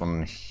build this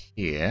one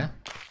here.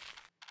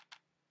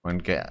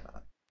 And get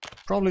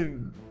probably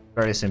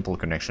very simple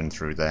connection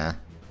through there.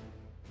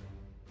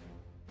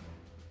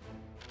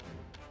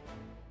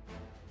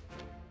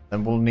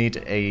 Then we'll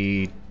need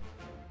a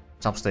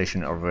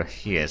substation over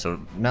here, so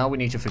now we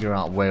need to figure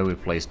out where we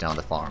place down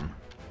the farm.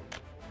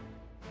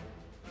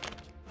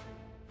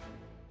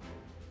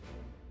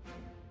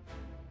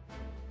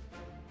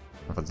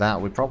 And for that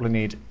we probably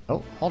need...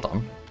 Oh, hold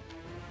on.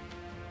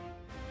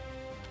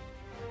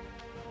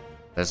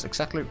 There's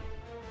exactly...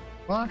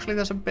 Well, actually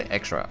there's a bit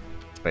extra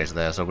space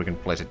there, so we can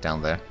place it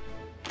down there.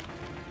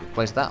 We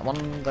place that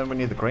one, then we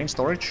need the grain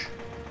storage.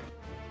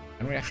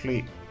 Can we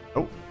actually...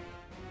 Oh!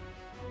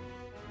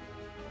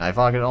 Now, if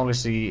I could only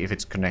see if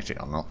it's connected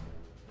or not.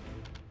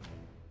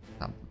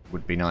 That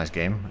would be nice,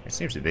 game. It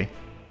seems to be.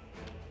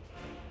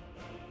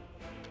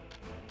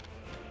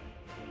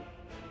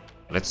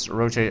 Let's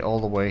rotate all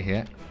the way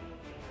here.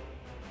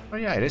 Oh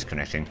yeah, it is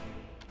connecting.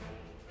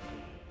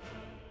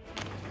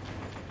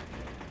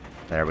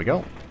 There we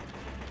go.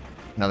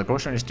 Now the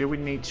question is, do we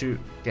need to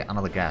get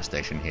another gas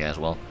station here as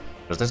well?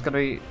 Because there's gonna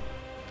be...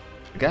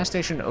 The gas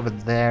station over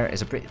there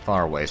is a bit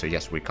far away, so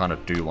yes, we kind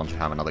of do want to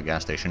have another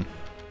gas station.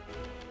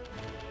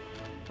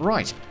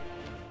 Right.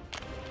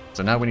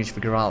 So now we need to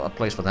figure out a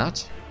place for that.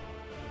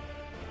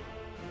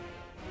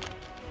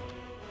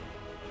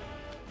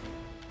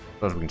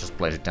 Suppose we can just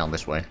place it down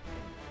this way.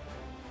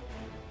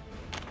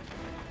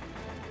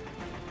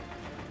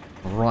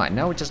 Right,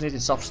 now we just need a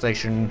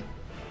substation,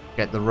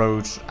 get the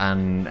roads,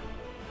 and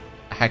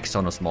a heck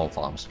ton of small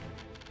farms.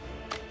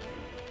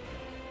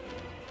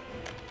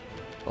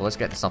 Well, let's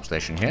get the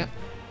substation here,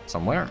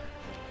 somewhere.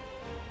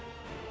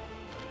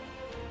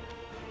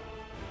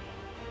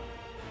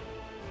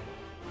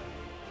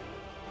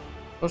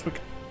 Suppose we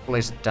could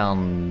place it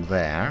down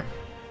there.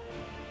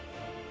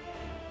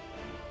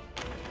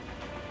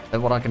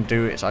 Then what I can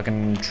do is I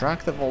can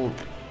track the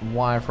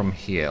wire from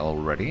here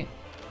already.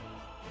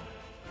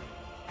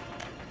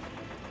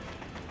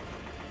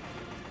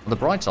 On the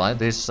bright side,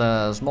 these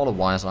smaller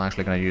wires are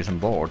actually going to use on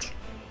boards.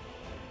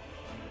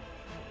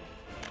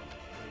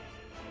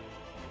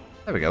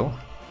 There we go.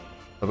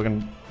 So we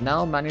can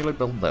now manually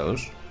build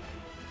those.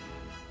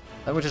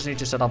 Then we just need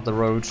to set up the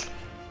roads.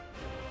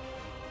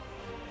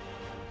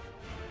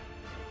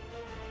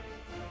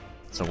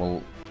 So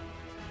we'll...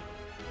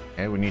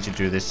 Okay, we need to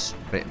do this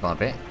bit by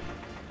bit.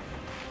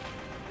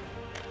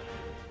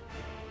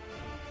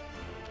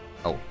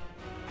 Oh.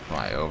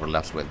 Right, it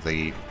overlaps with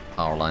the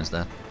power lines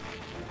there.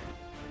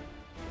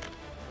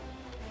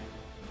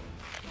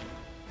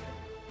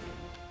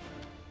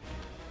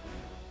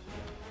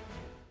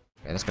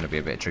 Okay, that's going to be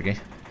a bit tricky.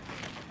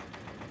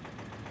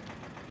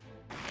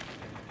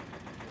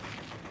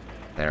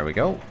 There we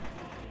go.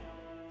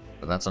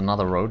 So that's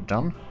another road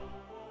done.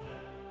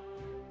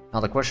 Now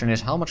the question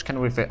is, how much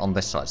can we fit on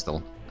this side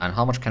still? And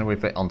how much can we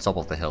fit on top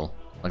of the hill?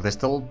 Like, there's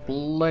still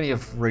plenty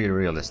of free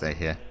real estate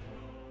here.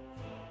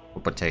 For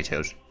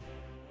potatoes.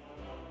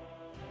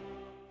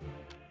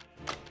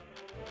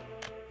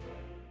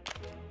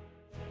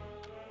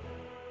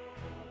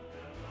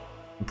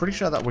 I'm pretty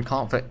sure that we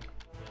can't fit...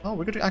 Oh,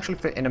 we could actually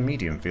fit in a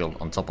medium field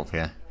on top of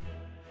here.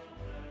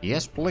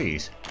 Yes,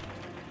 please.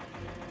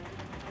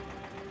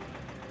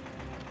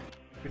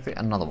 We fit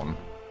another one.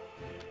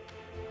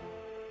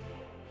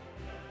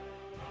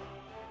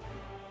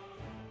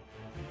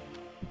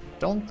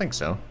 Don't think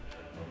so.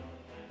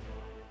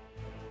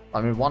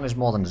 I mean, 1 is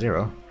more than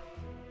 0.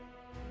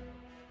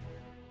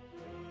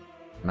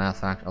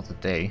 Math fact of the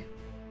day.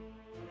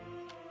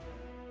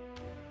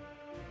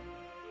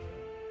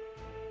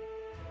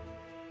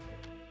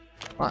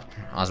 Right,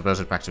 I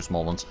suppose it's back to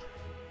small ones.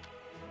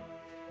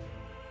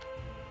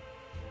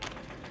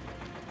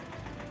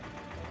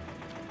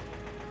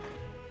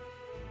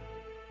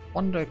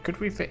 Wonder, could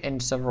we fit in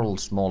several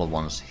smaller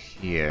ones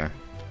here?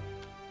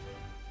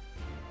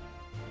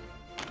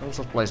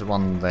 also place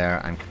one there,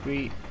 and could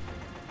we...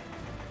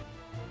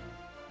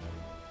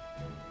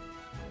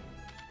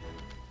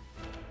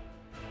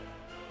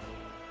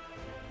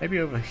 Maybe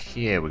over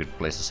here we could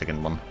place a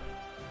second one.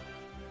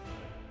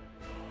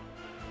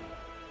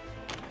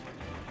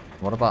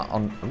 What about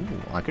on...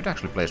 Ooh, I could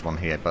actually place one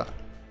here, but...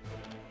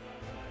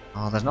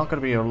 Oh, there's not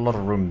going to be a lot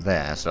of room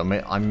there, so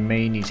I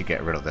may need to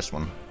get rid of this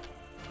one.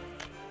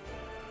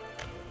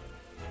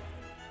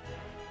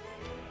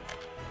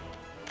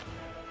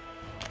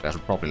 I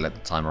should probably let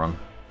the time run.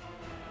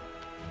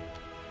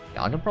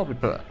 Yeah, I can probably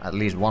put at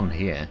least one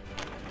here.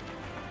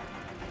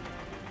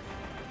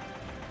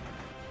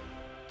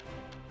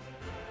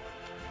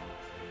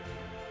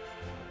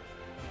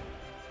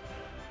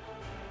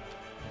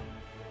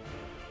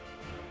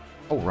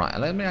 Oh, right,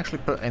 let me actually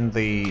put in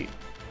the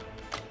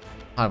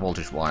high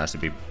voltage wires to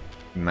be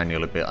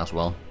manually built as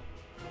well.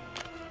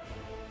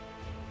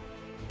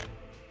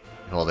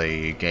 Before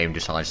the game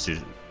decides to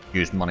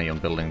use money on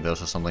building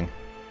those or something.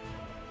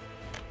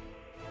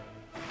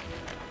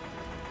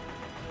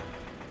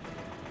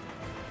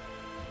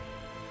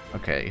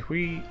 Okay, if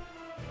we...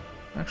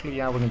 Actually,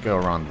 yeah, we can go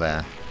around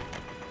there.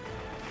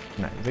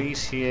 No,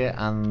 these here,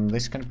 and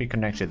this can be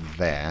connected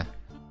there.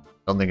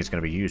 Don't think it's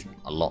going to be used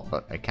a lot,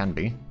 but it can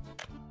be.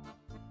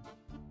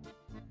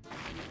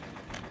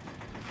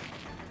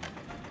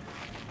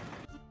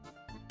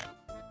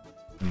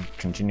 And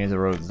continue the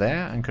road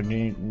there, and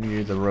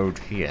continue the road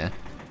here.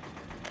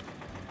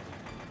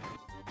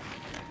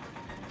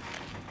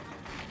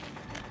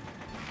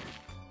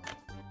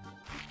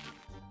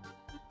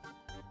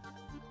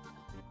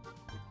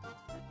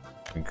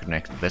 And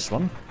connect this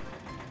one.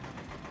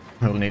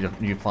 We'll need a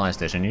new fire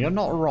station. You're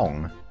not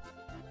wrong.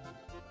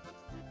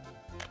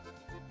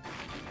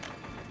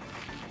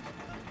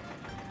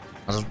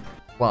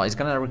 Well, it's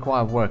going to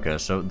require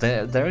workers, so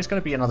there is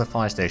going to be another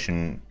fire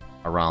station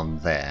around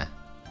there,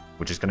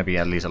 which is going to be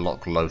at least a lot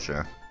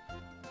closer.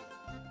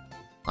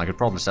 I could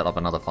probably set up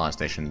another fire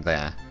station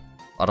there.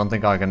 I don't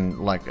think I can,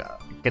 like,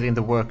 getting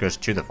the workers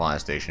to the fire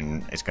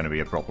station is going to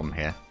be a problem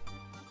here.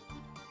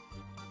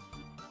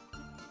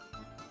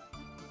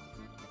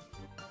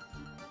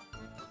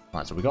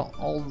 Right, so we got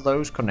all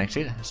those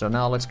connected, so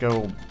now let's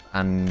go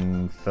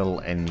and fill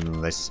in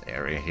this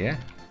area here.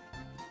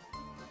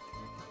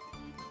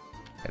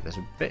 Okay, there's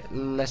a bit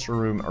less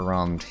room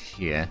around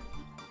here.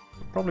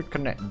 We'll probably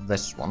connect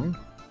this one.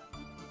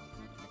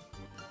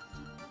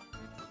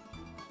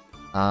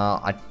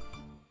 I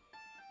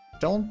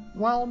don't...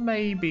 Well,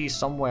 maybe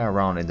somewhere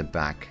around in the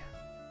back.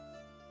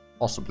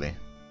 Possibly.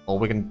 Or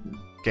we can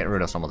get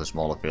rid of some of the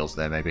smaller fields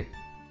there, maybe.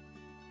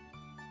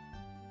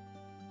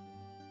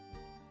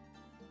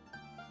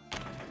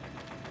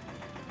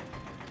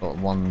 Got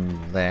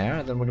one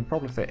there, then we can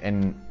probably fit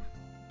in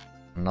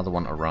another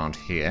one around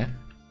here.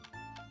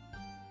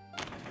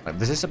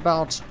 This is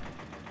about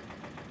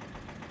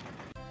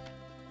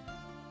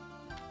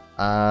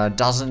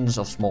dozens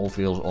of small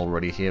fields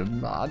already here.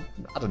 I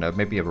don't know,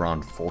 maybe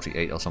around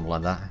 48 or something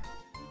like that.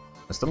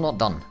 It's still not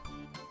done.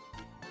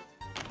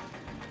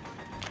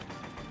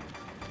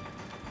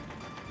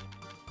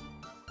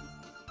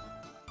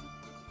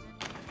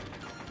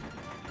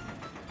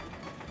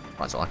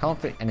 Right, so I can't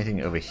fit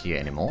anything over here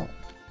anymore.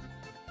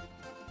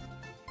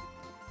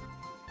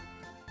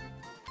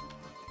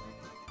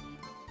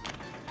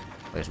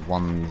 There's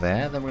one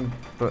there, then we're going to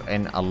put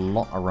in a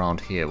lot around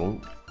here. Well,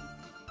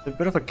 there's a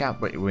bit of a gap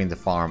between the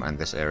farm and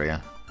this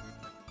area.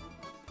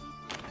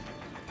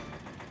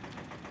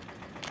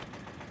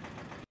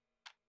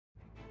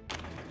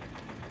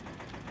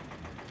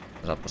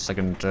 There's up a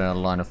second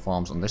line of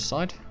farms on this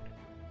side.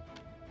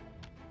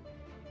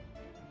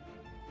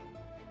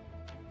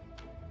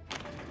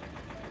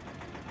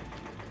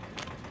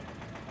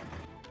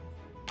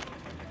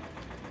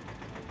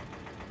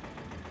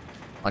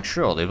 Like,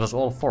 sure, it was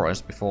all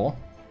forest before.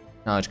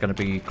 Now it's gonna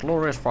be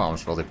glorious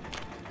farms for the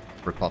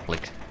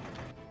Republic.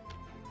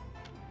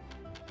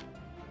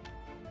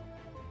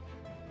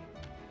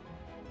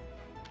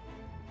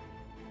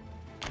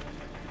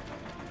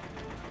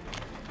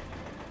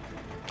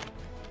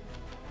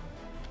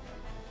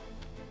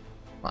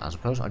 Well, I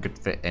suppose I could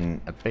fit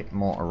in a bit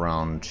more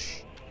around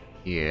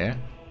here.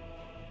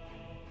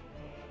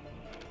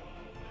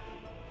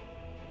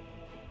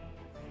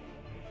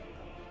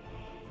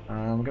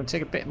 I'm going to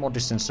take a bit more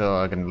distance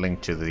so I can link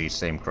to the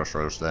same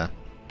crossroads there.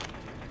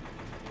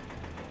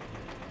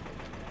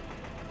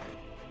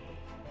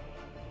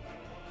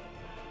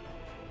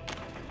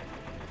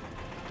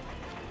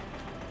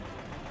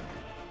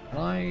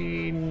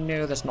 I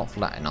know that's not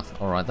flat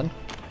enough. Alright then.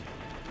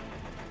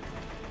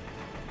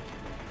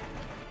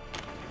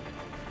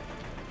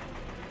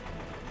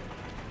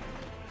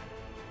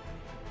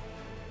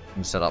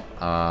 And set up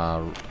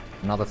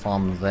another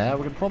farm there.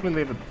 We can probably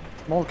leave a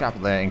small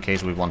gap there in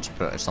case we want to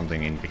put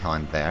something in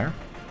behind there.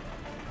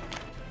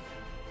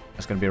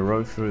 There's going to be a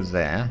road through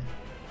there.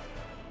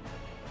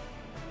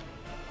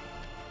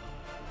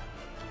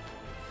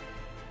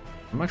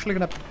 I'm actually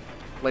going to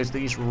place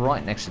these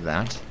right next to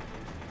that.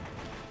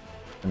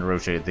 And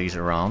rotate these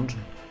around.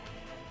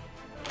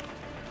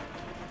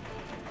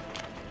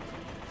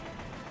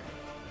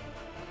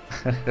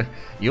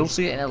 You'll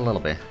see it in a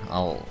little bit.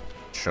 I'll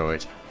show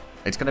it.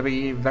 It's gonna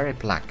be very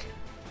black.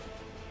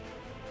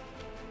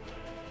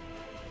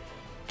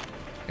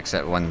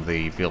 Except when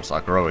the fields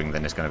are growing,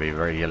 then it's gonna be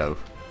very yellow.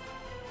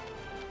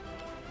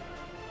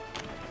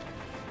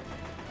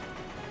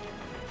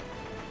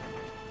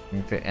 Can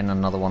you fit in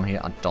another one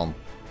here? I don't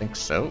think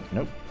so.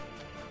 Nope.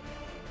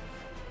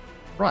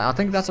 Right, I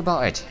think that's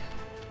about it.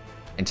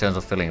 In terms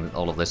of filling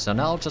all of this. So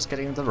now just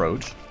getting the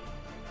roads.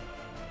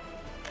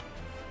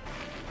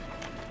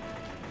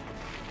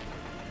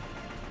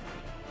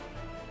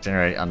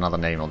 Generate another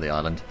name on the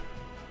island.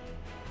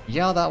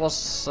 Yeah, that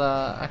was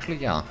actually,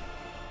 yeah.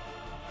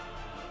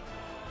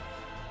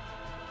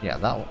 Yeah,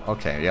 that,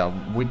 okay, yeah,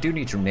 we do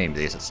need to name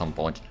these at some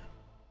point.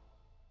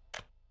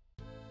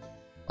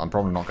 I'm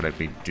probably not going to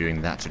be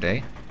doing that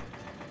today.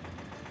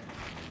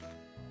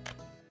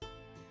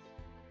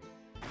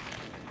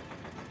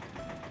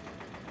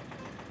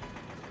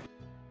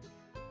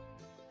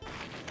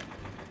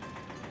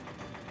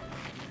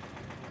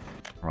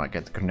 Right,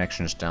 get the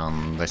connections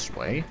down this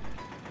way.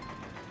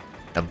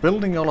 Now,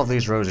 building all of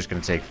these roads is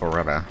going to take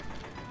forever.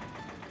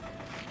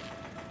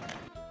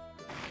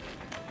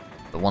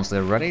 But once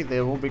they're ready, they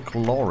will be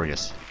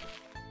glorious.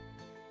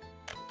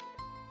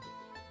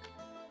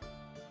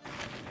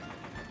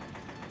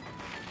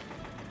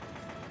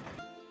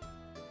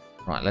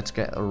 Right, let's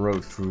get a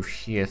road through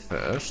here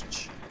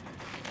first.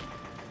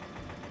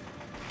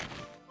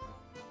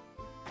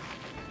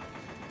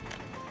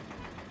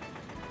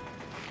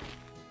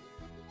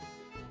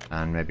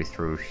 And maybe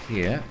through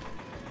here.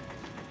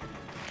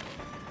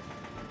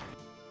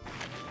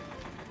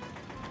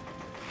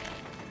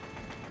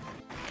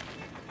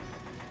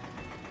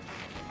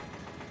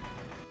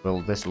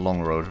 Build this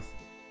long road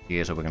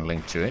here so we can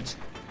link to it.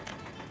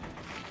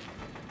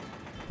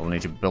 We'll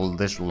need to build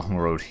this long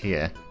road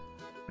here,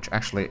 which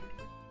actually...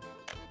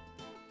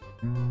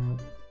 I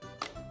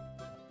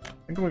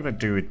think we're going to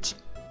do it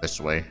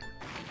this way.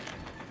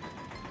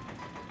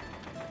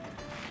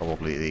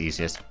 Probably the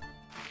easiest.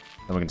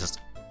 Then we can just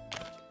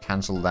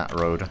cancel that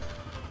road.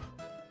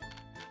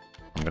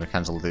 I'm going to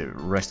cancel the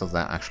rest of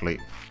that actually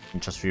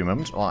in just a few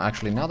moments. Or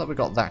actually, now that we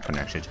got that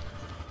connected,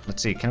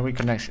 let's see, can we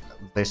connect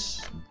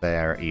this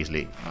there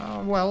easily?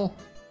 Well,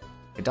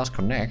 it does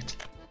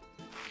connect.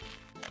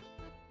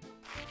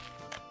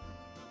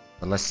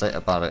 The less said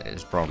about it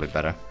is probably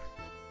better.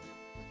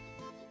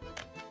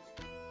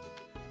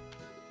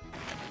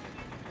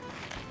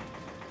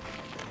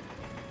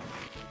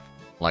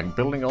 Like,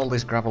 building all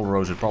these gravel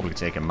roads would probably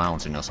take a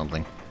mountain or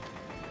something.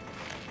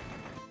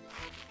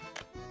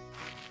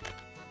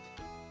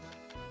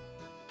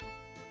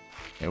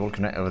 Okay, we'll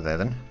connect over there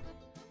then.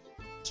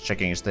 Just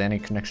checking, is there any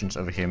connections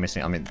over here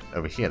missing? I mean,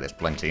 over here there's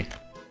plenty.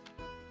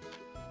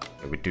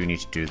 Okay, we do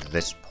need to do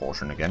this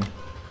portion again.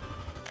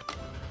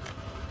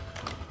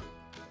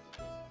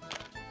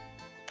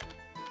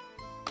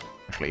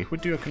 Actually, if we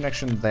do a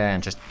connection there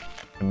and just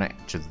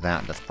connect to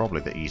that, that's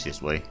probably the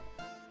easiest way.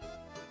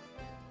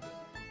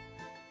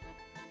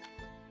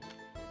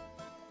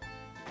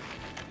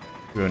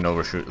 Do an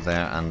overshoot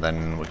there, and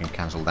then we can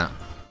cancel that.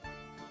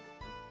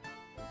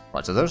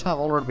 Right, so those have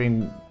already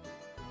been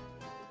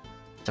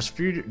just a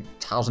few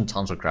thousand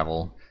tons of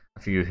gravel, a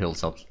few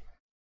hilltops.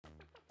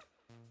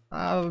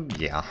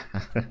 Yeah.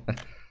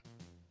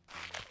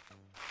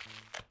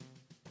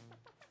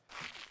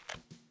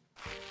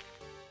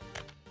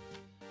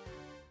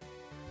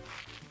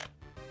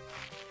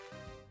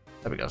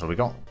 There we go, so we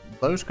got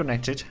those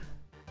connected.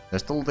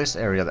 There's still this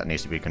area that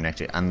needs to be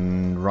connected,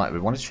 and right, we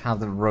wanted to have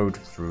the road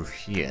through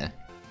here.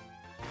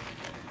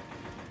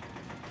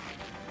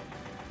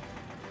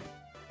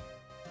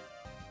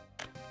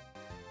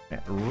 Yeah,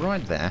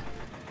 right there.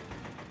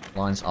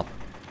 Lines up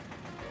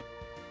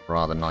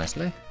rather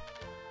nicely.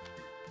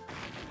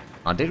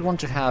 I did want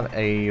to have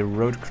a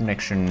road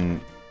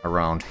connection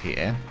around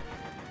here.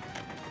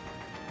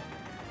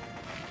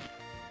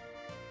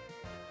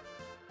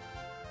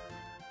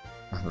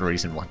 The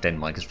reason why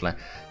Denmark is flat.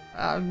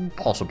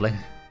 Possibly.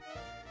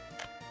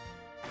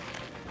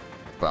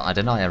 But I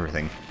deny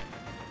everything.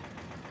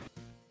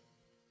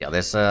 Yeah,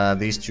 there's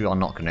these two are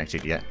not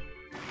connected yet.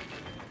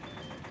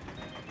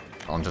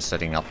 I'm just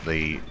setting up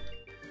the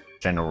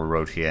general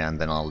road here, and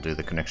then I'll do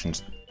the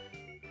connections.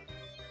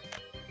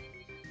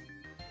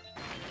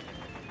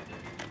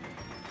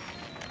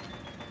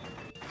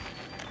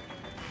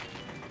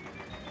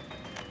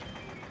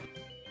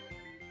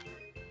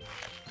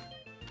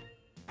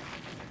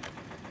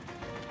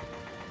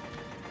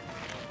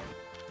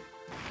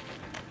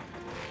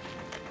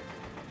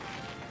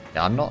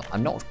 Yeah, I'm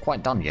not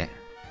quite done yet.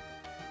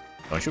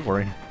 Don't you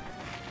worry.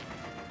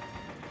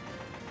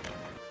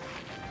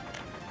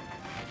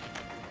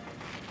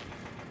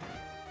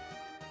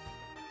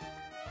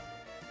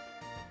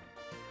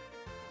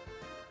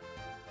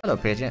 Hello,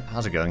 Peter.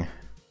 How's it going?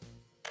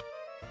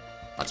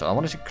 Right, so I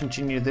wanted to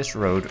continue this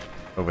road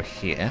over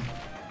here.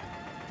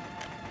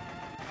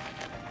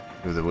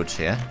 Through the woods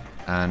here.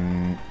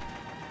 And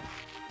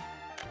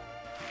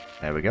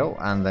there we go.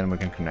 And then we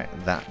can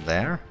connect that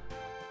there.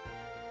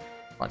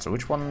 Right, so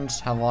which ones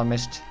have I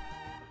missed?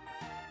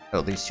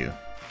 Oh, these two.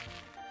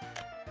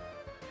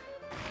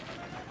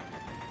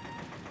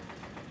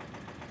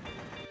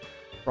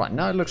 Right,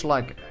 now it looks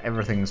like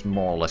everything's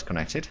more or less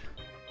connected.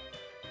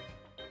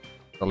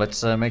 So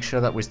let's make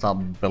sure that we start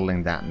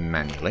building that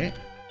manually.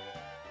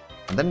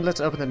 And then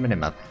let's open the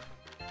minimap.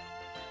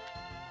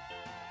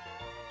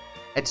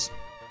 It's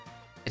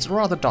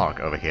rather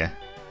dark over here.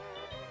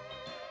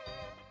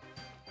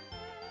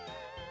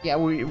 Yeah,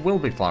 we will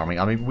be farming.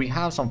 I mean, we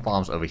have some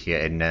farms over here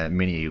in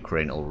mini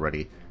Ukraine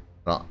already,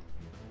 but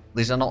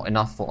these are not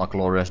enough for a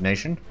glorious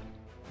nation.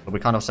 So we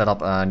kind of set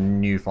up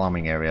new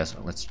farming areas.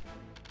 Let's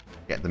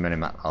get the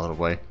minimap out of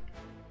the way.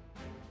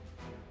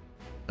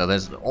 So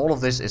there's all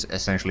of this is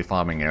essentially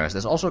farming areas.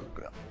 There's also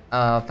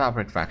a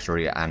fabric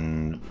factory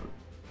and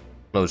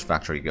clothes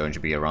factory going to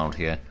be around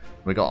here.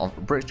 We got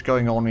a bridge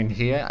going on in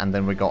here, and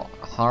then we got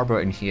a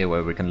harbor in here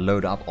where we can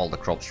load up all the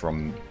crops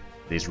from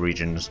these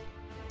regions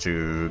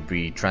to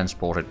be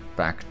transported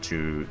back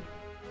to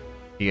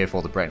here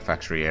for the bread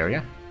factory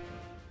area.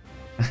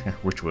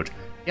 Which would...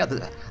 Yeah,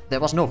 there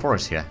was no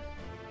forest here.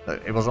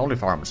 It was only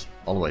farms,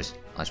 always,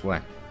 I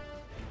swear.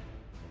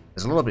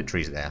 There's a little bit of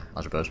trees there,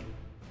 I suppose.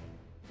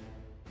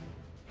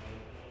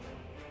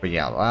 But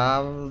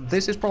yeah,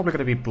 this is probably going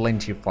to be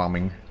plenty of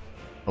farming.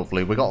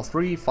 Hopefully, we got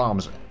 3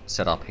 farms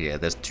set up here.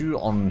 There's 2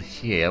 on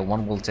here.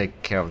 One will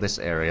take care of this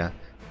area,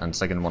 and the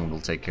second one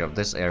will take care of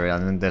this area.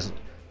 And then there's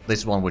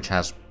this one which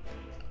has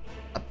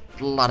a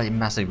bloody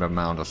massive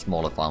amount of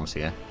smaller farms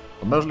here.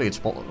 But mostly it's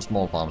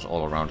small farms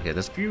all around here.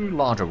 There's a few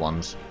larger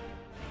ones,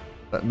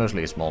 but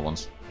mostly it's small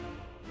ones.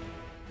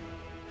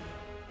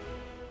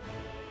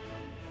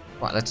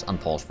 Right, let's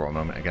unpause for a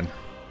moment again.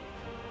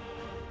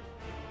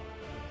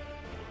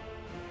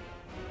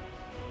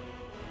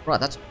 Right,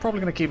 that's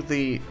probably going to keep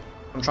the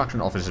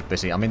construction officers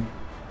busy. I mean,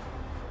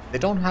 they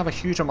don't have a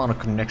huge amount of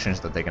connections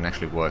that they can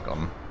actually work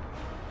on.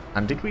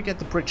 And did we get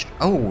the bridge?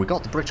 Oh, we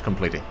got the bridge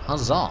completed.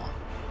 Huzzah!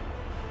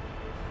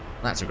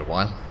 That took a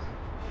while.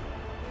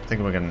 I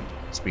think we can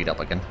speed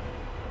up again.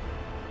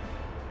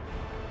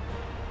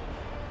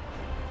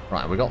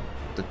 Right, we got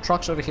the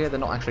trucks over here. They're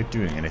not actually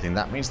doing anything.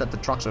 That means that the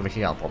trucks over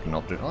here are probably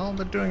not doing... Oh,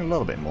 they're doing a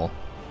little bit more.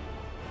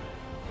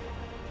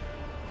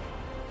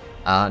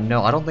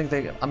 No, I don't think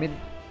they... I mean,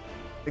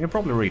 they can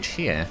probably reach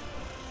here.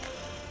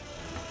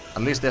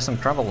 At least there's some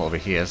travel over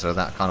here, so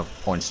that kind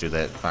of points to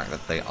the fact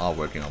that they are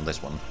working on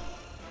this one.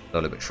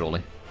 Slowly but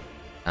surely.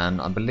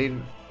 And I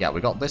believe... Yeah,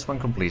 we got this one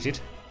completed.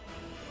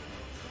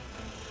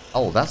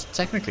 Oh, that's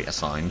technically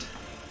assigned.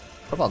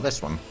 What about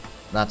this one?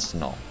 That's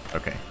not.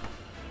 Okay.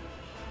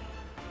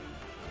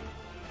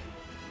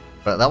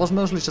 But that was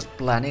mostly just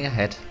planning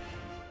ahead.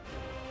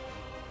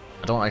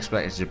 I don't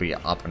expect it to be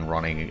up and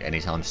running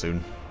anytime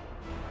soon.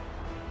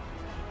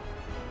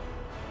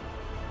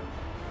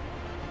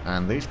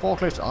 And these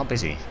forklifts are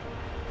busy.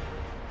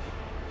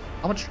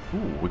 How much?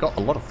 Ooh, we got a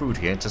lot of food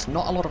here, just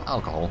not a lot of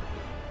alcohol.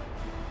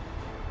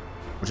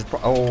 Which is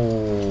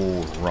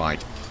oh,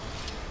 right.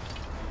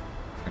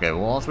 Okay,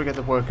 well, once we get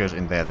the workers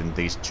in there, then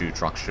these 2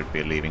 trucks should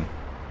be leaving.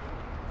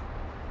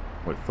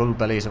 With full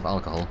bellies of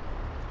alcohol.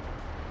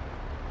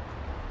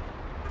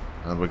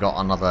 And we got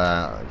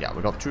another... Yeah,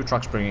 we got 2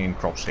 trucks bringing in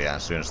crops here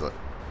as soon as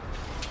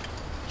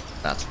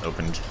that's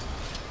opened.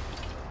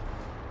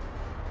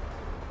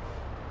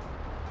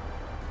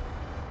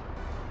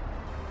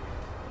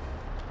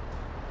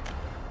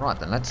 Right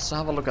then, let's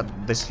have a look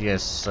at this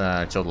year's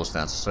total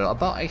stats. So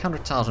about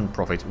 800,000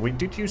 profit. We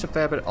did use a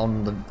fair bit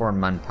on the foreign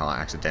manpower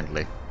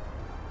accidentally.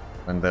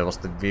 When there was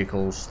the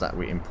vehicles that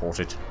we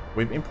imported.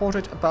 We've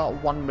imported about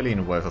 1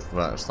 million worth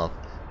of stuff.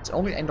 It's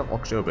only end of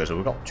October, so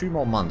we've got 2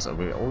 more months and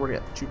we're already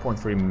at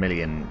 2.3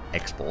 million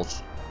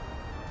exports.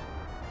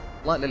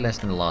 Slightly less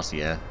than last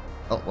year.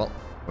 Oh, well,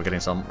 we're getting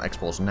some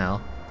exports now.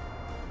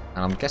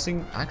 And I'm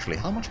guessing, actually,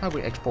 how much have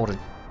we exported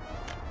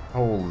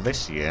coal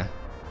this year?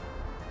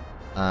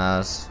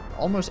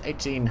 Almost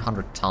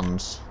 1,800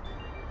 tons.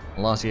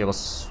 Last year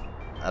was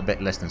a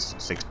bit less than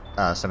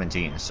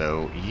 17,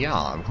 so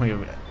yeah,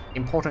 we've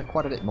imported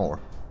quite a bit more.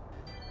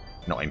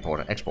 Not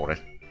imported,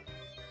 exported.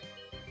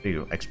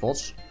 Ew,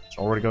 exports. It's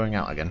already going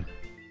out again.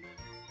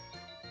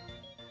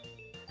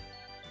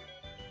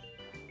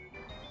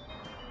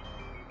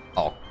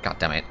 Oh, god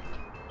damn it.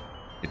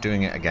 You're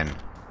doing it again.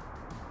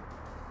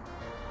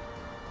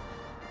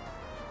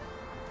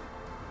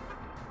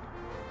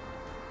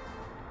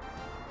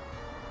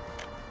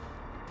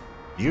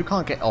 You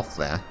can't get off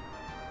there.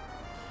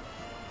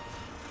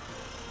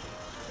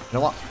 You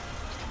know what?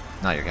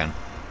 Now you can.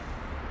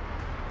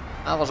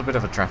 That was a bit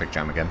of a traffic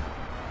jam again.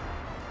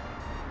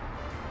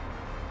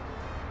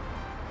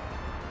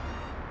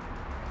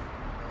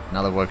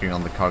 Now they're working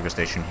on the cargo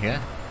station here.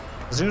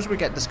 As soon as we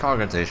get this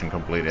cargo station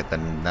completed,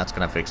 then that's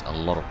gonna fix a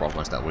lot of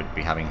problems that we'd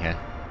be having here.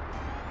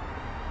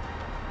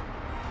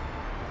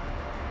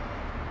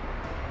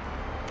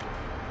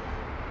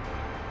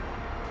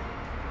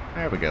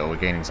 There we go, we're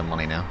gaining some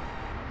money now.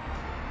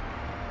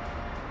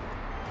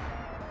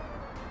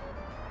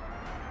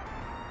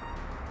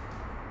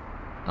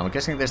 I'm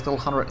guessing there's still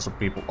hundreds of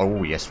people.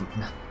 Oh yes,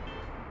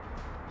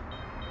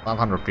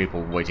 500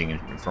 people waiting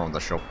in front of the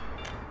shop.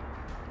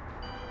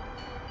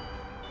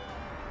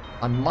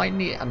 I might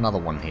need another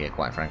one here,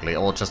 quite frankly,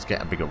 or just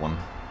get a bigger one.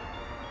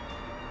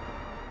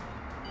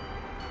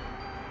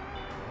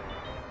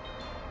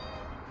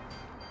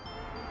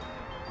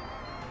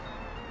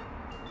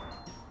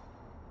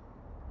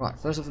 Right,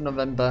 1st of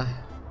November.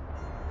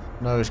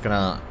 No, it's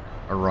gonna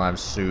arrive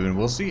soon.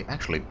 We'll see.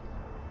 Actually,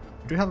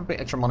 I do have a bit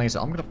extra money,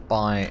 so I'm gonna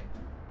buy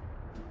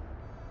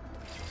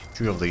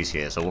 2 of these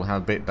here, so we'll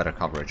have a bit better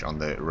coverage on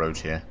the roads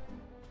here.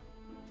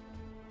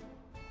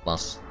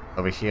 Plus,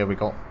 over here we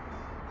got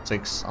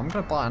 6. I'm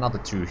gonna buy another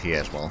 2 here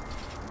as well.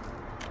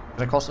 It's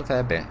gonna cost a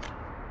fair bit,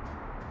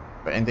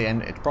 but in the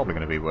end, it's probably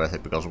gonna be worth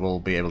it because we'll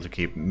be able to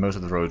keep most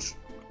of the roads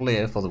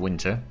clear for the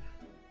winter.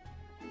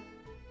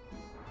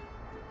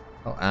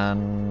 Oh,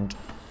 and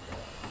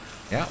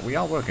yeah, we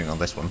are working on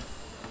this one.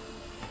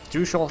 It's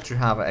too short to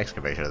have an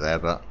excavator there,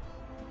 but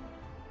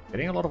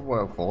getting a lot of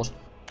workforce.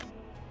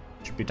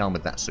 Should be done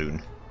with that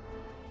soon.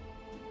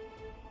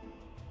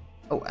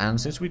 Oh, and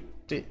since we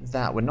did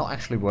that, we're not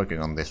actually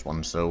working on this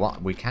one, so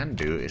what we can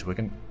do is we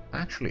can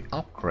actually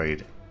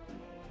upgrade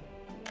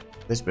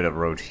this bit of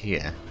road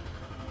here.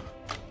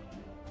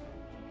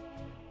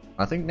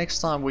 I think next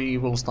time we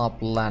will start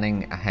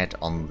planning ahead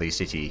on the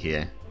city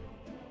here.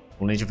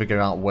 We'll need to figure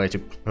out where to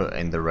put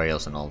in the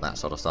rails and all that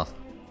sort of stuff.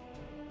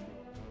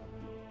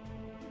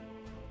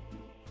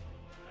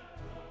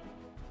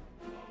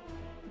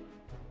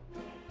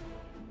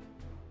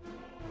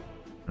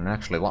 And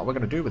actually, what we're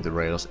going to do with the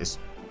rails is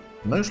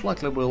most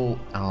likely we'll...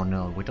 Oh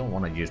no, we don't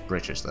want to use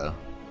bridges though.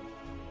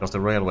 Because the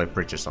railway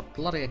bridges are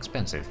bloody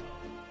expensive.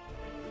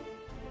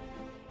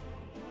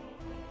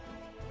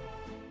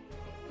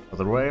 So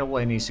the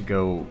railway needs to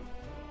go...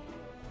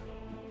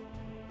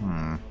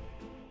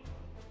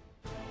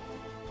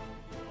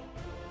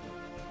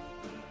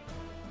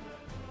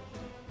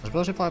 I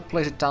suppose if I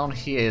place it down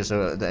here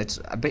so that it's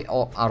a bit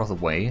out of the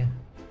way,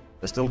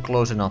 they're still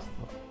close enough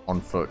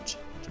on foot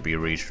to be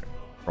reached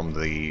from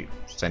the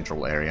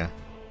central area,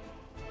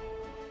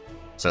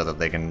 so that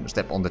they can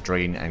step on the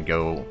train and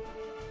go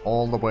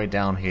all the way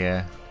down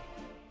here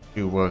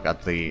to work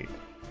at the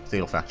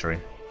steel factory,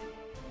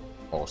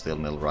 or steel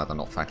mill rather,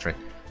 not factory.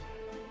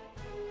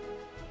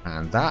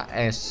 And that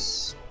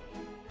is...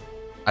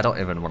 I don't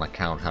even want to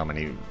count how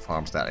many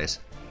farms that is.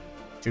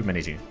 Too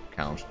many to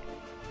count.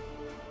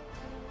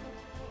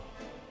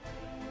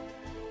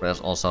 There's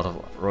all sort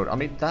of road. I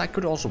mean, that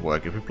could also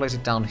work if we place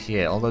it down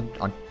here, although,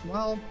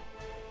 well...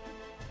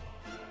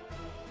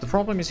 The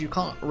problem is you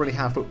can't really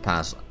have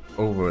footpaths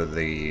over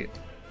the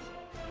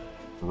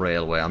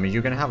railway. I mean,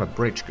 you can have a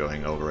bridge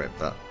going over it,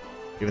 but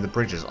even the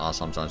bridges are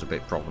sometimes a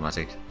bit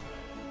problematic.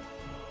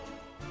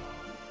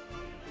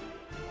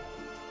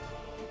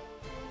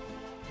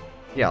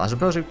 Yeah, I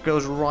suppose it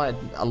goes right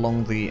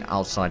along the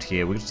outside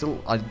here. We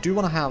still... I do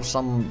want to have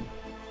some...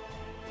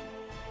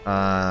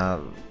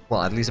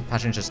 well, at least a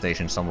passenger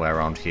station somewhere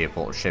around here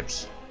for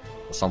ships.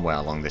 Or somewhere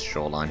along this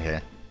shoreline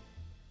here.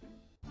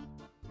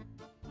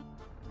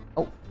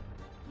 Oh.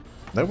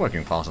 They're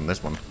working fast on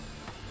this one.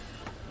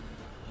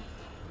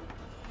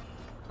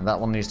 And that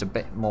one needs a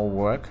bit more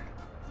work.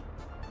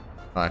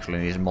 Actually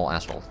needs more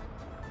asphalt.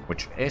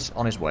 Which is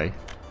on its way.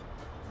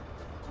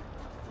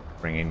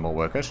 Bring in more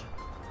workers.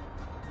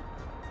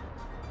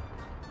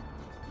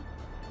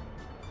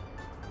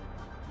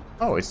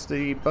 Oh, it's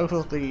the both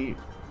of the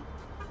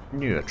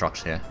newer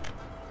trucks here.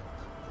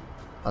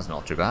 That's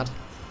not too bad.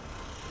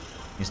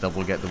 Means that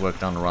we'll get the work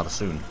done rather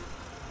soon.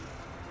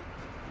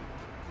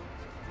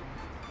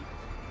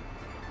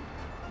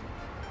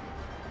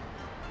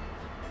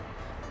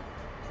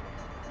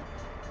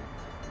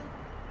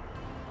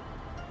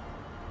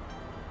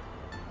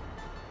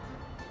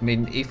 I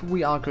mean, if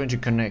we are going to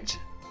connect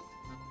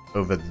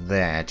over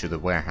there to the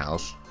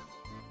warehouse...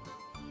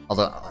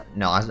 Although,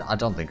 no, I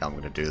don't think I'm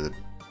going to do the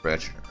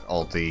bridge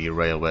or the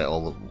railway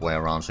all the way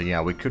around. So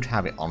yeah, we could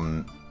have it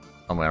on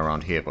somewhere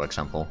around here, for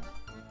example.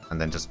 And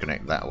then just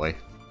connect that way.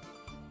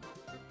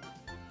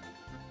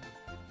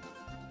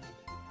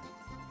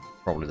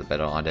 Probably the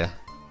better idea.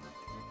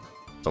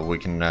 So we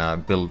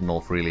can build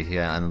more freely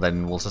here, and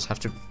then we'll just have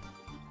to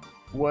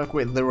work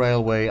with the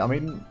railway. I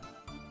mean...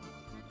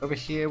 Over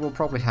here we'll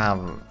probably have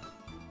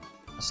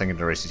a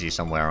secondary city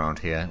somewhere around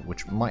here,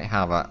 which might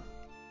have a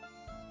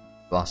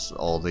bus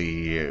or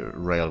the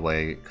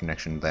railway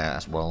connection there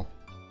as well.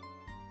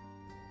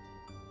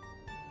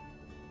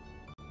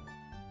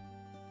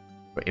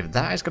 But if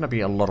that is going to be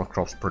a lot of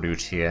crops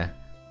produced here,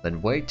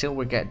 then wait till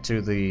we get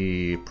to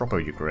the proper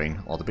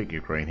Ukraine, or the big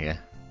Ukraine here.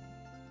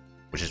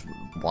 Which is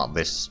what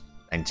this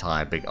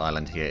entire big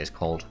island here is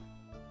called.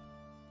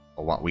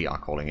 Or what we are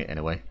calling it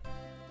anyway.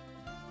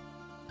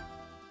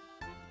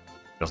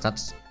 Because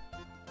that's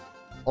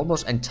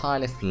almost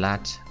entirely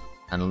flat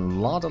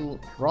and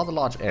rather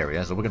large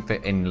area, so we can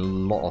fit in a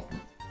lot of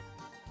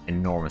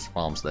enormous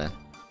farms there.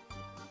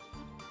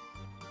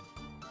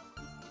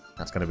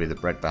 That's gonna be the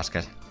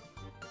breadbasket.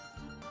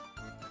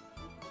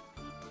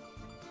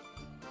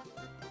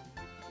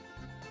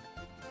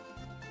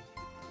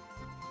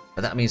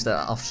 But that means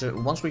that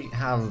once we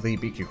have the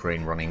big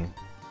Ukraine running,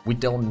 we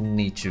don't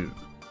need to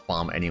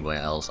farm anywhere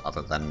else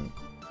other than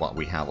what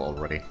we have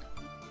already.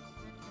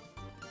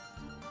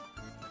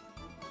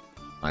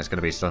 It's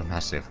gonna be so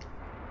massive.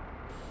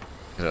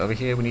 So over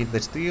here we need the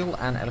steel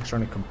and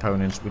electronic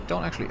components. We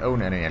don't actually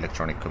own any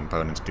electronic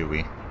components, do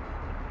we?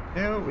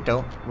 No, we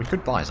don't. We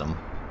could buy some.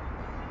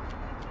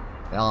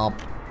 They are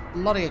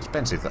bloody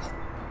expensive though.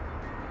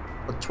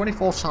 But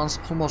 24 tons,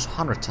 almost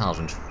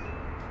 100,000.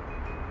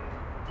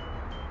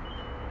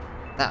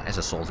 That is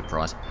a salty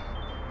price.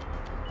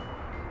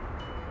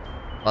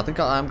 I think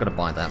I am going to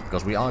buy that,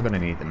 because we are going to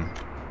need them.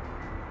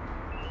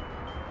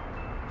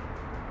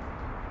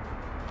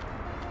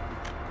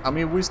 I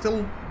mean, we've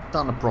still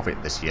done a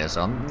profit this year,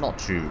 so I'm not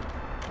too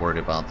worried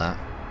about that.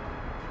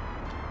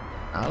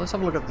 Let's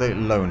have a look at the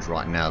loans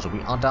right now. So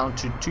we are down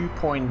to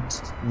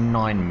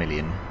 2.9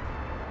 million.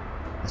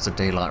 That's a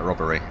daylight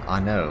robbery, I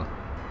know.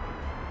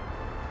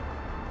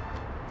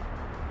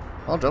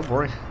 Oh, don't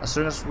worry. As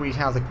soon as we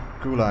have the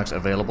gulags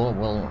available,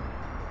 we'll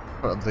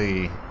put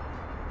the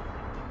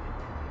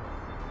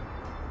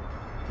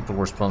people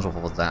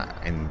responsible for that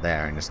in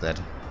there instead.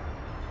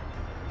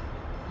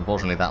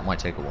 Unfortunately, that might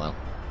take a while.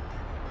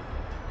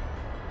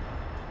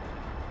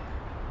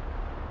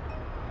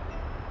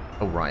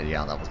 Oh right,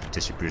 yeah, that was the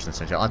distribution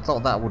center. I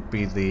thought that would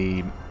be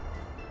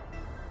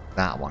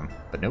that one,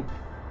 but nope.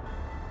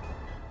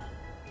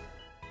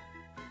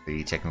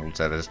 The technical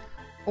service.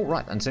 Oh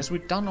right, and since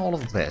we've done all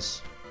of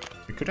this,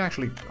 we could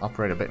actually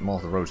upgrade a bit more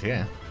of the road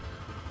here.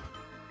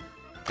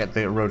 Get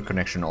the road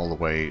connection all the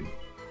way.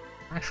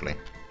 Actually,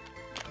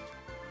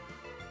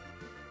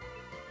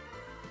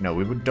 no,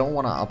 we don't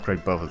want to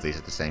upgrade both of these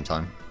at the same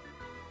time.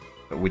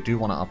 But we do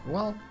want to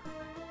well,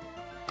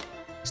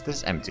 is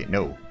this empty?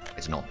 No,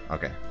 it's not.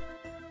 Okay.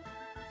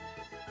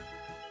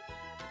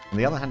 On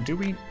the other hand, do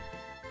we...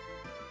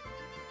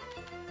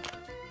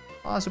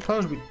 I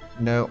suppose we...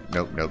 No.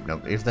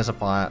 If there's a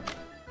fire...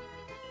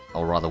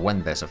 Or rather,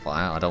 when there's a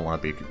fire, I don't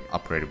want to be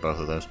upgraded both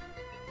of those.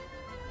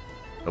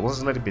 But we'll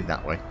just let it be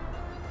that way.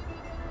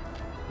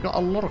 We've got a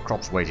lot of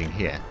crops waiting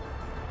here.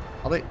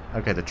 Are they...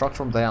 Okay, the trucks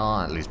from there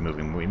are at least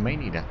moving. We may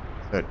need a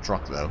third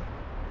truck, though.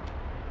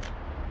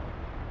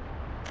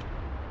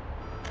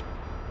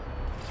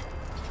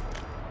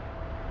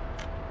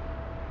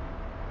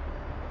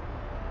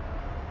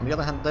 On the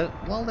other hand,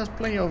 well, there's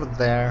plenty over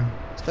there.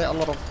 Is there a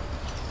lot of...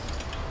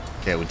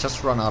 Okay, we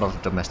just run out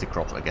of domestic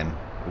crops again.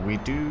 We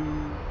do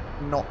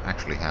not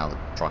actually have a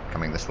truck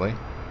coming this way.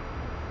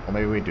 Or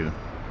maybe we do.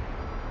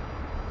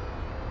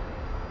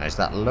 Is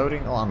that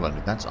loading or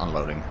unloading? That's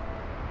unloading.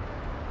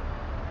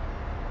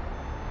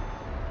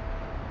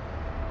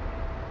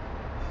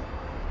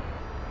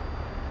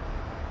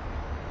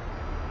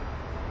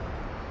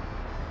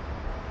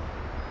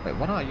 Wait,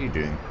 what are you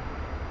doing?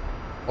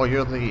 Oh,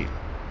 you're the...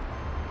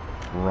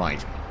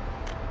 Right.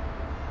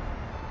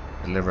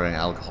 Delivering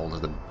alcohol to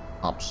the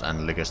pubs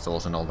and liquor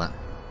stores and all that.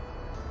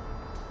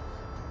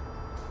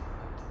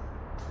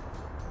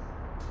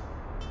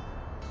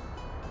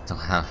 To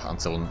have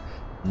until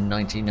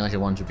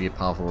 1991 to be a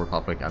powerful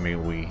republic. I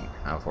mean, we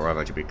have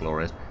forever to be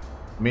glorious.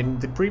 I mean,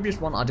 the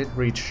previous one I did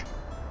reach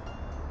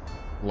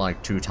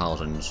like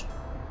 2000s.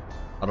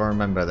 I don't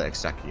remember the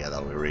exact year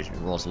that we reached.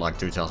 It was like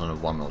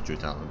 2001 or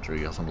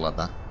 2003 or something like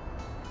that.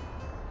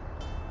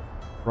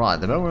 Right,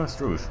 the moment of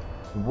truth.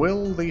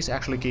 Will these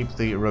actually keep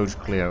the roads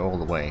clear all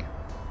the way?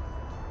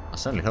 I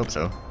certainly hope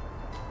so.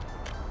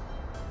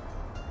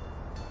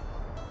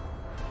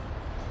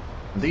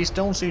 These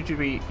don't seem to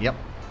be... Yep.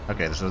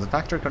 Okay, so the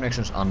factory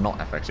connections are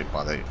not affected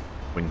by the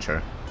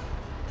winter.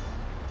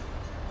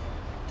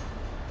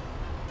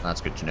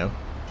 That's good to know.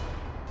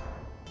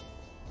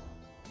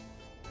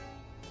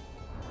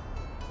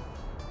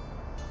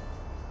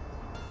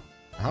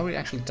 Have we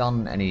actually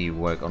done any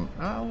work on...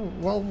 Oh,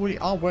 well, we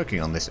are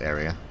working on this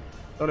area.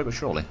 Slowly but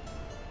surely.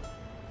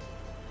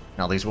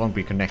 Now, these won't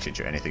be connected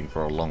to anything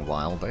for a long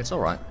while, but it's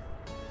alright.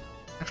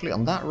 Actually,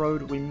 on that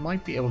road, we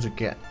might be able to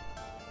get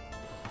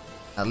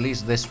at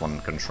least this one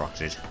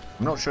constructed.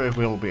 I'm not sure if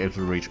we'll be able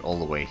to reach all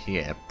the way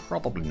here.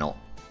 Probably not.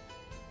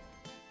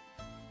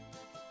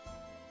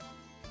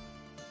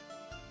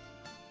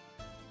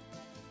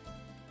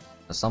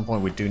 At some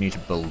point, we do need to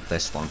build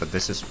this one, but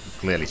this is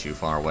clearly too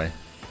far away.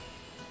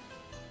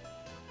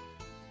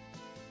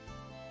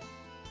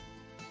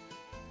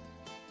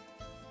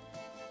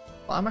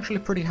 I'm actually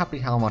pretty happy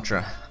how much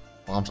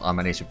farms I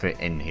managed to fit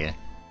in here.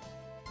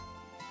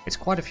 It's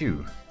quite a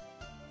few.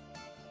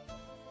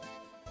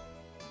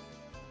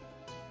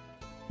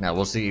 Now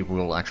we'll see if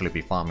we'll actually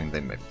be farming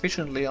them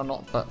efficiently or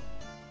not, but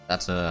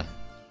that's a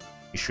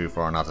issue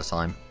for another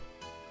time.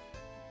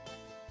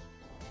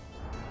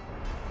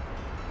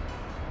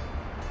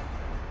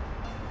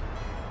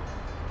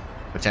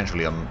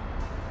 Potentially on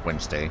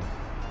Wednesday.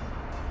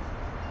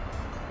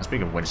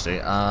 Speaking of Wednesday,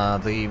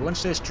 the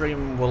Wednesday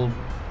stream will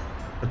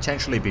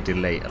potentially be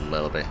delayed a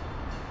little bit.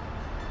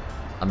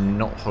 I'm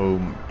not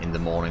home in the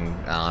morning.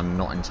 I'm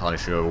not entirely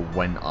sure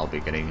when I'll be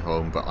getting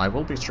home, but I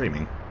will be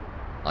streaming.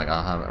 Like,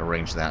 I have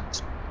arranged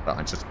that, but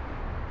I just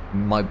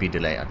might be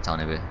delayed a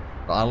tiny bit.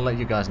 But I'll let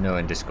you guys know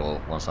in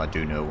Discord once I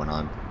do know when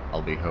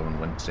I'll be home on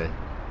Wednesday.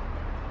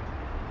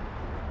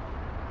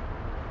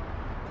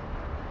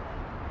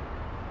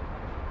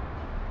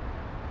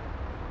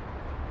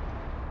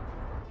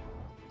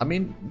 I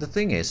mean, the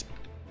thing is,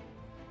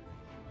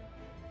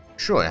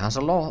 sure, it has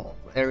a lot of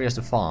areas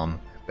to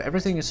farm, but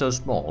everything is so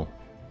small.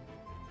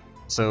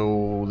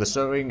 So the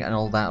sowing and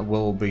all that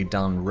will be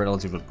done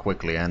relatively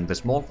quickly, and the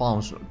small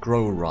farms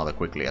grow rather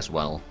quickly as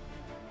well.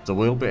 So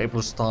we'll be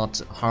able to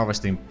start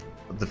harvesting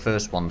the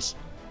first ones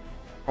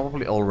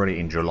probably already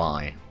in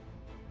July.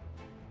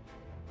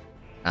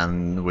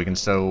 And we can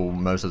sow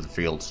most of the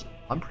fields.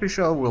 I'm pretty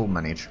sure we'll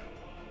manage.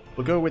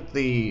 We'll go with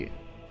the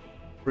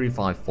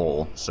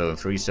 3-5-4, so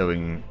 3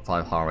 sowing,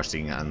 5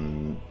 harvesting,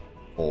 and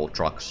 4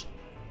 trucks.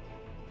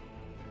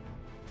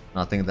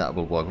 And I think that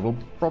will work. We'll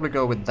probably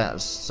go with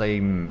that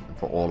same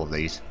for all of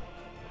these.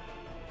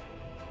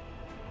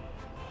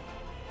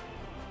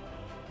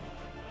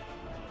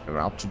 We're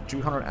up to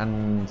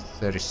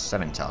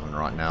 237,000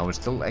 right now. We're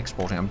still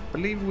exporting. I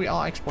believe we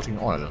are exporting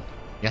oil.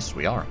 Yes,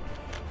 we are.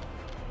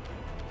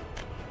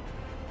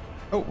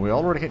 Oh, we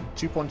already hit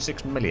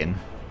 2.6 million.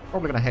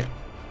 Probably gonna hit...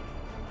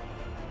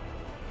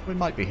 We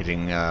might be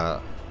hitting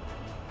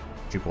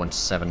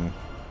 2.7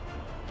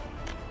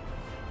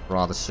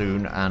 rather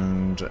soon,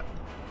 and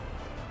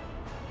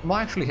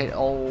might actually hit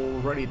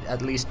already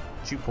at least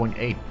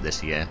 2.8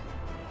 this year.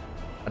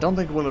 I don't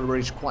think we'll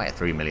reach quite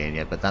 3 million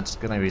yet, but that's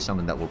gonna be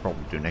something that we'll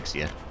probably do next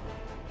year.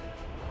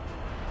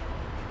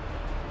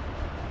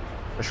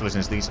 Especially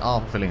since these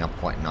are filling up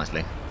quite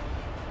nicely.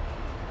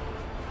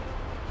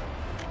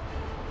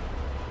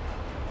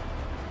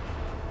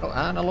 Oh,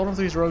 and a lot of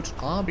these roads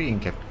are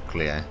being kept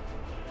clear.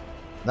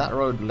 That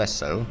road less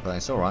so, but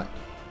it's alright.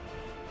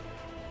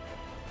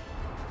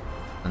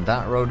 And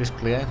that road is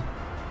clear.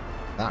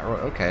 That road,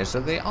 okay, so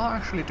they are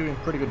actually doing a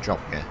pretty good job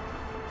here.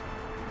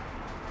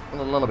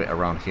 Well, a little bit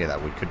around here that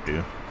we could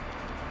do.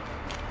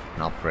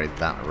 And upgrade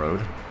that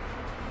road.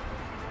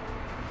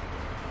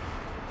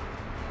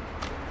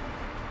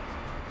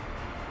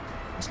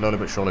 Slowly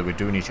but surely we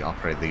do need to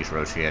upgrade these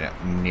roads here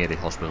near the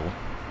hospital.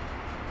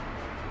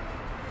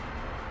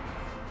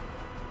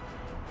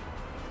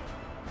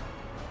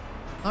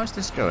 How's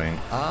this going?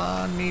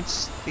 Need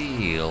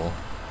steel.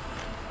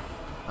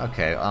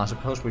 Okay, I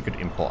suppose we could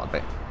import a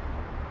bit.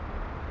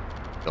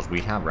 Because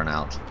we have run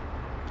out.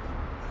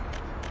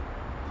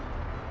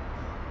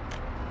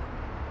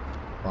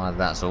 By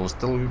that, so we'll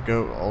still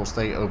go, I'll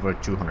stay over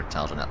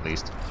 200,000 at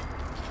least.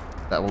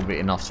 That will be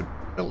enough to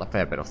build a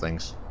fair bit of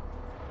things.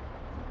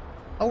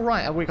 Oh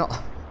right, and we got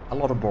a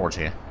lot of boards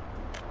here.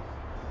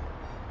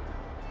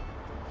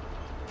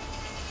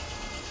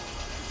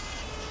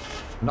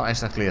 Not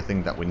exactly a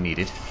thing that we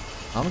needed.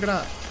 I'm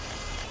gonna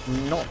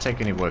not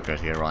take any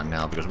workers here right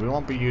now because we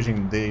won't be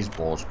using these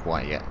boards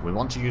quite yet. We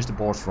want to use the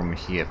boards from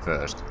here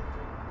first.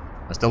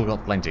 I still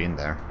got plenty in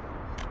there.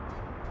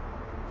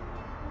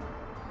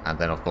 And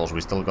then of course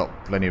we still got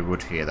plenty of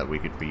wood here that we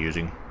could be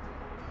using.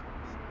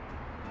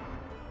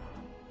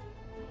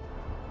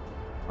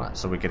 Right,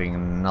 so we're getting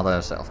another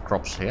set of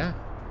crops here.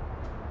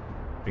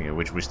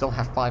 Which we still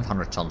have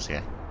 500 tons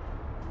here.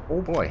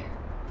 Oh boy.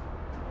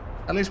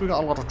 At least we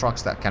got a lot of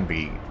trucks that can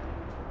be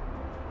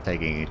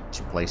taking it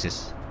to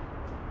places.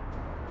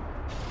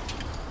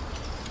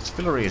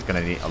 Distillery is going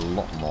to need a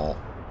lot more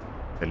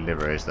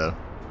deliveries though.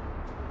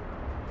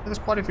 There's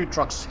quite a few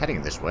trucks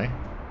heading this way.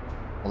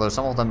 Although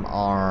some of them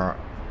are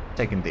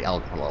taking the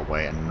alcohol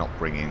away and not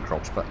bringing in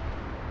crops. But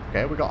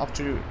okay, we got up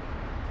to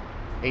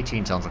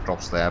 18 tons of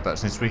crops there. But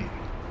since we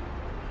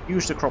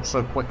used the crops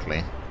so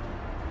quickly,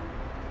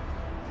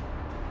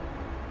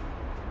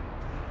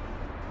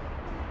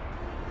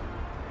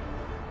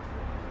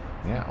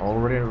 yeah,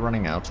 already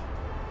running out.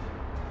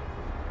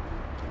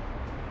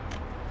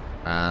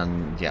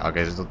 And yeah,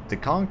 okay, so they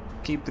can't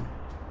keep the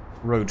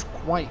roads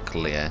quite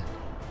clear.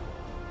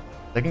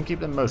 They can keep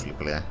them mostly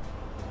clear.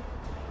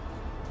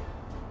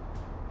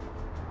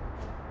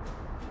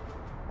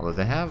 Although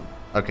they have...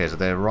 Okay, so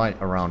they're right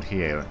around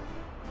here,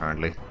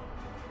 apparently.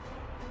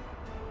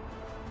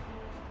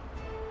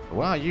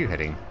 Where are you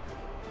heading?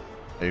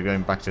 Are you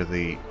going back to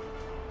the...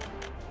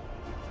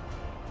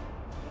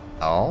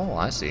 Oh,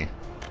 I see.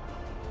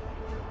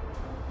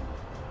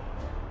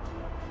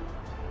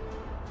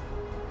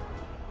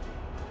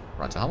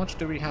 Right, so how much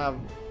do we have?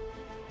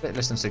 A bit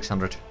less than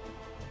 600.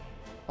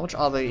 How much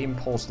are the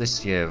imports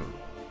this year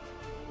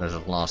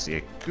versus last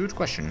year? Good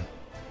question.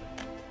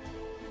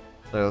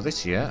 So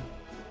this year,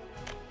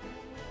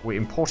 we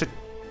imported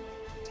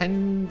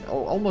 10,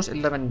 or almost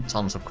 11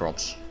 tons of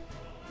crops.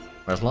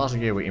 Whereas last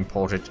year we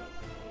imported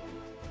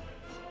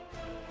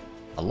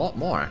a lot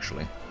more,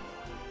 actually.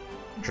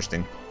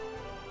 Interesting.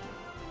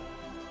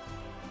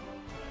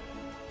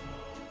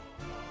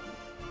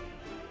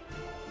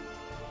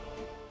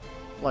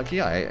 Like,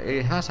 yeah,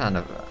 it has had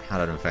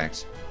an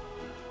effect.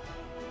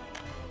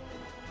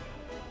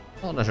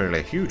 Not necessarily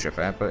a huge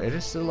effect, but it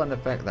is still an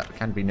effect that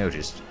can be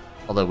noticed.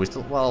 Although we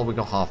still, well, we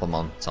got half a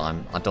month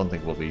time. I don't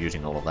think we'll be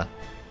using all of that.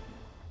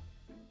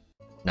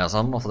 Now,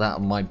 some of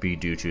that might be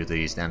due to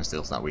the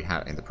standstills that we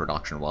had in the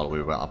production while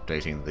we were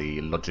updating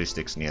the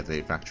logistics near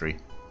the factory.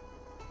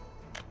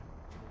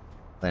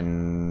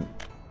 Then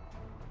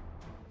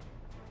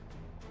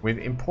we've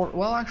imported,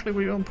 well, actually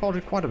we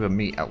imported quite a bit of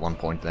meat at one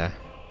point there.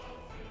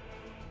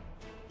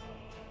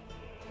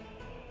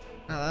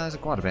 That's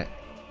quite a bit.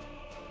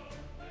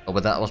 Oh,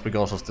 but that was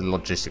because of the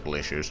logistical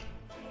issues.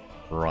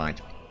 Right.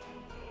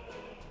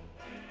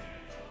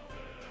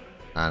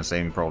 And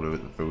same probably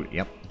with the food,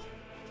 yep.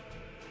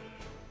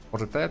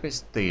 But a fair bit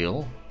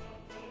steel.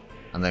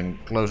 And then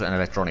clothes and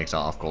electronics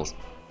are, of course,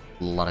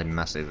 bloody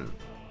massive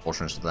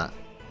portions of that.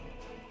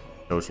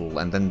 Total.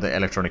 And then the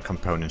electronic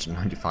components,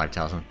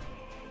 95,000.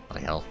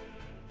 Bloody hell.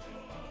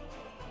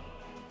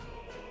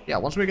 Yeah,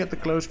 once we get the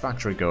clothes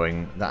factory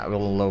going, that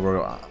will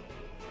lower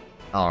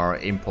our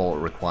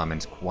import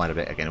requirements quite a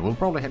bit again. We'll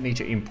probably need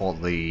to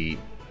import the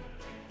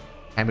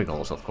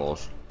chemicals, of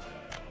course.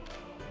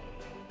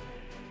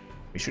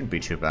 It shouldn't be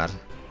too bad.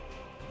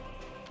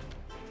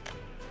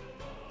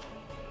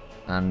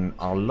 And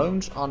our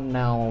loans are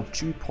now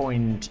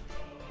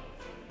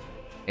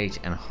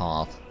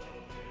 2.8.5.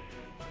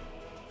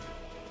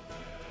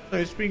 So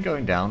it's been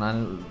going down,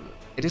 and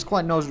it is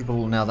quite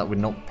noticeable now that we're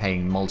not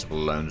paying multiple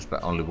loans,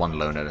 but only one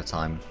loan at a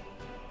time.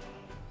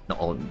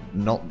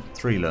 Not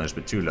 3 loans,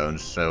 but 2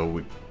 loans, so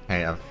we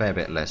pay a fair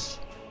bit less.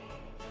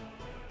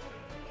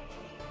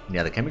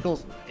 Yeah, the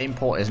chemicals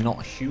import is not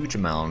a huge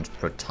amount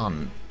per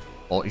ton,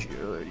 or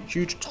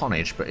huge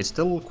tonnage, but it's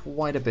still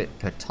quite a bit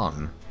per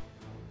ton.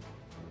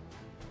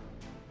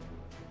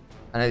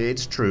 And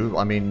it's true,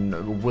 I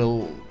mean,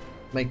 we'll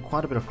make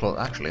quite a bit of clothes.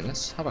 Actually,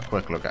 let's have a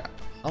quick look at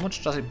how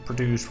much does it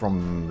produce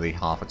from the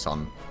half a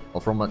ton,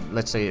 or from a,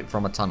 let's say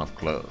from a ton of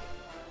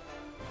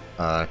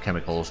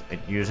chemicals. It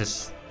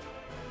uses,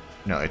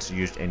 no, it's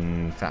used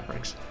in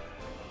fabrics.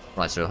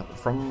 Right, so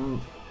from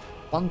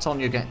 1 ton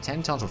you get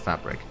 10 tons of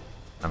fabric,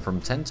 and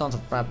from 10 tons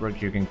of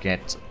fabric you can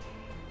get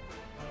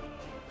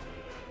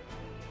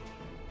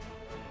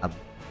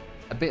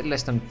a bit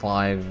less than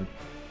 5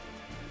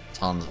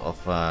 tons of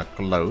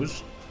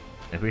clothes.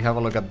 If we have a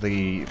look at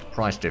the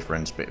price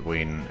difference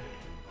between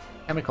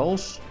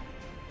chemicals,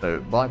 so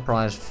buy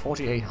price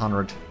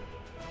 4,800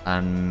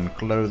 and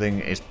clothing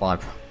is buy.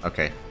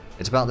 Okay,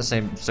 it's about the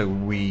same, so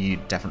we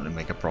definitely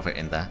make a profit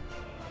in there.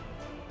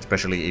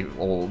 Especially if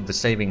all the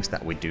savings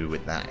that we do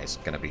with that is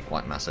going to be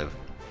quite massive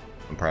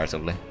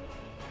comparatively.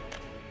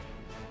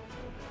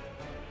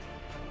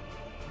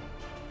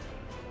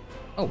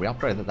 Oh, we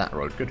upgraded that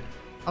road, good.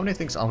 How many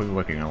things are we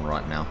working on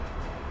right now?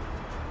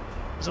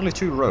 There's only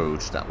 2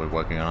 roads that we're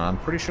working on. I'm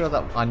pretty sure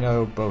that I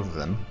know both of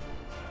them.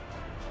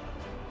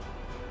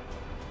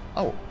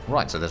 Oh,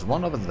 right, so there's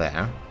one over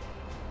there.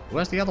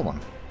 Where's the other one?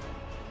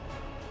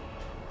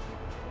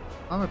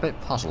 I'm a bit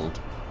puzzled.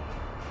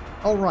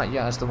 Oh, right,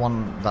 yeah, it's the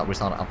one that we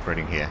started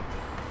upgrading here.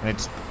 And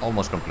it's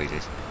almost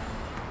completed.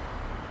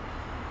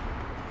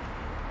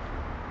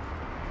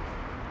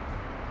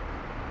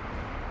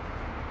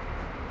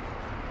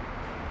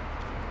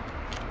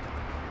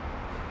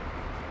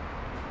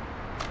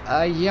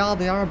 Yeah,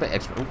 they are a bit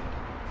expensive.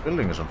 Oh,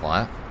 building is on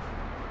fire.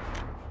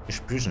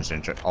 Distribution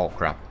center. Oh,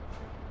 crap.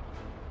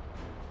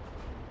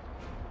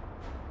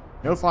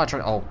 No fire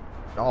truck. Oh,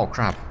 oh,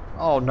 crap.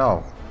 Oh,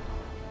 no.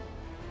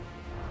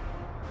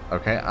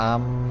 Okay,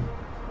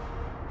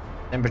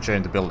 temperature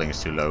in the building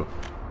is too low.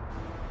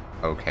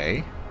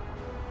 Okay.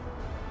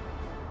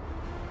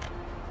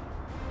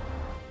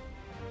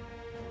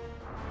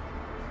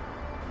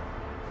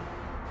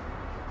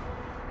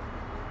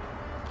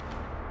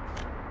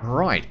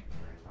 Right.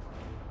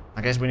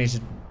 I guess we need to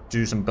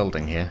do some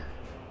building here.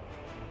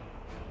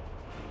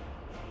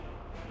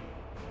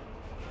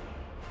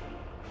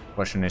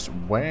 Question is,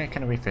 where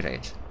can we fit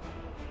it?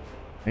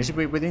 It needs to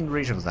be within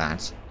reach of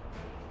that.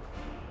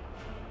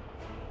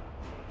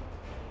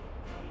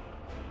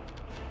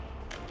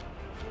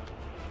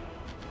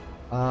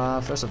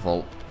 First of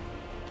all,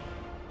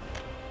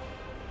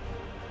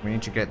 we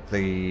need to get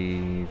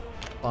the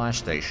fire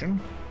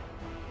station.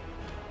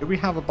 Do we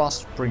have a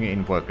bus bringing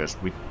in workers?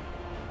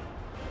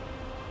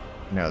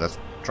 No, that's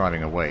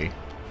driving away.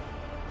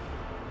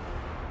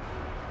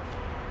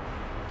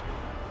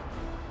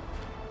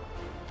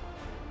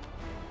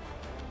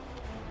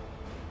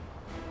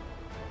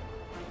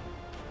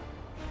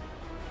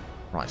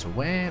 Right, so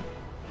where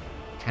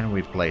can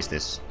we place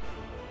this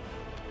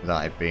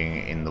without it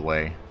being in the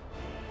way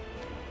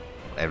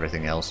of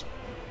everything else?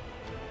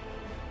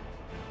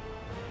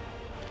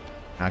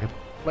 Now, I could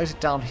place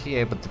it down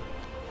here, but the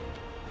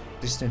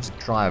distance to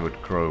drive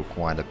would grow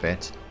quite a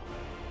bit.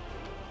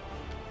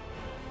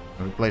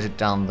 If we place it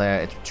down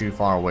there, it's too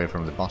far away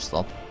from the bus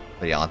stop.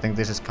 But yeah, I think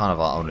this is kind of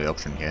our only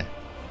option here.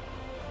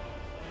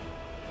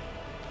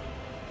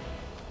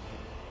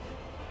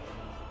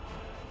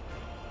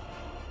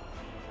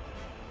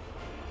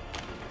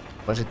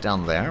 Place it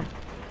down there.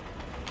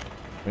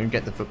 We can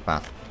get the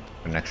footpath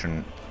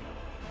connection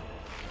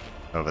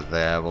over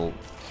there. We'll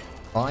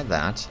buy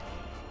that.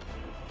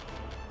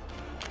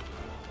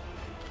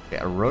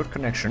 Get a road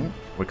connection.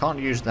 We can't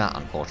use that,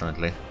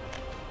 unfortunately.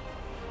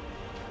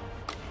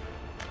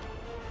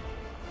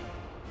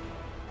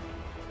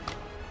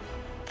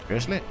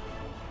 Seriously?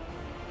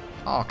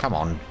 Oh, come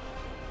on.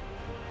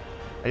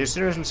 Are you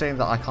seriously saying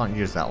that I can't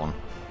use that one?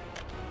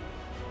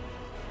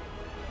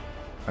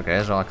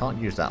 Okay, so I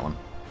can't use that one.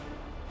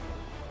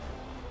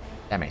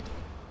 Damn it.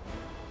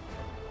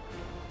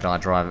 Can I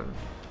drive?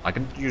 I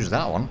can use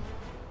that one.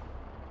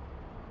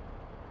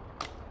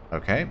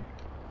 Okay.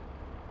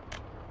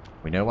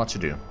 We know what to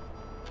do.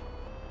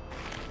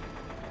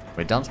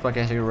 We've done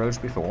spaghetti roads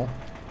before.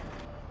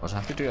 Let's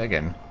have to do it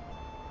again.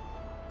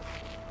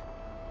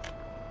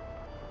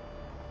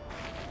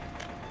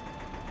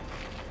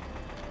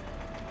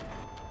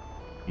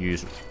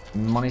 Use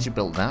money to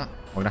build that.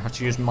 We're gonna have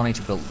to use money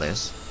to build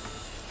this.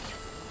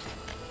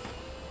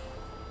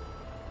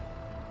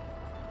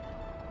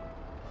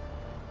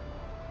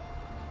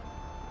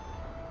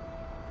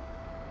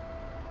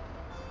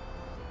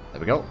 There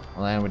we go.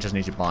 And then we just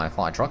need to buy a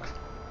fire truck.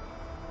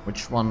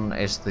 Which one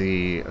is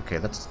the... Okay,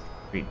 that's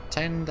speed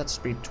 10, that's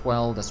speed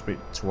 12, that's speed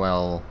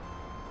 12.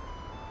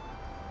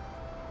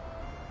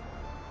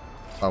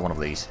 Buy one of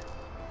these.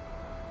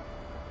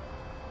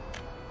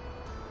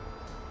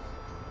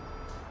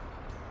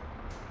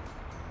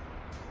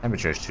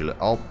 Temperature is too low.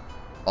 Oh,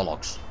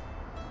 bollocks.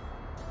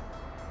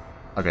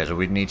 Okay, so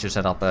we need to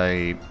set up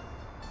a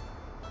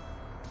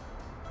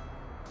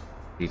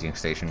heating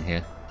station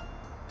here.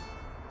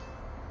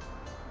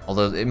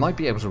 Although it might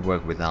be able to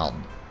work without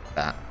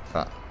that,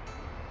 but...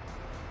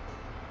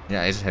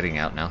 Yeah, it's heading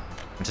out now.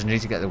 We just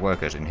need to get the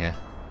workers in here.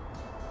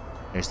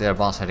 Is there a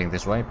bus heading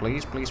this way?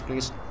 Please, please,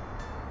 please.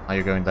 Are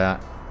you going there?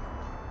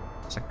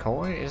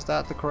 Sequoia? Is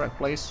that the correct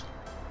place?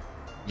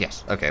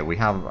 Yes. Okay, we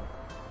have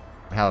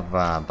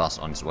a bus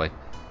on its way.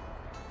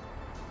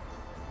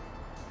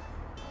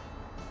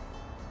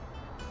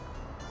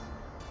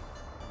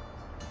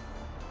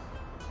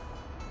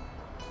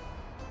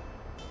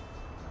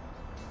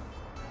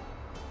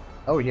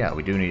 Oh yeah,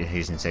 we do need a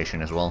heating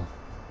station as well.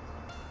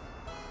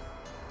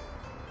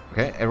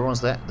 Okay, everyone's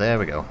there. There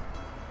we go.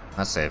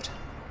 That's saved.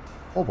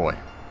 Oh boy.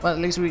 Well, at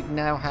least we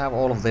now have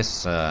all of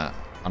this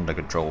under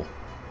control.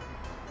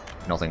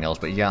 Nothing else,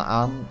 but yeah,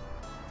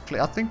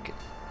 I think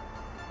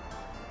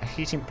a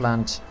heating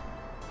plant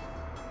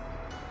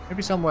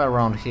maybe somewhere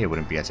around here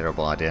wouldn't be a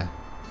terrible idea.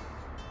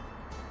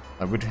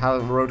 I would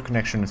have a road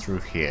connection through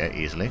here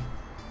easily.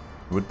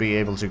 We would be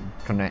able to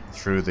connect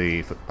through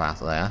the footpath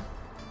there.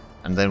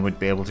 And then we'd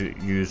be able to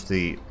use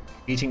the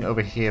heating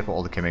over here for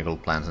all the chemical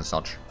plants and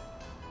such.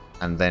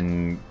 And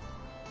then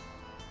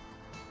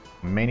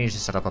we may need to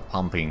set up a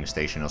pumping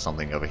station or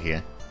something over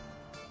here.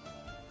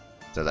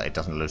 So that it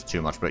doesn't lose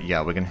too much. But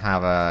yeah, we can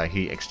have a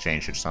heat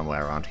exchanger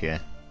somewhere around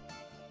here.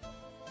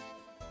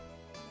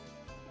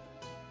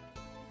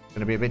 It's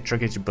going to be a bit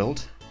tricky to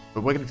build,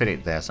 but we can fit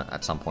it there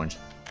at some point.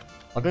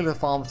 Luckily the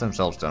farms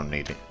themselves don't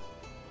need it.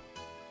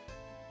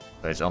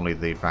 So it's only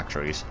the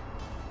factories.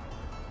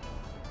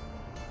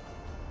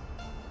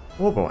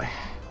 Oh boy.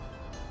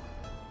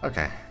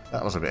 Okay,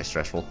 that was a bit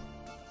stressful.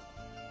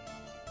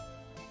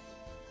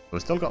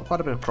 We've still got quite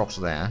a bit of crops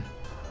there.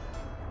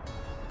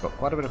 Got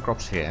quite a bit of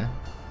crops here.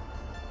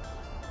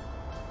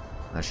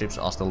 The ships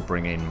are still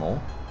bringing in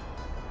more.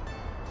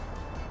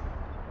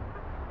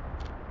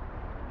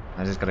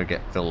 And it's gonna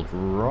get filled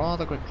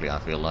rather quickly, I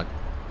feel like.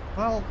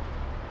 Well,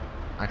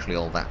 actually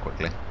all that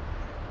quickly.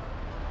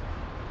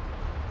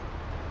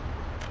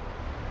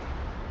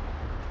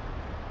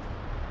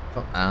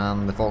 Oh,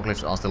 and the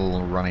forklifts are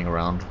still running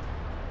around.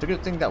 It's a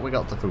good thing that we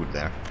got the food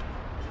there.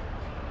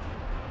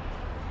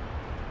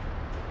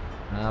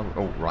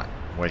 Oh, right.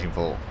 Waiting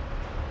for...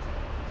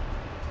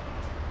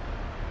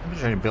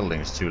 Temperature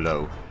building is too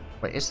low.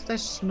 Wait, is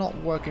this not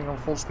working on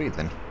full speed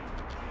then?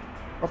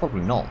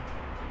 Probably not.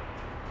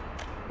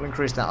 We'll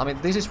increase that. I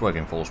mean, this is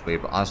working full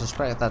speed, but I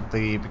suspect that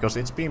because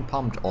it's being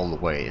pumped all the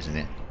way, isn't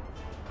it?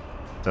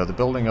 So the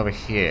building over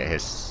here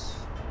is...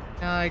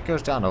 Yeah, it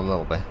goes down a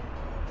little bit.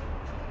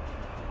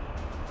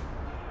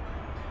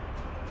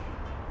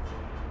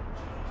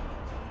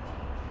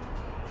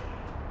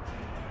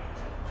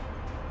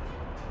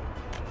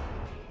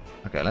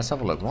 Okay, let's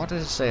have a look. What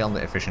does it say on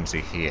the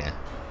efficiency here?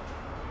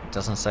 It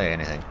doesn't say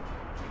anything.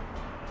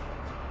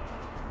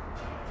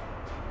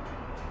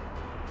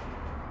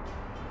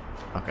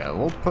 Okay,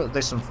 we'll put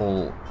this in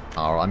full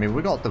power. I mean,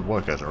 we got the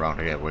workers around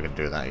here. We can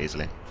do that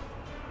easily.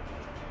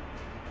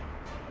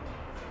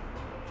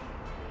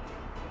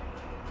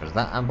 Because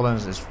that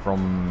ambulance is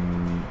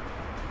from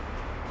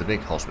the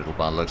big hospital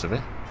by the looks of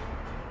it.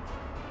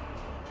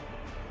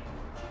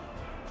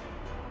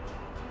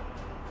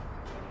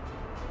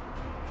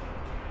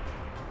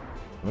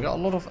 We got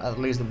a lot of, at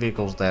least, the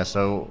vehicles there,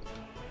 so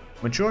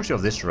majority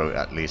of this road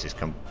at least is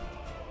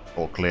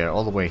all clear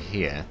all the way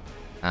here.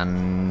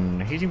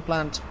 And heating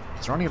plant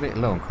is running a bit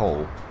low on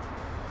coal.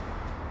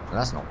 And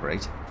that's not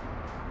great.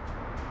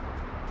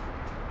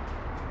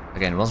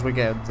 Again, once we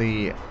get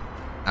the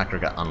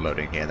aggregate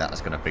unloading here, that's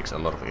going to fix a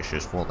lot of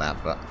issues for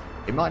that, but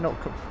it might not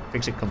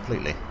fix it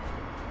completely.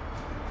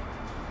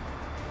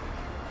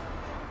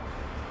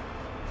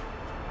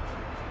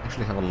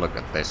 Actually, have a look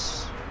at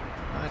this.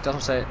 It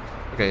doesn't say...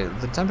 Okay,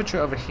 the temperature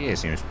over here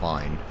seems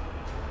fine.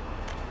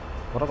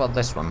 What about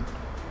this one?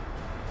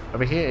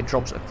 Over here it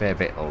drops a fair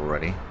bit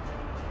already.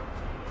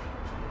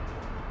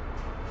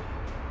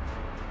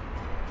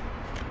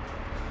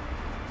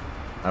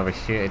 Over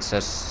here it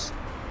says...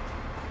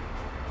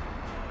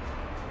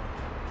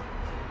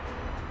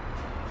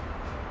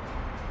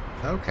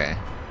 Okay.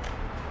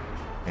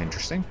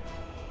 Interesting.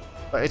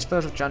 But it's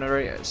 1st of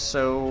January,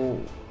 so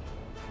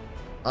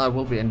I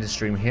will be ending the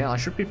stream here. I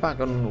should be back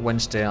on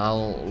Wednesday.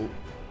 I'll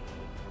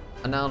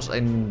announce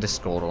in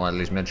Discord, or at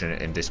least mention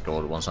it in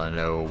Discord once I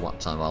know what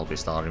time I'll be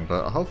starting.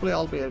 But hopefully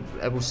I'll be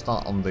able to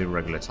start on the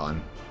regular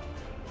time.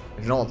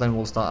 If not, then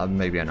we'll start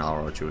maybe an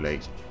hour or two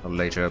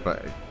later,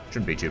 but it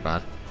shouldn't be too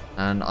bad.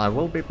 And I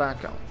will be back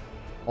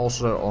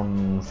also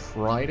on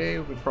Friday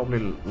with probably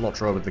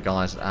Lotro with the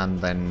guys, and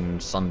then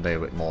Sunday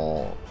with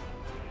more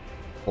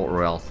Port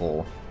Royale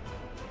 4.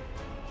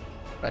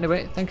 But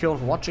anyway, thank you all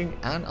for watching,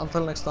 and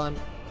until next time,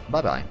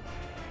 bye bye.